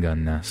machine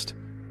gun nest.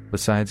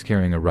 Besides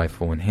carrying a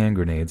rifle and hand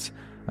grenades,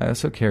 I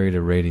also carried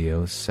a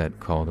radio set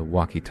called a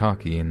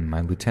walkie-talkie, and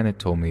my lieutenant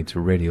told me to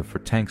radio for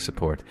tank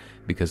support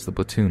because the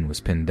platoon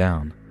was pinned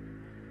down.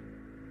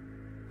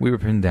 We were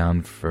pinned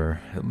down for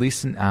at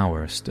least an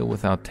hour, still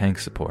without tank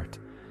support.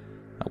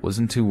 I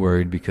wasn't too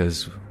worried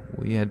because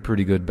we had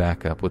pretty good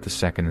backup with the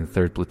 2nd and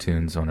 3rd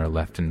platoons on our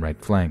left and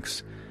right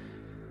flanks.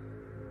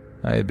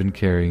 I had been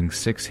carrying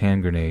 6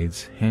 hand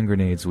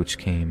grenades which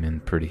came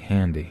in pretty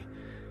handy.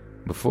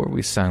 Before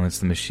we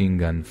silenced the machine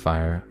gun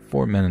fire,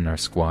 4 men in our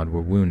squad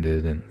were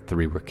wounded and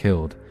 3 were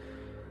killed.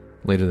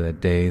 Later that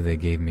day, they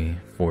gave me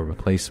 4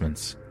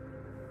 replacements.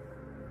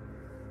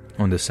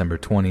 On December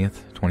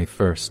 20th,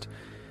 21st,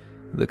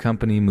 the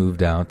company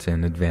moved out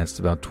and advanced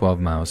about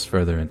 12 miles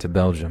further into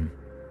Belgium.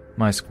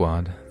 My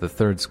squad, the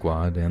 3rd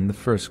squad, and the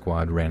 1st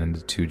squad ran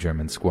into 2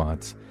 German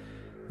squads.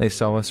 They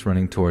saw us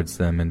running towards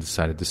them and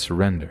decided to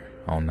surrender,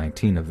 all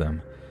 19 of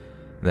them.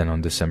 Then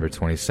on December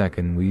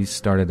 22nd, we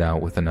started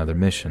out with another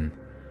mission.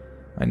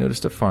 I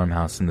noticed a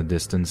farmhouse in the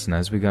distance, and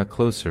as we got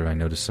closer, I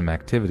noticed some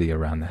activity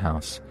around the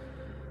house.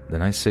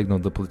 Then I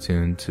signaled the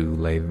platoon to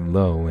lay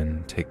low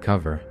and take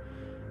cover.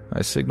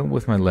 I signaled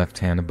with my left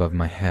hand above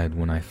my head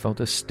when I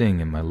felt a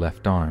sting in my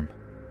left arm,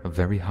 a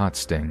very hot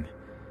sting.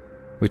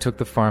 We took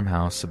the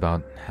farmhouse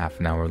about half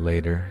an hour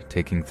later,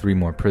 taking 3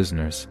 more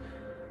prisoners.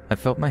 I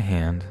felt my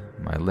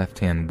left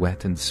hand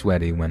wet and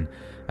sweaty when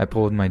I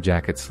pulled my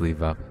jacket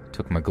sleeve up,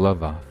 took my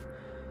glove off.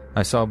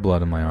 I saw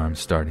blood on my arm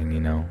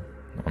starting,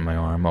 on my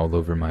arm all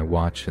over my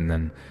watch, and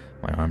then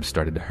my arm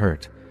started to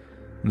hurt.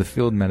 The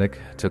field medic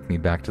took me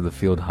back to the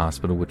field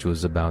hospital, which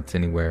was about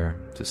anywhere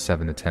to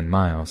 7 to 10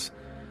 miles.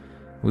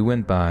 We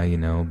went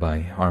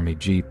by Army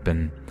Jeep,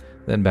 and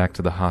then back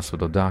to the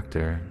hospital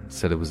doctor.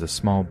 Said it was a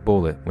small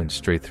bullet went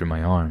straight through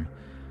my arm.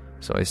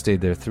 So I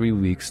stayed there 3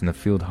 weeks in the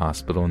field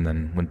hospital and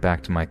then went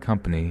back to my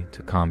company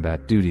to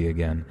combat duty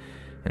again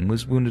and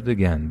was wounded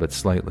again, but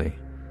slightly.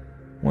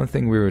 One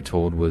thing we were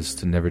told was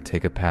to never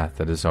take a path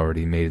that is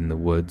already made in the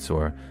woods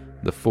or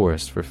the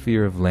forest for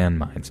fear of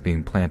landmines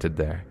being planted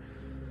there.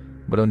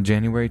 But on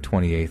January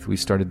 28th, we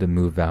started to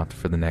move out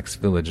for the next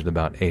village at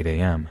about 8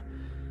 a.m.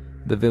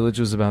 The village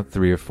was about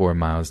 3 or 4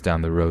 miles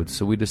down the road,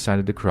 so we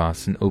decided to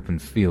cross an open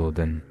field,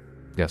 and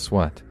guess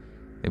what?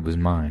 It was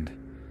mined.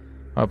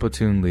 Our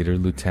platoon leader,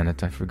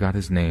 Lieutenant, I forgot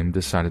his name,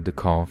 decided to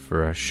call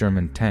for a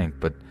Sherman tank,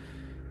 but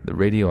the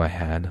radio I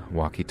had,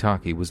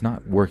 walkie-talkie, was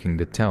not working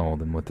to tell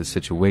them what the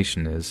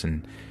situation is,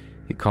 and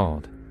he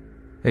called.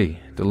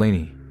 "Hey,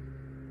 Delaney,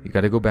 you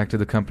gotta go back to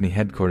the company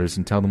headquarters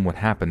and tell them what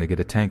happened to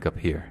get a tank up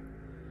here."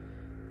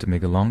 To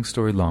make a long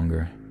story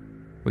longer,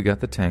 we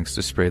got the tanks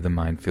to spray the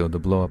minefield to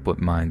blow up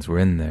what mines were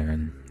in there,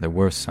 and there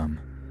were some.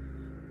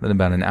 Then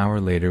about an hour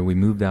later, we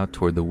moved out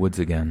toward the woods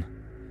again.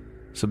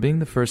 So being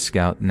the first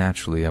scout,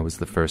 naturally I was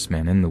the first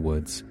man in the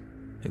woods.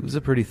 It was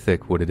a pretty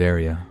thick wooded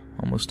area,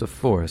 almost a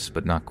forest,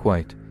 but not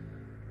quite.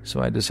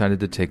 So I decided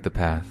to take the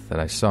path that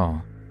I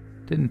saw.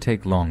 Didn't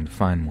take long to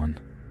find one.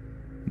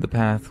 The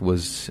path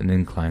was an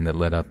incline that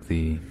led up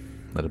the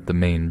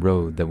main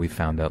road that we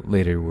found out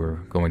later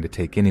were going to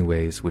take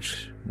anyways,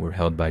 which were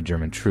held by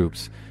German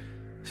troops.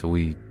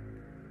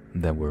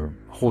 That were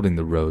holding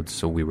the road,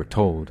 so we were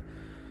told.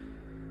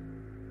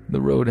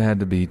 The road had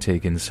to be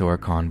taken so our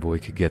convoy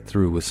could get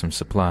through with some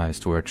supplies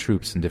to our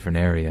troops in different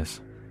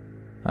areas.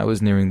 I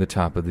was nearing the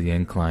top of the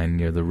incline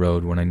near the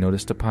road when I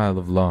noticed a pile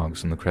of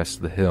logs on the crest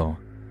of the hill.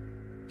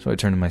 So I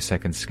turned to my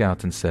second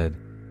scout and said,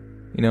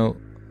 "You know,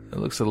 it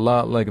looks a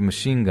lot like a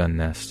machine gun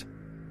nest."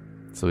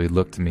 So he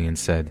looked at me and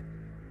said,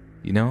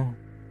 "You know,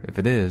 if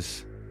it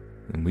is,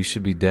 then we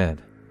should be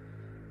dead."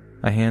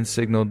 I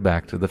hand-signaled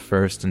back to the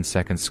first and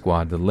second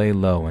squad to lay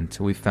low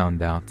until we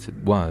found out it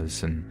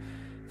was, and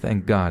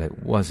thank God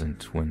it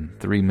wasn't, when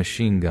 3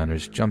 machine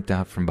gunners jumped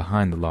out from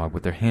behind the log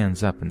with their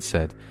hands up and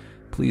said,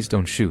 "Please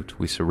don't shoot,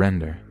 we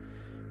surrender."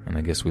 And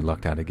I guess we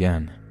lucked out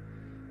again.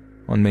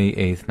 On May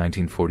 8th,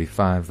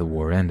 1945, the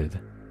war ended.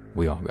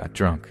 We all got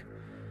drunk.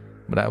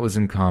 But I was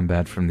in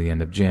combat from the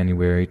end of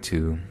January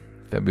to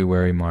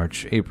February,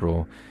 March,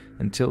 April,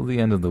 until the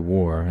end of the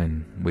war,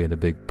 and we had a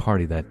big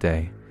party that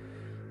day.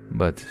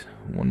 But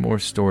one more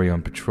story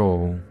on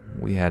patrol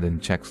we had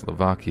in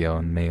Czechoslovakia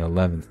on May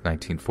 11th,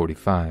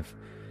 1945.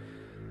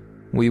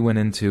 We went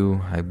into,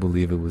 I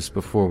believe it was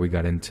before we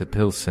got into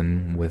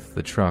Pilsen, with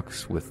the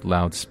trucks with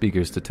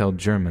loudspeakers to tell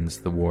Germans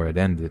the war had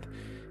ended.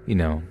 You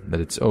know,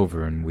 that it's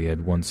over, and we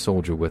had one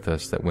soldier with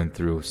us that went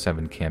through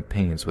 7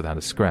 campaigns without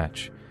a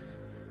scratch.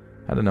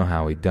 I don't know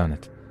how he'd done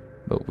it,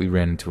 but we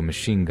ran into a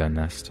machine gun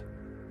nest.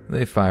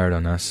 They fired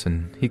on us,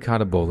 and he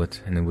caught a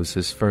bullet, and it was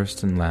his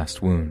first and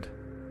last wound.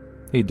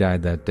 He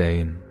died that day,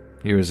 and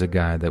here is a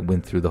guy that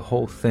went through the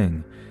whole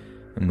thing,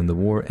 and when the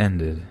war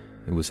ended,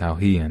 it was how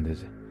he ended.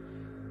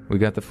 We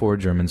got the 4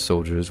 German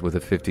soldiers with a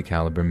 .50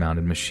 caliber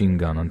mounted machine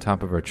gun on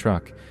top of our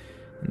truck,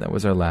 and that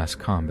was our last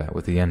combat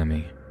with the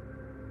enemy.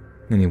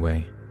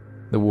 Anyway,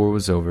 the war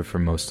was over for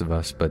most of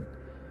us, but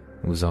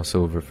it was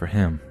also over for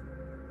him.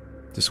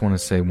 Just want to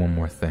say one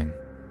more thing.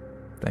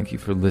 Thank you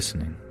for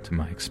listening to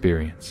my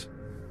experience.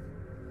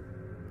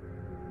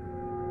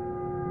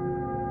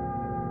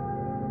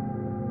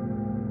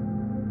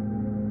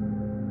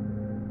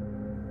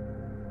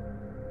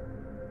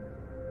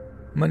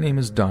 My name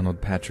is Donald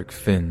Patrick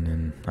Finn,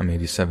 and I'm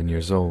 87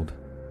 years old.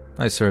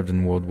 I served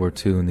in World War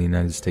II in the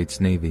United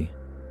States Navy.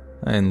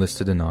 I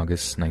enlisted in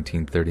August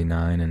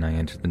 1939, and I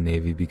entered the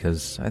Navy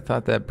because I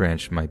thought that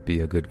branch might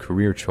be a good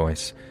career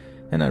choice,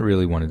 and I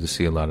really wanted to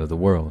see a lot of the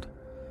world.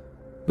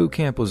 Boot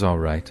camp was all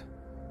right.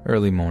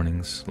 Early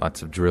mornings,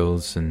 lots of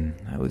drills, and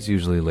I was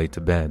usually late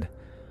to bed.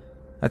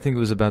 I think it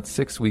was about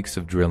 6 weeks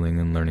of drilling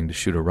and learning to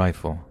shoot a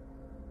rifle.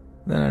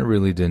 Then I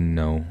really didn't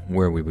know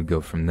where we would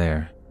go from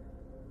there.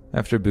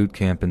 After boot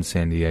camp in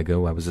San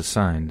Diego, I was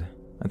assigned,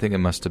 I think it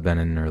must have been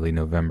in early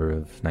November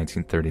of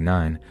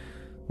 1939,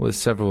 with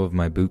several of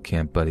my boot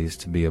camp buddies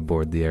to be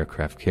aboard the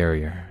aircraft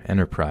carrier,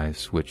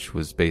 Enterprise, which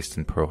was based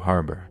in Pearl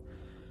Harbor.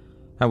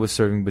 I was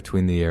serving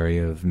between the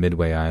area of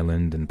Midway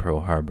Island and Pearl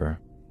Harbor.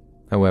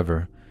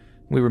 However,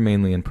 we were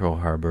mainly in Pearl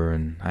Harbor,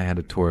 and I had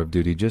a tour of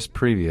duty just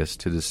previous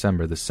to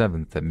December the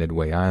 7th at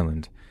Midway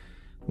Island,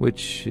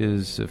 which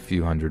is quite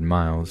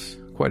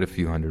a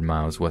few hundred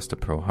miles west of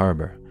Pearl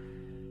Harbor.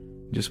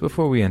 Just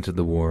before we entered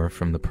the war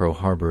from the Pearl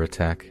Harbor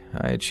attack,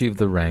 I achieved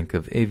the rank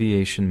of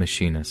Aviation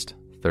Machinist,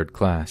 3rd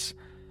class.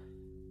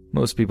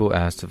 Most people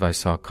asked if I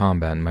saw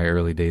combat in my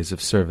early days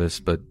of service,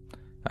 but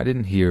I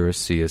didn't hear or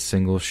see a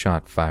single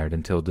shot fired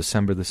until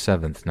December the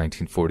 7th,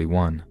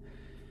 1941.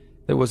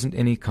 There wasn't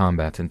any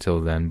combat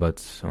until then,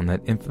 but on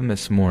that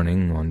infamous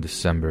morning on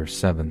December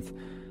 7th,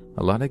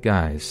 a lot of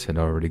guys had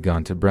already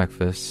gone to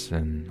breakfast,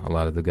 and a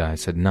lot of the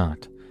guys had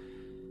not.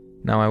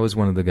 Now I was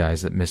one of the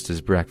guys that missed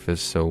his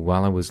breakfast, so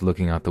while I was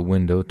looking out the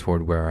window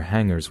toward where our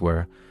hangars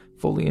were,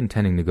 fully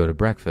intending to go to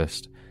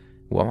breakfast,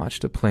 I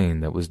watched a plane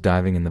that was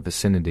diving in the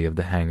vicinity of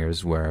the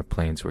hangars where our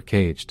planes were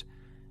caged.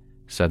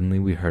 Suddenly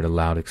we heard a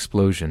loud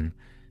explosion,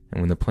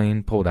 and when the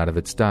plane pulled out of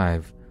its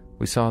dive,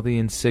 we saw the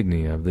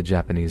insignia of the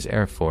Japanese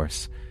Air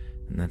Force,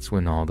 and that's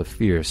when all the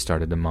fear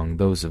started among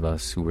those of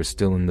us who were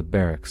still in the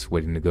barracks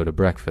waiting to go to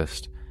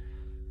breakfast.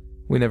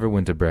 We never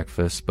went to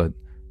breakfast, but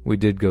we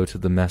did go to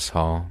the mess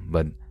hall,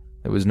 but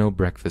there was no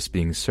breakfast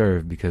being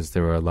served because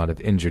there were a lot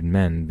of injured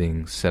men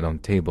being set on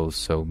tables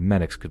so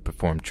medics could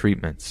perform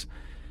treatments.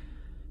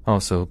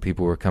 Also,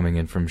 people were coming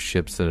in from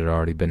ships that had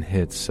already been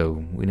hit,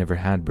 so we never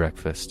had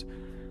breakfast.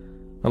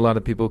 A lot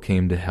of people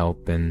came to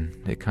help,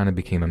 and it kind of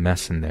became a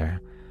mess in there.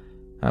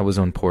 I was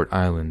on Port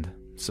Island,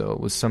 so it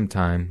was some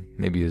time,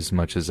 maybe as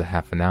much as a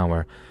half an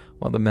hour,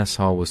 while the mess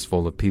hall was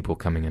full of people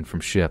coming in from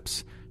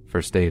ships,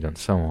 first aid and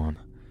so on.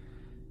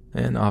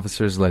 And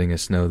officers letting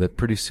us know that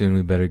pretty soon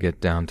we better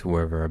get down to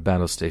wherever our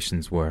battle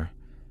stations were.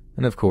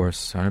 And of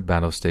course, our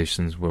battle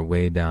stations were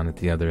way down at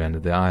the other end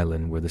of the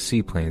island where the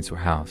seaplanes were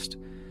housed,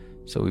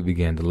 so we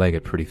began to leg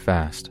it pretty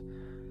fast.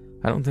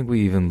 I don't think we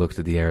even looked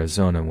at the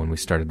Arizona when we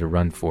started to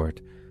run for it.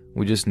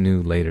 We just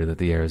knew later that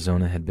the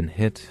Arizona had been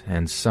hit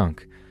and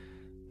sunk.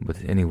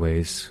 But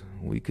anyways,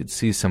 we could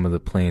see some of the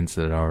planes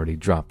that had already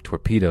dropped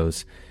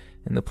torpedoes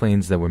and the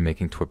planes that were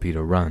making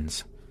torpedo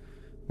runs.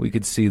 We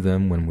could see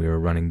them when we were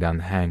running down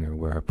the hangar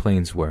where our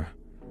planes were.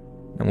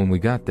 And when we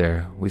got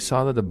there, we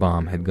saw that a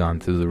bomb had gone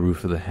through the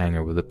roof of the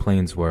hangar where the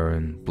planes were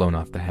and blown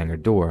off the hangar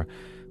door,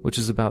 which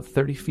is about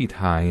 30 feet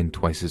high and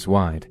twice as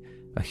wide,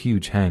 a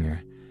huge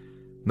hangar.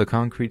 The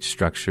concrete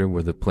structure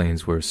where the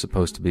planes were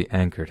supposed to be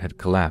anchored had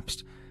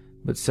collapsed,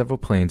 but several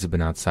planes had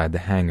been outside the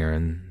hangar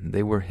and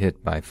they were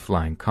hit by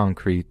flying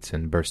concrete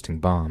and bursting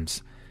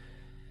bombs.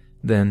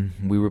 Then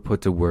we were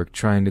put to work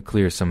trying to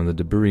clear some of the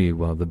debris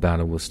while the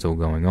battle was still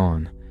going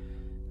on.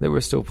 There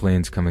were still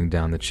planes coming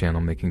down the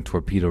channel making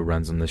torpedo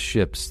runs on the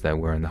ships that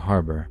were in the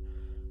harbor.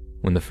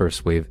 When the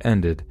first wave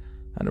ended,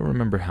 I don't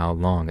remember how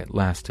long it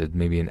lasted,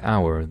 maybe an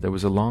hour, there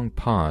was a long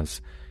pause,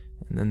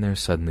 and then there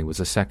suddenly was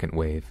a second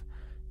wave.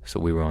 So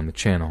we were on the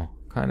channel,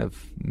 kind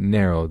of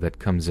narrow, that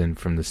comes in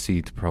from the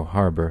sea to Pearl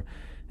Harbor,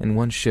 and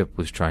one ship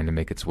was trying to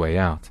make its way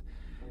out.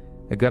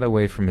 It got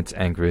away from its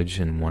anchorage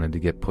and wanted to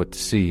get put to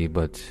sea,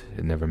 but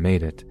it never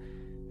made it.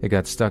 It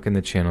got stuck in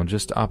the channel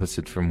just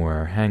opposite from where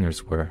our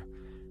hangars were.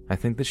 I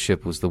think the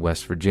ship was the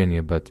West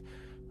Virginia, but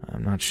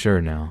I'm not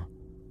sure now.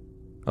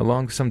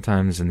 Along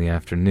sometimes in the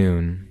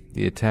afternoon,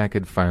 the attack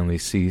had finally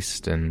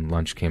ceased and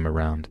lunch came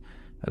around.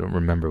 I don't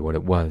remember what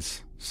it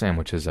was.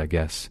 Sandwiches, I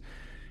guess.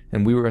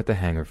 And we were at the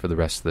hangar for the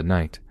rest of the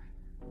night.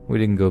 We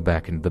didn't go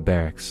back into the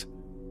barracks.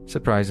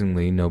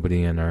 Surprisingly,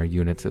 nobody in our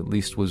unit at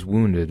least was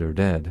wounded or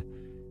dead.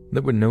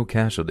 There were no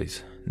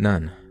casualties.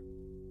 None.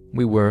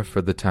 We were,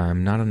 for the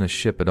time, not on a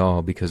ship at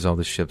all because all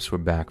the ships were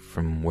back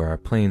from where our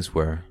planes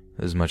were,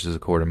 as much as a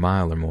quarter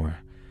mile or more.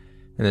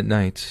 And at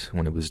night,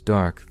 when it was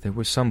dark, there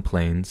were some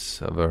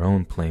planes, of our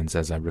own planes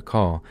as I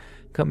recall,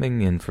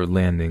 coming in for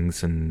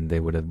landings, and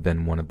they would have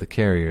been one of the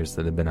carriers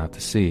that had been out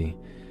to sea.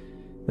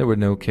 There were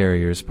no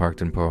carriers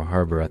parked in Pearl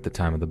Harbor at the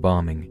time of the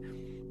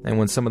bombing, and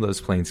when some of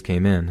those planes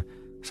came in,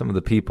 some of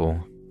the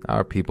people,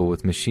 our people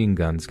with machine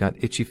guns, got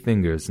itchy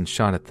fingers and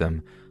shot at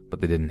them,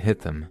 but they didn't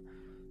hit them.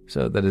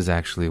 So that is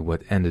actually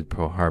what ended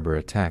Pearl Harbor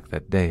attack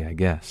that day, I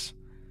guess.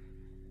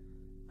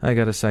 I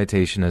got a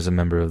citation as a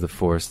member of the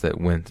force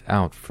that went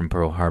out from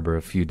Pearl Harbor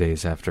a few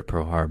days after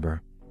Pearl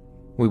Harbor.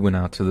 We went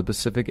out to the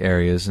Pacific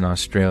areas in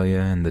Australia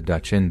and the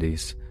Dutch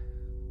Indies.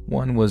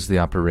 One was the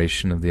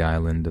operation of the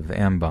island of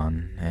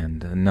Ambon,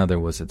 and another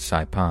was at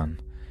Saipan.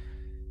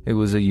 It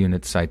was a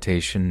unit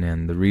citation,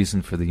 and the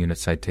reason for the unit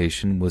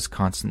citation was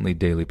constantly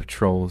daily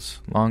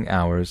patrols, long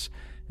hours,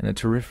 and a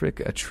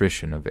terrific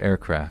attrition of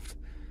aircraft.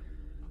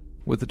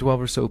 With the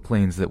 12 or so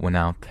planes that went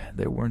out,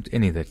 there weren't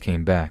any that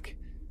came back.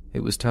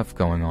 It was tough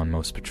going on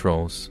most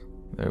patrols.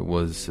 There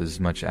was as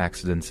much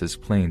accidents as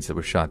planes that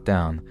were shot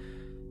down.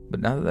 But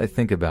now that I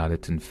think about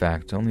it, in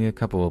fact, only a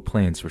couple of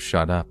planes were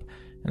shot up,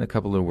 and a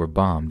couple were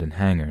bombed in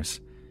hangars.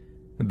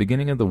 The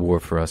beginning of the war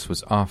for us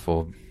was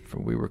awful, for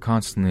we were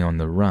constantly on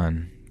the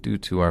run, due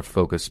to our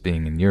focus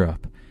being in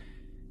Europe.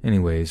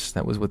 Anyways,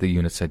 that was what the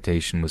unit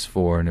citation was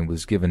for, and it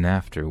was given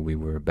after we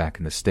were back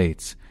in the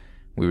States.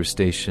 We were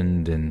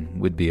stationed in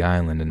Whidbey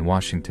Island in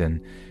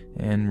Washington,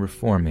 and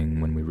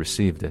reforming when we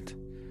received it.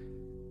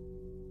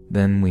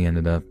 Then we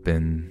ended up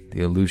in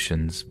the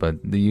Aleutians, but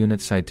the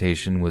unit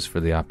citation was for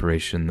the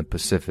operation in the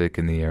Pacific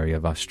in the area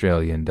of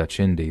Australia and Dutch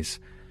Indies.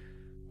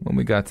 When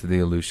we got to the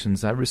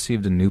Aleutians, I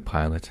received a new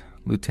pilot,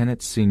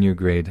 Lieutenant Senior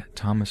Grade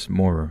Thomas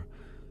Moorer,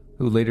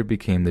 who later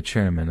became the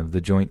chairman of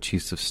the Joint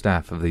Chiefs of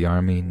Staff of the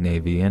Army,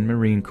 Navy, and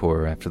Marine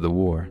Corps after the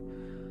war.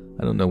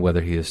 I don't know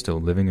whether he is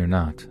still living or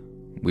not.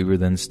 We were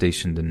then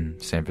stationed in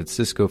San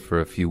Francisco for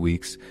a few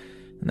weeks,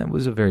 and that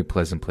was a very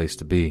pleasant place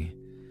to be.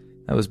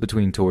 That was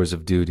between tours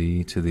of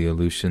duty to the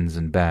Aleutians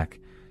and back.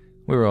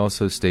 We were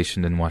also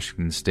stationed in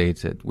Washington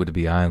State at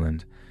Whidbey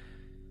Island,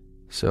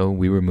 so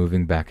we were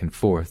moving back and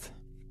forth.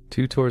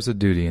 2 tours of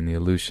duty in the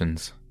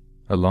Aleutians,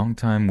 a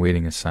long-time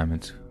waiting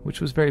assignment,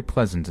 which was very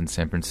pleasant in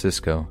San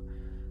Francisco.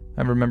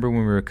 I remember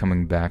when we were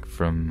coming back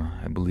from,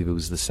 I believe it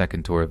was the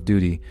 2nd tour of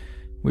duty,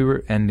 We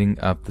were ending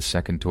up the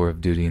second tour of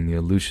duty in the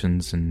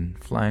Aleutians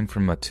and flying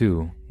from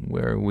Attu,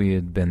 where we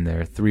had been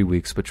there 3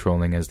 weeks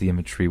patrolling as the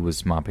infantry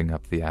was mopping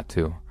up the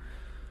Attu.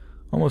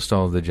 Almost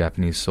all of the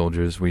Japanese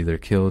soldiers were either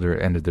killed or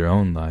ended their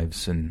own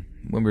lives, and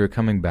when we were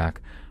coming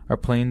back, our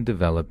plane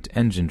developed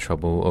engine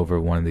trouble over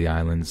one of the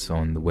islands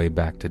on the way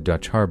back to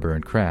Dutch Harbor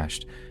and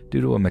crashed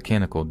due to a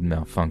mechanical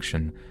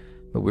malfunction,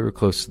 but we were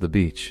close to the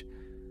beach.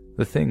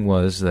 The thing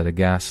was that a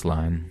gas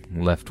line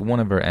left one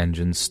of our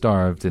engines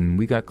starved and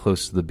we got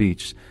close to the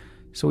beach,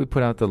 so we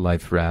put out the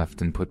life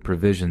raft and put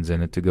provisions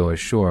in it to go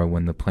ashore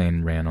when the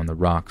plane ran on the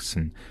rocks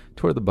and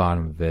tore the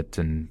bottom of it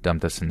and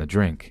dumped us in the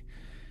drink.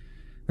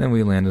 Then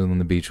we landed on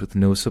the beach with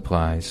no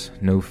supplies,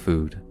 no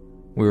food.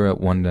 We were at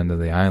one end of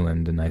the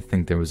island, and I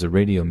think there was a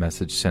radio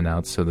message sent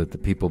out so that the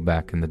people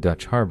back in the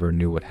Dutch harbor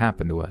knew what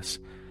happened to us.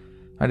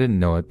 I didn't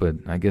know it, but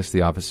I guess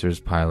the officers,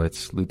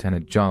 pilots,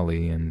 Lieutenant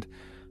Jolly, and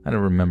I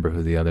don't remember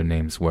who the other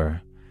names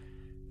were.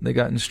 They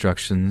got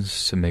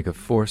instructions to make a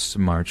forced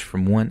march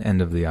from one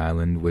end of the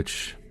island,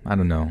 which,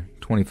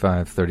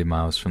 25-30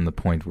 miles from the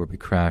point where we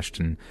crashed,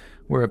 and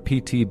where a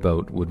PT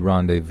boat would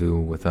rendezvous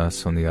with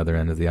us on the other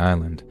end of the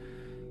island.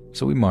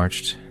 So we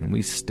marched, and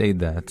we stayed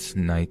that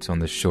night on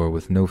the shore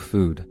with no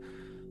food.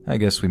 I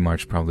guess we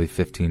marched probably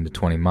 15 to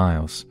 20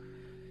 miles.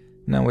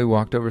 Now we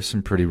walked over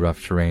some pretty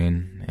rough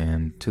terrain,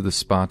 and to the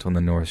spot on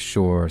the north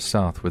shore or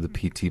south where the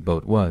PT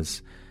boat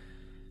was.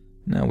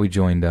 Now we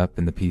joined up,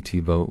 and the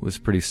PT boat was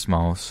pretty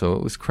small, so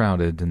it was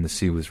crowded and the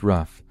sea was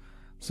rough,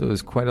 so it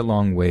was quite a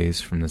long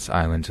ways from this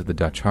island to the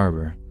Dutch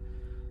harbor.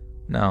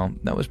 Now,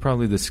 that was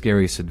probably the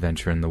scariest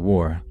adventure in the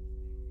war.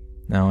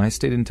 Now, I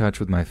stayed in touch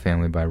with my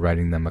family by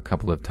writing them a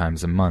couple of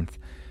times a month,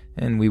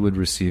 and we would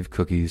receive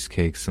cookies,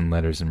 cakes, and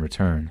letters in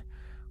return.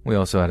 We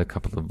also had a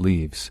couple of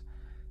leaves.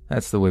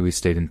 That's the way we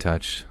stayed in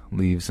touch,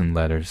 leaves and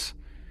letters.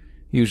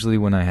 Usually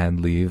when I had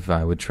leave,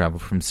 I would travel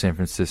from San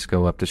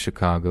Francisco up to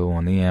Chicago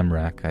on the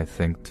Amtrak, I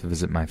think, to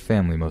visit my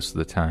family most of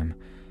the time.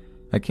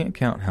 I can't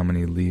count how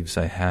many leaves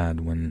I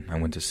had when I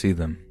went to see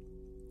them.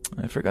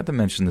 I forgot to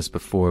mention this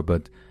before,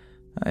 but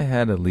I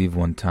had a leave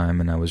one time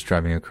and I was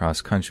driving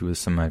across country with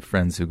some of my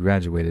friends who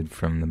graduated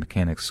from the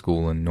mechanics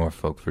school in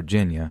Norfolk,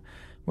 Virginia,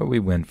 where we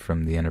went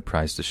from the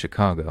Enterprise to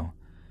Chicago.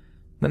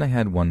 Then I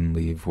had one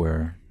leave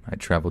where I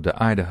traveled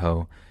to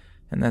Idaho,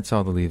 and that's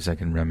all the leaves I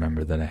can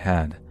remember that I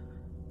had.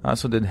 I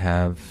also did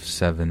have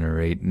 7 or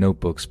 8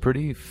 notebooks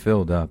pretty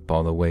filled up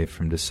all the way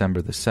from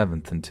December the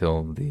 7th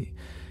until the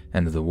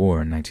end of the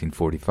war in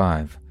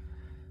 1945.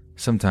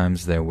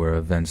 Sometimes there were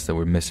events that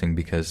were missing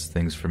because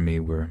things for me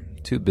were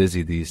too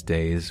busy these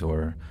days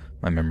or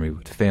my memory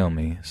would fail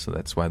me, so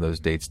that's why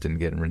those dates didn't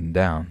get written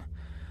down.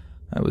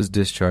 I was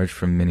discharged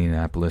from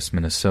Minneapolis,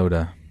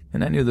 Minnesota,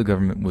 and I knew the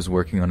government was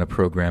working on a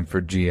program for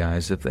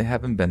GIs if they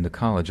haven't been to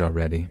college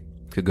already,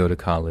 could go to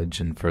college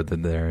and further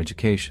their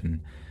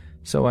education.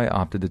 So I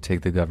opted to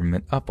take the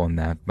government up on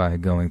that by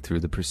going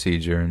through the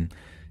procedure, and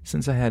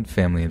since I had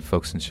family and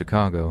folks in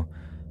Chicago,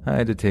 I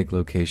had to take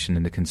location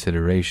into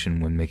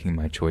consideration when making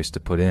my choice to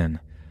put in.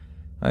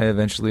 I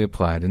eventually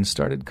applied and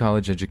started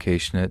college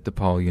education at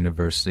DePaul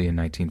University in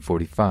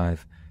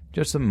 1945,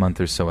 just a month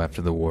or so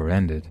after the war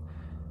ended.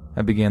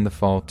 I began the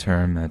fall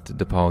term at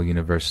DePaul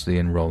University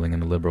enrolling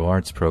in a liberal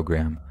arts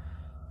program.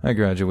 I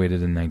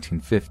graduated in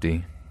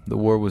 1950. The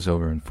war was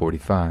over in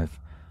 45.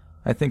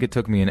 I think it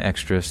took me an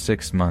extra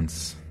 6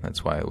 months,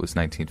 that's why it was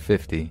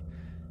 1950.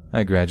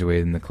 I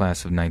graduated in the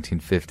class of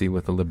 1950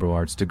 with a liberal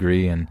arts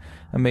degree and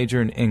a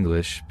major in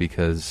English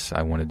because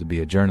I wanted to be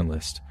a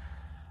journalist.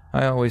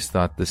 I always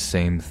thought the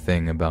same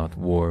thing about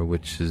war,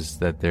 which is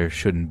that there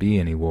shouldn't be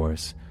any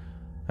wars.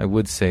 I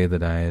would say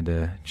that I had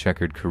a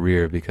checkered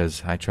career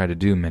because I tried to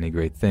do many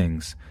great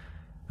things.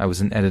 I was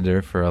an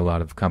editor for a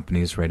lot of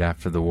companies right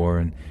after the war,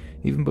 and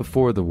even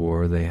before the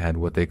war they had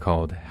what they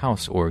called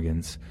house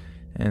organs,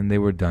 and they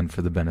were done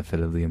for the benefit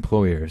of the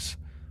employers.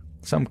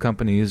 Some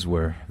companies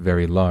were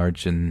very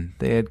large, and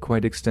they had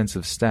quite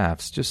extensive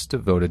staffs just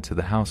devoted to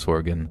the house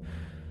organ,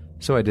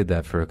 so I did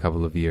that for a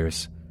couple of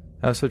years.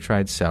 I also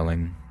tried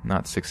selling,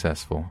 not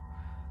successful.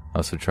 I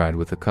also tried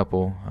with a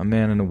couple, a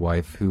man and a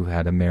wife, who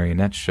had a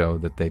marionette show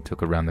that they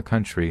took around the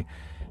country,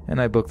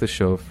 and I booked the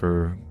show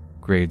for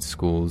grade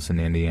schools in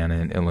Indiana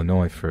and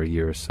Illinois for a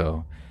year or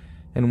so,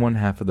 and one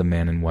half of the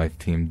man and wife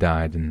team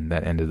died, and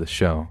that ended the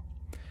show.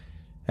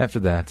 After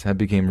that, I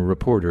became a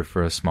reporter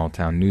for a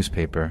small-town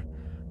newspaper,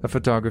 a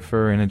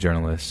photographer and a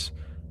journalist.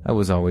 I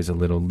was always a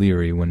little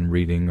leery when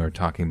reading or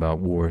talking about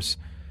wars,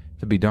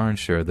 to be darn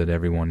sure that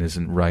everyone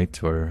isn't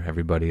right or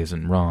everybody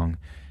isn't wrong,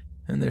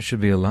 and there should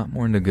be a lot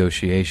more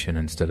negotiation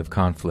instead of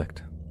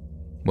conflict.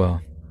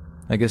 Well,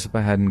 I guess if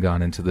I hadn't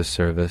gone into the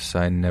service,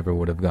 I never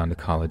would have gone to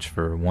college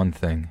for one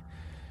thing,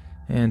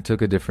 and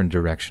took a different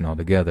direction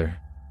altogether.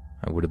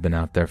 I would have been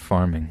out there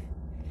farming.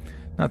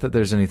 Not that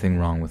there's anything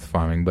wrong with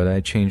farming, but I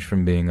changed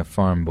from being a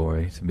farm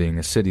boy to being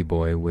a city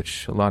boy,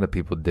 which a lot of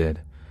people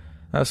did.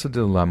 I also did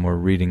a lot more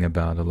reading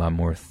about a lot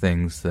more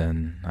things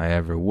than I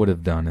ever would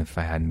have done if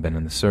I hadn't been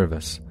in the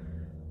service.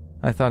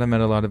 I thought I met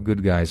a lot of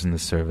good guys in the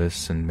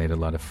service and made a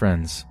lot of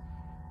friends.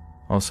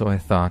 Also, I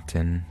thought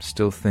and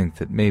still think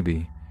that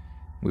maybe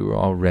we were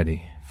all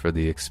ready for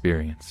the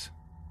experience.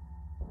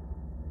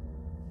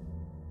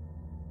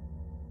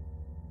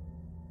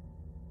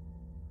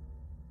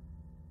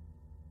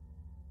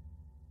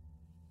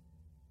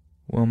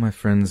 Well, my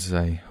friends,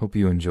 I hope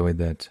you enjoyed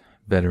that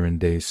Veteran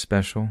Day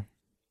special.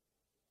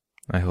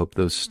 I hope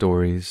those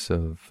stories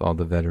of all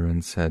the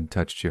veterans had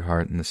touched your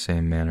heart in the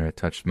same manner it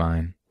touched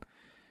mine.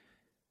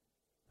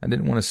 I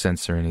didn't want to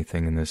censor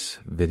anything in this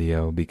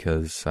video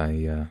because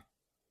I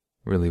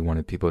really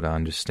wanted people to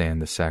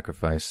understand the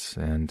sacrifice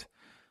and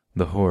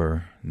the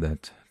horror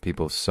that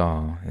people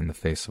saw in the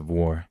face of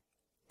war.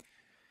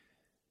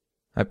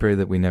 I pray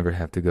that we never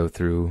have to go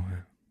through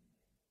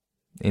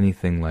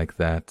anything like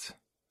that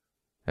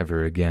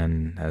ever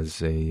again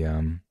as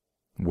a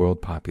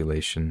world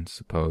population,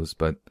 suppose,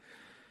 but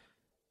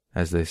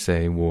as they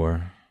say,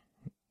 war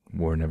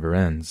never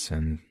ends,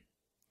 and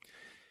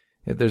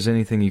if there's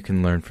anything you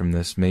can learn from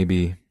this,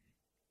 maybe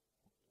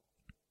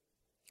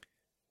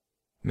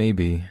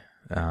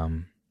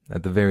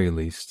at the very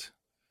least,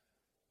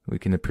 we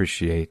can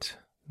appreciate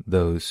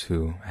those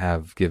who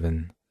have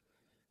given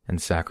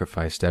and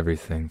sacrificed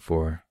everything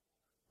for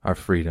our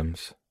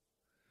freedoms.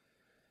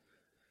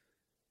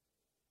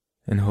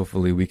 And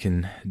hopefully we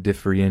can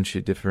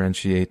differentiate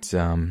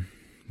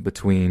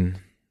between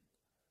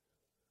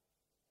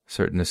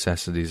certain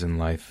necessities in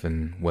life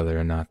and whether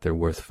or not they're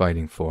worth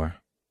fighting for,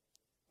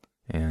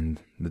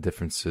 and the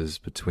differences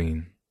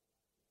between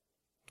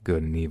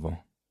good and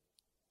evil,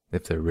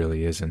 if there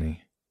really is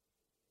any.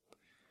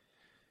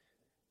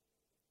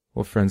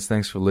 Well, friends,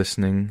 thanks for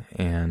listening,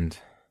 and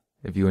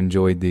if you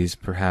enjoyed these,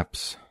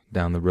 perhaps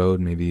down the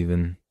road, maybe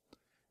even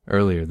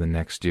earlier than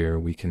next year,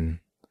 we can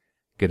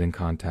get in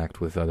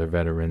contact with other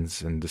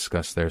veterans and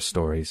discuss their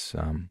stories.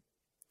 I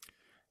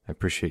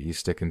appreciate you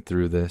sticking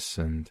through this,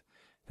 and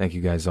thank you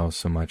guys all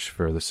so much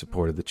for the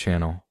support of the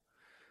channel.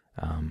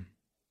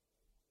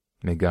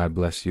 May God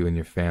bless you and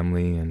your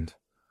family and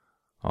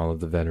all of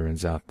the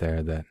veterans out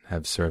there that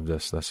have served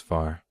us thus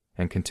far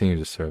and continue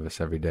to serve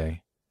us every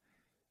day.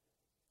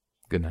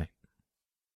 Good night.